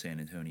headquartered in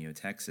San Antonio,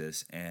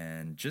 Texas.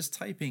 And just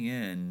typing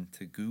in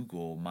to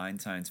Google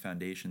Mind Science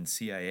Foundation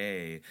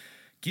CIA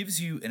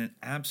gives you an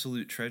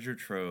absolute treasure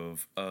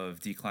trove of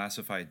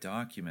declassified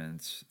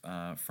documents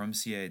from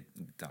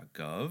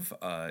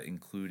CIA.gov,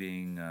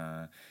 including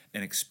an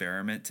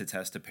experiment to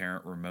test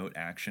apparent remote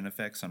action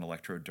effects on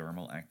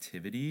electrodermal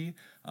activity,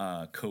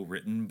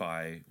 co-written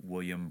by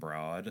William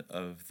Broad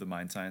of the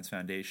Mind Science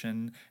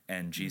Foundation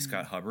and G.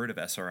 Scott Hubbard of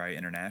SRI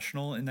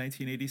International in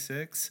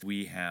 1986.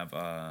 We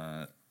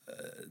have...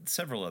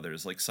 several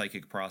others, like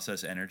psychic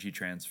process, energy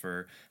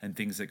transfer, and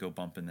things that go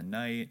bump in the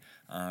night.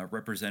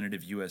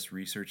 Representative U.S.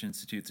 research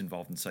institutes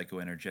involved in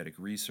psychoenergetic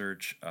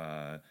research.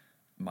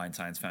 Mind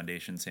Science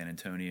Foundation San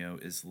Antonio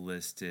is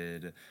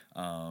listed.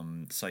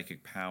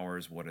 Psychic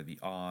powers, what are the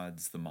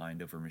odds? The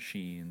mind over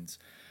machines.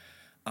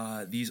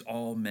 These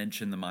all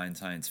mention the Mind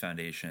Science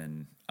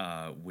Foundation,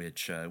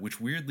 which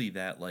weirdly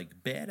that,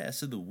 like,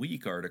 Badass of the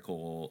Week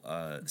article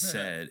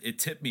said, it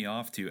tipped me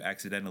off to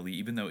accidentally,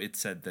 even though it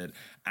said that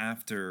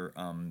after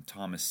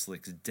Thomas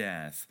Slick's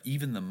death,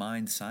 even the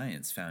Mind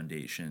Science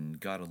Foundation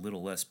got a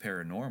little less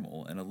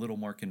paranormal and a little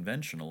more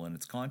conventional in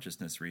its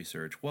consciousness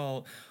research.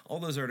 Well, all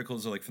those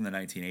articles are, like, from the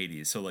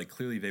 1980s, so, like,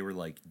 clearly they were,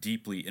 like,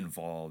 deeply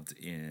involved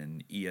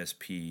in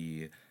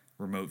ESP,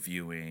 remote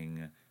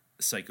viewing,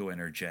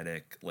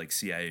 psychoenergetic like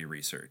CIA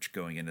research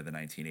going into the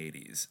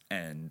 1980s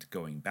and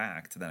going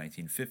back to the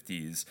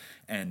 1950s,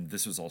 and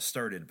this was all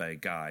started by a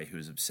guy who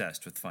was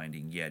obsessed with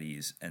finding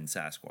Yetis and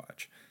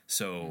Sasquatch.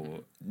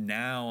 So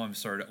now I'm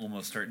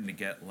almost starting to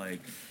get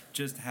like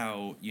just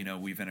how, you know,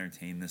 we've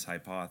entertained this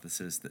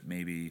hypothesis that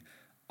maybe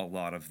a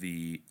lot of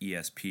the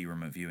ESP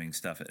remote viewing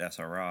stuff at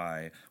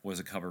SRI was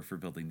a cover for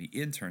building the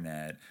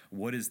internet.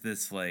 What is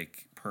this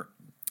like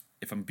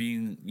if I'm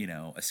being, you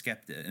know, an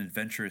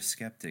adventurous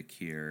skeptic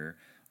here,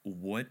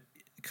 what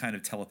kind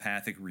of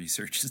telepathic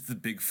research is the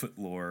Bigfoot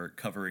lore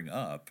covering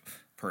up,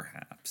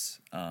 perhaps?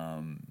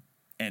 And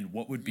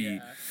what would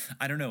be,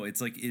 I don't know, it's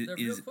like, it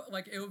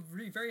would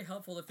be very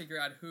helpful to figure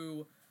out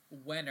who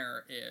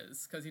Wenner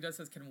is, because he does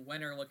says, can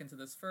Wenner look into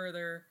this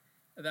further?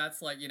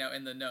 That's like, you know,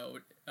 in the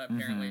note,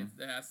 apparently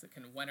it asks,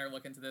 can Wenner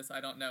look into this?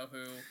 I don't know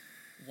who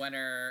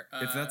Wenner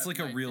if that's like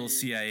a real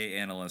CIA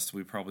analyst,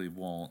 we probably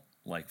won't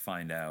like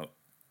find out.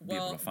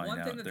 Well,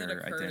 one thing that did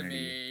occur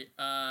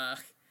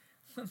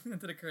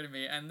to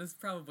me, and this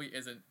probably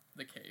isn't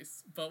the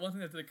case, but one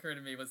thing that did occur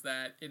to me was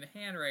that in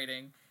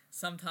handwriting,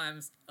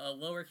 sometimes a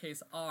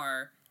lowercase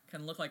r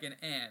can look like an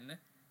N.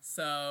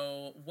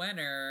 So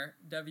Wenner,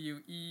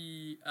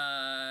 W-E-N-N-E-R,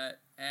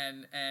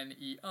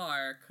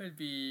 could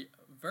be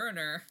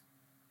Werner.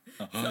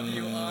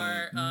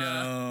 W-R.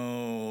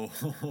 No.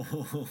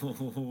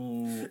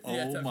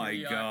 Oh my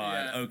God.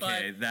 Yeah.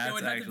 Okay, but that's it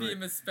would have actually to be a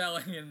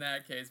misspelling in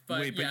that case.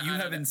 But wait, but you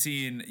haven't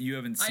seen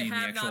the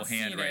actual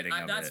handwriting of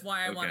it. That's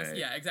why I want to.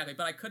 Yeah, exactly.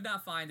 But I could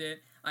not find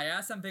it. I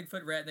asked on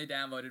Bigfoot Reddit and they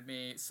downvoted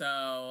me.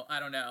 So I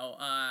don't know.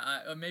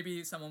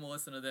 Maybe someone will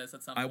listen to this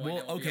at some point. I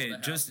will. Okay,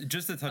 just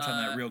to touch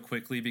on that real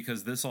quickly,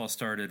 because this all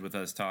started with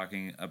us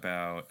talking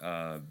about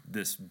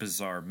this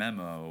bizarre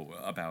memo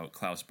about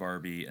Klaus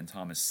Barbie and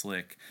Thomas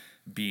Slick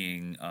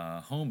being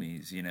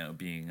homies, you know,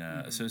 being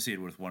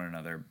associated with one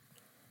another.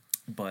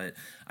 But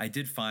I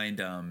did find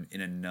in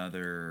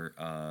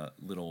another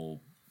little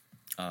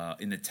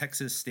in the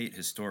Texas State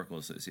Historical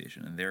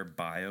Association, in their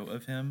bio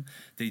of him,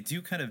 they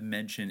do kind of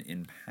mention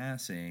in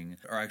passing,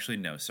 or actually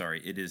no,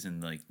 sorry, it is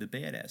in like the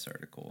Badass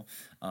article,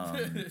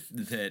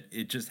 that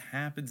it just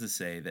happens to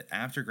say that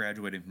after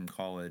graduating from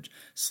college,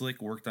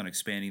 Slick worked on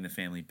expanding the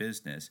family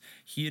business.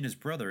 He and his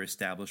brother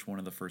established one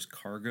of the first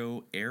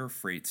cargo air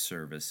freight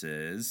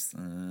services.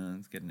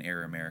 It's getting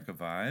Air America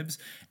vibes.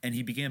 And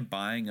he began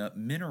buying up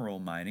mineral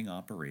mining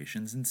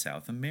operations in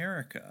South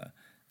America.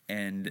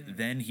 And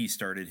then he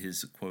started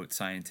his, quote,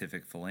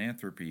 scientific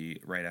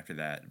philanthropy right after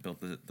that,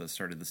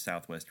 started the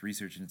Southwest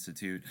Research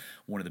Institute,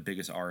 one of the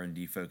biggest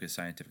R&D focused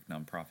scientific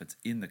nonprofits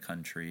in the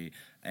country,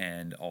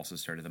 and also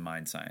started the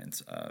Mind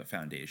Science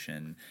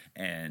Foundation,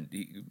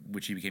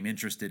 which he became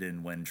interested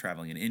in when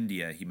traveling in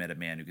India. He met a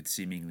man who could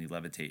seemingly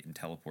levitate and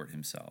teleport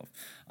himself.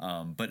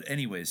 But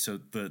anyways, so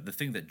the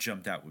thing that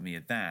jumped out with me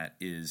at that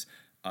is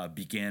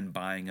began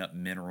buying up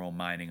mineral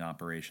mining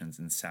operations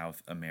in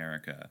South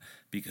America,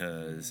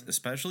 because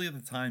especially at the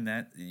time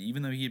that,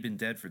 even though he had been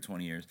dead for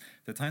 20 years,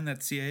 the time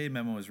that CIA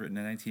memo was written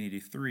in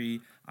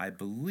 1983, I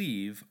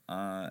believe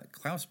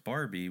Klaus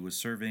Barbie was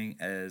serving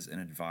as an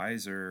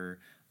advisor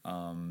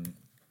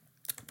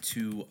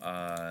to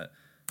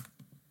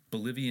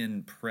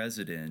Bolivian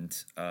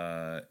President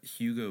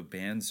Hugo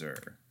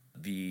Banzer,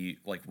 the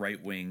like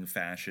right-wing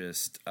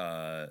fascist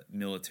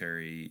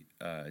military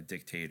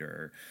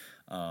dictator,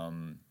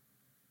 who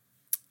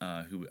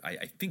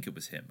I think it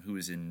was him who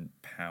was in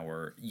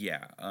power.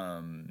 Yeah.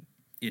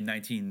 It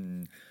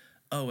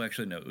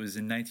was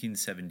in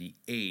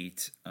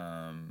 1978,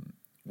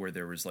 where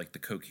there was like the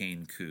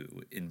cocaine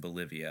coup in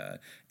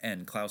Bolivia,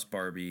 and Klaus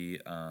Barbie,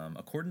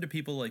 according to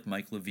people like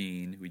Mike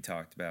Levine, who we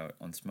talked about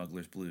on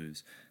Smuggler's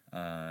Blues,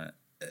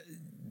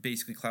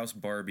 basically Klaus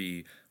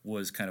Barbie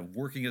was kind of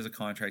working as a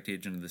contract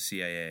agent of the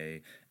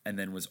CIA, and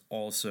then was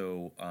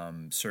also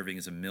serving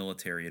as a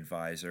military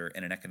advisor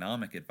and an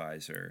economic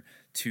advisor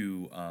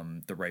to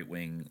the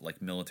right-wing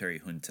like military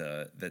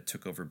junta that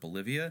took over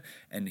Bolivia.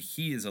 And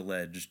he is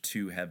alleged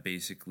to have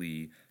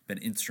basically been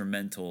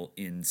instrumental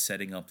in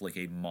setting up like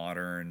a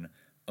modern,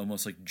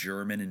 almost like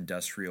German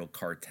industrial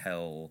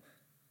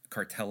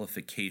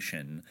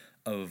cartelification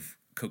of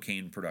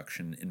cocaine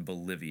production in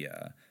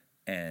Bolivia.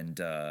 And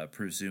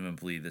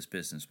presumably this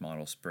business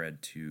model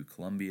spread to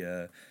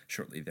Colombia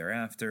shortly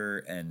thereafter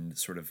and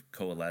sort of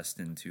coalesced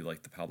into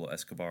like the Pablo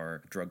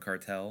Escobar drug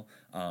cartel,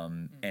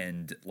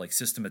 and like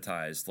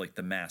systematized like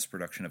the mass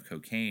production of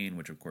cocaine,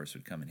 which of course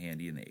would come in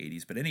handy in the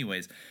 80s. But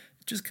anyways,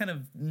 just kind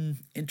of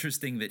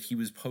interesting that he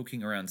was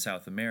poking around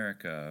South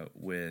America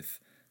with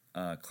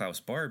Klaus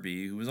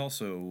Barbie, who was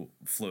also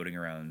floating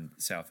around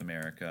South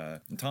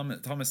America. And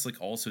Thomas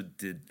Slick also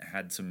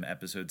had some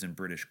episodes in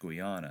British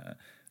Guiana,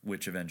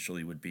 which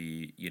eventually would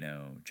be, you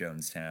know,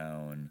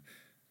 Jonestown,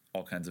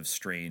 all kinds of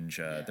strange.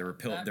 That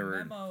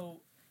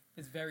memo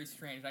is very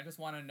strange. I just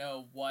want to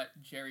know what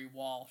Jerry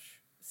Walsh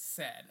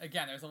said.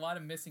 Again, there's a lot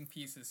of missing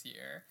pieces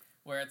here,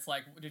 where it's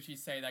like, did she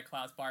say that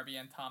Klaus Barbie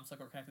and Tom Slick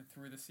were connected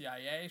through the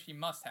CIA? She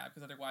must have,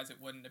 because otherwise it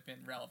wouldn't have been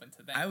relevant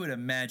to them. I would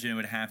imagine it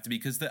would have to be,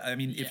 because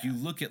if you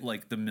look at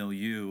like the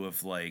milieu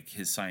of like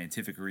his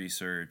scientific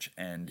research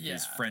and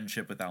his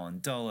friendship with Alan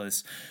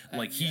Dulles,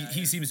 like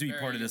he seems to be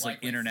part of this like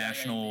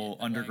international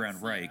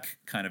underground Reich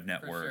kind of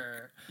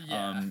network.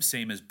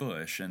 Same as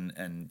Bush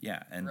and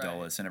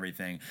Dulles and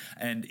everything.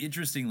 And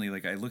interestingly,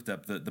 like I looked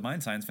up, the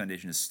Mind Science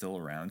Foundation is still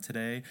around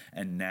today,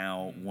 and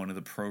now one of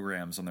the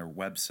programs on their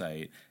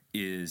website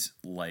is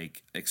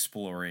like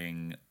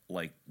exploring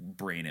like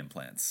brain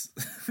implants.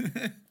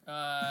 And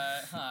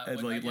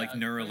like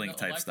Neuralink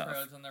type stuff.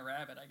 Electrodes on the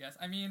rabbit, I guess.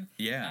 I mean,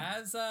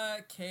 as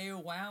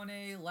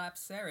Keaune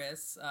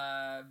Lapceris,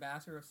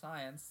 Master of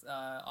Science,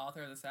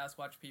 author of the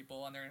Sasquatch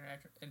People and their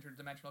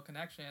Interdimensional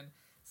Connection,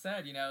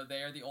 said,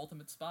 they are the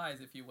ultimate spies,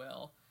 if you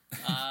will.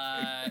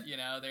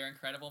 They're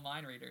incredible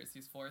mind readers,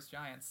 these forest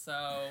giants.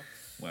 So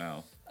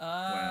wow,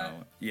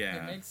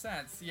 it makes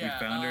sense. We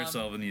found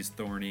ourselves in these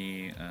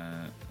thorny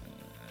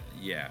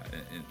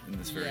in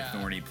this very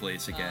thorny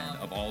place again,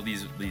 of all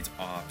these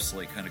ops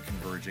like kind of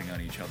converging on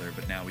each other,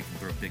 but now we can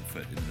throw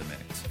Bigfoot into the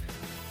mix.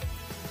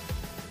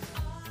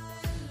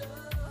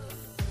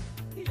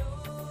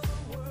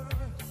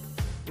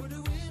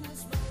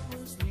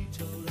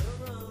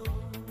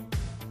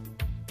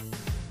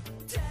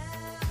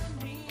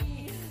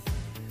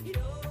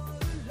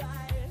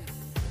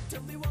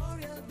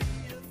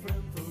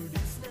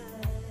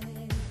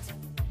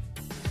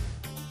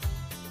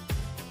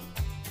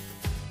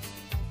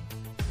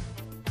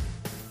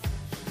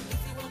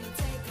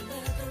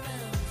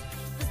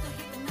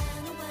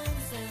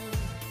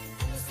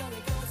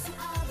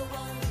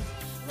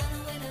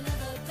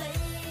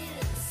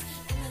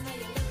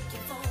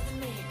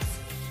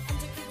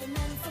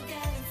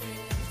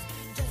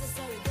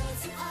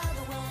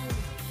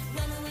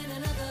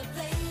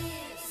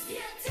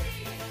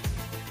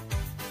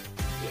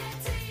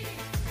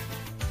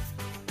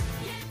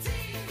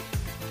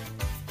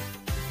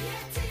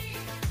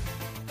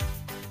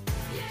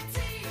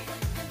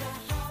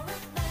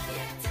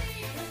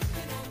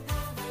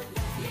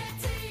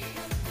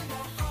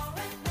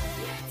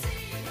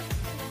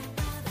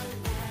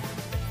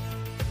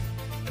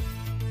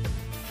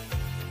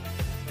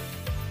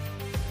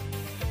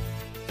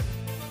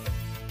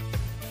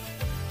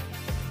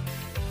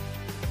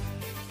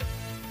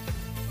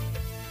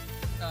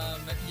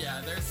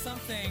 There's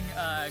something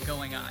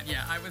going on.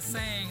 I was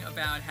saying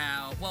about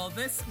how,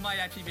 this might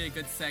actually be a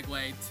good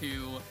segue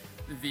to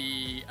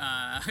the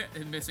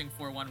missing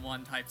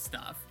 411 type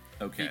stuff.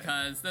 Okay.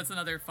 Because that's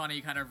another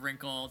funny kind of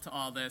wrinkle to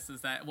all this,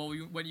 is that,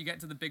 when you get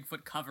to the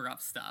Bigfoot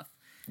cover-up stuff,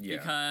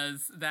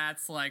 because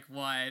that's like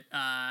what,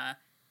 I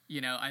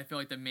feel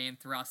like the main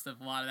thrust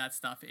of a lot of that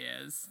stuff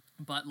is.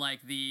 But like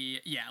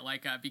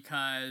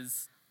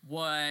because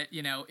what,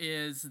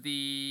 is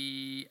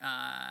the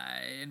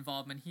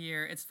involvement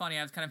here. It's funny,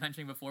 I was kind of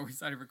mentioning before we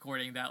started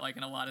recording that, like,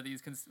 in a lot of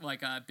these,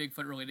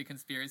 Bigfoot-related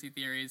conspiracy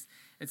theories,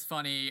 it's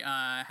funny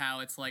how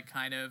it's, like,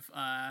 kind of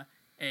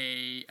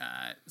a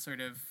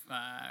sort of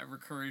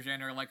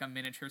recursion or, like, a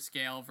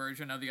miniature-scale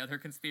version of the other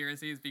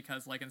conspiracies,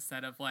 because, like,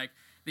 instead of, like,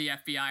 the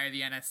FBI or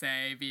the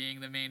NSA being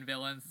the main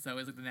villains, it's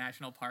always, like, the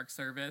National Park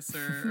Service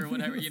or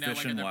whatever,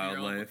 Fish and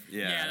Wildlife,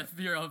 the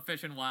Bureau of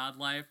Fish and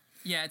Wildlife.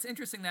 Yeah, it's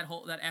interesting, that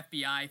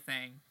FBI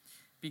thing,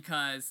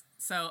 because,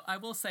 so I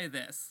will say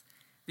this,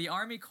 the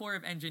Army Corps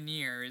of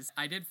Engineers,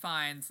 I did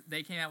find,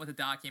 they came out with a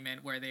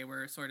document where they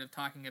were sort of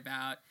talking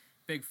about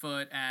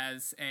Bigfoot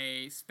as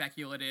a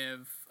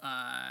speculative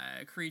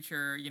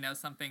creature,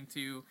 something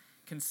to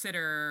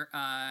consider,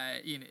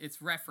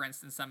 it's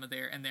referenced in some of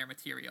their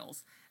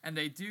materials. And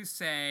they do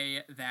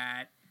say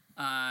that,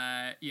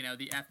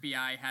 the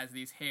FBI has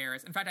these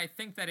hairs. In fact, I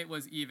think that it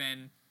was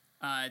even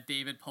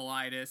David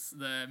Paulides,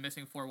 the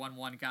missing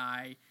 411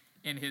 guy,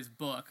 in his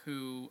book,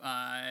 who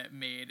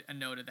made a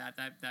note of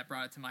that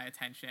brought it to my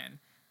attention.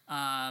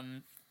 Let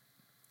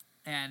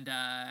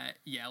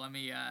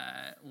me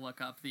look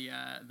up the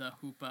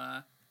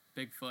Hoopa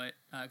Bigfoot,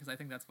 because I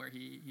think that's where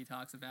he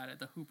talks about it,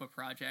 the Hoopa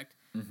Project,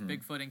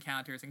 Bigfoot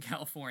Encounters in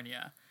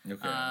California.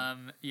 Okay.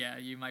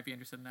 You might be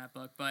interested in that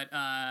book, but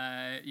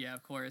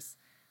of course.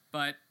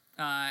 But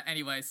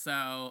anyway,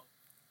 so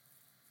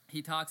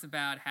he talks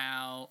about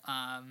how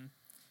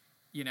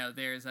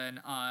there's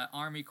an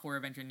Army Corps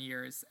of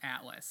Engineers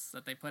atlas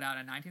that they put out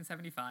in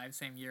 1975,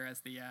 same year as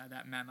the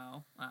that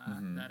memo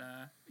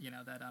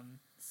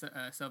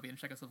Soviet and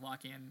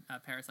Czechoslovakian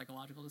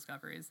parapsychological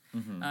discoveries.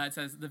 It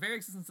says, the very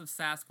existence of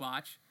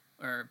Sasquatch,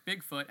 or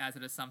Bigfoot as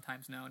it is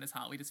sometimes known, is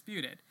hotly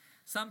disputed.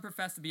 Some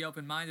profess to be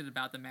open-minded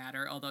about the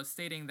matter, although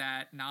stating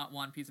that not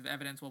one piece of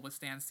evidence will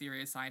withstand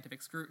serious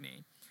scientific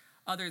scrutiny.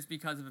 Others,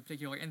 because of a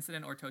particular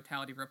incident or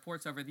totality of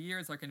reports over the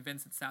years, are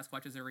convinced that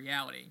Sasquatch is a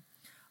reality.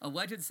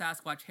 Alleged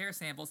Sasquatch hair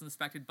samples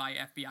inspected by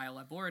FBI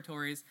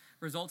laboratories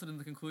resulted in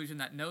the conclusion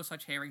that no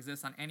such hair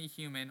exists on any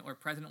human or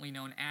presently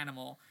known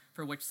animal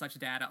for which such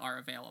data are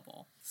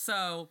available.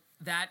 So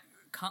that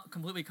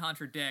completely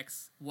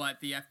contradicts what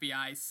the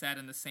FBI said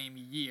in the same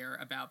year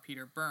about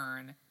Peter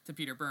Byrne.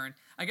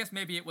 I guess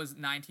maybe it was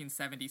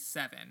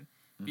 1977,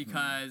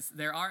 because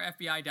there are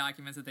FBI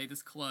documents that they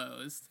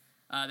disclosed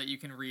that you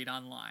can read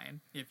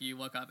online if you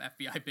look up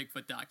FBI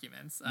Bigfoot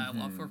documents.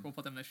 We'll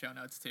put them in the show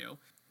notes too.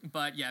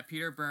 But yeah,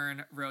 Peter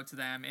Byrne wrote to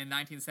them in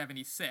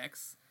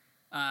 1976,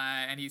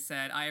 and he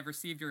said, I have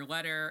received your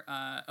letter.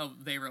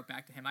 They wrote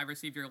back to him. I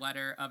received your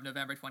letter of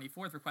November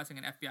 24th requesting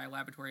an FBI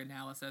laboratory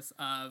analysis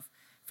of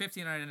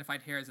 15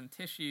 unidentified hairs and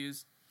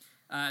tissues.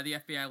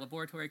 The FBI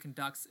laboratory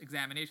conducts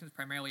examinations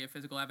primarily of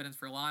physical evidence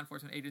for law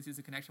enforcement agencies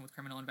in connection with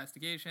criminal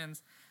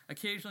investigations,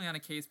 occasionally on a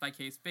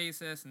case-by-case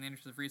basis in the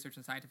interest of research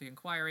and scientific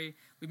inquiry.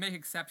 We make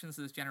exceptions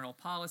to this general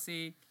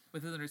policy.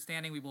 With this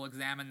understanding, we will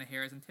examine the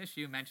hairs and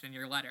tissue mentioned in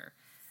your letter.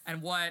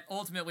 And what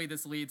ultimately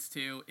this leads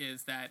to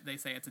is that they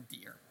say it's a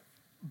deer.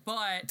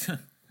 But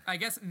I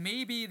guess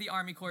maybe the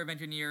Army Corps of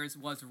Engineers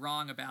was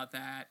wrong about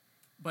that,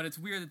 but it's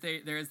weird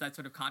that there is that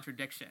sort of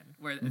contradiction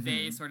where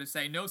they sort of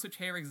say no such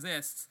hair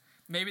exists.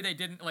 Maybe they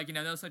didn't,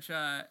 no such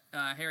hair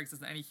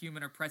exists in any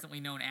human or presently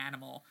known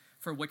animal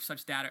for which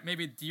such data,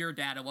 maybe deer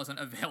data wasn't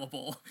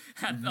available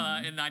in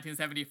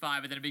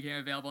 1975 and then it became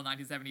available in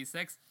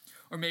 1976.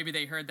 Or maybe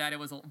they heard that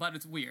but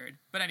it's weird.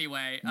 But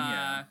anyway.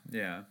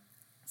 Yeah.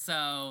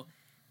 So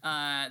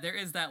there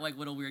is that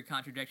little weird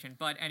contradiction.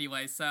 But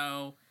anyway,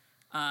 so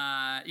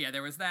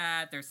there was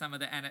that. There's some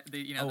of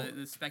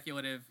the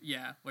speculative.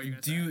 Yeah. What are you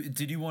gonna say?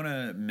 Did you want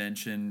to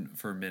mention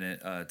for a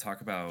minute,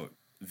 talk about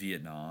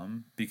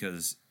Vietnam?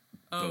 Because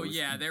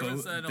there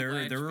was an there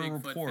alleged were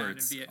Bigfoot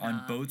reports found in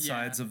on both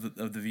sides of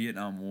the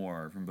Vietnam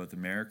War from both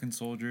American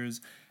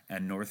soldiers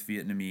and North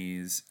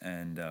Vietnamese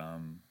and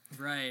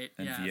Viet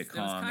Cong and LF fighters. It was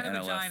kind of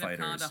a Giant of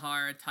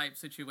Kandahar type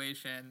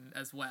situation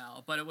as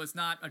well, but it was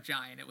not a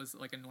giant. It was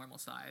like a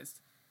normal-sized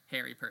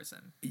hairy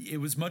person.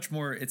 It was much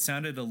more. It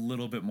sounded a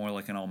little bit more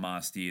like an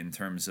Almasti in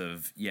terms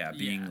of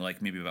being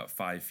maybe about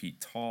 5 feet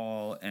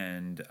tall,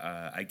 and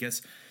I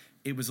guess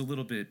it was a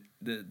little bit.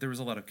 There was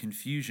a lot of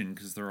confusion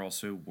because there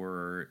also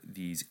were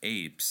these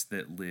apes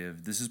that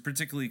lived. This is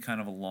particularly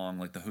kind of along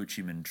the Ho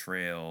Chi Minh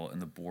Trail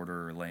and the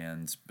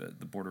borderlands,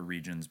 the border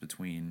regions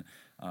between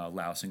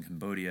Laos and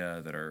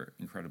Cambodia that are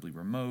incredibly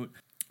remote,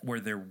 where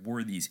there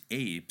were these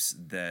apes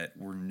that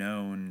were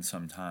known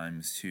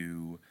sometimes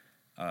to,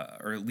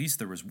 or at least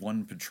there was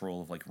one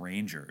patrol of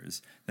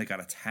rangers that got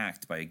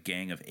attacked by a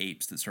gang of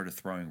apes that started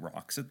throwing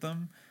rocks at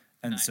them.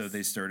 And so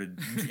they started,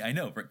 I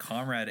know, but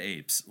comrade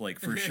apes,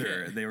 for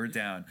sure. They were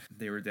down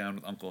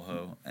with Uncle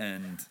Ho,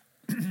 and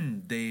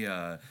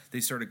they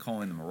started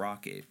calling them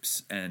rock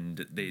apes,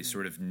 and they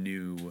sort of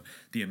knew,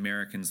 the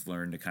Americans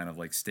learned to kind of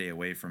stay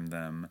away from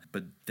them.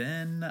 But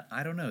then,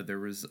 I don't know, there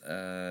was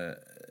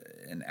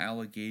an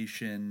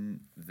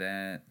allegation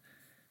that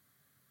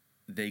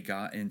they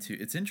got into.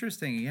 It's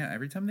interesting,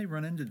 every time they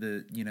run into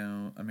the,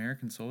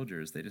 American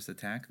soldiers, they just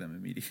attack them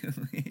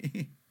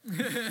immediately.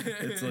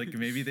 It's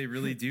maybe they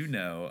really do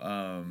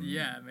know.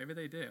 Maybe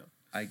they do.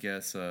 I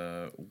guess,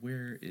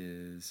 where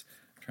is...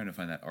 I'm trying to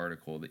find that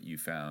article that you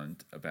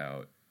found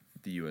about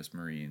the U.S.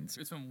 Marines.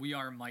 It's from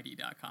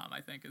wearemighty.com, I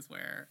think, is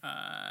where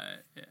I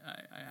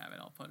have it.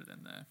 I'll put it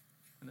in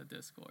the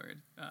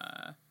Discord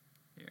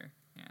here.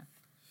 Yeah.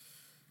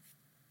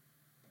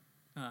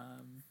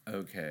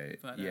 Okay.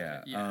 But,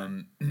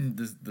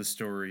 the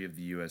story of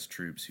the U.S.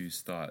 troops who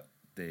thought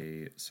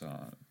they saw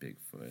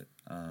Bigfoot.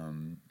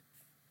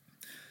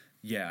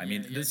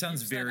 This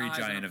sounds very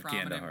Giant of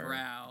Kandahar.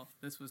 Brow.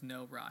 This was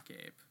no rock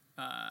ape.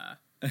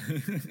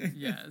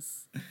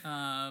 Yes.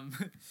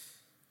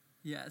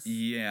 Yes.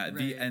 Yeah.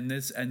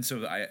 Right.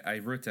 So I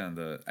wrote down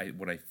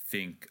what I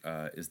think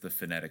is the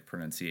phonetic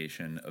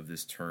pronunciation of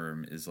this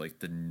term is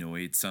the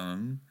Noi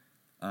Tsung,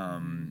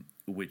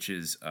 which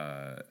is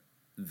I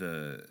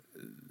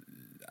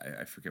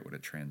forget what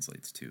it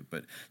translates to,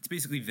 but it's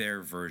basically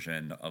their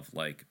version of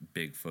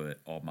Bigfoot.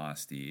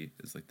 Almasti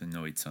is the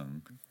Noi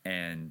Tsung,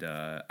 and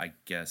I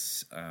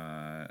guess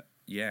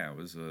it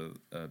was a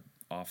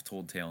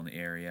oft-told tale in the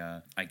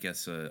area. I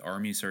guess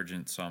Army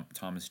Sergeant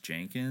Thomas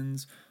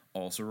Jenkins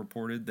also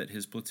reported that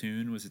his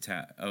platoon was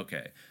attacked.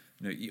 Okay.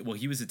 No, well,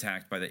 he was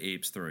attacked by the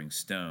apes throwing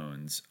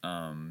stones.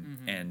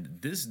 And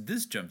this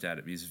jumped out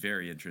at me as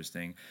very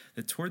interesting,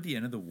 that toward the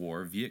end of the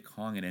war, Viet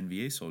Cong and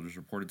NVA soldiers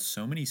reported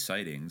so many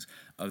sightings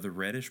of the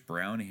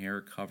reddish-brown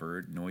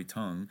hair-covered Noi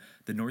Tung,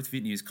 the North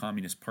Vietnamese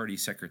Communist Party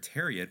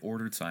Secretariat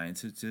ordered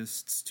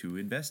scientists to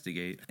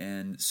investigate.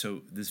 And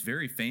so this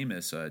very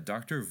famous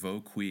Dr. Vo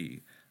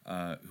Quy,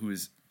 who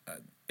is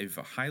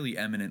a highly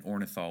eminent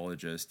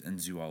ornithologist and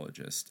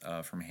zoologist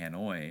from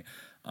Hanoi,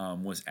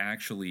 was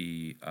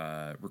actually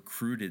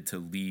recruited to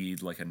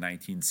lead a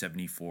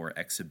 1974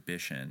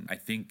 exhibition, I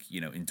think,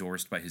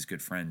 endorsed by his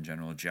good friend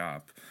General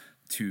Giap,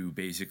 to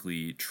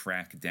basically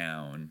track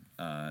down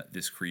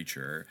this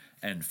creature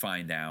and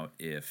find out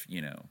if,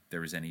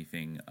 there was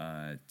anything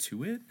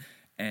to it.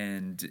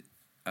 And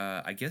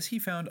I guess he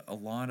found a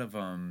lot of,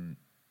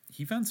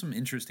 he found some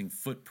interesting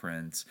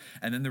footprints.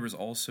 And then there was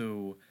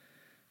also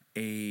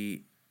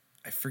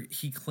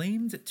he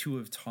claimed to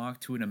have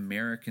talked to an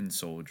American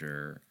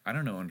soldier. I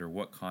don't know under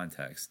what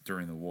context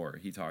during the war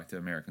he talked to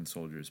American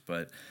soldiers,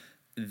 but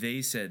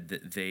they said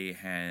that they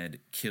had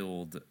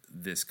killed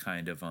this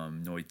kind of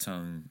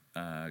Noitung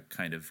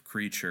kind of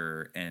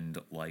creature and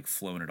like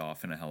flown it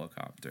off in a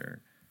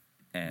helicopter.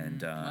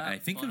 And I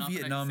think in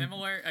Vietnam,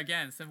 similar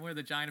to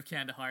the Giant of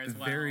Kandahar as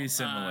well. Very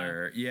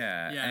similar,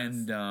 yeah.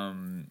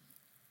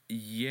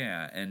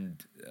 Yes.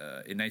 And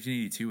in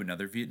 1982,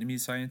 another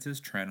Vietnamese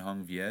scientist, Tran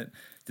Hong Viet,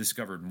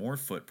 discovered more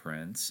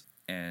footprints.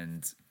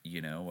 And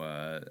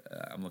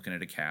I'm looking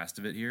at a cast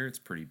of it here. It's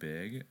pretty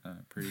big,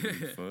 pretty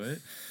big foot.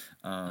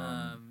 So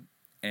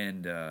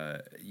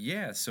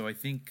I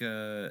think,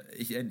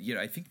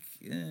 I think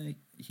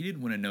he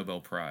didn't win a Nobel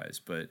Prize,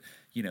 but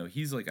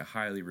he's like a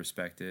highly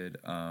respected.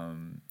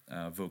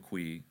 Vo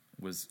Quy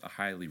was a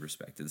highly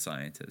respected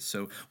scientist.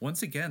 So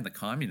once again, the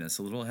communists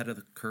a little ahead of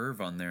the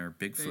curve on their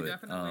Bigfoot. They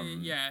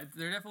definitely,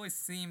 there definitely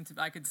seemed to.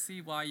 I could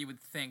see why you would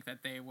think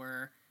that they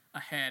were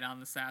ahead on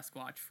the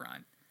Sasquatch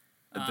front.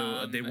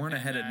 Though they weren't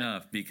ahead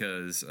enough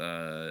because,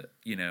 I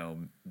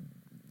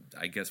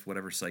guess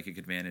whatever psychic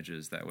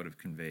advantages that would have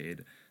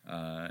conveyed,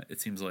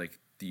 it seems like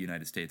the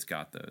United States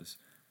got those.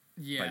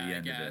 Yeah, by the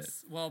end I guess. Of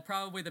it. Well,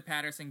 probably the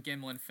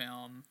Patterson-Gimlin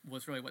film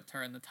was really what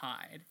turned the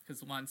tide,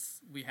 because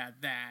once we had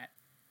that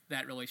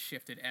really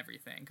shifted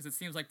everything. Because it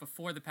seems like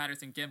before the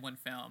Patterson-Gimlin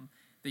film,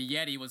 the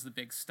Yeti was the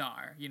big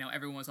star.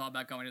 Everyone was all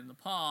about going to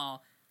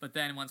Nepal, but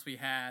then once we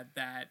had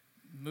that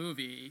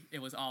movie, it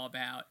was all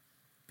about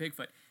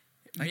Bigfoot.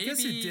 Maybe I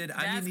guess it did.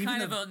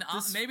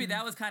 Maybe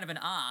that was kind of an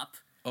op.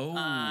 Oh,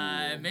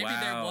 maybe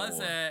there was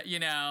a,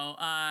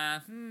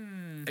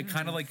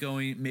 kind of like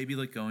going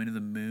to the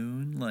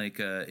moon. Like,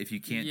 if you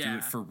can't do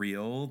it for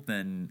real,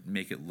 then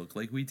make it look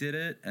like we did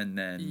it, and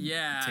then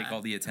take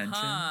all the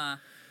attention.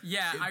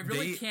 Yeah, I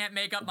really can't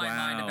make up my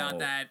mind about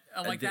that.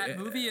 That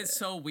movie is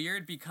so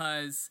weird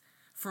because,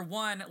 for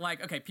one,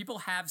 people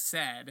have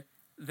said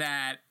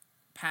that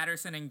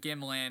Patterson and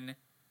Gimlin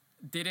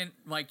didn't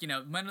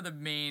one of the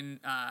main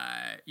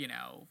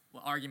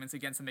arguments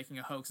against them making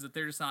a hoax is that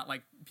they're just not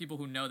people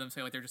who know them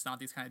say they're just not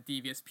these kind of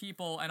devious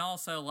people, and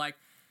also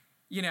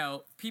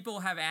people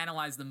have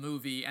analyzed the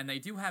movie and they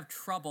do have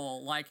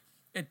trouble.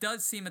 It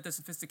does seem that the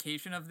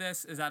sophistication of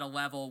this is at a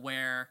level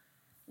where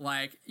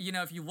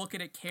if you look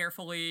at it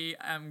carefully,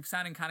 I'm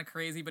sounding kind of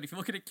crazy, but if you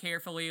look at it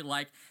carefully,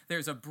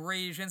 there's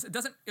abrasions.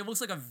 It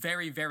looks like a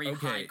very, very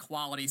high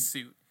quality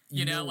suit.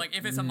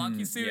 If it's a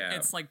monkey suit,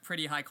 it's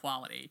pretty high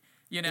quality.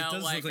 It does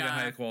look like a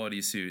high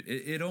quality suit.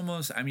 It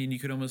almost, you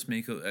could almost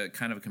make a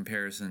kind of a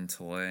comparison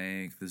to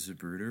the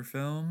Zapruder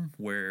film,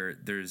 where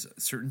there's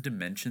certain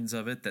dimensions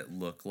of it that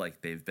look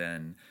like they've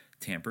been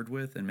tampered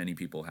with, and many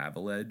people have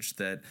alleged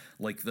that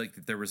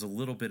there was a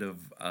little bit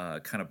of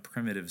kind of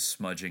primitive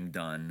smudging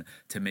done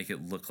to make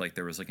it look like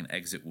there was an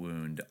exit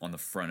wound on the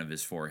front of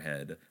his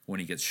forehead when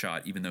he gets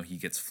shot, even though he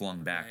gets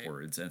flung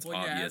backwards. And it's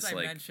obvious. As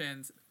I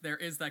mentioned, there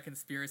is that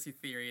conspiracy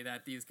theory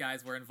that these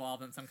guys were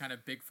involved in some kind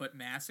of Bigfoot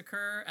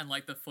massacre, and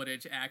the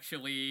footage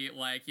actually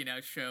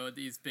showed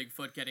these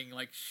Bigfoot getting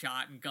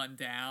shot and gunned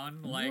down.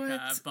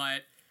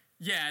 But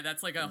yeah,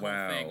 that's a whole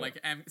thing.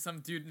 Some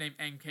dude named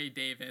M.K.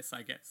 Davis,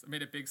 I guess,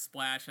 made a big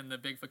splash in the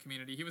Bigfoot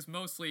community. He was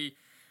mostly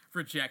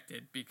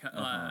rejected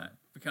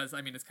because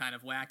it's kind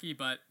of wacky,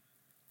 but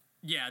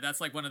yeah,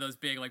 that's one of those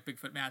big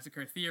Bigfoot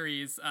massacre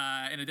theories.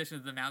 In addition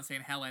to the Mount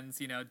St. Helens,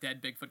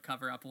 dead Bigfoot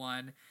cover-up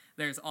one,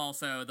 there's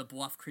also the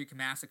Bluff Creek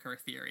massacre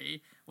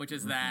theory, which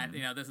is that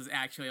this is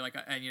actually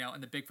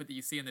and the Bigfoot that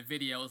you see in the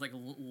video is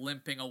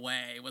limping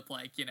away with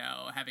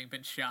having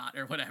been shot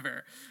or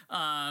whatever.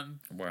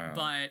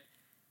 But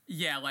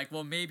yeah,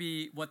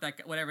 maybe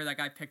whatever that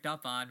guy picked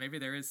up on, maybe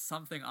there is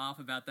something off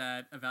about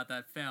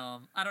that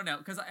film. I don't know,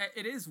 because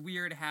it is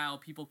weird how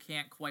people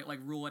can't quite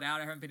rule it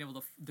out. I haven't been able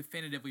to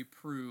definitively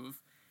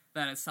prove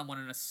that it's someone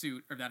in a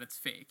suit or that it's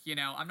fake.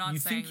 I'm not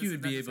saying this is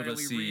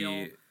necessarily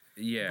real.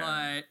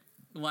 Yeah,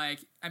 but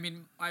I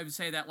would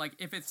say that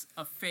if it's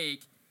a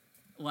fake,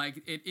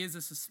 it is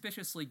a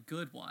suspiciously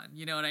good one.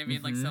 You know what I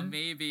mean? So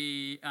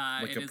maybe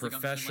it is a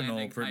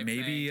professional.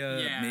 Maybe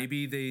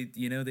maybe they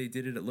they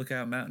did it at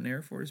Lookout Mountain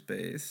Air Force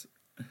Base.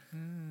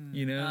 Or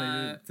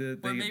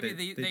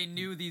maybe they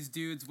knew these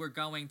dudes were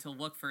going to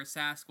look for a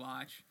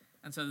Sasquatch,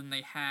 and so then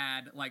they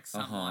had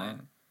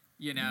someone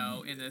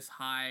in this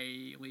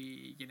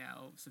highly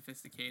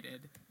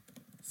sophisticated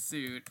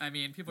suit.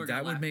 People are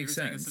that would make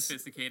sense. It's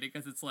sophisticated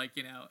because it's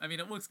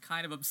it looks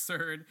kind of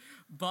absurd,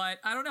 but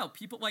I don't know.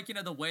 People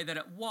the way that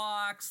it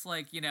walks,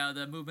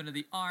 the movement of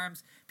the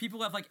arms.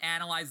 People have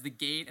analyzed the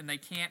gait and they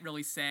can't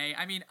really say.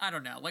 I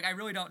don't know. I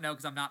really don't know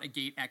because I'm not a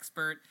gait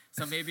expert.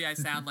 So maybe I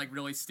sound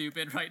really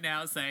stupid right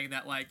now saying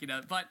that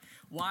But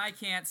why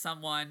can't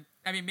someone?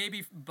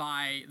 Maybe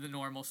by the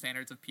normal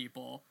standards of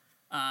people,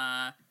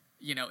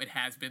 it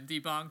has been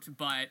debunked,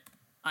 but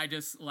I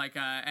just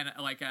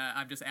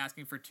I'm just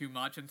asking for too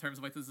much in terms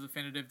of this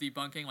definitive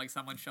debunking,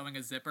 someone showing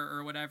a zipper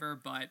or whatever.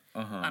 But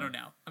I don't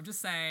know. I'm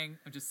just saying.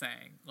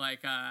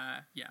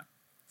 Yeah.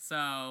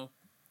 So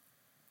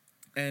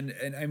And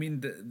I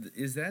mean,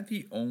 is that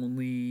the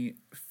only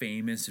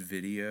famous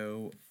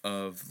video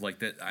of like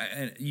that?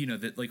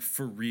 That like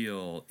for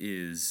real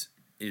is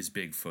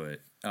Bigfoot,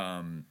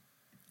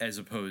 as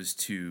opposed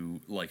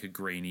to like a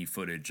grainy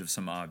footage of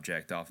some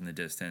object off in the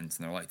distance,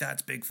 and they're like,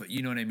 "That's Bigfoot."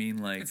 You know what I mean?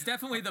 Like, it's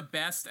definitely the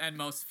best and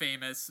most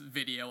famous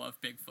video of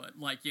Bigfoot.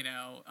 Like,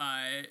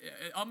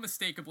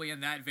 unmistakably in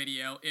that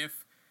video,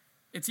 if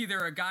it's either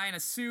a guy in a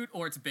suit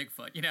or it's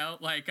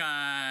Bigfoot, like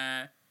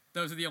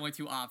those are the only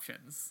two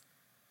options.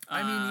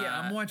 I mean, yeah,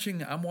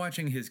 I'm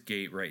watching his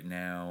gait right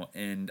now,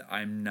 and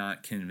I'm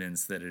not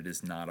convinced that it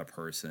is not a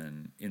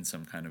person in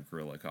some kind of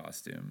gorilla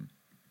costume.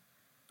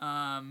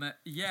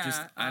 Yeah.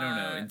 Just, I don't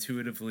know,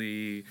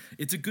 intuitively,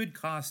 it's a good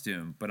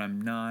costume, but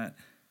I'm not.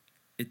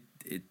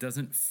 It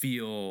doesn't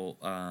feel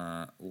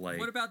like.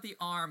 What about the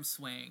arm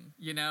swing?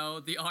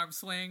 The arm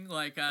swing,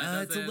 like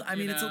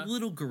it's a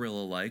little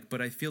gorilla-like,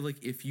 but I feel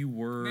like if you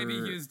were maybe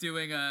he was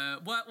doing yeah,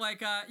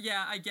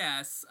 I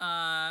guess.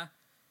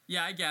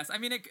 Yeah, I guess. I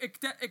mean,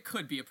 it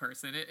could be a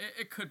person.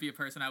 It could be a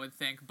person, I would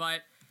think. But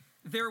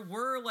there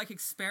were, like,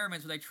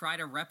 experiments where they try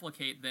to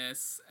replicate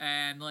this,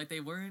 and, like,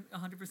 they weren't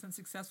 100%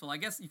 successful. I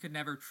guess you could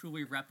never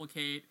truly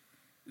replicate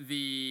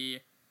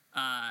the,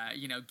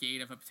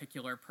 gait of a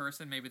particular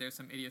person. Maybe there's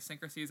some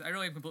idiosyncrasies. I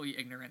really am completely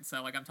ignorant,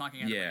 so, like, I'm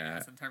talking out of my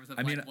ass in terms of,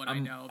 what I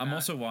know about I'm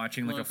also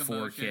watching, like, a 4K...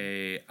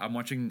 locomotion. I'm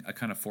watching a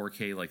kind of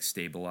 4K, like,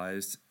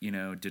 stabilized,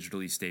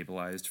 digitally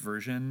stabilized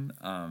version.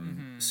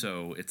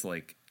 So it's,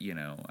 like,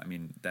 I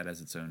mean, that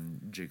has its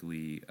own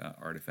jiggly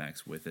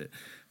artifacts with it.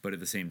 But at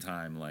the same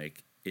time,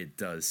 like, it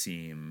does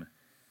seem...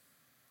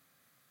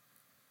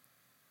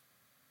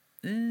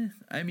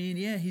 I mean,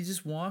 yeah, he's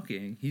just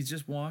walking. He's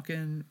just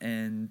walking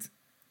and...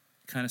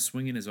 kind of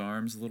swinging his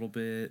arms a little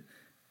bit.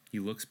 He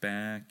looks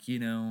back,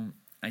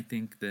 I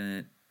think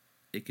that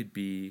it could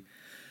be,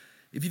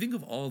 if you think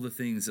of all the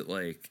things that,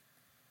 like,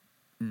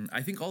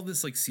 I think all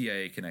this, like,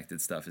 CIA connected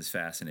stuff is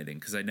fascinating,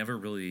 because I never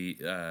really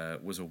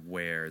was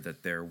aware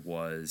that there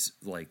was,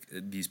 like,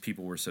 these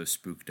people were so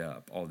spooked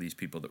up, all these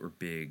people that were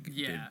big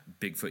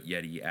Bigfoot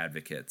Yeti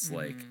advocates.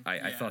 Like,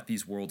 I thought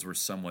these worlds were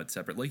somewhat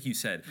separate. Like you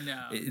said,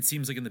 it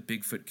seems like in the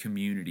Bigfoot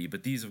community,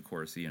 but these, of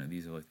course,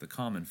 these are, like, the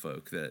common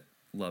folk that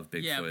love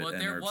Bigfoot. Yeah, but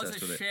there was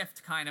a with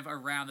shift kind of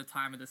around the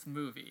time of this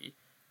movie,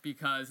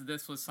 because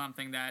this was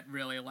something that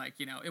really, like,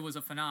 it was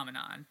a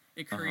phenomenon.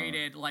 It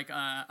created like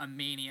a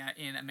mania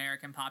in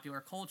American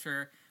popular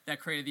culture that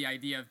created the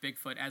idea of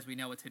Bigfoot as we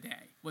know it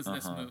today, was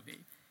this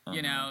movie.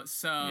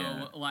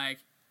 Like,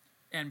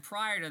 and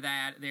prior to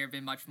that, there had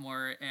been much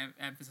more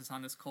emphasis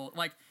on this cult.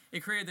 Like,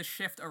 it created the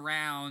shift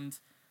around,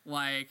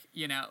 like,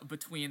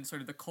 between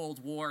sort of the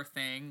Cold War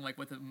thing, like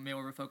with a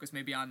more focus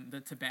maybe on the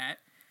Tibet,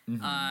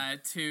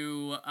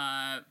 to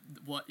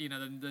what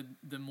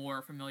the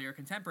more familiar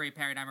contemporary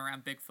paradigm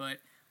around Bigfoot,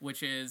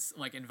 which is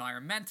like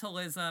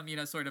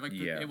environmentalism. Sort of like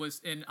it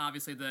was in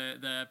obviously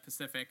the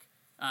Pacific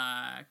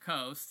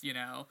coast.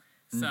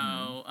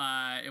 So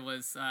it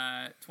was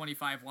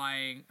 25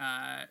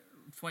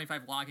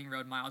 logging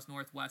road miles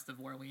northwest of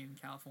Orleans,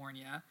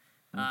 California,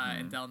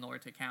 in Del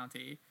Norte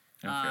County.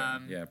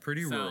 Okay.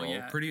 Pretty rural.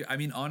 Yeah. I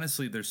mean,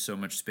 honestly, there's so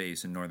much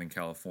space in Northern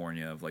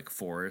California of, like,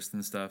 forest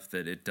and stuff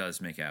that it does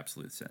make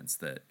absolute sense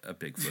that a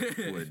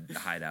Bigfoot would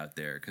hide out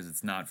there, because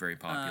it's not very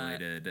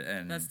populated.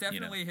 And that's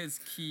definitely his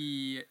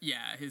key.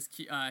 Yeah,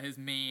 his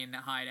main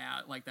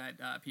hideout, like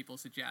that people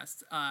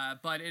suggest.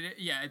 But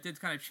it did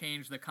kind of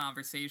change the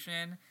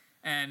conversation,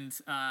 and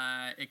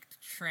it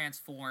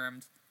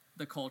transformed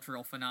the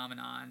cultural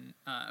phenomenon,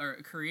 or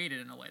created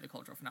in a way the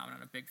cultural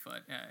phenomenon of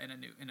Bigfoot in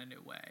a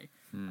new way.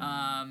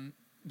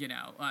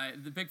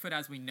 The Bigfoot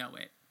as we know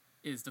it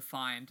is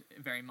defined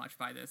very much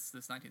by this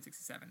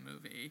 1967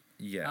 movie.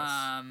 Yes,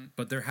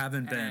 but there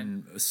haven't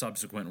been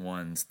subsequent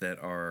ones that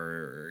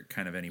are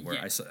kind of anywhere.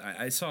 Yeah. I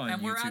saw on YouTube.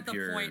 And we're at the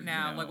here, point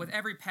now, like with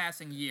every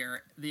passing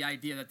year, the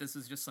idea that this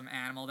was just some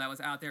animal that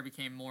was out there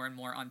became more and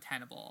more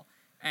untenable.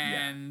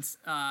 And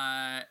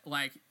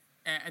like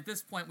at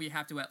this point, we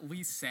have to at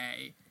least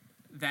say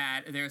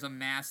that there's a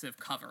massive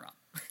cover-up.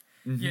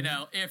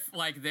 If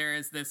like there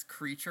is this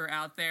creature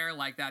out there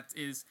like that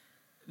is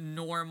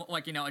normal,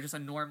 like just a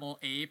normal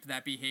ape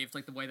that behaves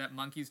like the way that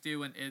monkeys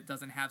do, and it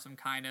doesn't have some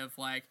kind of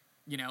like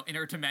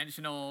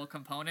interdimensional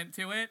component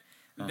to it,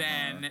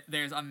 then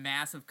there's a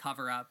massive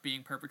cover-up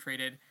being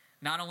perpetrated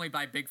not only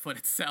by Bigfoot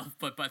itself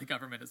but by the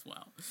government as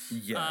well.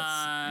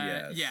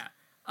 Yes. Yeah.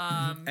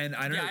 And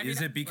I don't know,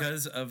 is it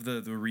because of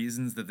the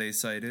reasons that they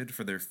cited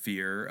for their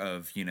fear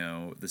of,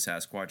 the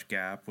Sasquatch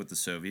gap with the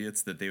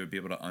Soviets, that they would be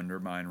able to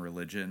undermine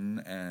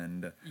religion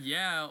and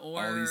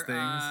all these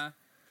things?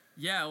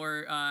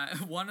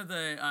 One of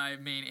the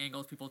main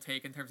angles people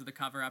take in terms of the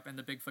cover-up and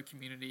the Bigfoot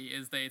community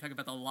is they talk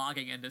about the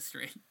logging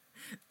industry,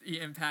 the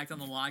impact on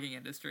the logging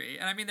industry.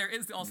 And I mean, there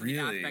is also the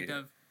aspect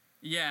of,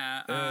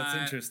 it's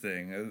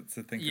interesting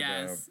to think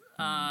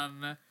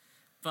about.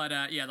 But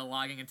the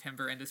logging and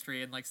timber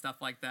industry and like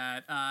stuff like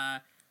that.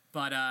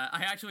 But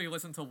I actually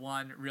listened to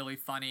one really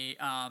funny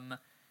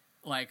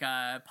like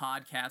a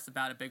podcast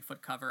about a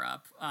Bigfoot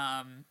cover-up.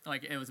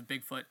 Like it was a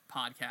Bigfoot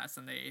podcast,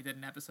 and they did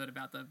an episode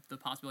about the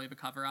possibility of a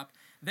cover-up.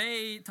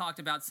 They talked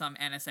about some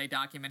NSA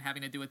document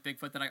having to do with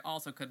Bigfoot that I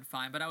also couldn't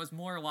find, but I was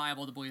more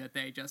liable to believe that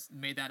they just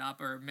made that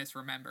up or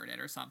misremembered it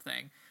or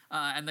something.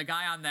 And the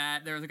guy on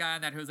that, there was a guy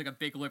on that who was like a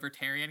big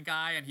libertarian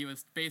guy, and he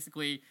was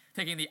basically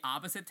taking the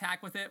opposite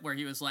tack with it, where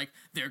he was like,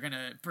 they're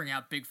gonna bring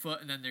out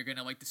Bigfoot and then they're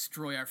gonna like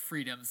destroy our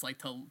freedoms, like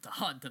to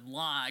hunt and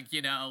log,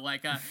 you know,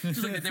 like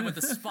just like they did with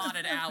the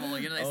spotted owl.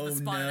 You know, the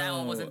spotted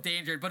owl was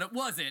endangered, but it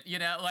wasn't, you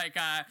know, like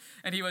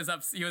and he was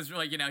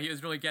really, you know, he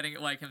was really getting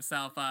like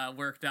himself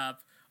worked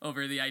up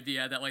over the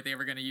idea that like they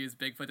were going to use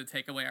Bigfoot to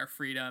take away our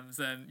freedoms,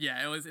 and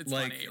it's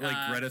like funny.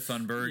 Like Greta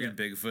Thunberg and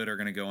Bigfoot are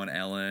going to go on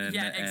Ellen.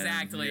 Yeah,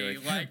 exactly.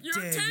 Like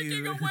you're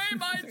taking away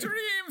my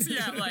dreams.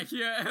 Yeah, like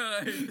you've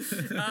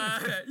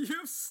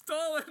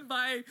stolen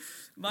my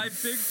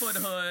Bigfoot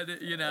hood.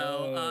 You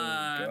know.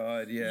 Oh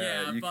God,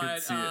 yeah. You but,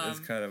 could see it as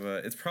kind of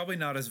it's probably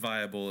not as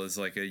viable as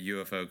like a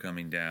UFO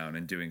coming down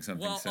and doing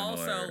something similar. Well,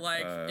 also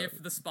like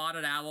if the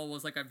spotted owl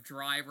was like a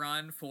dry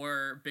run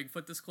for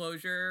Bigfoot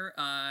disclosure,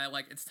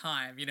 like it's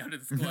time. You know, to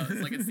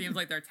disclose. Like, it seems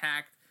like their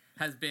tact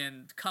has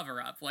been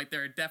cover up. Like,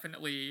 they're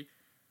definitely,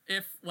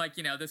 if, like,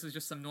 you know, this is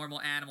just some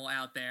normal animal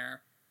out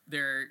there,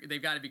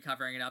 they've got to be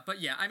covering it up. But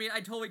yeah, I mean,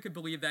 I totally could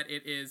believe that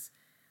it is,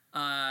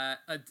 I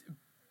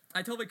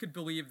totally could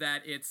believe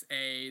that it's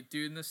a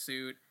dude in the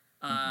suit.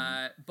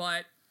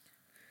 But,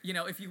 you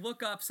know, if you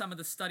look up some of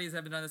the studies that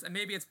have been done this, and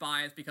maybe it's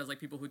biased because, like,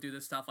 people who do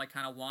this stuff, like,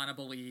 kind of want to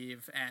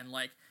believe, and,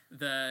 like,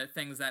 the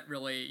things that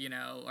really, you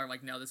know, are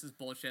like, no, this is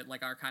bullshit,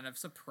 like, are kind of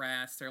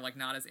suppressed or, like,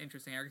 not as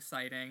interesting or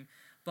exciting.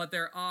 But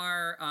there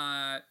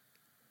are,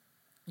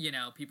 you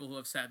know, people who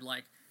have said,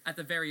 like, at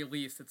the very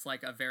least, it's,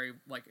 like,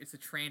 it's a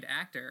trained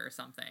actor or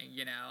something,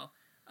 you know?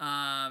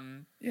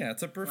 Yeah,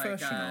 it's a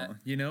professional,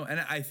 you know? And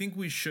I think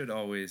we should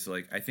always,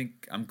 like,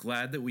 I'm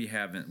glad that we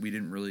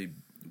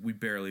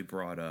barely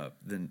brought up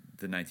the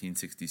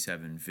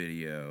 1967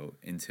 video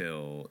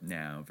until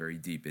now, very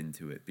deep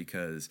into it,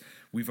 because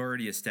we've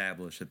already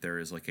established that there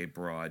is like a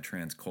broad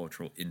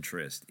transcultural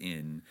interest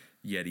in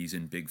Yetis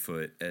and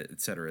Bigfoot,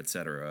 et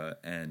cetera,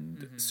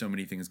 and so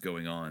many things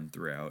going on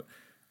throughout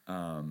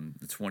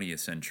the 20th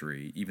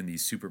century. Even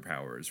these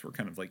superpowers were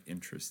kind of like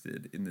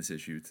interested in this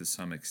issue to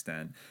some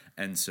extent.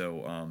 And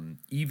so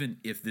even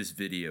if this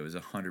video is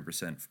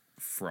 100%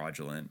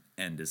 fraudulent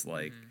and is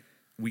like,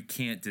 we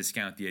can't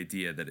discount the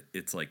idea that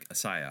it's like a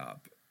psyop.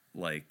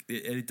 Like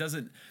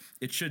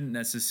it shouldn't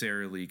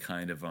necessarily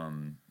kind of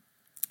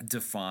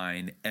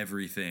define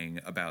everything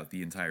about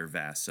the entire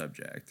vast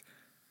subject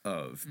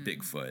of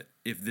Bigfoot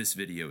if this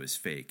video is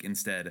fake.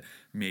 Instead,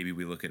 maybe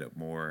we look at it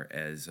more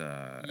as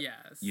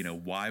you know,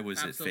 why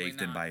was it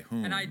faked and by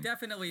whom? And I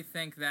definitely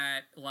think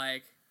that,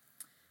 like,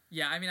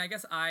 yeah, I mean, I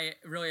guess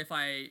if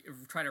I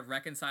try to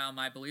reconcile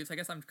my beliefs, I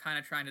guess I'm kind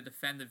of trying to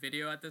defend the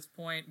video at this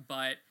point,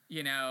 but,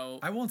 you know,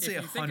 I won't say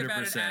 100%, think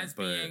about it as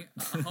being,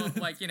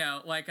 like, you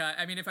know, like,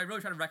 I mean, if I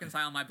really try to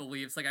reconcile my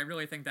beliefs, like, I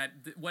really think that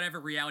whatever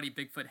reality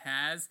Bigfoot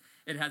has,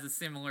 it has a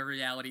similar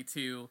reality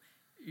to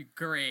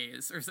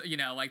Gray's, or, you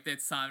know, like,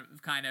 that's some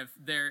kind of,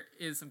 there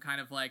is some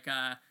kind of, like,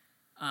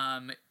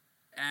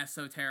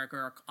 esoteric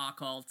or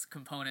occult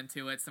component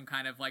to it, some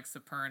kind of, like,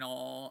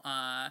 supernal,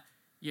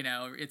 you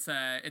know, it's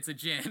a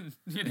djinn,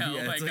 you know,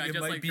 yeah, like it just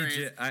might like be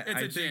Grace,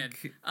 it's a djinn.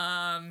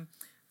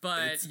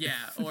 But yeah,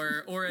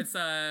 or it's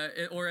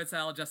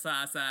Al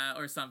Jassasa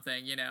or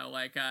something, you know,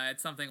 like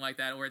it's something like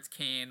that, or it's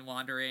Cain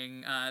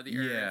wandering the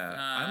earth. Yeah,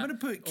 I'm gonna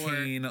put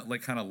Cain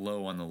like kind of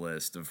low on the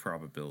list of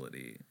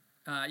probability.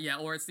 Yeah,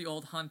 or it's the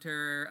old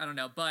hunter. I don't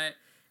know, but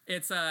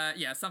it's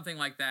something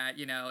like that.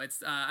 You know,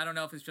 it's I don't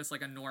know if it's just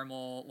like a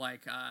normal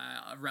like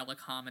a relic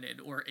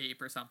hominid or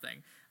ape or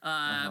something.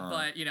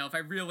 But you know, if I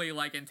really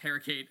like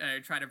interrogate,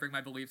 try to bring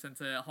my beliefs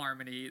into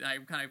harmony,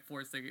 I'm kind of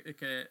forced to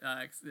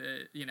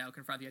you know,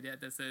 confront the idea that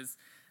this is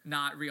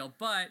not real.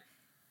 But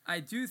I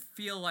do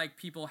feel like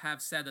people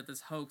have said that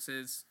this hoax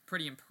is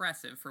pretty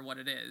impressive for what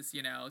it is.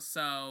 You know,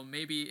 so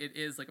maybe it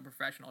is like a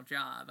professional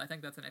job. I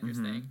think that's an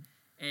interesting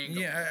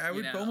angle. Yeah, I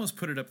would almost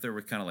put it up there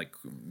with kind of like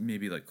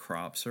maybe like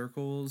crop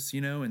circles,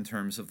 you know, in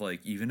terms of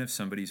like, even if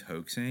somebody's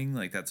hoaxing,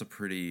 like that's a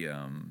pretty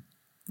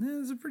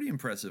it's a pretty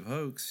impressive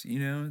hoax, you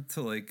know,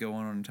 to like go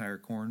on an entire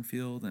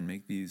cornfield and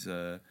make these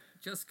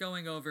just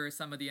going over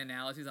some of the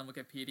analyses on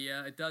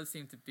Wikipedia, it does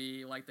seem to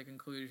be like the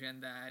conclusion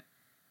that,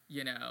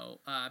 you know,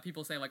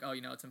 people say like, oh,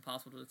 you know, it's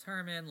impossible to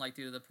determine, like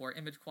due to the poor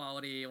image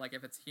quality, like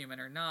if it's human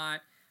or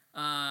not.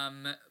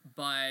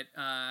 But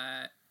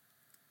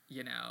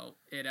you know,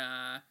 it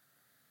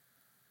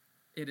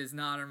is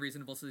not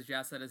unreasonable to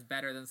suggest that it's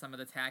better than some of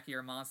the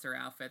tackier monster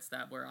outfits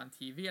that were on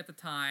TV at the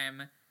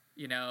time.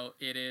 You know,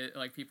 it is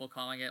like people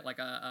calling it like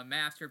a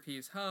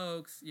masterpiece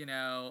hoax, you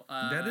know.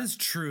 That is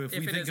true. If we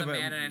it think is a about,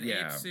 man in an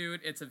ape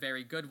suit, it's a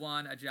very good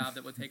one, a job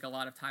that would take a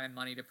lot of time and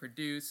money to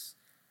produce.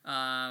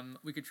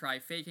 We could try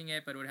faking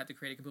it, but it would have to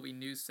create a completely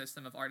new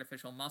system of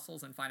artificial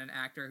muscles and find an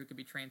actor who could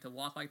be trained to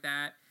walk like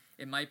that.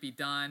 It might be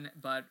done,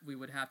 but we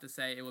would have to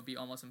say it would be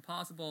almost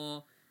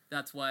impossible.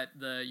 That's what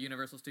the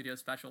Universal Studios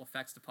Special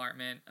Effects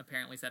Department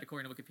apparently said,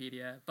 according to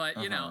Wikipedia. But,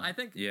 you know, I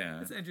think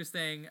it's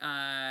interesting,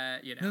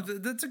 you know. No,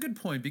 that's a good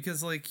point,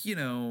 because, like, you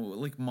know,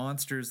 like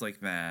monsters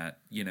like that,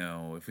 you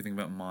know, if we think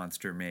about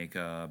monster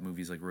makeup,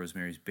 movies like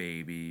Rosemary's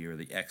Baby or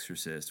The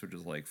Exorcist, which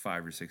is like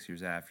 5 or 6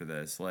 years after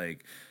this,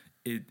 like,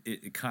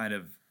 it kind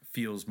of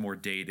feels more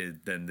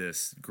dated than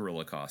this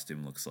gorilla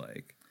costume looks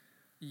like.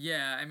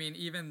 Yeah, I mean,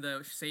 even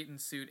the Satan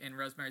suit in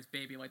Rosemary's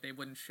Baby, like, they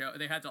wouldn't show...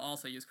 They had to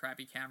also use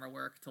crappy camera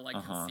work to, like,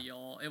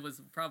 conceal. It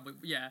was probably...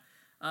 Yeah.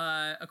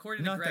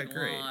 According to Greg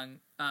Long,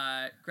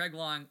 Greg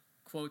Long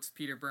quotes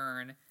Peter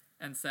Byrne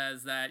and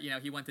says that, you know,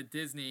 he went to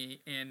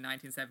Disney in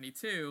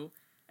 1972,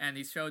 and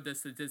he showed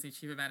this to Disney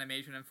Chief of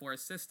Animation and 4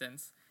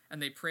 assistants,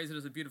 and they praised it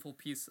as a beautiful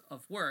piece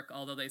of work,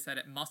 although they said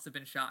it must have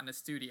been shot in a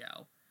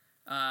studio.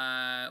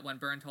 When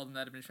Byrne told them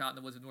that it had been shot in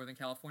the woods of Northern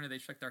California, they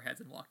shook their heads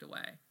and walked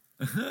away.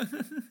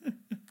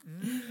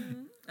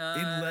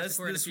 Unless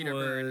this Peter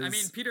was... Byrne. I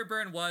mean, Peter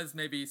Byrne was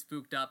maybe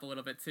spooked up a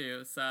little bit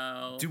too,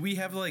 so... Do we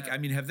have, like... I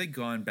mean, have they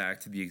gone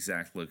back to the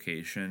exact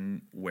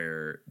location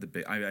where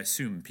the... I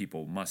assume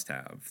people must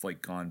have,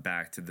 like, gone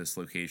back to this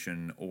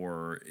location,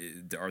 or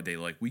are they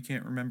like, we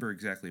can't remember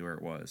exactly where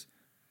it was?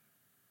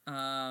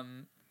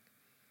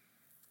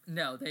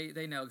 No,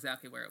 they know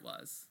exactly where it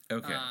was.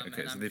 Okay,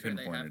 so they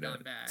pinpointed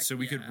it. So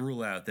we could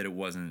rule out that it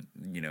wasn't,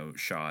 you know,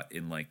 shot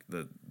in, like,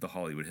 the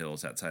Hollywood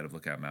Hills outside of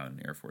Lookout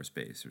Mountain Air Force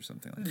Base or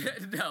something like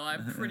that. No,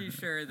 I'm pretty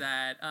sure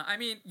that... I'm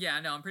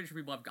pretty sure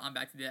people have gone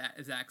back to that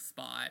exact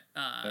spot.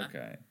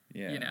 Okay,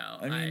 yeah. You know,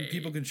 I mean,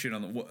 people can shit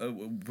on the...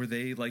 were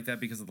they like that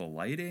because of the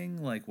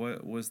lighting? Like,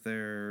 what was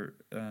their...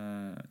 you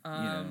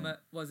know?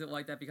 Was it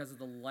like that because of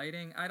the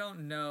lighting? I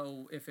don't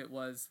know if it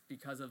was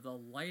because of the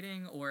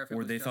lighting or if it or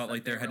was they just thought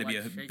like there had to be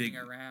a big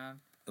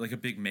around. Like a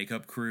big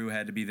makeup crew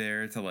had to be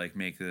there to like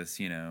make this,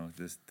 you know,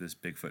 this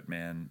Bigfoot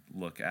man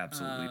look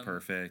absolutely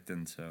perfect,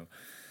 and so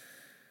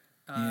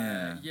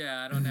I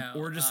don't know.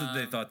 Or just that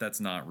they thought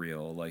that's not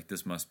real, like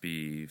this must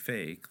be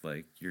fake,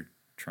 like you're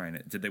trying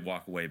to... Did they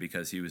walk away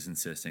because he was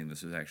insisting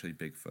this was actually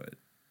Bigfoot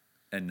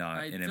and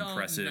not an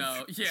impressive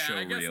show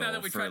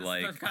reel for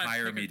like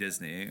hire me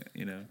Disney,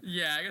 you know?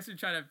 Yeah, I guess we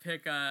try to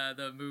pick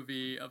the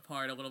movie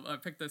apart a little,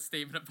 pick the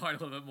statement apart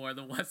a little bit more.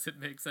 The less it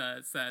makes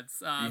sense. But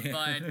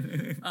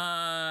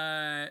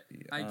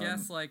I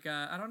guess like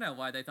I don't know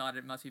why they thought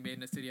it must be made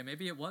in a studio.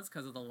 Maybe it was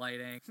because of the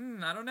lighting.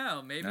 I don't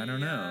know. Maybe I don't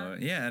know.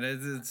 Yeah,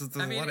 there's a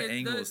lot of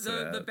angles to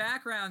that. The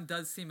background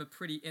does seem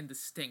pretty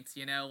indistinct.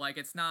 You know, like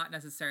it's not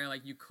necessarily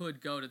like you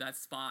could go to that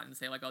spot and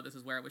say like, oh, this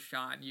is where it was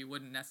shot, and you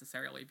wouldn't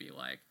necessarily be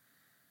like,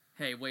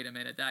 hey, wait a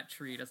minute, that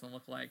tree doesn't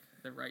look like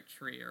the right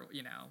tree, or,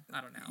 you know,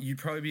 I don't know. You'd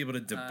probably be able to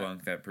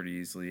debunk that pretty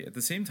easily. At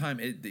the same time,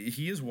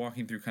 he is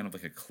walking through kind of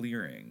like a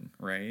clearing,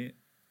 right?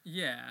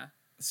 Yeah.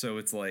 So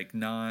it's like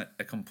not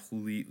a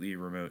completely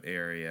remote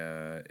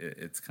area.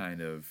 It's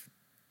kind of...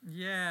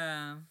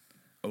 Yeah.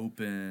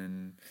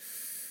 Open.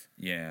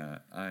 Yeah,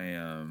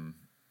 I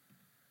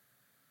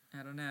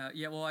don't know.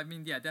 Yeah, well, I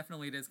mean, yeah,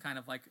 definitely it is kind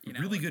of like, you know...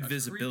 Really good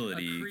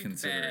visibility, a creek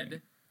considering.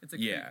 Bed. It's a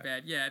creek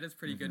bed. Yeah, it is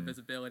pretty good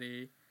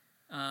visibility.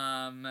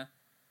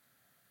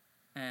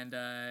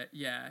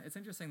 It's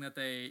interesting that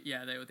they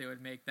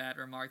would make that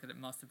remark that it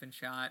must have been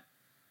shot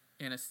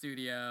in a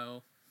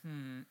studio.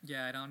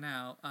 I don't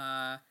know.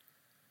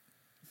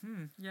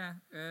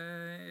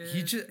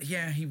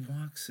 He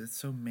walks. It's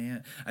so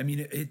man. I mean,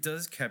 it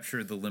does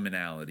capture the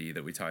liminality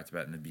that we talked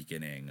about in the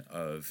beginning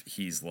of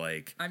he's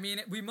like. I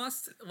mean, we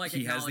must like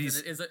acknowledge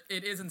that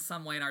it is in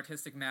some way an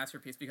artistic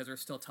masterpiece because we're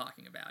still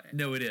talking about it.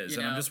 No, it is,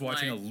 and I'm just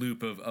watching a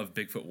loop of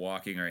Bigfoot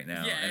walking right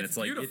now, and it's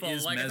like beautiful. It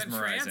is like,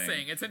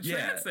 mesmerizing. It's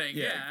entrancing.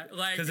 Yeah,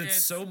 like because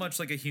it's so much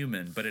like a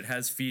human, but it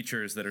has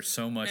features that are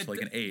so much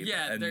like an ape.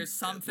 Yeah, and there's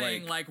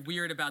something like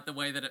weird about the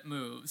way that it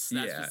moves.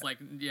 That's just like,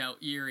 you know,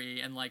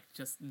 eerie and like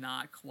just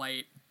not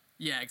quite.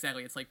 Yeah,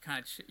 exactly. It's like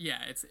kind of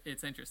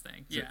it's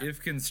interesting. So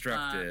if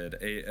constructed,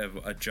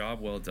 a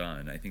job well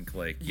done. I think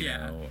like you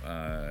know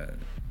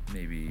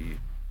maybe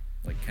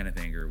like Kenneth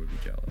Anger would be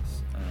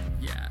jealous.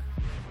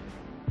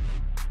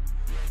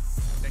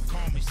 They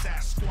call me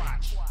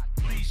Sasquatch.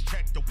 Please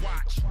check the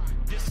watch.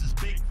 This is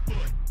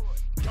Bigfoot.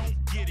 Don't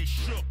get it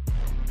shook.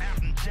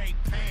 Out in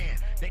Japan,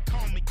 they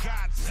call me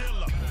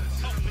Godzilla.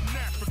 Up in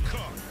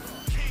Africa,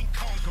 King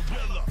Kong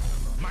Gorilla.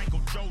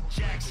 Michael Joe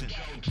Jackson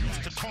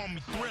used to call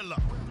me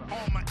Thriller.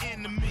 All my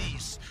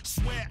enemies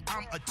swear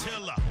I'm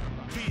Attila.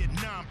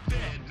 Vietnam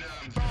vet,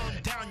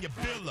 burn down your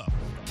villa.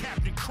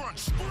 Captain Crunch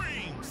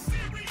screams,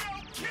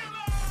 serial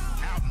killer.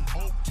 Out in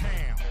Oak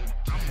Town,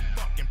 I'm a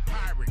fucking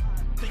pirate.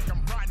 Think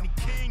I'm Rodney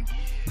King?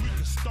 We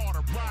can start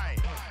a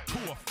riot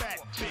to a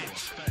fat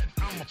bitch.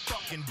 I'm a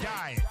fucking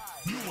diet.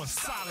 You in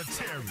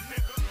solitary.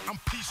 I'm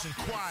peace and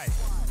quiet.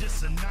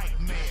 This a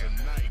nightmare.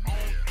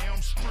 On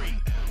Elm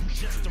Street,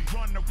 just to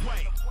run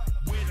away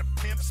where the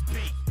pimps be.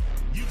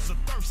 You's a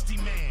thirsty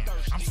man.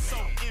 I'm so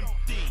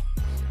empty.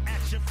 At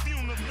your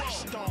funeral.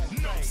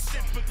 No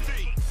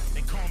sympathy.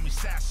 They call me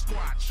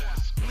Sasquatch.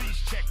 Please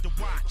check the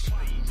watch.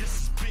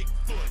 This is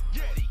Bigfoot.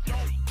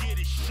 Don't get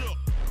it shook.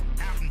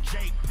 Out in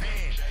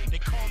Japan, they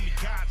call me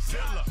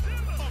Godzilla.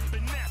 Up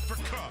in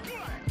Africa,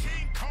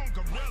 King Kong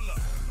gorilla.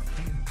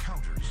 The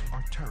encounters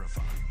are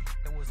terrifying.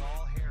 It was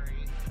all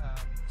hairy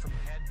from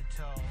head to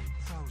toe.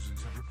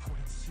 Thousands have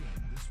reported seeing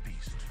this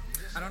beast.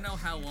 I don't know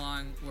how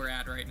long we're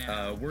at right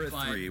now. We're at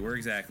 3. We're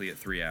exactly at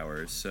 3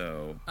 hours.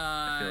 So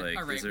I feel like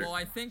all right. Well,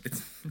 I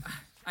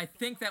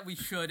think that we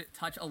should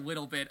touch a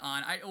little bit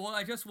on.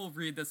 I just will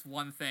read this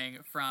one thing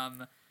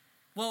from.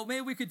 Well,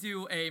 maybe we could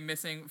do a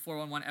Missing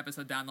 411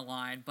 episode down the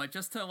line, but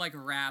just to like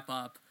wrap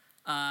up,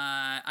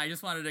 I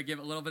just wanted to give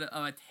a little bit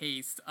of a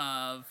taste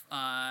of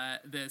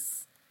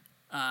this,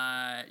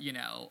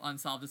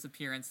 unsolved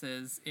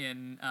disappearances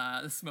in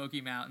the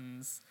Smoky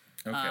Mountains.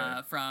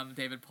 From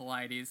David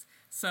Paulides.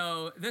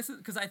 So this is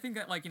because I think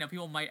that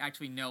people might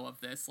actually know of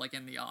this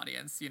in the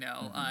audience,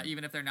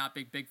 even if they're not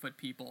big Bigfoot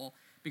people,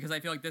 because I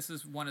feel like this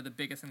is one of the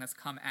biggest things that's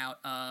come out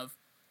of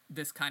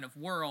this kind of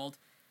world.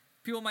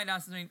 People might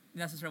not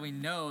necessarily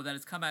know that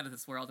it's come out of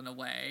this world in a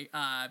way,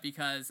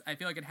 because I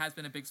feel like it has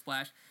been a big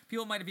splash.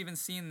 People might have even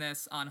seen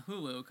this on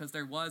Hulu, because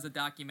there was a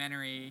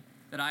documentary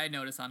that I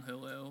noticed on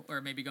Hulu, or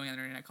maybe going on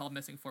the internet, called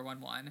Missing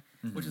 411,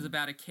 which is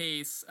about a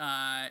case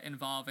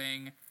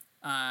involving...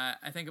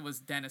 I think it was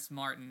Dennis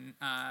Martin,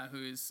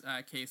 whose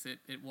case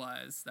it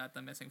was that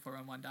the Missing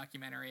 411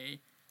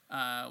 documentary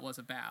was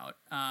about.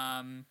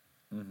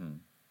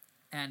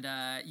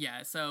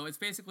 So it's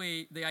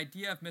basically the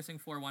idea of Missing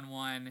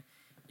 411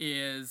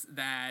 is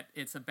that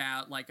it's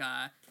about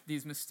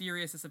these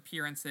mysterious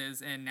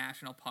disappearances in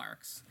national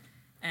parks.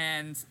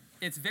 And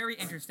it's very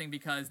interesting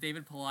because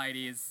David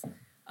Paulides,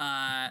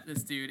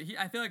 this dude,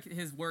 I feel like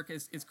his work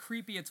is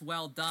creepy, it's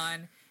well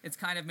done. It's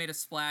kind of made a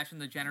splash in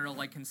the general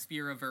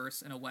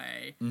conspiraverse in a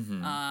way.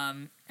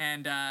 The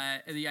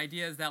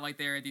idea is that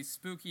there are these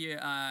spooky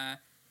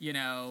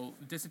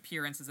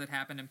disappearances that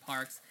happen in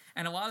parks,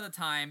 and a lot of the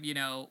time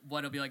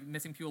what'll be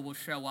missing people will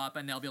show up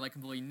and they'll be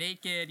completely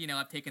naked,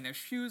 have taken their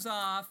shoes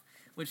off,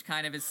 which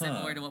kind of is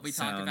similar to what we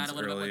talked about a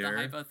little bit with the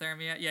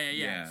hypothermia.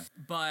 Yeah.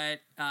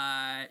 But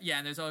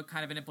and there's all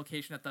kind of an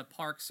implication that the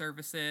park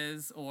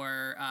services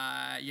or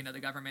the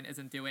government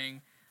isn't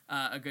doing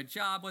a good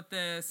job with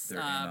this,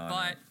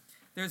 but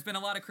there's been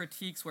a lot of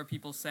critiques where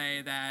people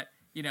say that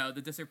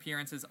the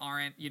disappearances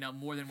aren't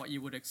more than what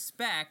you would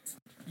expect.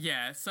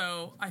 Yeah,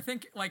 so I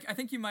think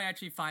you might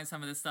actually find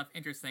some of this stuff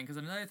interesting, because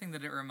another thing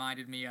that it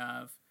reminded me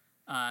of,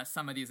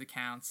 some of these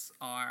accounts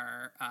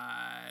are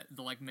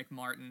the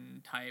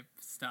McMartin type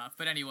stuff.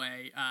 But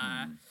anyway,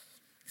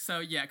 so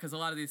yeah, because a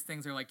lot of these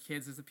things are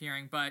kids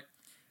disappearing, but.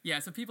 Yeah,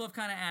 so people have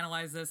kind of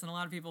analyzed this, and a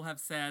lot of people have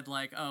said,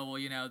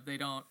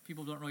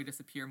 people don't really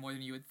disappear more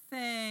than you would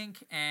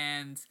think,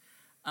 and,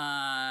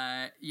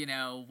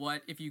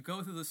 what, if you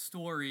go through the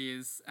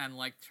stories and,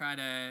 try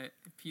to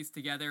piece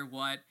together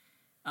what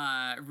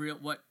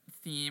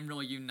theme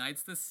really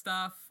unites this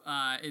stuff,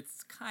 it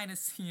kind of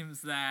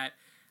seems that,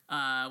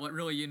 what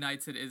really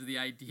unites it is the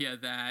idea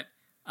that,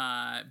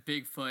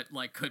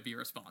 Bigfoot, could be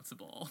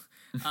responsible.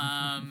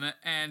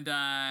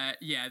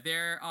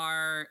 There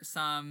are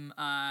some,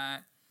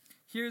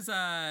 here's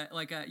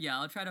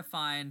I'll try to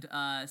find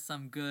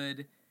some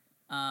good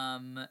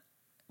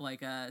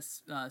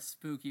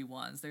spooky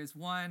ones. There's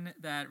one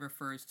that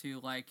refers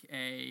to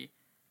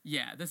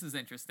this is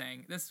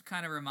interesting. This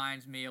kind of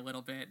reminds me a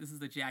little bit. This is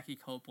the Jackie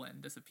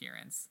Copeland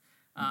disappearance.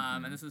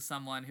 And this is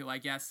someone who I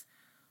guess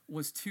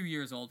was 2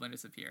 years old when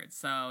disappeared.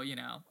 So,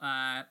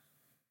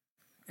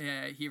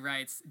 he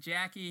writes,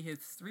 Jackie, his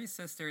 3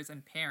 sisters,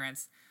 and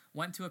parents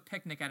went to a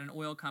picnic at an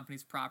oil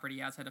company's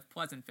property outside of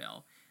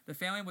Pleasantville. The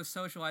family was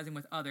socializing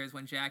with others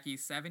when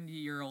Jackie's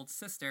 7-year-old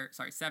sister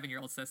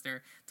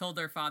told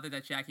their father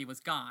that Jackie was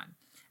gone.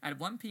 At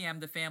 1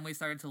 p.m., the family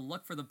started to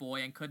look for the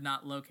boy and could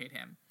not locate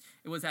him.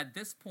 It was at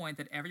this point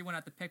that everyone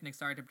at the picnic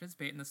started to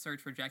participate in the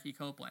search for Jackie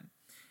Copeland.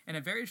 In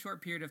a very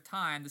short period of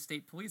time, the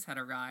state police had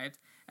arrived,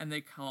 and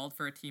they called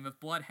for a team of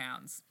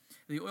bloodhounds.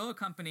 The oil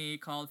company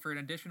called for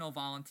additional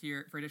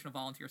volunteer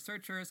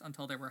searchers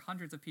until there were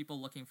hundreds of people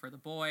looking for the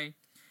boy.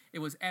 It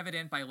was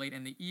evident by late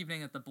in the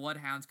evening that the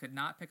bloodhounds could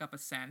not pick up a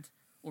scent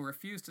or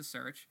refused to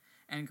search,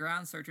 and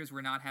ground searchers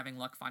were not having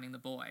luck finding the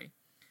boy.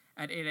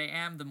 At 8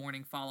 a.m. the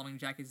morning following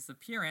Jackie's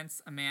disappearance,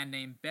 a man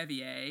named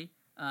Bevier,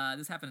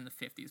 this happened in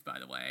the 50s, by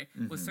the way,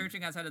 was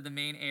searching outside of the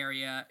main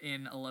area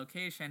in a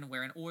location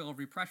where an oil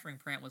repressuring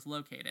plant was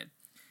located.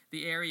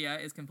 The area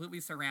is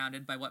completely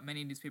surrounded by what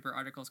many newspaper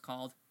articles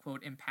called,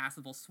 quote,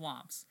 impassable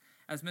swamps.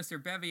 As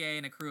Mr. Bevier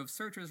and a crew of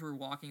searchers were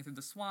walking through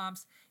the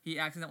swamps, he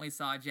accidentally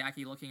saw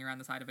Jackie looking around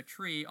the side of a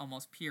tree,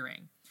 almost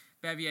peering.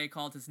 Bevier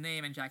called his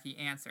name, and Jackie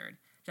answered.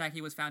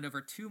 Jackie was found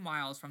over 2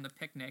 miles from the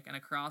picnic and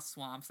across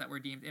swamps that were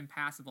deemed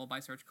impassable by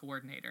search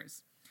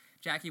coordinators.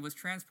 Jackie was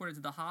transported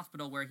to the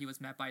hospital where he was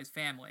met by his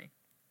family.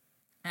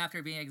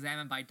 After being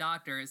examined by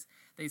doctors,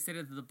 they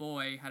stated that the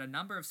boy had a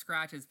number of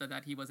scratches but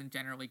that he was in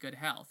generally good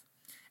health.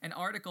 An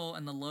article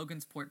in the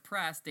Logansport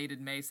Press dated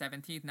May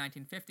 17,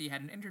 1950,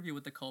 had an interview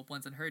with the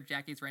Copelands and heard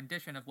Jackie's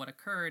rendition of what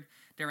occurred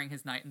during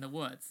his night in the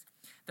woods.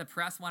 The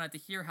press wanted to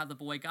hear how the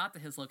boy got to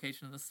his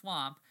location in the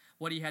swamp,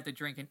 what he had to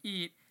drink and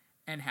eat,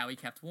 and how he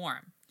kept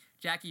warm.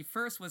 Jackie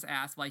first was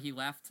asked why he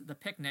left the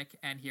picnic,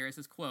 and here is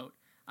his quote.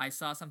 I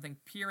saw something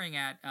peering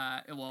at,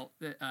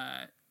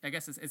 I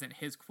guess this isn't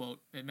his quote.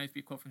 It might be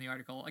a quote from the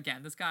article.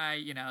 Again, this guy,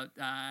 you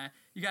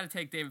got to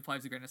take David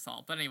Pipes with a grain of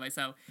salt. But anyway,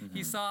 so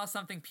he saw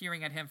something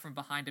peering at him from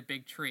behind a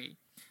big tree.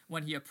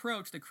 When he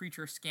approached, the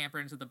creature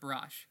scampered into the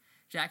brush.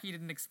 Jackie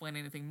didn't explain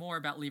anything more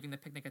about leaving the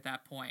picnic at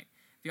that point.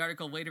 The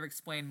article later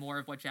explained more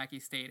of what Jackie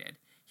stated.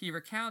 He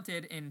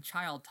recounted in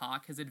Child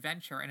Talk his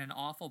adventure in an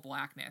awful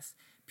blackness,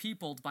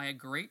 peopled by a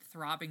great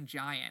throbbing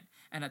giant,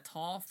 and a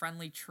tall,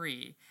 friendly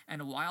tree,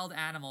 and wild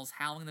animals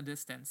howling in the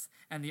distance,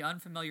 and the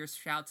unfamiliar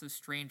shouts of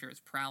strangers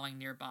prowling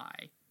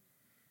nearby.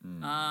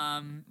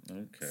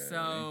 Okay.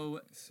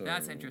 So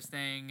that's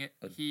interesting.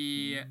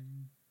 He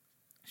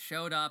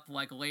showed up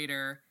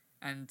later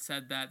and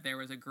said that there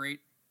was a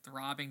great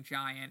throbbing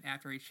giant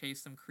after he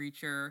chased some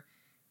creature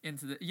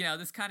into the,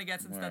 this kind of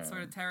gets into that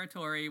sort of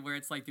territory where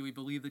it's do we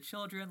believe the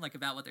children,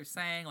 about what they're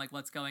saying,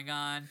 what's going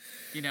on,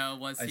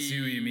 was he... I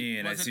see what you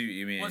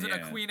mean. Was it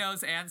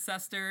Aquino's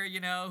ancestor,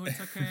 who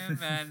took him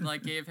and,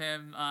 gave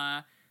him,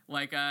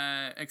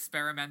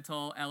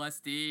 experimental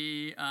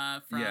LSD,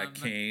 from... Yeah,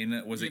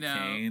 Cain. Was it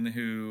Cain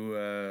who,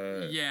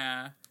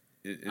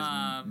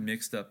 is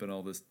mixed up in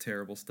all this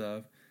terrible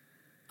stuff?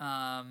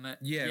 Well,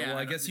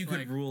 I guess you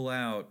could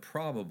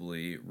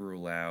probably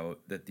rule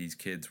out that these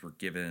kids were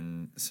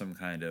given some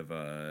kind of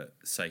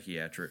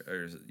psychiatric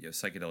or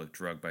psychedelic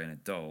drug by an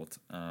adult.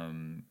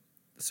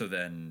 So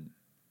then,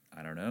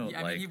 I don't know.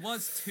 Yeah, I mean, he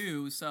was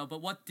 2.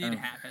 But what did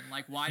happen?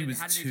 How did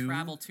he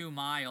travel 2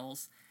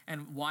 miles?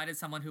 And why did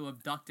someone who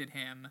abducted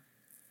him,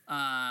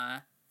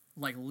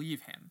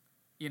 leave him?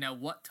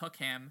 What took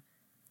him?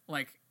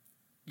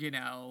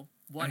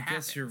 What happened?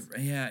 Guess you're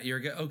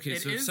okay.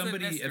 So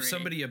if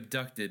somebody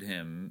abducted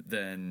him,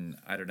 then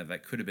I don't know.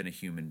 That could have been a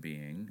human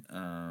being.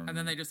 And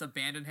then they just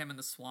abandoned him in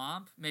the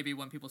swamp. Maybe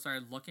when people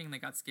started looking, they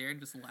got scared and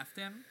just left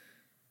him.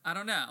 I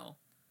don't know.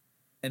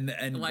 And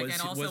why did he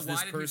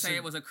say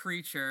it was a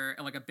creature,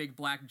 a big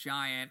black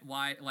giant?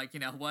 Why, I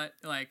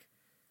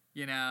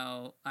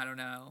don't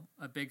know,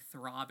 a big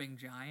throbbing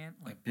giant.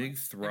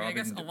 Throbbing. I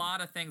guess a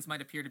lot of things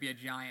might appear to be a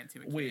giant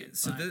to a kid. Wait,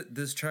 so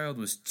this child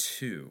was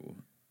 2.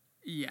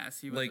 Yes,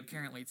 he was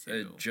apparently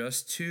 2.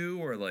 Just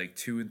 2 or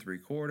 2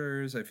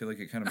 3/4? I feel like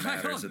it kind of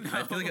matters.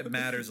 I feel like it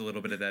matters a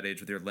little bit at that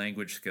age with your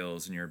language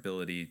skills and your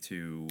ability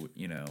to,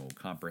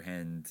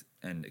 comprehend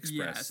and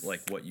express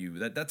what you.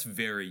 That's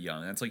very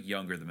young. That's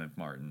younger than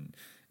McMartin.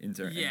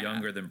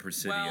 Younger than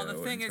Presidio. Well, the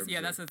thing is,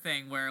 that's the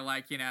thing where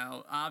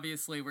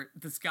obviously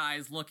this guy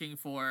is looking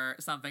for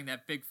something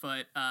that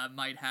Bigfoot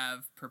might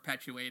have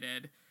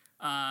perpetuated,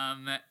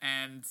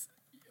 and.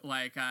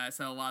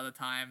 So a lot of the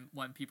time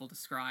when people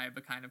describe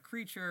a kind of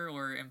creature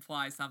or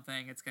imply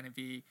something, it's going to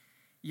be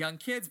young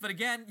kids. But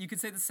again, you could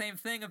say the same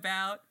thing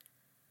about,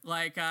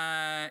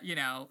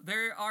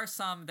 there are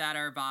some that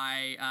are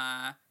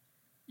by,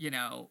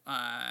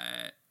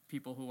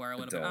 people who are a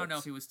little bit, I don't know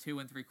if he was 2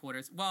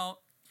 3/4. Well,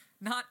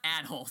 not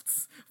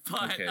adults,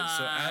 but okay.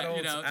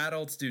 So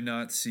adults do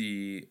not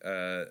see.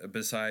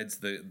 Besides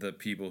the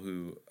people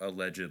who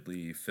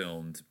allegedly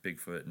filmed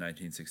Bigfoot in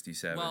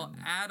 1967. Well,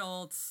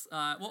 adults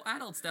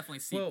definitely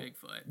see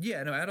Bigfoot.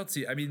 Yeah, no, adults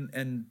see. I mean,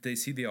 and they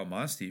see the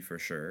Almasti for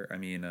sure. I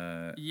mean,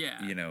 there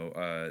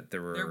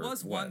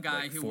was one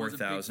guy who was a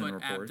Bigfoot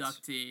reports.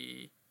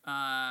 abductee.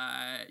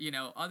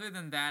 Other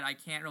than that, I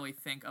can't really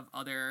think of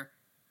other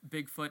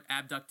Bigfoot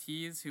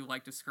abductees who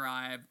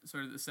describe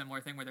sort of the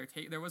similar thing where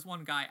there was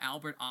one guy,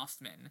 Albert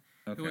Ostman,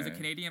 who was a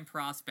Canadian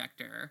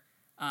prospector.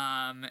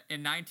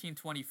 In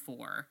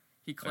 1924,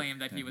 he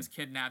claimed that he was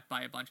kidnapped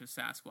by a bunch of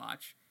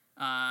Sasquatch.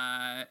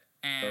 And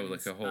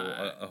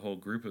a whole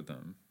group of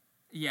them.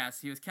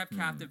 Yes, he was kept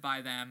captive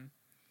by them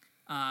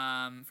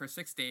for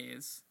 6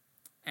 days,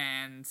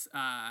 and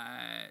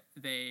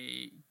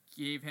they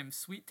gave him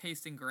sweet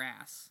tasting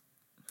grass.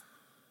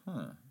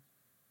 Huh.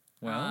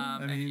 Well,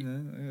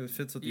 it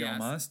fits with the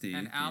Almasti.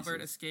 And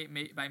Albert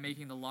escaped by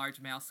making the large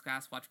male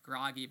Sasquatch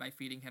groggy by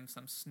feeding him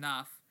some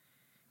snuff.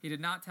 He did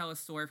not tell his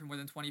story for more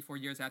than 24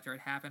 years after it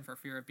happened for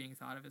fear of being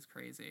thought of as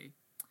crazy.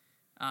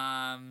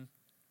 Yeah.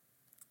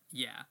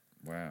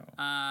 Wow.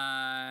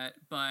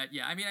 But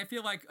yeah, I mean, I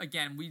feel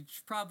again, we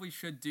probably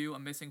should do a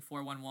Missing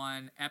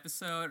 411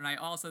 episode, and I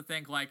also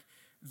think we're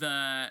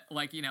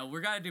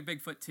gonna do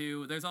Bigfoot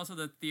 2. There's also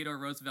the Theodore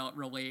Roosevelt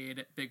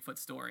relayed Bigfoot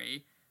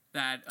story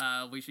that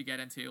we should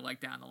get into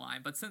down the line.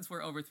 But since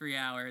we're over 3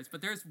 hours,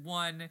 but there's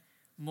one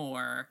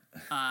more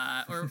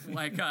that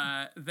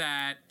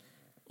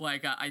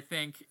I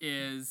think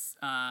is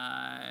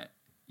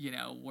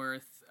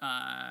worth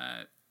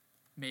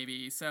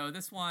maybe. So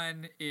this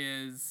one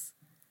is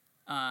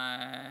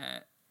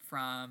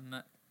from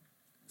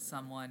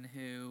someone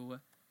who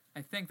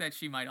I think that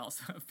she might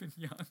also have been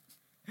young.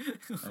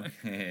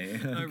 Okay.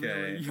 A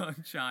really young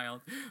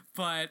child.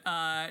 But,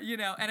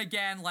 and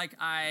again, like,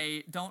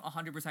 I don't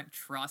 100%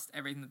 trust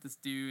everything that this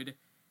dude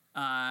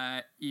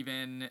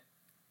even,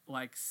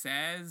 like,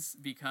 says,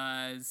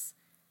 because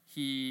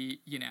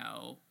he,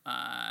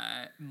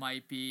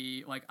 might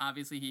be, like,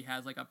 obviously he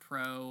has, like, a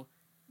pro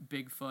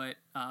Bigfoot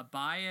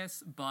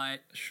bias,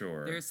 but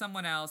sure, there's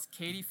someone else,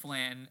 Katie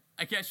Flynn.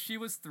 I guess she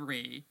was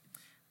 3,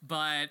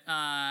 but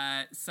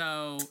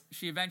so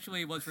she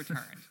eventually was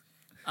returned.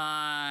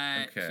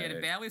 She had a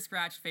badly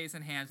scratched face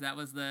and hands. That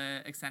was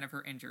the extent of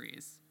her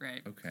injuries,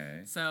 right?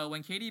 Okay. So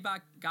when Katie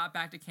got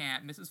back to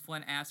camp, Mrs.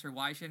 Flynn asked her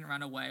why she didn't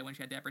run away when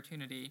she had the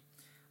opportunity.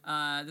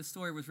 The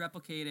story was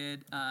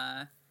replicated.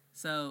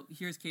 So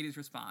here's Katie's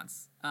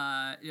response.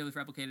 It was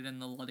replicated in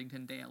the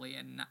Ludington Daily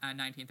in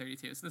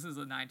 1932. So this is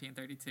a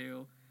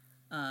 1932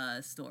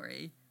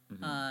 story.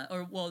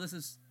 This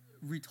is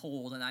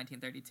retold in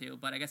 1932,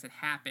 but I guess it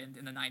happened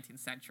in the 19th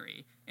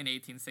century in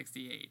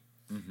 1868.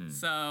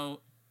 So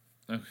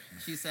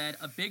she said,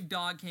 a big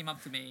dog came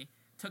up to me,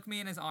 took me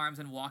in his arms,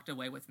 and walked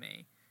away with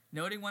me.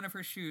 Noting one of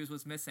her shoes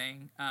was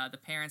missing, the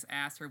parents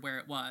asked her where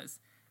it was.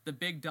 The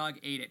big dog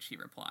ate it, she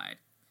replied.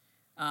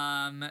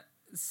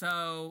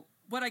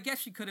 But I guess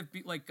she could have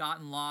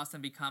gotten lost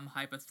and become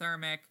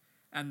hypothermic,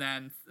 and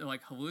then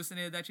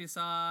hallucinated that she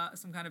saw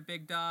some kind of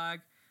big dog.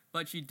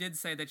 But she did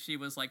say that she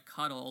was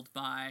cuddled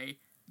by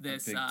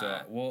this big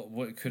dog. Well,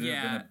 what could it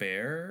have been, a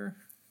bear?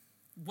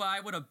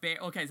 Why would a bear?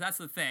 Okay, so that's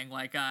the thing.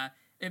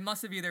 It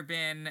must have either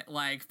been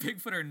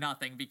Bigfoot or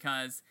nothing,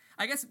 because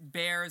I guess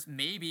bears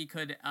maybe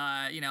could,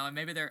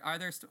 maybe are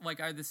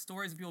the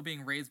stories of people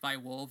being raised by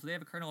wolves? Do they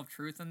have a kernel of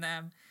truth in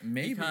them?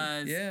 Maybe.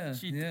 Because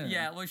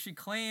yeah. Well, she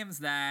claims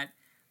that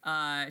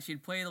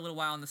she'd played a little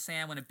while in the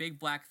sand when a big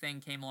black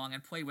thing came along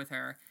and played with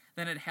her.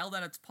 Then it held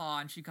out its paw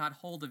and she caught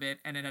hold of it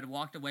and it had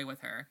walked away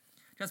with her.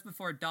 Just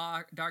before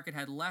dark, it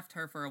had left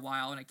her for a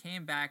while. When it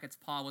came back, its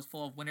paw was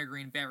full of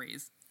wintergreen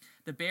berries.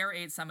 The bear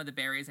ate some of the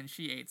berries and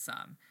she ate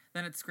some.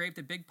 Then it scraped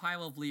a big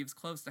pile of leaves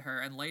close to her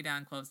and lay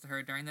down close to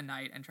her during the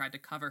night and tried to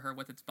cover her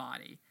with its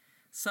body.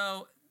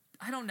 So,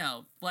 I don't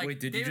know. Wait,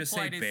 did you just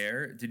say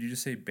bear? Did you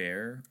just say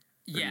bear? Or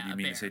Yeah, did you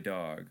mean bear. to say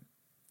dog?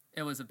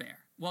 It was a bear.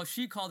 Well,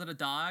 she called it a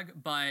dog,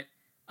 but,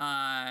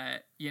 a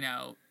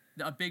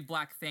big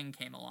black thing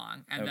came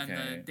along. And then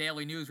the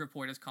Daily News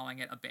report is calling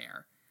it a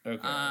bear. Okay.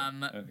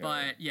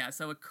 But, yeah,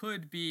 so it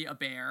could be a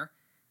bear.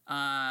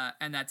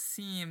 And that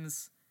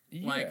seems...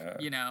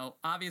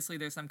 obviously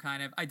there's some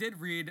kind of... I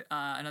did read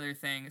another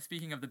thing,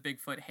 speaking of the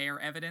Bigfoot hair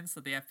evidence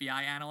that the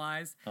FBI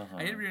analyzed.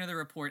 I did read another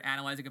report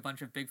analyzing a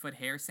bunch of Bigfoot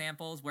hair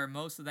samples where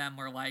most of them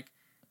were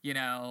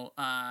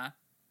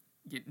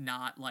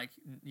not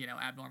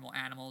abnormal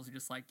animals,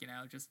 just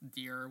just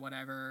deer or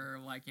whatever,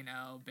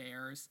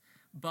 bears.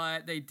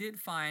 But they did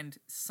find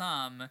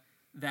some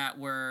that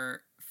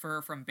were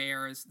fur from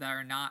bears that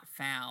are not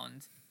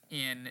found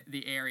in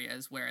the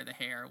areas where the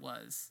hair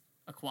was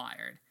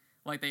acquired.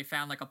 They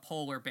found a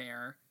polar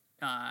bear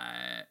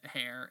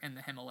hair in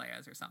the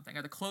Himalayas or something.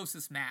 Or the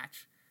closest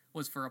match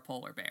was for a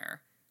polar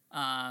bear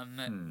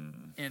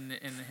in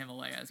the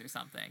Himalayas or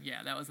something.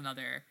 Yeah, that was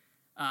another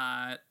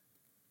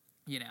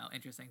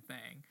interesting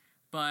thing.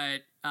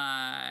 But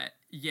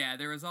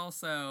there was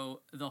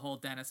also the whole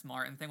Dennis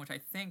Martin thing, which I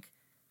think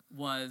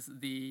was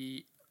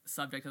the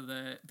subject of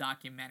the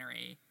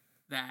documentary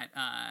that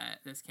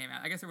this came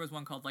out. I guess there was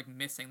one called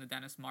Missing the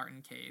Dennis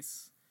Martin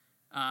Case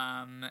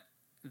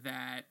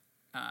that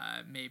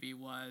maybe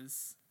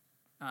was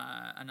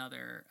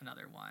another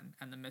one,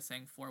 and the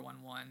Missing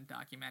 411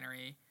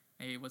 documentary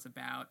maybe was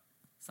about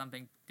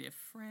something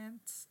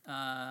different,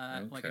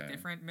 like a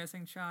different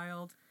missing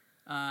child,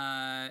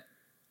 or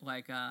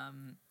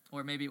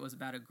maybe it was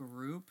about a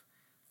group,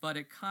 but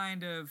it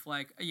kind of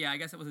I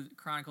guess it was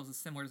chronicles the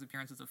similar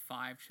disappearances of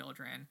 5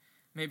 children.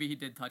 Maybe he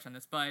did touch on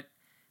this, but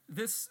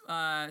this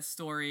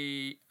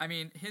story, I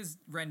mean, his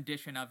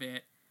rendition of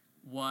it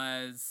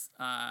was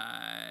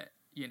a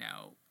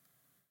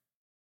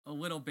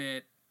little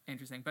bit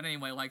interesting. But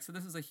anyway, so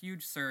this is a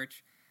huge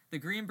search. The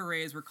Green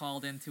Berets were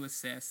called in to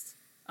assist.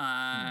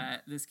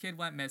 This kid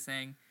went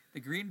missing.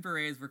 The Green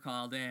Berets were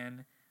called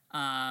in.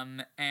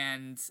 That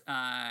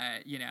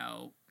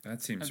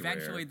seems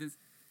eventually weird.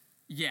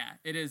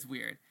 It is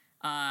weird.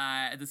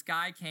 This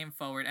guy came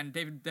forward, and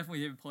David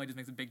Pauly just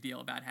makes a big deal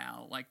about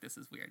how, this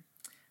is weird.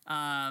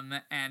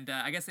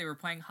 I guess they were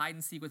playing hide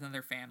and seek within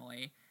their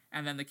family,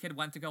 and then the kid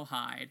went to go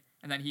hide,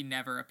 and then he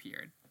never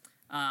appeared.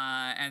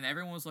 And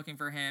everyone was looking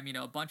for him.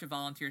 A bunch of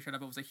volunteers showed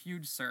up. It was a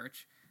huge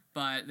search,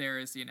 but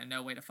there's,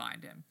 no way to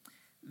find him.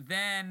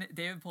 Then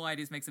David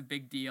Paulides makes a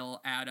big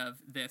deal out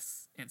of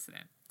this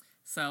incident.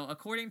 So,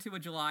 according to a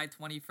July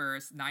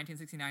 21st,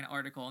 1969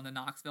 article in the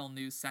Knoxville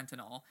News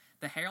Sentinel,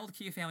 the Harold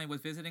Key family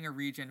was visiting a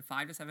region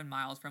 5 to 7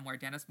 miles from where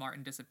Dennis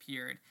Martin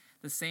disappeared,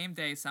 the same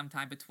day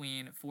sometime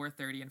between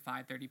 4:30 and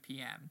 5:30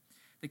 p.m.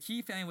 The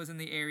Key family was in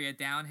the area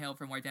downhill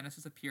from where Dennis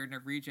disappeared in a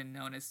region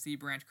known as Sea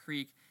Branch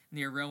Creek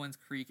near Rowan's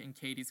Creek and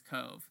Katie's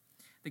Cove.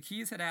 The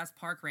Keys had asked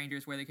park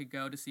rangers where they could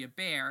go to see a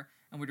bear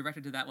and were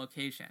directed to that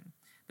location.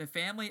 The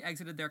family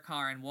exited their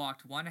car and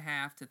walked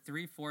 1/2 to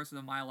 3/4 of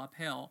a mile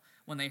uphill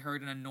when they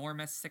heard an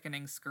enormous,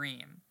 sickening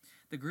scream.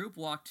 The group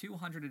walked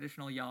 200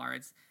 additional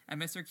yards,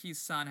 and Mr.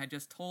 Key's son had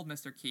just told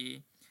Mr.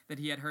 Key that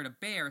he had heard a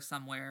bear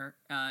somewhere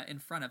in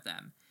front of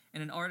them.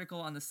 In an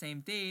article on the same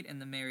date in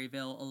the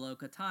Maryville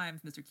Aloka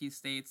Times, Mr. Key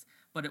states,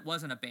 "But it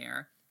wasn't a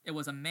bear. It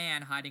was a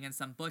man hiding in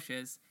some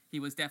bushes. He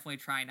was definitely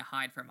trying to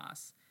hide from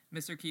us."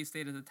 Mr. Key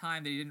stated at the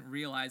time that he didn't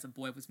realize a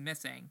boy was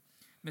missing.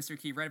 Mr.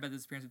 Key read about the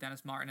disappearance of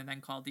Dennis Martin and then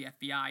called the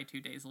FBI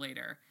 2 days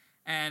later.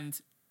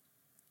 And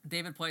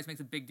David Place makes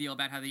a big deal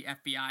about how the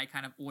FBI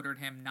kind of ordered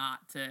him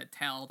not to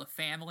tell the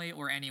family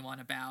or anyone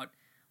about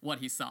what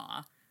he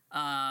saw,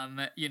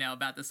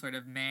 about this sort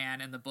of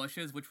man in the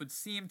bushes, which would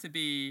seem to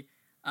be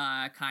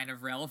kind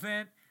of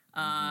relevant.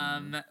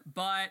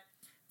 But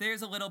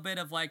there's a little bit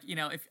of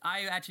if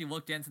I actually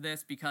looked into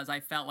this because I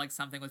felt like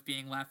something was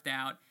being left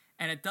out,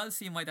 and it does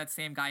seem like that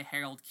same guy,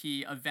 Harold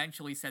Key,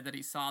 eventually said that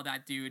he saw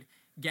that dude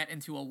get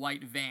into a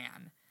white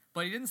van.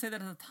 But he didn't say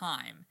that at the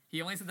time. He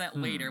only said that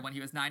later when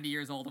he was 90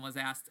 years old and was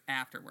asked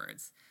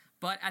afterwards.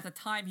 But at the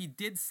time, he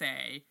did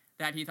say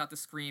that he thought the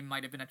scream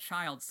might have been a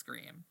child's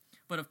scream.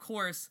 But of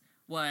course,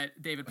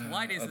 what David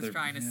Paulides is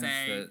trying to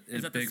say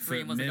is that the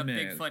scream was like a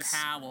Bigfoot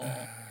howl.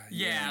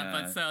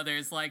 But so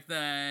there's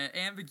the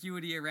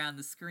ambiguity around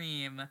the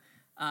scream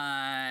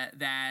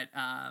that,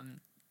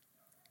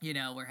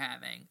 we're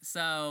having.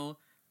 So,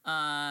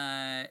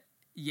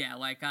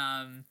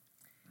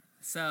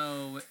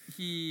 so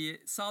he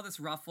saw this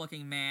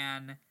rough-looking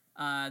man.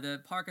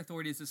 The park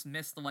authorities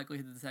dismissed the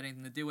likelihood that this had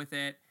anything to do with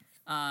it.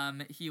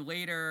 He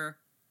later,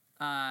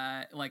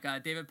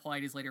 David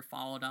Paulides later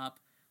followed up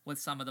with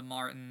some of the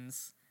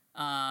Martins,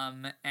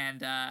 and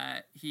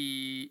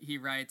he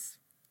writes,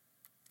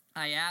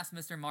 "I asked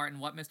Mr. Martin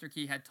what Mr.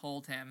 Key had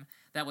told him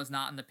that was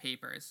not in the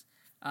papers.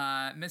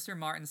 Mr.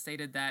 Martin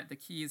stated that the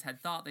Keys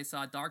had thought they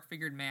saw a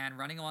dark-figured man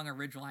running along a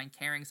ridgeline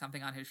carrying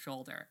something on his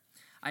shoulder.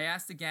 I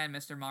asked again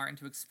Mr. Martin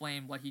to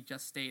explain what he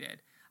just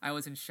stated. I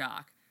was in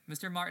shock.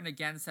 Mr. Martin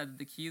again said that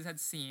the Keys had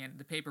seen,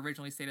 the paper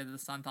originally stated that the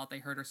son thought they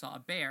heard or saw a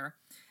bear,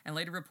 and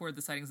later reported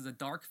the sightings as a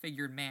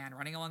dark-figured man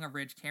running along a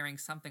ridge carrying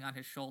something on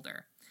his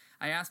shoulder.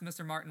 I asked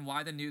Mr. Martin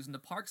why the news and the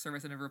Park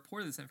Service had never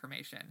reported this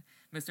information.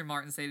 Mr.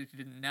 Martin stated he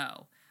didn't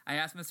know. I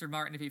asked Mr.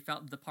 Martin if he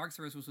felt that the Park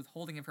Service was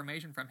withholding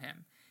information from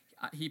him.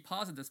 He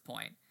paused at this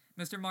point.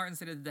 Mr. Martin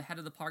stated that the head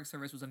of the Park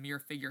Service was a mere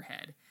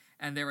figurehead,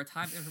 and there were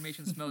times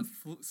information flowed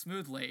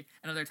smoothly,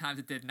 and other times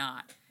it did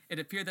not. It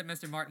appeared that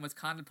Mr. Martin was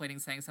contemplating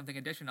saying something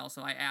additional,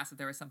 so I asked if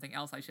there was something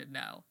else I should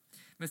know.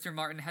 Mr.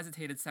 Martin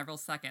hesitated several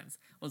seconds,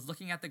 was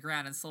looking at the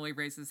ground, and slowly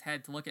raised his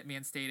head to look at me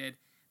and stated,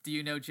 'Do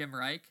you know Jim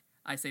Reich?'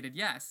 I stated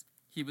yes.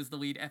 He was the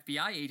lead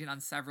FBI agent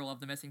on several of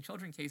the missing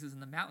children cases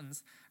in the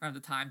mountains around the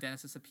time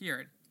Dennis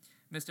disappeared.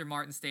 Mr.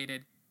 Martin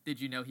stated,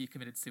 'Did you know he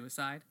committed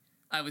suicide?'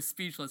 I was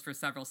speechless for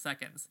several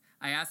seconds.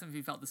 I asked him if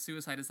he felt the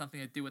suicide had something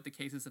to do with the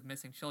cases of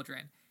missing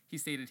children. He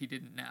stated he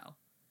didn't know."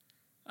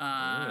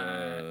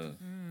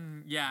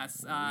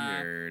 Yes.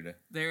 Weird.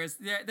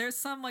 There's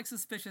some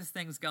suspicious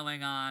things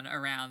going on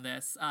around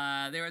this.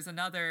 There was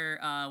another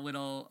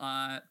little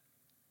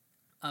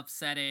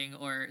upsetting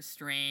or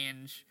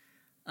strange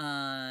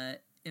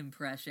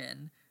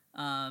impression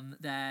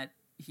that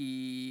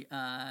he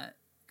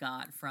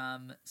got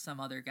from some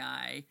other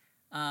guy.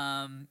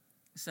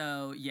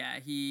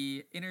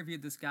 He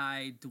interviewed this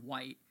guy,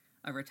 Dwight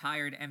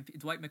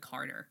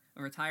McCarter,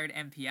 a retired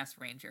MPS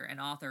ranger and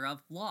author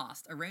of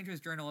Lost, a Ranger's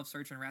Journal of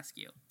Search and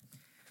Rescue.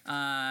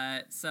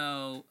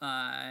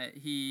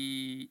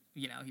 He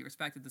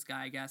respected this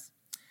guy, I guess.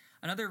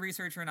 Another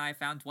researcher and I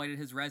found Dwight at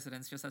his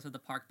residence just outside the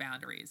park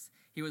boundaries.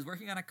 He was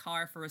working on a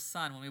car for his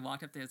son when we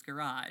walked up to his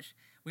garage.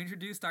 We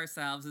introduced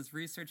ourselves as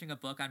researching a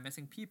book on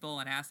missing people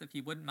and asked if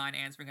he wouldn't mind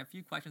answering a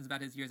few questions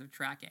about his years of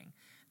tracking.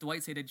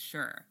 Dwight stated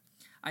sure.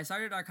 I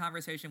started our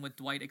conversation with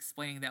Dwight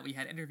explaining that we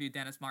had interviewed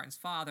Dennis Martin's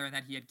father and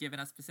that he had given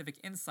us specific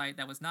insight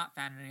that was not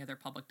found in any other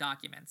public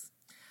documents.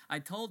 I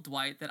told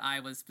Dwight that I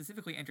was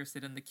specifically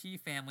interested in the Key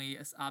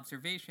family's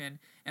observation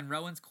in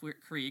Rowan's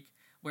Creek,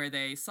 where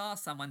they saw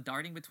someone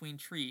darting between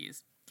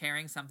trees,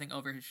 carrying something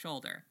over his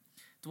shoulder.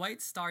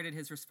 Dwight started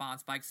his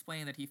response by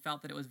explaining that he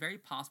felt that it was very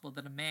possible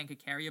that a man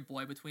could carry a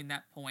boy between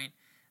the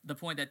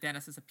point that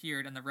Dennis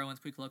disappeared and the Rowan's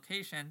Creek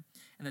location,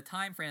 and the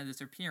time frame of the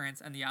disappearance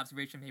and the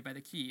observation made by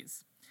the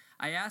Keys.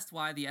 I asked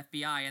why the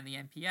FBI and the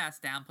NPS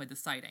downplayed the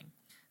sighting.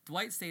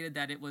 Dwight stated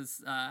that it was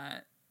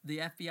the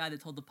FBI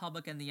that told the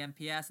public and the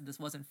NPS that this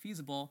wasn't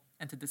feasible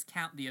and to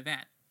discount the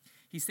event.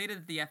 He stated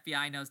that the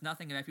FBI knows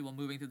nothing about people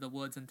moving through the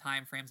woods and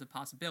time frames of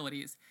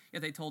possibilities,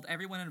 yet they told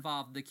everyone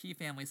involved the Key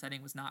family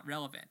sighting was not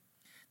relevant.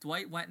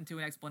 Dwight went into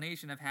an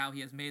explanation of how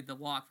he has made the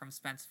walk from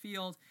Spence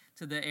Field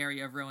to the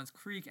area of Rowan's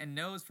Creek and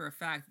knows for a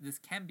fact that this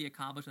can be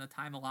accomplished in the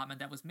time allotment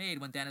that was made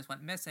when Dennis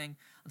went missing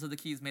until the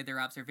Keys made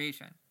their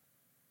observation.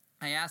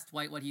 I asked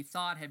Dwight what he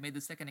thought had made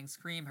the sickening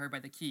scream heard by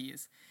the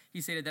Keys.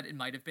 He stated that it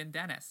might have been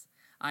Dennis.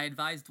 I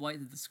advised Dwight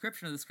that the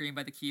description of the scream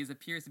by the Keys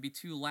appears to be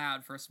too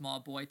loud for a small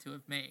boy to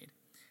have made.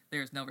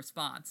 There is no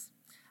response.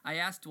 I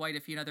asked Dwight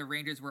if he and other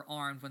rangers were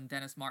armed when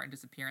Dennis Martin's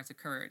disappearance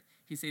occurred.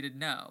 He stated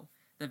no.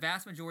 The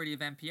vast majority of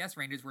MPS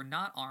rangers were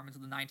not armed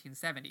until the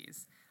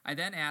 1970s. I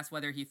then asked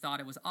whether he thought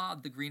it was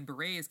odd the Green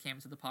Berets came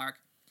to the park,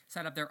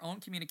 set up their own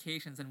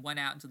communications, and went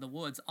out into the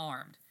woods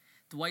armed.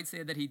 Dwight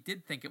said that he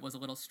did think it was a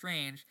little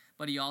strange,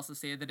 but he also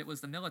stated that it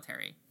was the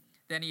military.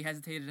 Then he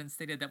hesitated and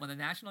stated that when the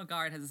National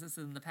Guard has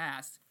assisted in the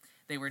past,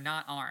 they were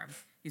not armed.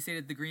 He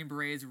stated the Green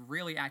Berets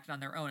really acted on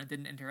their own and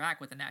didn't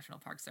interact with the National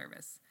Park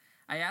Service.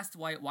 I asked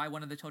Dwight why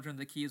one of the children of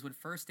the Keys would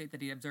first state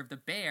that he observed a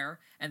bear,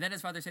 and then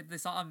his father said that they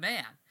saw a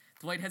man.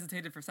 Dwight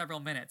hesitated for several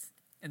minutes,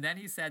 and then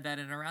he said that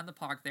in and around the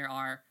park there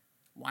are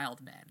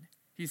wild men.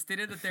 He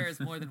stated that there is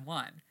more than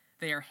one.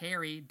 They are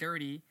hairy,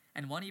 dirty,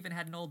 and one even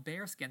had an old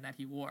bear skin that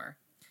he wore.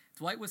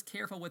 Dwight was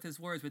careful with his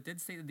words, but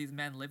did state that these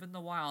men live in the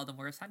wild and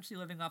were essentially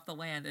living off the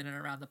land in and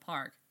around the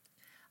park.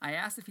 I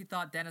asked if he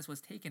thought Dennis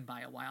was taken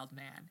by a wild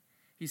man.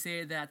 He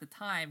stated that at the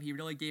time, he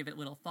really gave it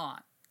little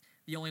thought.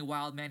 The only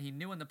wild man he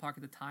knew in the park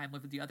at the time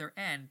lived at the other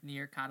end,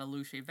 near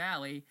Cataloosa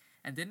Valley,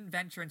 and didn't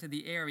venture into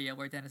the area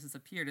where Dennis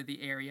disappeared at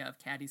the area of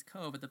Caddy's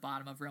Cove at the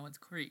bottom of Rowan's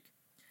Creek.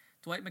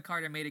 Dwight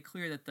McCarter made it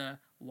clear that the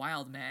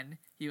wild men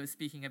he was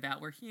speaking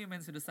about were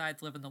humans who decided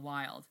to live in the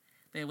wild.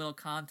 They had little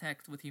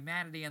contact with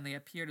humanity, and they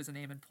appeared, as the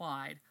name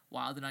implied,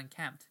 wild and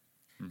unkempt.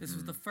 Mm-hmm. This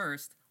was the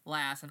first,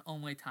 last, and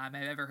only time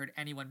I've ever heard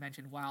anyone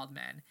mention wild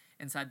men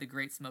inside the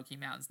Great Smoky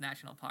Mountains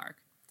National Park.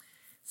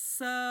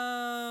 So,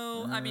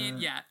 I mean,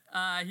 yeah,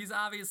 he's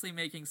obviously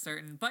making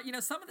certain, but, you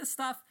know, some of this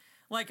stuff,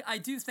 like, I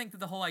do think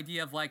that the whole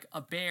idea of, like, a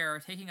bear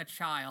taking a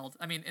child,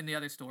 I mean, in the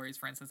other stories,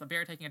 for instance, a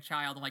bear taking a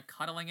child and, like,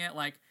 cuddling it,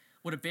 like,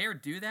 would a bear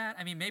do that?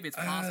 I mean, maybe it's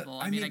possible.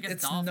 I mean, I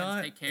guess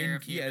dolphins take care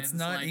of humans. Yeah, it's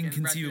not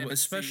inconceivable,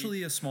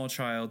 especially a small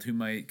child who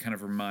might kind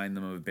of remind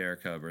them of a bear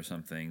cub or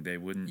something. They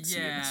wouldn't see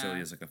it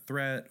necessarily as like a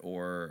threat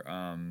or,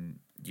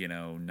 you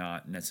know,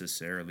 not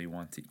necessarily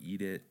want to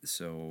eat it.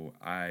 So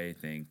I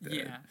think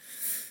that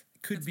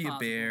could be a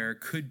bear,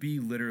 could be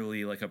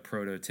literally like a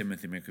proto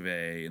Timothy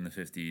McVeigh in the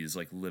 50s,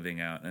 like living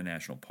out in a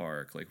national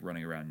park, like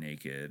running around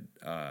naked,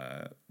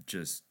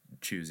 just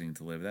choosing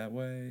to live that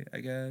way, I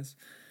guess.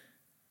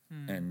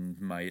 And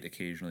might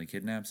occasionally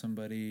kidnap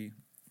somebody.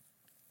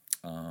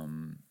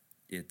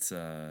 That's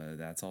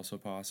also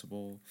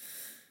possible.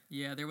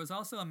 Yeah, there was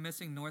also a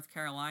missing North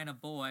Carolina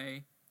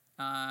boy.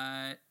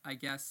 I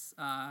guess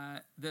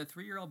the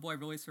 3-year-old boy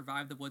really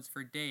survived the woods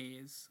for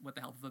days with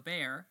the help of a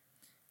bear.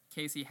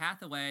 Casey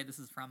Hathaway, this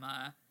is from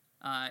a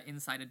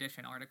Inside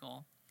Edition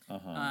article.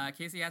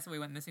 Casey Hathaway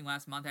went missing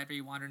last month after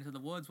he wandered into the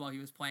woods while he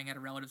was playing at a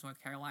relative's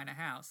North Carolina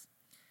house.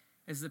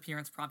 His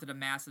appearance prompted a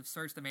massive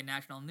search that made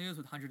national news,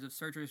 with hundreds of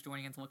searchers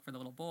joining in to look for the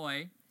little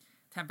boy.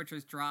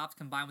 Temperatures dropped,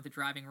 combined with the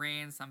driving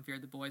rain. Some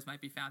feared the boys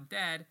might be found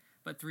dead,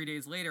 but 3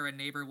 days later, a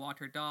neighbor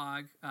walking her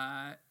dog,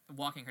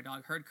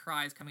 heard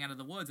cries coming out of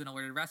the woods and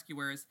alerted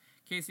rescuers.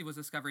 Casey was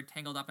discovered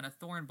tangled up in a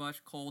thorn bush,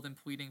 cold and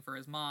pleading for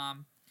his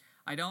mom.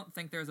 I don't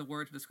think there's a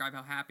word to describe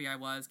how happy I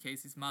was,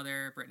 Casey's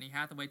mother, Brittany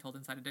Hathaway, told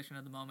Inside Edition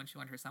of the moment she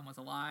learned her son was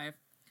alive.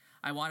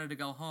 I wanted to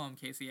go home,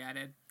 Casey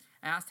added.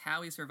 Asked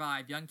how he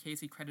survived, young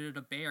Casey credited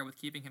a bear with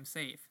keeping him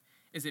safe.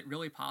 Is it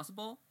really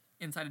possible?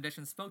 Inside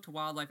Edition spoke to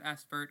wildlife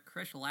expert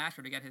Chris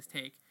Lasher to get his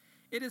take.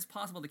 It is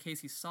possible that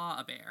Casey saw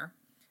a bear,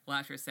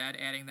 Lasher said,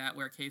 adding that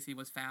where Casey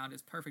was found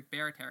is perfect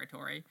bear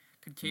territory.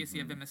 Could Casey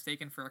have been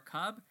mistaken for a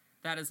cub?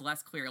 That is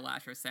less clear,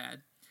 Lasher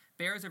said.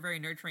 Bears are very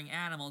nurturing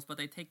animals, but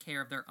they take care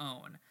of their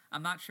own.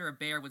 I'm not sure a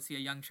bear would see a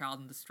young child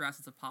in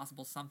distress as a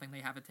possible something they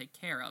have to take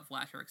care of,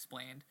 Lasher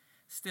explained.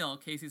 Still,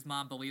 Casey's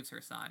mom believes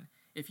her son.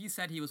 If he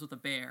said he was with a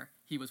bear,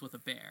 he was with a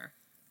bear.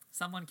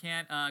 Someone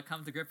can't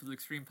come to grips with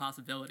extreme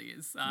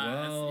possibilities.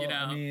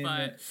 I mean,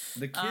 but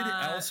the kid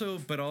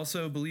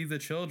also believe the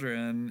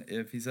children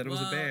if he said it was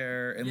a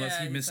bear, unless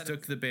he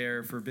mistook the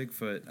bear for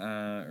Bigfoot,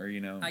 or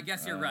you know. I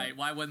guess you're right.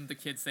 Why wouldn't the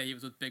kid say he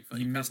was with Bigfoot?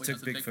 He mistook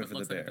Bigfoot for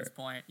the bear. At this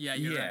point. Yeah,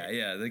 you're right.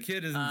 Yeah. The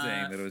kid isn't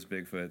saying that it was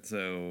Bigfoot,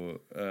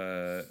 so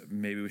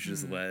maybe we should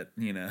just let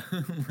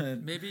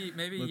maybe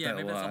there's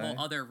a whole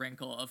other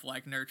wrinkle of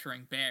like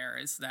nurturing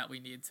bears that we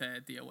need to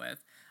deal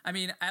with. I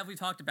mean, as we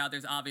talked about,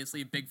 there's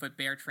obviously Bigfoot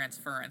bear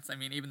transference. I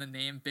mean, even the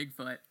name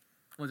Bigfoot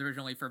was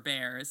originally for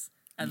bears,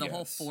 and the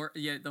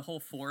whole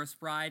forest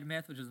bride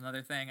myth, which is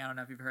another thing. I don't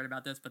know if you've heard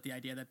about this, but the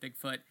idea that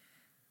Bigfoot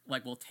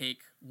like will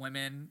take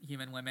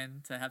human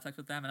women to have sex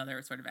with them,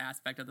 another sort of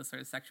aspect of the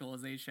sort of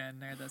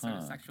sexualization or the sort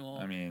of sexual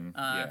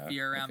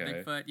fear around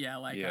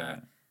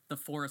Bigfoot. The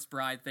forest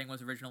bride thing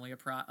was originally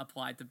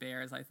applied to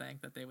bears. I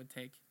think that they would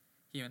take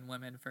human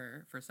women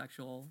for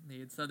sexual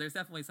needs. So there's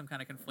definitely some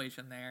kind of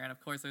conflation there. And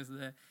of course there's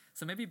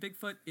so maybe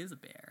Bigfoot is a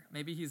bear.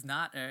 Maybe he's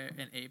not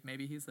an ape.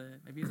 Maybe he's a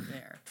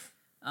bear.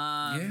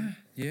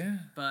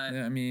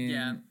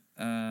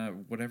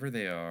 Whatever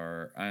they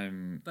are,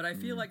 But I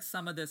feel like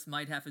some of this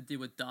might have to do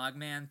with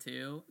Dogman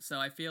too. So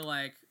I feel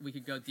like we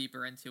could go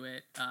deeper into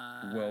it.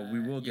 Well, we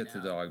will get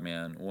to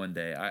Dogman one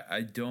day. I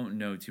don't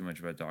know too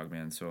much about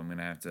Dogman, so I'm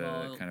gonna have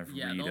to kind of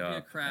read up. Yeah, there'll be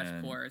a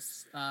crash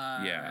course.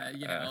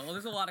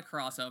 There's a lot of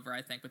crossover,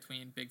 I think,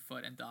 between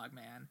Bigfoot and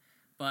Dogman.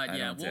 But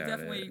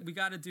we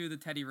got to do the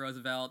Teddy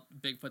Roosevelt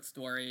Bigfoot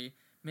story.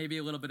 maybe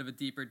a little bit of a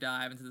deeper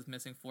dive into this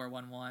missing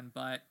 411,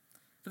 but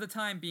for the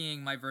time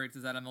being, my verdict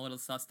is that I'm a little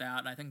sussed out,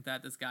 and I think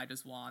that this guy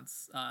just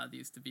wants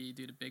these to be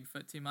due to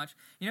Bigfoot too much.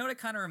 You know what it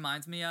kind of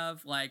reminds me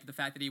of? Like, the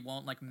fact that he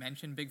won't, like,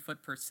 mention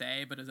Bigfoot per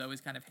se, but is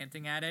always kind of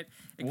hinting at it.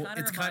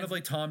 It's kind of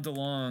like Tom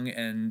DeLonge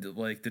and,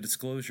 like, the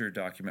Disclosure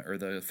document, or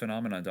the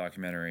Phenomenon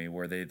documentary,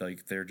 where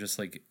they're just,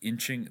 like,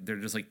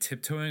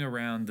 tiptoeing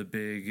around the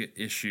big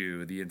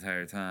issue the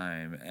entire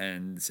time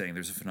and saying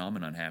there's a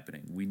phenomenon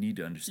happening. We need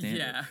to understand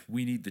it.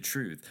 We need the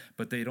truth.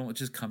 But they don't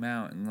just come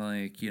out and,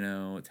 like, you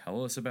know,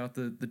 tell us about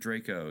the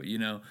Draco, you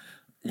know.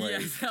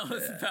 Like, tell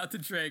us about the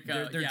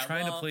Draco. They're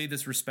trying to play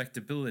this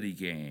respectability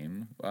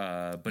game,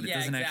 but it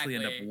doesn't actually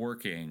end up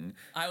working.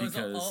 I was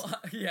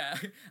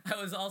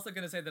also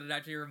going to say that it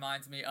actually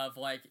reminds me of,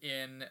 like,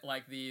 in,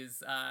 like,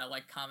 these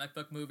like comic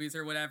book movies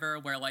or whatever,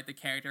 where, like, the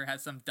character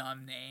has some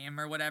dumb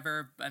name or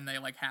whatever, and they,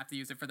 like, have to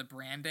use it for the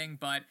branding,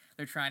 but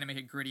they're trying to make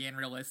it gritty and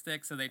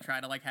realistic, so they try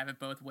to, like, have it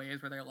both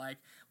ways, where they're like,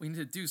 we need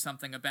to do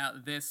something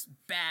about this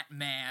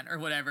Batman or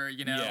whatever,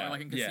 you know, or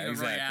like in Casino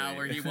Royale,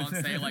 where he won't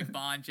say, like,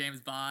 Bond, James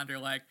Bond, or,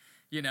 like,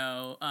 you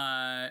know,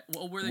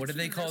 what do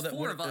they call that?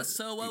 4 of us,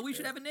 so we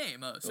should have a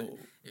name.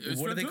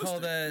 What do they call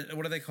that?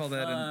 What do they call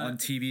that on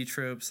TV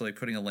tropes? Like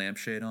putting a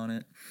lampshade on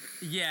it.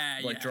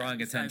 Like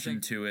drawing attention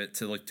to it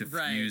to like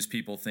diffuse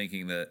people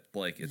thinking that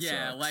like it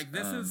sucks. Like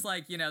this is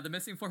like, you know, the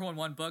Missing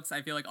 411 books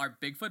I feel like are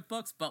Bigfoot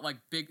books, but like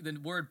the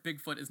word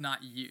Bigfoot is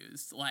not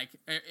used, like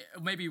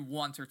maybe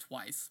once or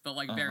twice, but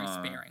like very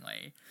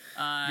sparingly.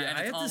 And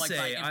I have all, to like,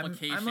 say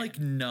I'm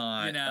like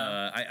not. You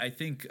know? I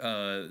think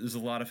there's a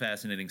lot of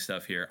fascinating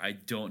stuff here. I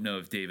don't know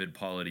if David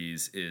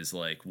Paulides is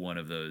like one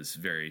of those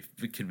very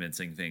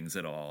convincing things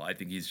at all. I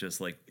think he's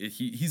just like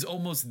he's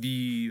almost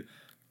the,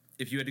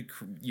 if you had to,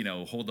 you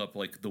know, hold up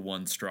like the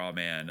one straw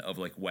man of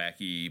like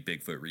wacky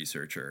Bigfoot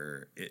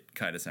researcher, it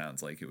kind of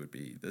sounds like it would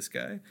be this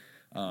guy.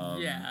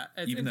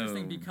 It's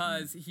interesting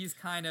because he's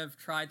kind of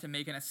tried to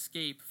make an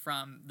escape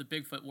from the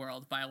Bigfoot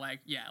world by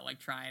like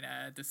trying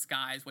to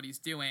disguise what he's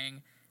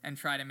doing and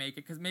try to make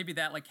it, because maybe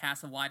that like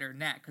casts a wider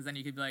net, because then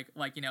you could be like,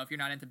 you know, if you're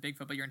not into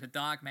Bigfoot but you're into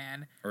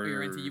Dogman or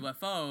you're into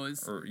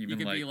UFOs, or even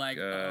you could be like,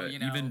 you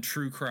know, even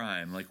true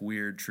crime, like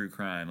weird true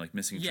crime, like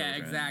missing children. Yeah,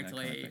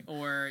 exactly. Kind of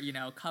or, you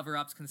know,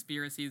 cover-ups,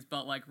 conspiracies,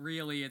 but like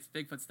really it's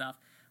Bigfoot stuff.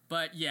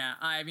 But yeah,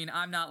 I mean,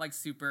 I'm not like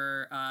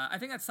super, I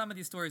think that some of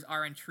these stories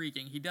are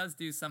intriguing. He does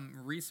do some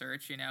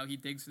research, you know, he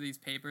digs through these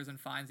papers and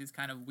finds these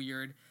kind of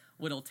weird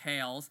little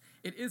tales.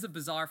 It is a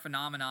bizarre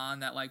phenomenon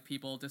that like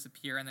people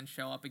disappear and then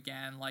show up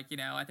again. Like, you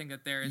know, I think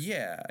that there's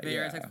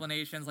various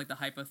explanations, like the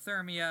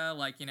hypothermia,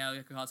 like, you know,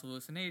 it could cause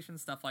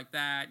hallucinations, stuff like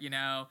that. You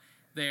know,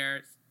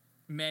 there's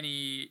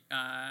many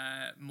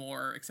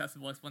more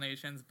accessible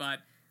explanations, but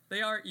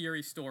they are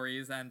eerie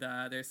stories, and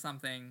there's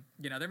something,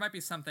 you know, there might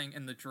be something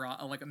in the draw,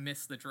 like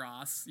amidst the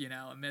dross, you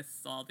know,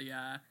 amidst all the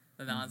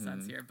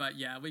nonsense here. But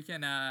yeah, we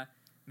can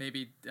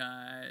maybe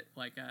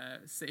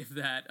save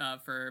that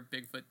for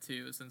Bigfoot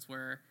 2, since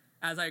we're,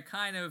 as I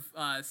kind of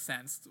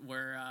sensed,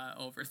 we're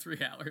over 3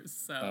 hours.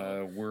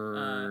 So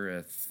we're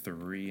at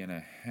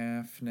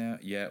 3.5 now.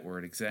 Yeah, we're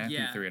at exactly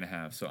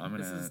 3.5. So I'm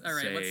gonna say let's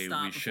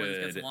stop we before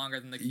should. This gets longer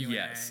than the Q&A.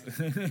 Yes.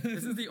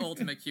 This is the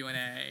ultimate Q&A.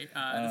 This is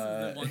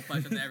the one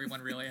question that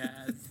everyone really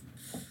has.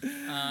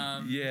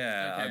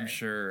 I'm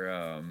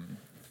sure.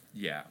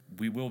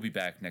 We will be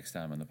back next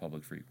time on the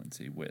Public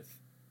Frequency with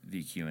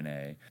the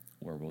Q&A.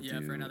 Where we'll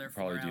for another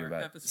 4-hour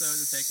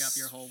episode to take up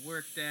your whole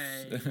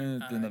workday.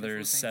 Another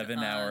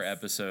 7-hour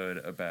episode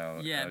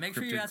about make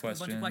sure you ask us a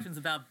bunch of questions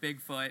about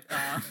Bigfoot.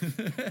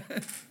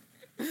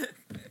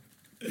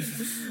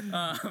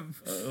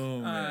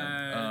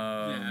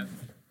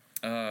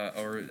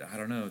 Or I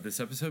don't know.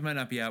 This episode might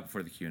not be out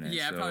before the Q&A.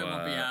 Yeah, it probably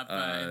won't be out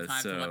in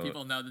time to let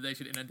people know that they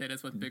should inundate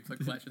us with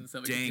Bigfoot questions, so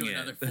we can do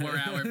another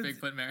 4-hour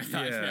Bigfoot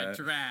marathon.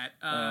 Drat.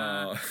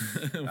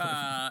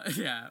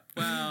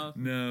 Well.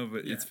 No,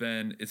 but it's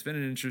been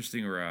an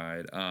interesting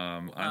ride.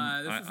 I'm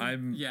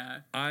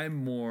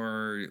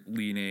more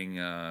leaning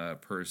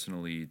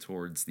personally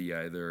towards the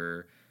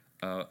either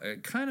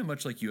kind of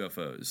much like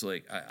UFOs.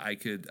 Like I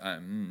could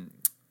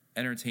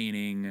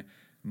entertaining,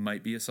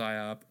 might be a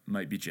psyop,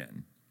 might be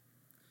Jinn.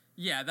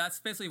 Yeah, that's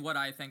basically what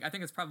I think. I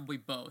think it's probably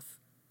both.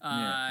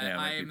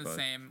 I am the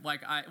same.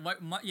 Like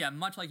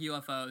much like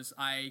UFOs,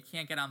 I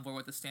can't get on board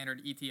with the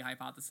standard ET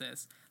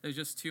hypothesis. There's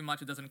just too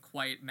much; it doesn't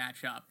quite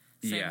match up.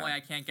 Same way I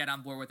can't get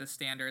on board with the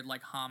standard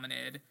like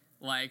hominid,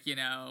 like, you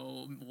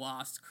know,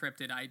 lost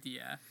cryptid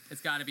idea.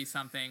 It's got to be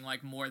something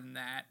like more than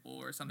that,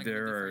 or something.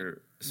 There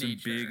are some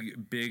nature,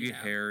 big,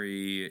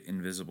 hairy,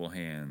 invisible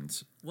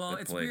hands. Well,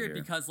 it's weird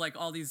here. because like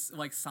all these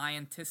like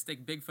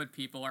scientistic Bigfoot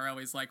people are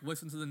always like,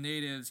 listen to the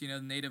natives, you know,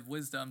 native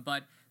wisdom,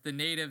 but the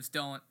natives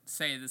don't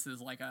say this is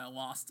like a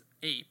lost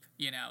ape,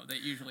 you know,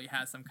 that usually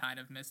has some kind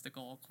of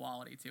mystical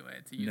quality to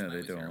it. To use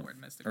they don't. Word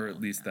mystical, or at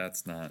least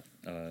that's not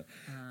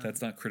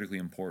critically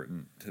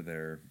important to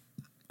their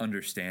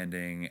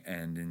understanding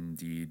and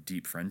indeed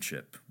deep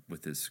friendship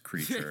with this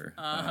creature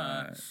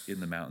in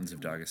the mountains of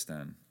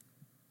Dagestan.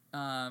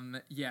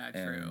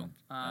 True.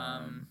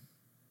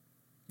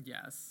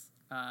 Yes.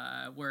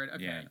 Word.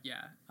 Okay.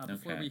 Yeah.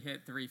 Before we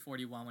hit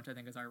 341, which I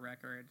think is our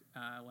record,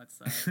 let's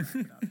wrap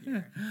it up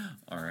here.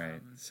 All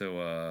right.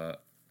 So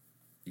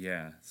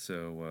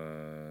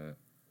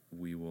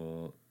we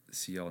will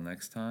see y'all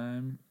next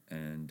time,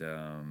 and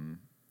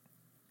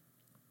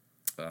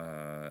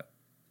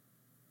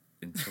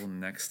until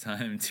next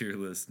time, dear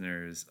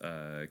listeners,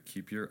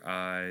 keep your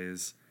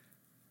eyes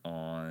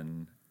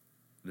on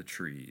the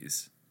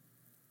trees.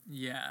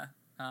 Yeah.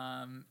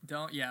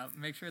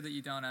 Make sure that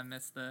you don't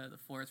miss the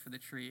forest for the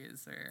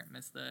trees, or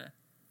miss the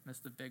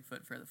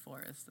Bigfoot for the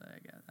forest. I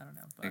guess I don't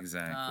know. But,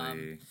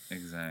 exactly.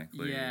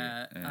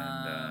 Yeah.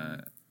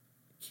 And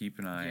keep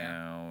an eye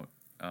out.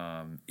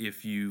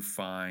 If you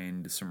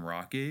find some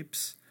rock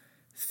apes,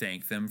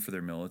 thank them for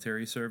their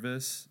military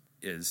service.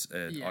 Is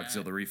an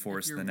auxiliary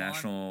force in the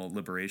National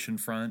Liberation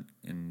Front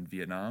in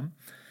Vietnam.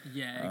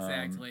 Yeah,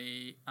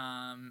 exactly.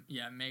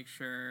 Make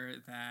sure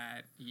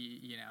that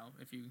you know,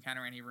 if you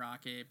encounter any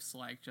rock apes,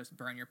 like, just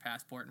burn your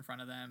passport in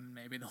front of them.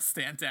 Maybe they'll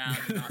stand down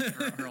and not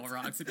hurl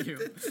rocks at you.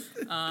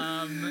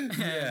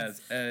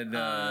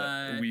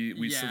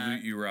 We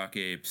salute you, rock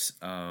apes.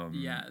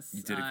 Yes,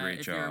 you did a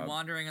great job. If you're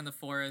wandering in the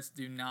forest,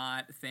 do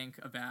not think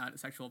about a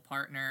sexual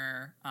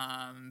partner,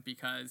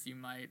 because you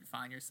might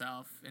find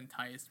yourself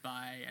enticed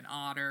by an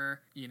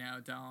otter. You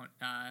know, don't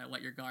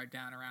let your guard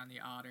down around the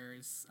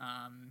otters.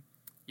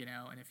 You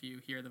know, and if you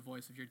hear the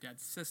voice of your dead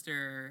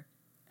sister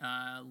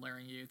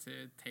luring you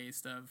to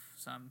taste of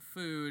some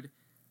food,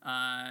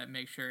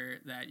 make sure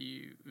that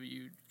you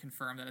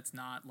confirm that it's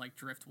not like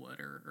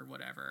driftwood or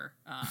whatever.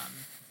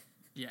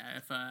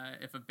 If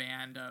a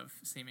band of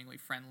seemingly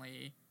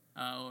friendly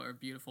or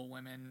beautiful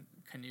women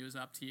canoes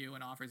up to you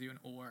and offers you an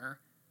oar,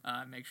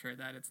 make sure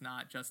that it's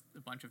not just a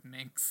bunch of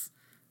minks.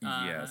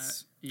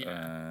 Yes.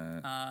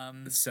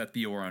 Set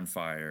the oar on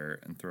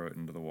fire and throw it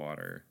into the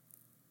water.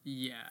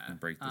 Yeah. And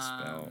break the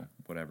spell,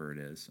 whatever it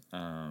is.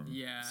 So,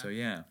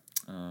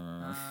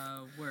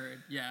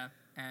 word. Yeah.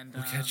 And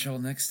we'll catch y'all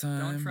next time.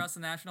 Don't trust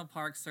the National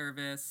Park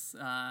Service.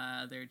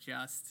 They're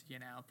just,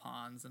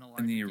 pawns in a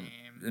larger game.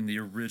 And the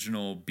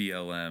original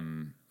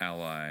BLM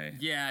ally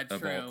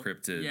of all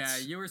cryptids. Yeah,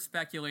 you were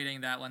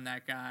speculating that when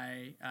that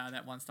guy,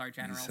 that one-star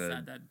general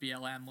said that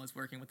BLM was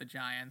working with the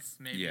Giants.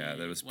 Maybe that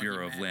was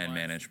Bureau of Land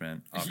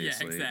Management,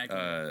 obviously. Yeah,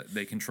 exactly.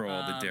 They control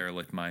the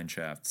derelict mine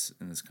shafts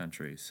in this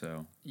country,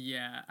 so...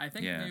 Yeah, I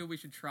think maybe we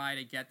should try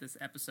to get this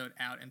episode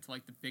out into,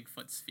 like, the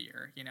Bigfoot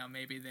sphere.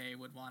 Maybe they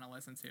would want to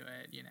listen to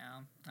it,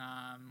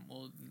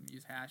 We'll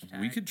use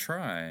hashtag. We could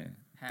try.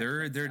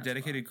 They're a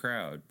dedicated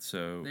crowd,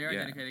 so... They are a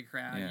dedicated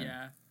crowd,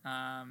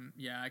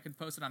 I could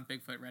post it on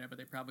Bigfoot Reddit, but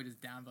they probably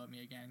just downvote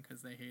me again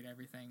because they hate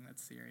everything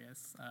that's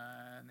serious,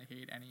 and they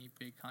hate any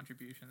big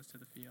contributions to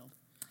the field.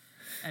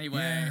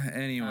 Anyway. All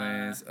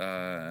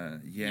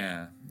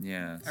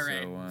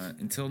right. So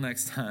until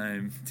next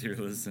time, dear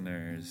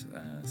listeners,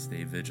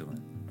 stay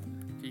vigilant.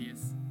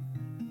 Peace.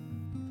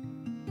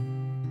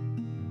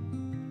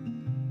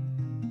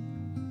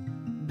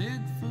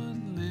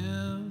 Bigfoot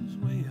lives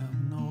way up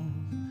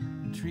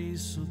north.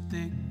 Trees so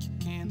thick you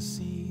can't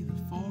see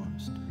the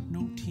forest.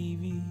 No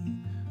TV,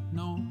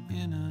 no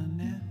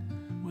internet.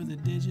 Where the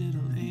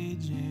digital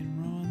age ain't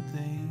ruined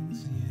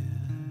things yet.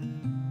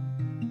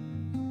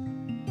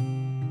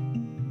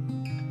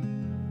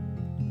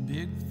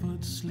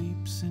 Bigfoot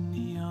sleeps in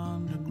the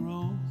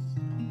undergrowth.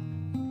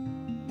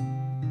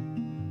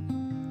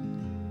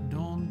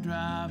 Don't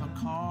drive a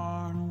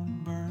car,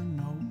 don't burn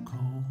no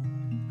coal.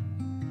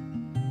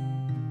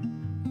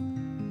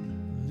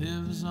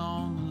 Lives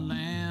on the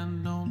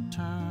land, don't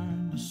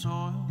turn the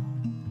soil.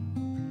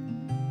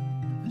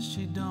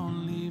 She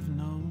don't leave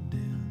no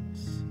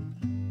dents,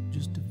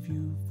 just a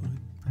few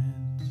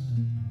footprints.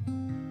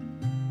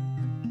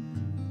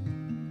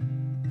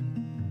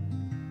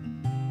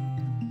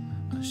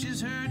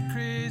 She's heard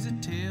crazy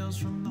tales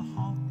from the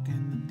hawk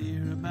and the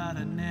deer about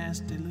a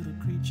nasty little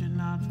creature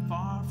not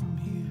far from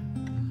here,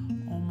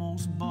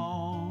 almost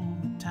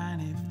bald with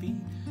tiny feet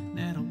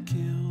that'll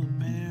kill a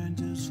bear and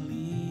just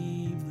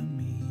leave the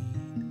meat.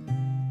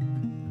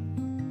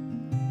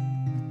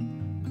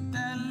 But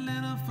that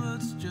little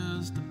foot's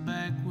just a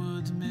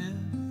backwoods myth,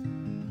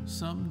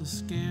 something to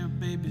scare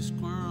baby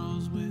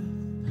squirrels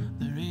with.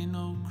 There ain't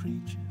no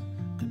creature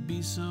could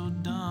be so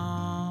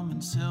dumb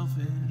and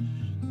selfish.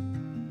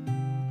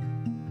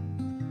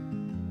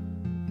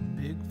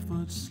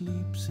 Bigfoot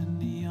sleeps in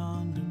the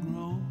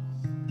undergrowth.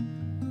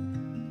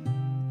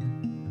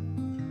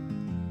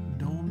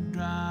 Don't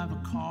drive a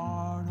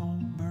car,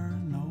 don't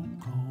burn no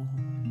coal.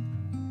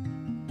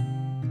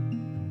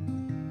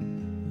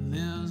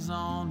 Lives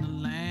on the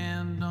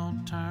land,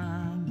 don't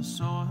turn the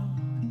soil.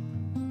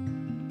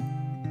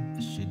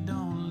 She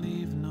don't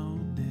leave no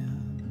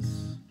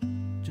dents,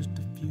 just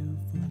a few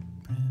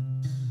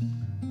footprints.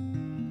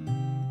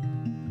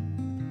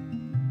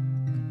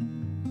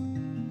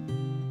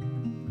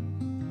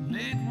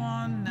 Late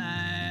one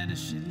night as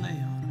she lay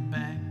on her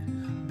back,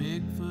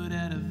 Bigfoot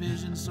had a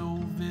vision so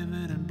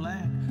vivid and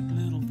black.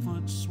 Little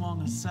foot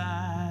swung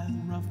aside,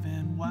 rough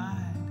and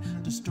wide,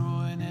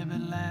 destroying every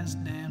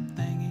last damn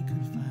thing he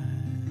could find.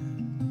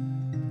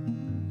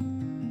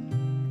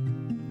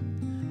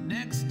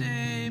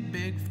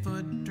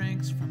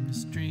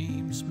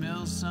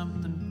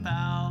 something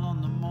foul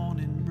on the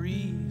morning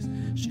breeze.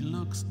 She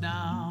looks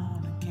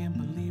down and can't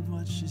believe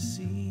what she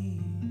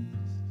sees.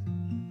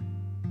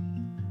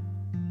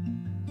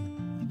 A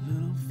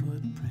little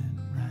footprint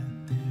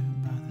right there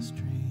by the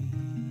stream.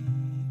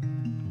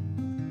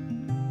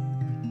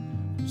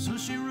 So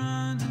she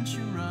runs and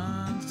she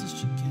runs till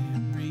she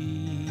can't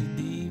breathe,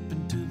 deep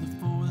into the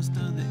forest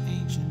of the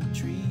ancient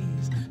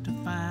trees, to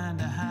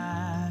find a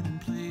hiding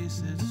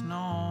place that's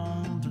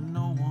known to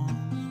no one.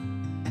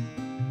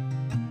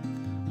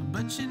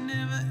 But she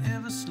never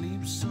ever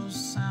sleeps so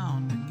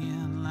sound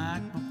again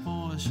like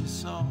before she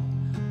saw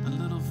the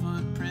little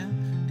footprint,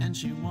 and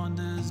she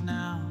wonders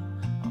now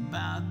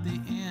about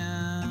the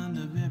end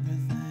of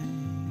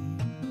everything.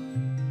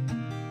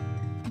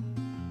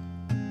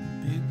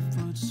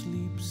 Bigfoot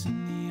sleeps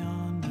in the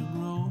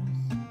undergrowth.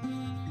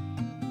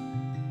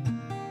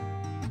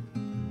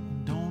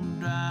 Don't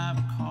drive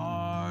a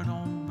car,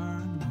 don't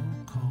burn no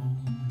coal.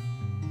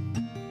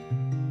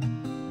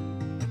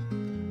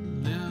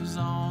 Lives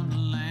on the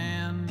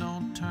land,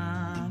 don't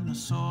turn the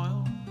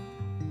soil.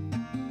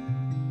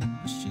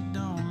 She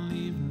don't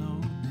leave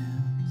no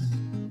dents,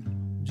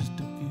 just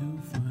a few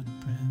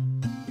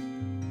footprints.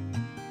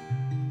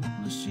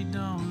 She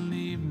don't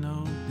leave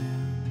no dents.